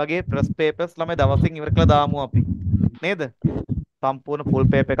මේ වගේ ෆස්ට් පේපර්ස් ළමයි දවසින් ඉවර කළා දාමු අපි. නේද? සම්පූර්ණ ෆුල්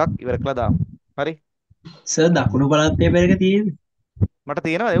පේපර් එකක් ඉවර කළා දාමු. හරි? සර් දකුණු පළාත් පේපර් එක තියෙද? මට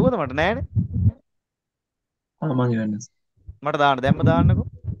තියෙනවා ඒවද මට නෑනේ. මං එවන්න. මට දාන්න දැම්ම දාන්නකෝ.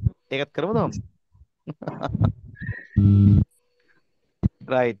 ඒකත් කරමුද හම්?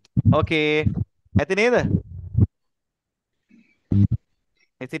 right. okay. ඇති නේද?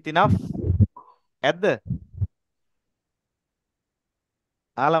 is it enough? ඇද්ද?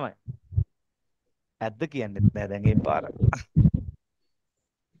 ආලමයි. ඇද්ද කියන්නෙත් නෑ දැන් ඒ පාර.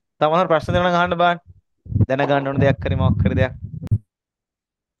 තමහර ප්‍රශ්න දෙනවා නම් අහන්න බෑ. දැනගන්න ඕන දෙයක් කරේ මොකක් කරේ දෙයක්.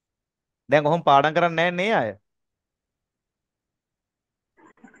 දැන් කොහොම පාඩම් කරන්නේ නැහැ නේ අය.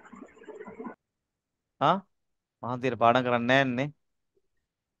 මහන්සියට පාඩම් කරන්නේ නැන්නේ.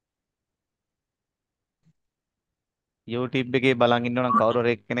 YouTube එකේ බලන් ඉන්නව නම් කවුරු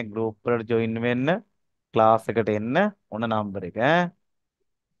හරි කෙනෙක් group වලට join වෙන්න class එකට එන්න ඔන්න number එක ඈ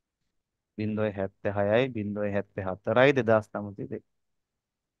 076යි 074යි 2902.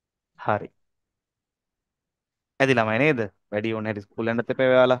 හරි. ඇති ළමයි නේද? වැඩි ඕන හැටි ස්කූල් යන්නත් එපා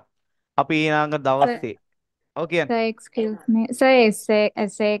ඔයාලා. අපි ඊළඟ දවසේ ඔව් කියන්න. සර් එක්ස්කියුස් මී. සර්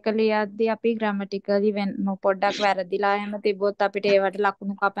එසේ එක ලියද්දී අපි ග්‍රැමටිකලි වෙන පොඩ්ඩක් වැරදිලා එහෙම තිබ්බොත් අපිට ඒවට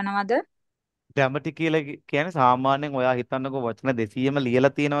ලකුණු කපනවද? ග්‍රැමටික් කියලා කියන්නේ සාමාන්‍යයෙන් ඔයා හිතන්නකෝ වචන 200ම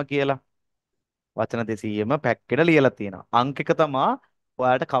ලියලා තියෙනවා කියලා. වචන 200ම පැක්කෙට ලියලා තියෙනවා. අංක එක තමයි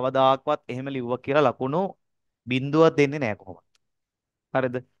ඔයාලට කවදාක්වත් එහෙම ලිව්වා කියලා ලකුණු බිඳුවක් දෙන්නේ නැහැ කොහොමද?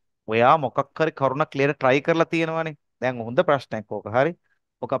 හරිද? ඔයා මොකක් හරි කරුණක් ක්ලියර් try කරලා තියෙනවනේ. දැන් හොඳ ප්‍රශ්නයක් ඕක. හරි.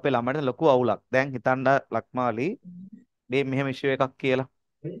 ඔක අපේ ළමයින්ට ලොකු අවුලක්. දැන් හිතන්න ලක්මාලි මේ මෙහෙම ඉෂුව එකක් කියලා.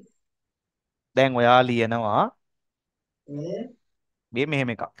 දැන් ඔයා ලියනවා මේ මෙහෙම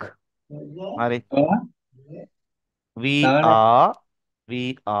එකක්. හරි. we are we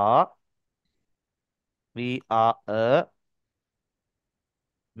are we are a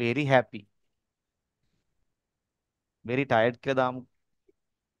very happy very tired කියලා දාමු.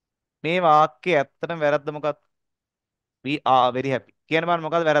 මේ වාක්‍යය ඇත්තටම වැරද්ද මොකක්ද? we are very happy. කියන බාන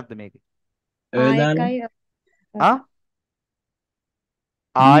මොකද්ද වැරද්ද මේකේ? ආයකයි ආ?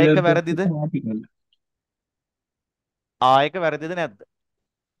 ආයක වැරදිද? ආයක වැරදිද නැද්ද?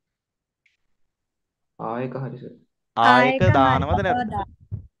 ආයක හරි සර්. ආයක දානවද නැද්ද?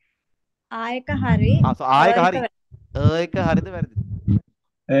 ආයක හරි. ආයක හරි. ඒක හරිද වැරදිද?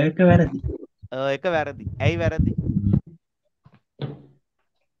 ඒක වැරදි. ඒක වැරදි. ඇයි වැරදි?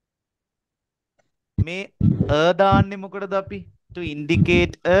 මේ දාන්නේ මොකටද අපි? to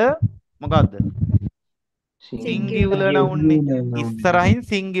indicate a මොකද්ද? singular noun නේ. ඉස්සරහින්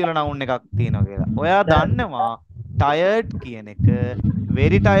singular noun එකක් තියෙනවා කියලා. ඔයා දන්නවා tired කියන එක,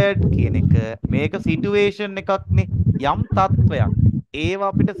 very tired කියන එක මේක situation එකක් නේ. යම් තත්වයක්. ඒව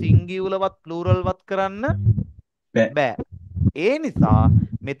අපිට singular වත් plural වත් කරන්න බෑ. ඒ නිසා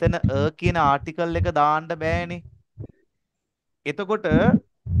මෙතන කියන ආටිකල් එක දාන්න බෑනේ. එතකොට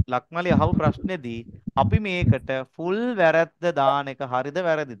ලක්මලි අහපු ප්‍රශ්නේදී අපි මේකට ෆුල් වැරද්ද දාන එක හරිද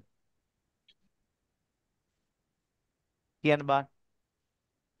වැරදිද? කියන්න බෑ.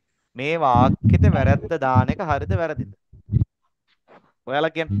 මේ වාක්‍යෙට වැරද්ද දාන එක හරිද වැරදිද?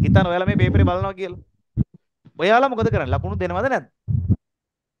 ඔයාලා කියන්න. හිතන්න ඔයාලා මේ පේපරේ බලනවා කියලා. ඔයාලා මොකද කරන්නේ? ලකුණු දෙනවද නැද්ද?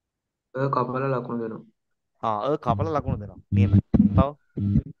 කපලා ලකුණු දෙනවා. කපලා ලකුණු දෙනවා. නියමයි. තව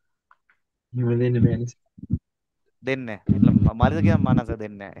දෙන්න බෑ නිසා. දෙන්නේ නැහැ. මාරිද කියන මනස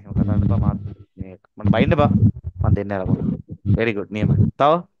දෙන්නේ නැහැ. එහෙම කතා කරන්න එපා. මාත් මේ මට බයින්න එපා. මම දෙන්නේ නැහැ ලකුණු. very good නියමයි.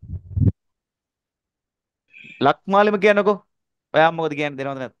 තව ලක්මාලිම කියන්නකෝ. ඔයා මොකද කියන්නේ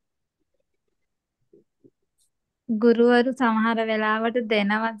දෙනවද නැද්ද? ගුරුවරු සමහර වෙලාවට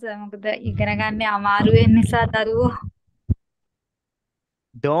දෙනවා සර්. මොකද ඉගෙන ගන්න අමාරු වෙන නිසා දරුවෝ.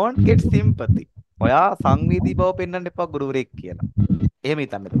 don't get sympathy. ඔයා සංවේදී බව පෙන්වන්න එපා ගුරුවරයෙක් කියලා. එහෙම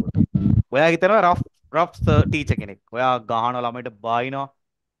හිතන්න එතකොට. ඔයා හිතනවා රෆ් ටීචර් කෙනෙක්. ඔයා ගහන ළමයට බායිනවා.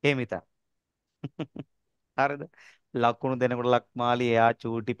 එහෙම හිතන්න. හරිද? ලකුණු දෙනකොට ලක්මාලි එයා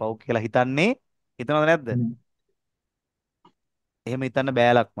චූටි පව් කියලා හිතනවද නැද්ද? එහෙම හිතන්න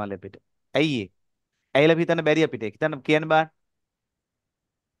බෑ ලක්මාලි අපිට. ඇයි ඒ? ඇයිලා හිතන්න බැරි අපිට? හිතන්න කියන්න බෑ.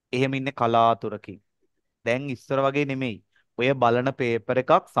 එහෙම ඉන්නේ කලාතුරකින්. දැන් ඉස්සර වගේ නෙමෙයි. ඔය බලන පේපර්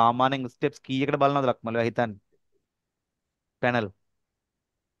එකක් සාමාන්‍යයෙන් ස්ටෙප්ස් කීයකට බලනවද ලක්මාලි? ඔයා හිතන්නේ? පැනල්.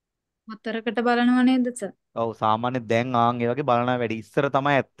 හතරකට බලනව නේද සර්? ඔව් සාමාන්‍ය දැන් ඒ වගේ බලනවා වැඩි. ඉස්සර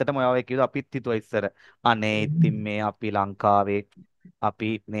තමයි ඇත්තටම ඔය වගේ කිව්වද අපිත් හිතුවා ඉස්සර. අනේ ඉතින් මේ අපි ලංකාවේ අපි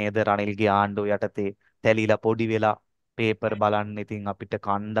නේද රනිල්ගේ ආණ්ඩුව යටතේ තැලිලා පොඩි වෙලා පේපර් බලන්න ඉතින් අපිට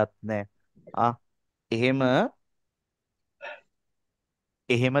කණ්ඩත් නැහැ. ආ එහෙම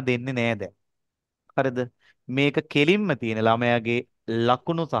එහෙම දෙන්නේ නෑ දැන්. හරිද? මේක කෙලින්ම තියෙන ළමයාගේ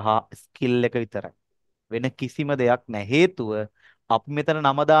ලකුණු සහ ස්කිල් එක විතරයි. වෙන කිසිම දෙයක් නැහැ. හේතුව අපි මෙතන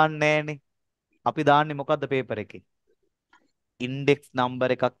නම දාන්නේ නෑනේ. අපි දාන්නේ මොකද්ද පේපර් එකේ? ඉන්ඩෙක්ස්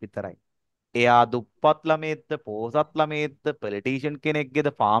නම්බර් එකක් විතරයි. එයා දුප්පත් ළමයෙක්ද, පොහොසත් ළමයෙක්ද, පොලිටිෂියන් කෙනෙක්ගේද,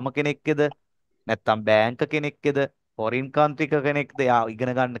 ෆාම කෙනෙක්ගේද, නැත්නම් බෑන්ක කෙනෙක්ගේද, ෆොරින් කන්ට්‍රි කෙනෙක්ද, එයා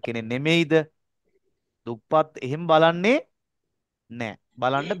ඉගෙන ගන්න කෙනෙක් නෙමෙයිද? දුප්පත් එහෙම බලන්නේ නෑ.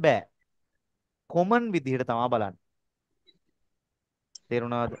 බලන්න බෑ. කොමන් විදිහට තමයි බලන්නේ.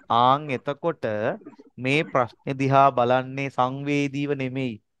 තේරුණාද? එතකොට මේ ප්‍රශ්නේ දිහා බලන්නේ සංවේදීව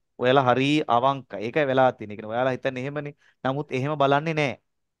නෙමෙයි. ඔයාලා හරි අවංකයි. ඒකයි වෙලා තියෙන්නේ. කියන්නේ ඔයාලා හිතන්නේ එහෙමනේ. නමුත් එහෙම බලන්නේ නැහැ.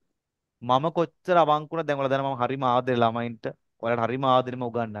 මම කොච්චර අවංකුණද දැන් ඔයාලා දැන මම හරිම ආදරේ ළමයින්ට. ඔයාලට හරිම ආදරෙම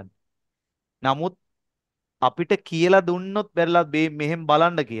උගන්වන්නේ. නමුත් අපිට කියලා දුන්නොත් බැලලා මෙහෙම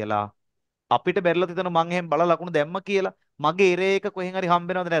බලන්න කියලා. අපිට බැලලා තිතන මං එහෙම බලලා ලකුණු දැම්ම කියලා. මගේ එරේ එක කොහෙන් හරි හම්බ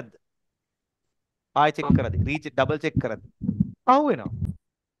වෙනවද නැද්ද? ආයෙ චෙක් කරද්දි. රීච් ඩබල් චෙක් කරද්දි. අහු වෙනවා.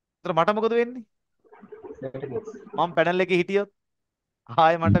 ඒතර මට මොකද වෙන්නේ? මම පැනල් එකේ හිටියොත්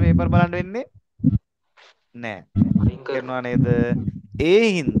ආයෙ මට පේපර් බලන්න වෙන්නේ නෑ. කරනවා නේද? ඒ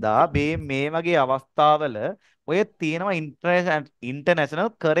හින්දා මේ වගේ අවස්ථාවල ඔය තියෙනවා ඉන්ටර්නැෂනල්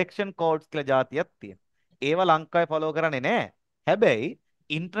කරෙක්ෂන් කෝඩ්ස් කියලා જાතියක් තියෙනවා. ඒවා ලංකාවේ ෆලෝ කරන්නේ නෑ. හැබැයි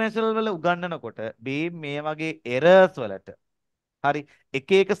ඉන්ටර්නැෂනල් වල උගන්වනකොට මේ වගේ එරර්ස් වලට හරි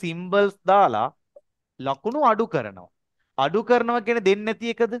එක එක සිම්බල්ස් දාලා ලකුණු අඩු කරනවා. අඩු කරනවා කියන්නේ දෙන්නේ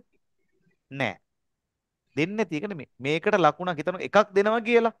නැති එකද? නෑ. දෙන්නේ නැති එක නෙමෙයි. මේකට ලකුණක් හිතන එකක් දෙනවා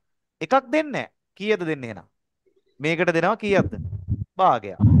කියලා. එකක් දෙන්නේ නැහැ. කීයද දෙන්නේ එහෙනම්? මේකට දෙනවා කීයක්ද?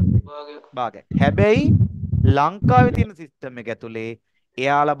 භාගයක්. භාගයක්. හැබැයි ලංකාවේ තියෙන සිස්ටම් එක ඇතුලේ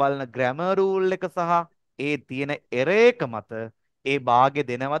එයාලා බලන ග්‍රැමර් රූල් එක සහ ඒ තියෙන එරර් එක මත ඒ භාගය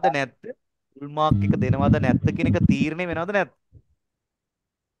දෙනවද නැද්ද? ෆුල් මාර්ක් එක දෙනවද නැද්ද කියන එක තීරණය වෙනවද නැද්ද?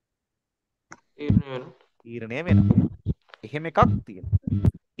 තීරණය වෙනවා. එහෙම එකක් තියෙනවා.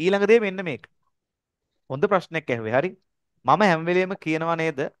 ඊළඟ දේ මෙන්න මේක. හොඳ ප්‍රශ්නයක් ඇහුවේ. හරි. මම හැම වෙලෙම කියනවා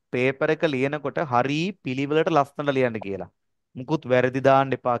නේද පේපර් එක ලියනකොට හරි පිළිවෙලට ලස්සනට ලියන්න කියලා. මුකුත් වැරදි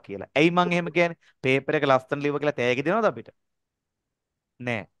දාන්න එපා කියලා. ඇයි මං එහෙම කියන්නේ? පේපර් එක ලස්සනට ලියුවා කියලා තෑගි දෙනවද අපිට?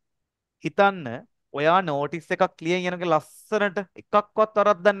 නෑ. හිතන්න ඔයා නෝටිස් එකක් ලියන් යනක ලස්සනට එකක්වත්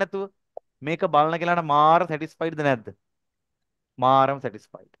වරද්දක් නැතුව මේක බලන කෙනාට මාර සැටිස්ෆයිඩ්ද නැද්ද? මාරම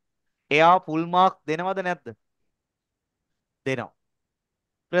සැටිස්ෆයිඩ්. එයා ෆුල් මාර්ක්ස් දෙනවද නැද්ද? දෙනවා.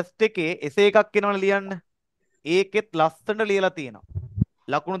 ටෙස්ට් එකේ එසේ එකක් එනවනේ ලියන්න. ඒකෙත් ලස්සනට ලියලා තියෙනවා.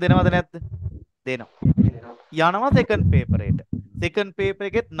 ලකුණු දෙනවද නැද්ද? දෙනවා. යනවා සෙකන්ඩ් පේපර් එකට. සෙකන්ඩ් පේපර්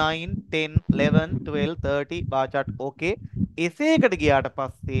එකෙත් 9 10 11 12 30 බාචාට් ඕකේ. එසේකට ගියාට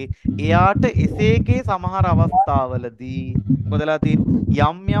පස්සේ එයාට එසේකේ සමහර අවස්ථාවලදී මොකදලා තියෙන්නේ?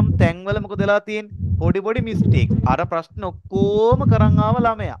 යම් යම් තැන්වල මොකදලා තියෙන්නේ? පොඩි පොඩි මිස්ටේක්ස්. අර ප්‍රශ්න ඔක්කොම කරන් ආව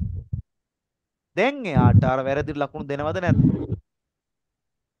ළමයා. දැන් එයාට අර වැරදි ලකුණු දෙනවද නැද්ද?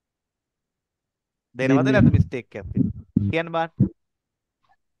 දෙනවද නැද්ද මිස්ටේක් එකක් තියෙනවා. කියන්න බෑ.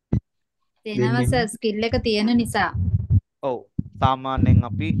 දෙනවා සර් ස්කිල් එක තියෙන නිසා. ඔව්. සාමාන්‍යයෙන්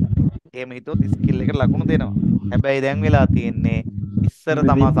අපි එහෙම හිතුවොත් ස්කිල් එකට ලකුණු දෙනවා. හැබැයි දැන් වෙලා තියෙන්නේ ඉස්සර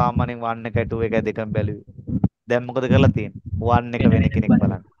තමා සාමාන්‍යයෙන් 1 එකයි 2 එකයි දෙකම බැලුවේ. දැන් මොකද කරලා තියෙන්නේ? 1 එක වෙන කෙනෙක්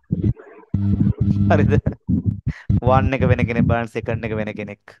බලන්න. හරිද? 1 එක වෙන කෙනෙක් බලන්න, සෙකන්ඩ් එක වෙන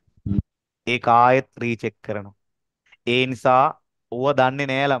කෙනෙක්. ඒක ආයෙත් රීචෙක් කරනවා. ඒ නිසා ඌව දන්නේ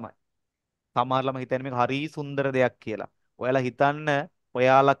නෑ ළමයි. සමහර ළමයි හිතන්නේ මේක හරි සුන්දර දෙයක් කියලා. ඔයාලා හිතන්න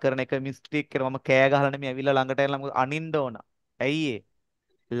ඔයාලා කරන එක මිස්ටේක් කරා මම කෑ ගහලා නෙමෙයි ඇවිල්ලා ළඟට එලා මොකද අනින්න ඕන. ඇයි ඒ?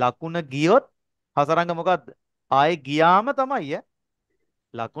 ලකුණ ගියොත් හසරංග මොකද්ද? ආයේ ගියාම තමයි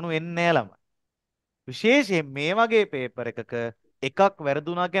ලකුණු එන්නේ නෑ ළමයි. විශේෂයෙන් මේ වගේ පේපර් එකක එකක්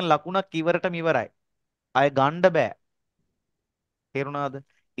වැරදුනා කියන්නේ ලකුණක් ඉවරටම ඉවරයි. ආයේ ගන්න බෑ. තේරුණාද?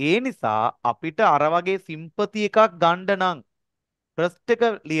 ඒ නිසා අපිට අර වගේ සිම්පති එකක් ගන්න නම් ෆස්ට් එක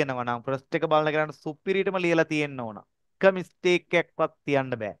ලියනවා නම් ෆස්ට් එක බලන කෙනාට සුපිරියටම ලියලා තියෙන්න ඕන. එක මිස්ටේක් එකක්වත්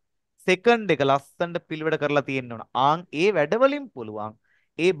තියන්න බෑ. සෙකන්ඩ් එක ලස්සනට පිළිවෙල කරලා තියෙන්න ඕන. ආන් ඒ වැඩවලින් පුළුවන්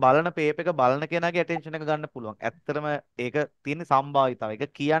ඒ බලන පේපර් එක බලන කෙනාගේ ඇටෙන්ෂන් එක ගන්න පුළුවන්. ඇත්තටම ඒක තියෙන සම්භාවිතාව.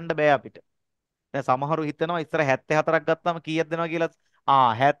 ඒක කියන්න බෑ අපිට. දැන් සමහරු හිතනවා ඉස්සර 74ක් ගත්තාම කීයක් දෙනවා කියලා.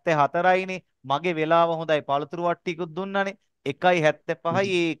 74යිනේ මගේ වෙලාව හොඳයි. පළතුරු වට්ටියකුත් දුන්නානේ.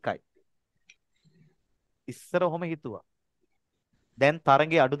 1.75යි ඒකයි. ඉස්සර ඔහොම හිතුවා. දැන්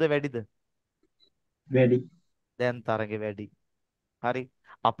තරඟේ අඩුද වැඩිද? වැඩි. දැන් තරඟේ වැඩි. හරි.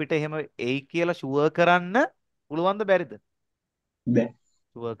 අපිට එහෙම එයි කියලා ෂුවර් කරන්න පුළුවන්ද බැරිද? බෑ.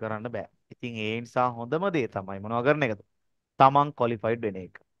 ෂුවර් කරන්න බෑ. ඉතින් ඒ නිසා හොඳම දේ තමයි මොනවා කරන එකද? තමන් ක්වොලිෆයිඩ් වෙන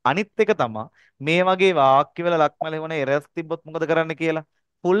එක. අනිත් එක තමයි මේ වගේ වාක්‍යවල ලක්මල වෙන එරර්ස් තිබ්බොත් මොකද කරන්න කියලා.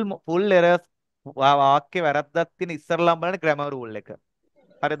 ෆුල් එරර්ස් වාක්‍ය වැරද්දක් තියෙන ඉස්සරලම් බලන්න ග්‍රැමර් රූල් එක.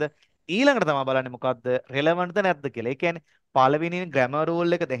 හරිද? ඊළඟට තමයි බලන්නේ මොකද්ද රෙලෙවන්ට්ද නැද්ද කියලා. ඒ කියන්නේ පළවෙනි ග්‍රැමර්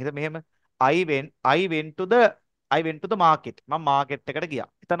රූල් එක දැන් මෙහෙම I went to the market. මම මාකට් එකට ගියා.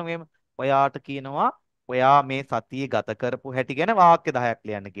 හිතන්න මෙහෙම ඔයාට කියනවා ඔයා මේ සතියේ ගත කරපු හැටි ගැන වාක්‍ය 10ක්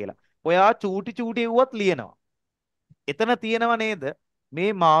ලියන්න කියලා. ඔයා චූටි චූටි වුවත් ලියනවා. එතන තියෙනව නේද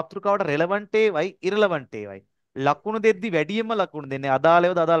මේ මාතෘකාවට රෙලෙවන්ට් ඒවයි ඉරෙලෙවන්ට් ඒවයි. ලකුණු දෙද්දි වැඩියෙන්ම ලකුණු දෙන්නේ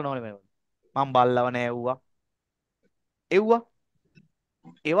අදාළවද අදාළ නොවනවද? මම බල්ලව නෑ එව්වා. එව්වා.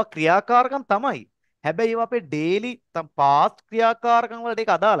 ඒවා ක්‍රියාකාරකම් තමයි. හැබැයි ඒවා අපේ ඩේලි පාස්ට් ක්‍රියාකාරකම් වලට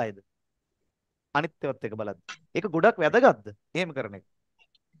ඒක අදාළයිද? අනිත්‍යවත් එක බලද්දි. ඒක ගොඩක් වැදගත්ද? එහෙම කරන එක.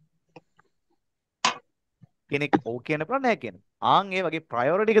 කෙනෙක් ඔව් කියන පුළුවන් නැහැ කියන. ආන් ඒ වගේ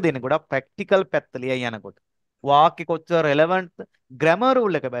ප්‍රයොරිටි එක දෙන්නේ ගොඩක් ප්‍රැක්ටිකල් පැත්ත ලියයි යනකොට. වාක්‍ය කොච්චර රෙලෙවන්ට් ග්‍රැමර්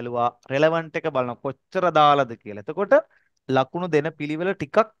රූල් එක බැලුවා රෙලෙවන්ට් එක බලන කොච්චර දාලාද කියලා. එතකොට ලකුණු දෙන පිළිවෙල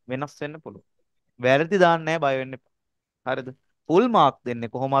ටිකක් වෙනස් වෙන්න පුළුවන්. වැරදි දාන්න නැහැ බය වෙන්න එපා. හරිද? ෆුල් මාක්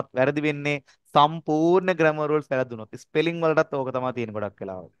දෙන්නේ කොහොමත් වැරදි වෙන්නේ සම්පූර්ණ ග්‍රැමර් රූල්ස් වැරදුනොත්. ස්පෙලිං වලටත් ඕක තමයි තියෙන ගොඩක්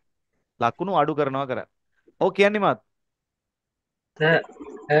වෙලාවට. ලකුණු අඩු කරනවා කරන්නේ. ඔව් කියන්නේ මාත්. Sir,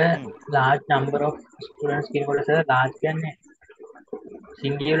 a hmm. large number of students කියනකොට sir large කියන්නේ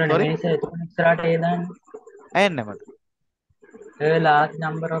singular sorry නෙමෙයි sir. එතකොට ඉස්සරහට ඒ දාන්නේ. ඇහෙන්නේ මට. A large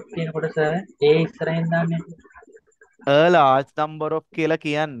number of කියනකොට sir ඒ ඉස්සරහින් දාන්නේ. a large number of කියලා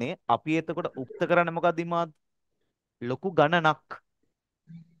කියන්නේ අපි එතකොට උක්ත කරන්නේ මොකක්ද ඉමාද? ලොකු ගණනක්.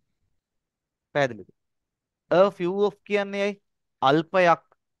 පැහැදිලිද? a few of කියන්නේ ඇයි? අල්පයක්.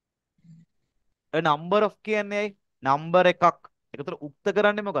 a number of කියන්නේ ඇයි? නම්බර් එකක්. ඒකතර උක්ත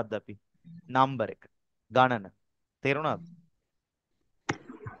කරන්නේ මොකද්ද අපි? නම්බර් එක. ගණන. තේරුණාද?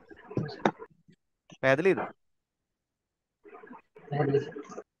 පැහැදිලිද? පැහැදිලි sir.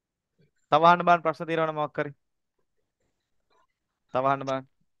 තව අහන්න බලන්න ප්‍රශ්න තියෙනවද මොකක් හරි? තව අහන්න බලන්න.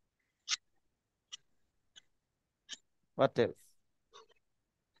 what else?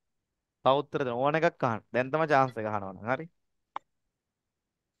 තව උත්තර දෙන්න ඕන එකක් අහන්න. දැන් තමයි chance එක අහනවා නම්. හරි?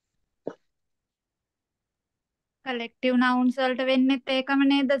 කලෙක්ටිව් නවුන්ස් වලට වෙන්නෙත් ඒකම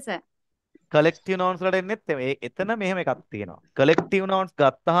නේද සර්? කලෙක්ටිව් නවුන්ස් වලට එන්නෙත් එතන මෙහෙම එකක් තියෙනවා. කලෙක්ටිව් නවුන්ස්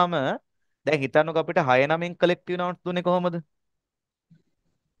ගත්තාම දැන් හිතන්නකෝ අපිට 6 නමින් කලෙක්ටිව් නවුන්ස් දුන්නේ කොහොමද?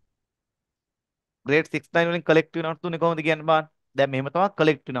 grade 6 9 වලින් කලෙක්ටිව් නවුන්ස් දුන්නේ කොහොමද කියන්න බෑ. දැන් මෙහෙම තමයි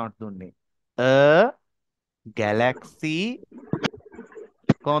කලෙක්ටිව් නවුන්ස් දුන්නේ. a galaxy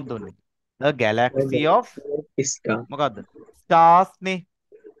කොහොමද දුන්නේ? a galaxy of star. මොකද්ද? stars නේ.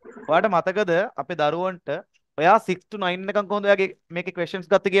 ඔයාලට මතකද අපේ දරුවන්ට ඔයා 6 to 9 වෙනකන් කොහොමද ඔයාගේ මේකේ questions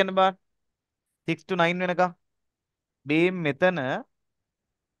ගත්ත කියන්න බෑ. 6 to 9 වෙනකන්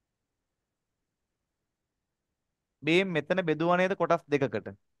මෙතන බෙදුවා නේද කොටස් දෙකකට.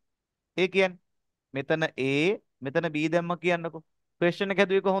 ඒ කියන්නේ මෙතන A මෙතන B දැම්ම කියන්නකෝ. ක්වෙස්චන් එක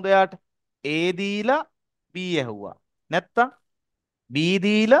හැදුවේ කොහොමද යාට? A දීලා B ඇහුවා. නැත්තම් B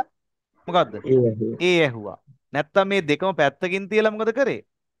දීලා මොකද්ද? ඒ වගේ. A ඇහුවා. නැත්තම් මේ දෙකම පැත්තකින් තියලා මොකද කරේ?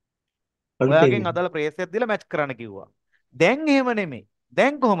 අලුතෙන් ඔයාගෙන් අදාළ ප්‍රේසයක් දීලා මැච් කරන්න කිව්වා. දැන් එහෙම නෙමෙයි.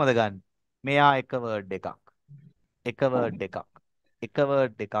 දැන් කොහොමද ගන්න? මෙයා එක වර්ඩ් එකක්. එක වර්ඩ් එකක්. එක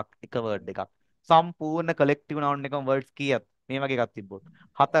වර්ඩ් එකක්. එක වර්ඩ් එකක්. සම්පූර්ණ කලෙක්ටිව් නවුන් එකම වර්ඩ්ස් කීයද? මේ වගේ එකක් තිබ්බොත්.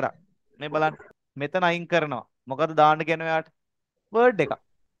 4ක්. මේ බලන්න. මෙතන අයින් කරනවා. මොකද දාන්න කියන්නේ ඔයාට? වර්ඩ් එකක්.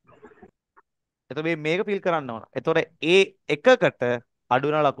 එතකොට මේක ෆිල් කරන්න ඕන. එතකොට ඒ එකකට අඩු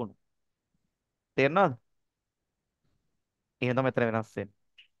වෙන ලකුණු. තේරෙනවද? එහෙනම් තමයි මෙතන වෙනස් වෙන්නේ.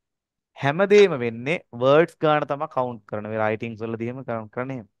 හැමදේම වෙන්නේ words ගන්න තමයි count කරන්නේ. මේ writings වලදීම count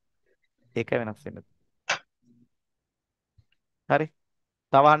කරන්නේ එහෙම. ඒක වෙනස් වෙන්නේ. හරි.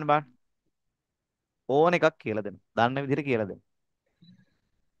 තව අහන්න බලන්න. ඕන එකක් කියලා දෙන්න. දන්න විදිහට කියලා දෙන්න.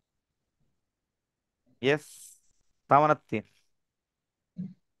 yes. තව නැත් තියෙන.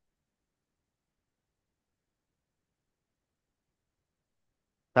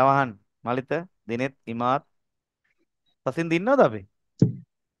 තව අහන්න. මලිත, දිනෙත්, ඉමාත්, සසින් දින්නවද අපි?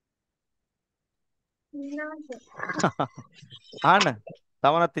 අහන්න.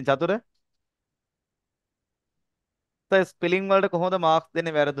 තව නැත් තියෙන චතුර. ස්පෙලිං වලට කොහොමද මාක්ස්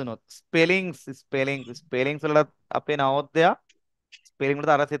දෙන්නේ වැරදුනොත්? ස්පෙලිංස් වලට අපේ නවෝදයා ස්පෙලිං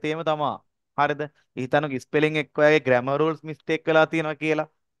වලට අර සිතේම තමයි. හරිද? හිතන්නකෝ ස්පෙලිං එක්ක ඔයගේ ග්‍රැමර් රූල්ස් මිස්ටේක් වෙලා තියෙනවා කියලා.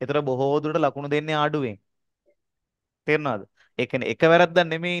 ඒතර බොහෝ දුරට ලකුණු දෙන්නේ අඩුවෙන්. තේරෙනවද? ඒ කියන්නේ එක වැරද්දක්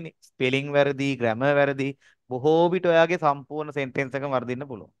නෙමෙයිනේ. ස්පෙලිං වැරදි, ග්‍රැමර් වැරදි බොහෝ විට ඔයාගේ සම්පූර්ණ සෙන්ටෙන්ස් එකම වර්ධින්න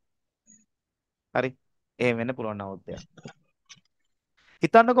පුළුවන්. හරි? එහෙම වෙන්න පුළුවන් නවෝදයා.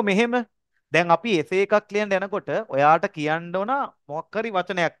 හිතන්නකෝ මෙහෙම දැන් අපි එසේ එකක් ලියන්න යනකොට ඔයාට කියන්න ඕන මොකක් හරි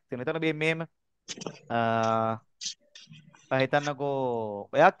වචනයක් තියෙනවා. එතන මේ මෙහෙම හිතන්නකෝ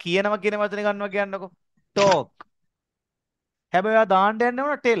ඔයා කියනවා කියන වචනේ ගන්නවා කියන්නකෝ talk. හැබැයි ඔයා දාන්න යන්නේ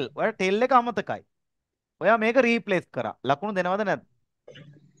ඕන tell. ඔයා tell එක අමතකයි. ඔයා මේක රීප්ලේස් කරා. ලකුණු දෙනවද නැද්ද?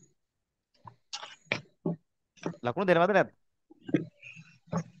 ලකුණු දෙනවද නැද්ද?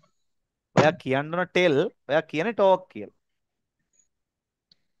 ඔයා කියන්න ඕන tell, ඔයා කියන්නේ talk කියලා.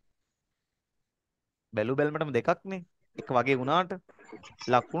 බැලුමටම දෙකක් නේ. එක වගේ වුණාට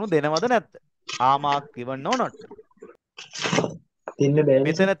ලකුණු දෙනවද නැද්ද? ආ මාක් given or not. දෙන්න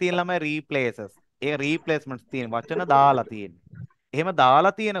බෑනේ සර්. මෙතන තියෙන ළමයි replaces. ඒ replacements තියෙන වචන දාලා තියෙන්නේ. එහෙම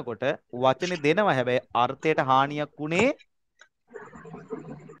දාලා තියෙනකොට වචනේ දෙනවා හැබැයි අර්ථයට හානියක්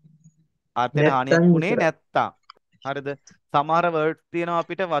නැත්තම් උනේ විතරයි. නැත්තම්. හරිද? සමහර words තියෙනවා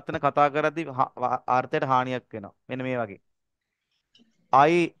අපිට වචන කතා කරද්දී අර්ථයට හානියක් වෙනවා. මෙන්න මේ වගේ.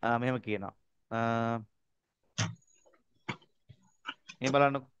 මෙහෙම කියනවා. මේ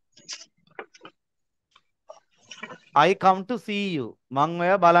බලන්නකො. I come to see you. මං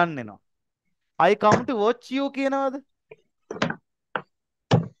ඔයා බලන්න එනවා. I come to watch you කියනවද?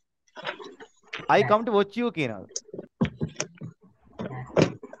 I come to watch you කියනවද?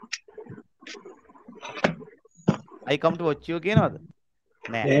 I come to watch you කියනවද?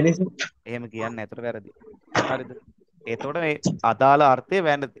 නෑ. බෑනේ සර්. එහෙම කියන්නේ නැහැ. ඒතර වැරදි. හරිද? එතකොට මේ අදාළ අර්ථය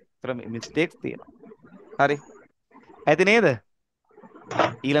වැරදි. ඒතර මිස්ටේක්ස් තියෙනවා. හරි. ඇති නේද?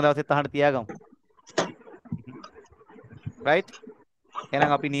 ඊළඟ දවසෙත් අහන්න තියාගමු. right?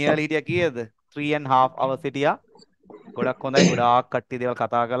 එහෙනම් අපි නියර්ලි හිටියා කීයද? 3.5 hours හිටියා. ගොඩක් හොඳයි. ගොඩාක් කට්ටිය දේවල්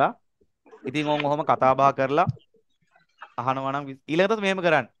කතා කළා. ඉතින් ඔහොම කතා බහ කරලා අහනවා නම් ඊළඟ දවසේ මෙහෙම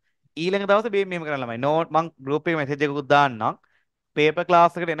කරන්න. ඊළඟ දවසේ මෙහෙම කරන්න ළමයි. නෝට් මං ගෲප් එකේ මැසේජ් එකකුත් දාන්නම්. පේපර්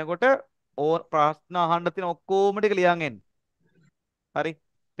ක්ලාස් එකට එනකොට ප්‍රශ්න අහන්න තියෙන ඔක්කොම ටික ලියන් එන්න. හරි?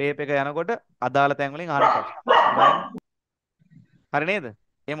 පේපර් එක යනකොට අදාළ තැන් වලින් අහන්න ප්‍රශ්න. හොඳයිනේ. හරි නේද?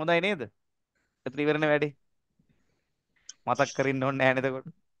 එහෙම හොඳයි නේද? ඒත් ඉවරනේ වැඩේ. මතක් කරින්න ඕනේ නැහැ නේද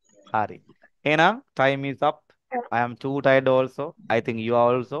එතකොට? හරි. එහෙනම් time is up. I am too tired also. I think you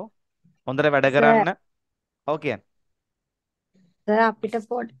are also. හොඳට වැඩ සර් කරන්න. ඔව් කියන්න. සර් අපිට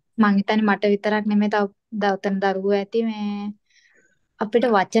මං හිතන්නේ මට විතරක් නෙමෙයි තව දරුවෝ ඇති මේ අපිට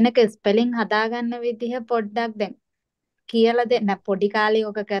වචනක ස්පෙලිං හදාගන්න විදිහ පොඩ්ඩක් දැන් කියලා දෙන්න පොඩි කාලේ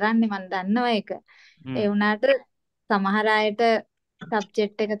ඔක කරන්නේ මම දන්නවා ඒක. ඒ වුණාට සමහර අයට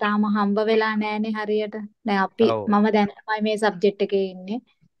සබ්ජෙක්ට් එක තාම හම්බ වෙලා නැහනේ හරියට. දැන් ඔව්. මම දැන් තමයි මේ සබ්ජෙක්ට් එකේ ඉන්නේ.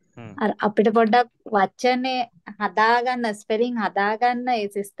 අර අපිට පොඩ්ඩක් වචනේ හදාගන්න ස්පෙලිං හදාගන්න ඒ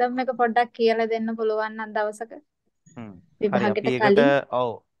සිස්ටම් එක පොඩ්ඩක් කියලා දෙන්න පුළුවන් නම් දවසක හරි විභාගෙට අපි ඒකට කලින්.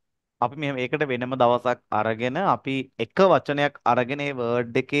 ඔව් අපි මෙහෙම ඒකට වෙනම දවසක් අරගෙන අපි එක වචනයක් අරගෙන ඒ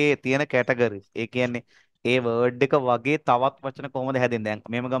වර්ඩ් එකේ තියෙන කැටගරිස් ඒ කියන්නේ ඒ වර්ඩ් එක වගේ තවත් වචන කොහොමද හැදෙන්නේ දැන්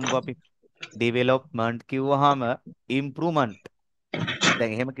මෙහෙම ගමුකෝ අපි ඩෙවලොප්මන්ට් කිව්වහම ඉම්ප්‍රූව්මන්ට්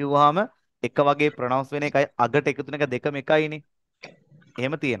දැන් එහෙම කිව්වහම එක වගේ ප්‍රොනවුන්ස් වෙන එකයි අගට එකතු වෙන එක දෙකම එකයිනේ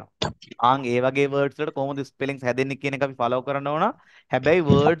එහෙම තියෙනවා ඒ වගේ වර්ඩ්ස් වලට කොහොමද ස්පෙලිංස් හැදෙන්නේ කියන එක අපි ෆලෝ කරන්න ඕන හැබැයි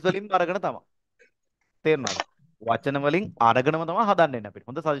වර්ඩ්ස් වලින්ම අරගෙන තමයි තේරුණාද වචන වලින් අරගෙනම තමයි හදන්න එන්නේ අපිට.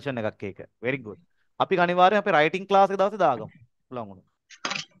 හොඳ සජෙෂන් එකක් ඒක. very good. අපි අනිවාර්යෙන් අපේ රයිටින් ක්ලාස් එක දවසේ දාගමු. පුළුවන් වුණොත්.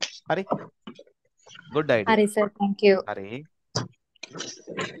 හරි? good idea. හරි සර් thank you. හරි.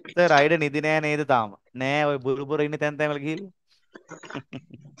 සර් අයිඩ නිදි නෑ නේද තාම? නෑ ඔය බුරුබුර ඉන්න තැන් තැන් වල ගිහිල්ලා.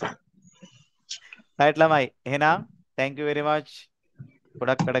 right ළමයි. එහෙනම් thank you very much.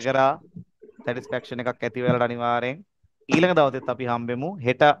 ගොඩක් වැඩ කරා. satisfaction එකක් ඇති වෙලා අනිවාර්යෙන්. ඊළඟ දවසෙත් අපි හම්බෙමු.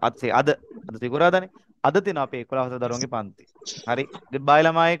 හෙට අද සිකුරාදානේ. අද දින අපේ 11 දරුවන්ගේ පන්ති. හරි. goodbye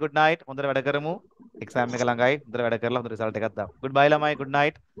ළමයි. good night. හොඳට වැඩ කරමු. එක්සෑම් එක ළඟයි. හොඳට වැඩ කරලා හොඳ රිසල්ට් එකක් දාමු. goodbye ළමයි. good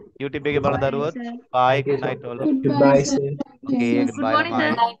night. YouTube එකේ බලන Bye, දරුවොත් sir. bye Thank you, good sir. night all. Goodbye, Goodbye, sir. sir. Okay, Yes. Good goodbye morning, ළමයි.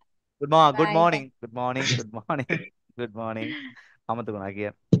 sir. Good morning, good Bye. morning, good morning, good morning. අමතක වුණා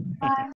කියන්න.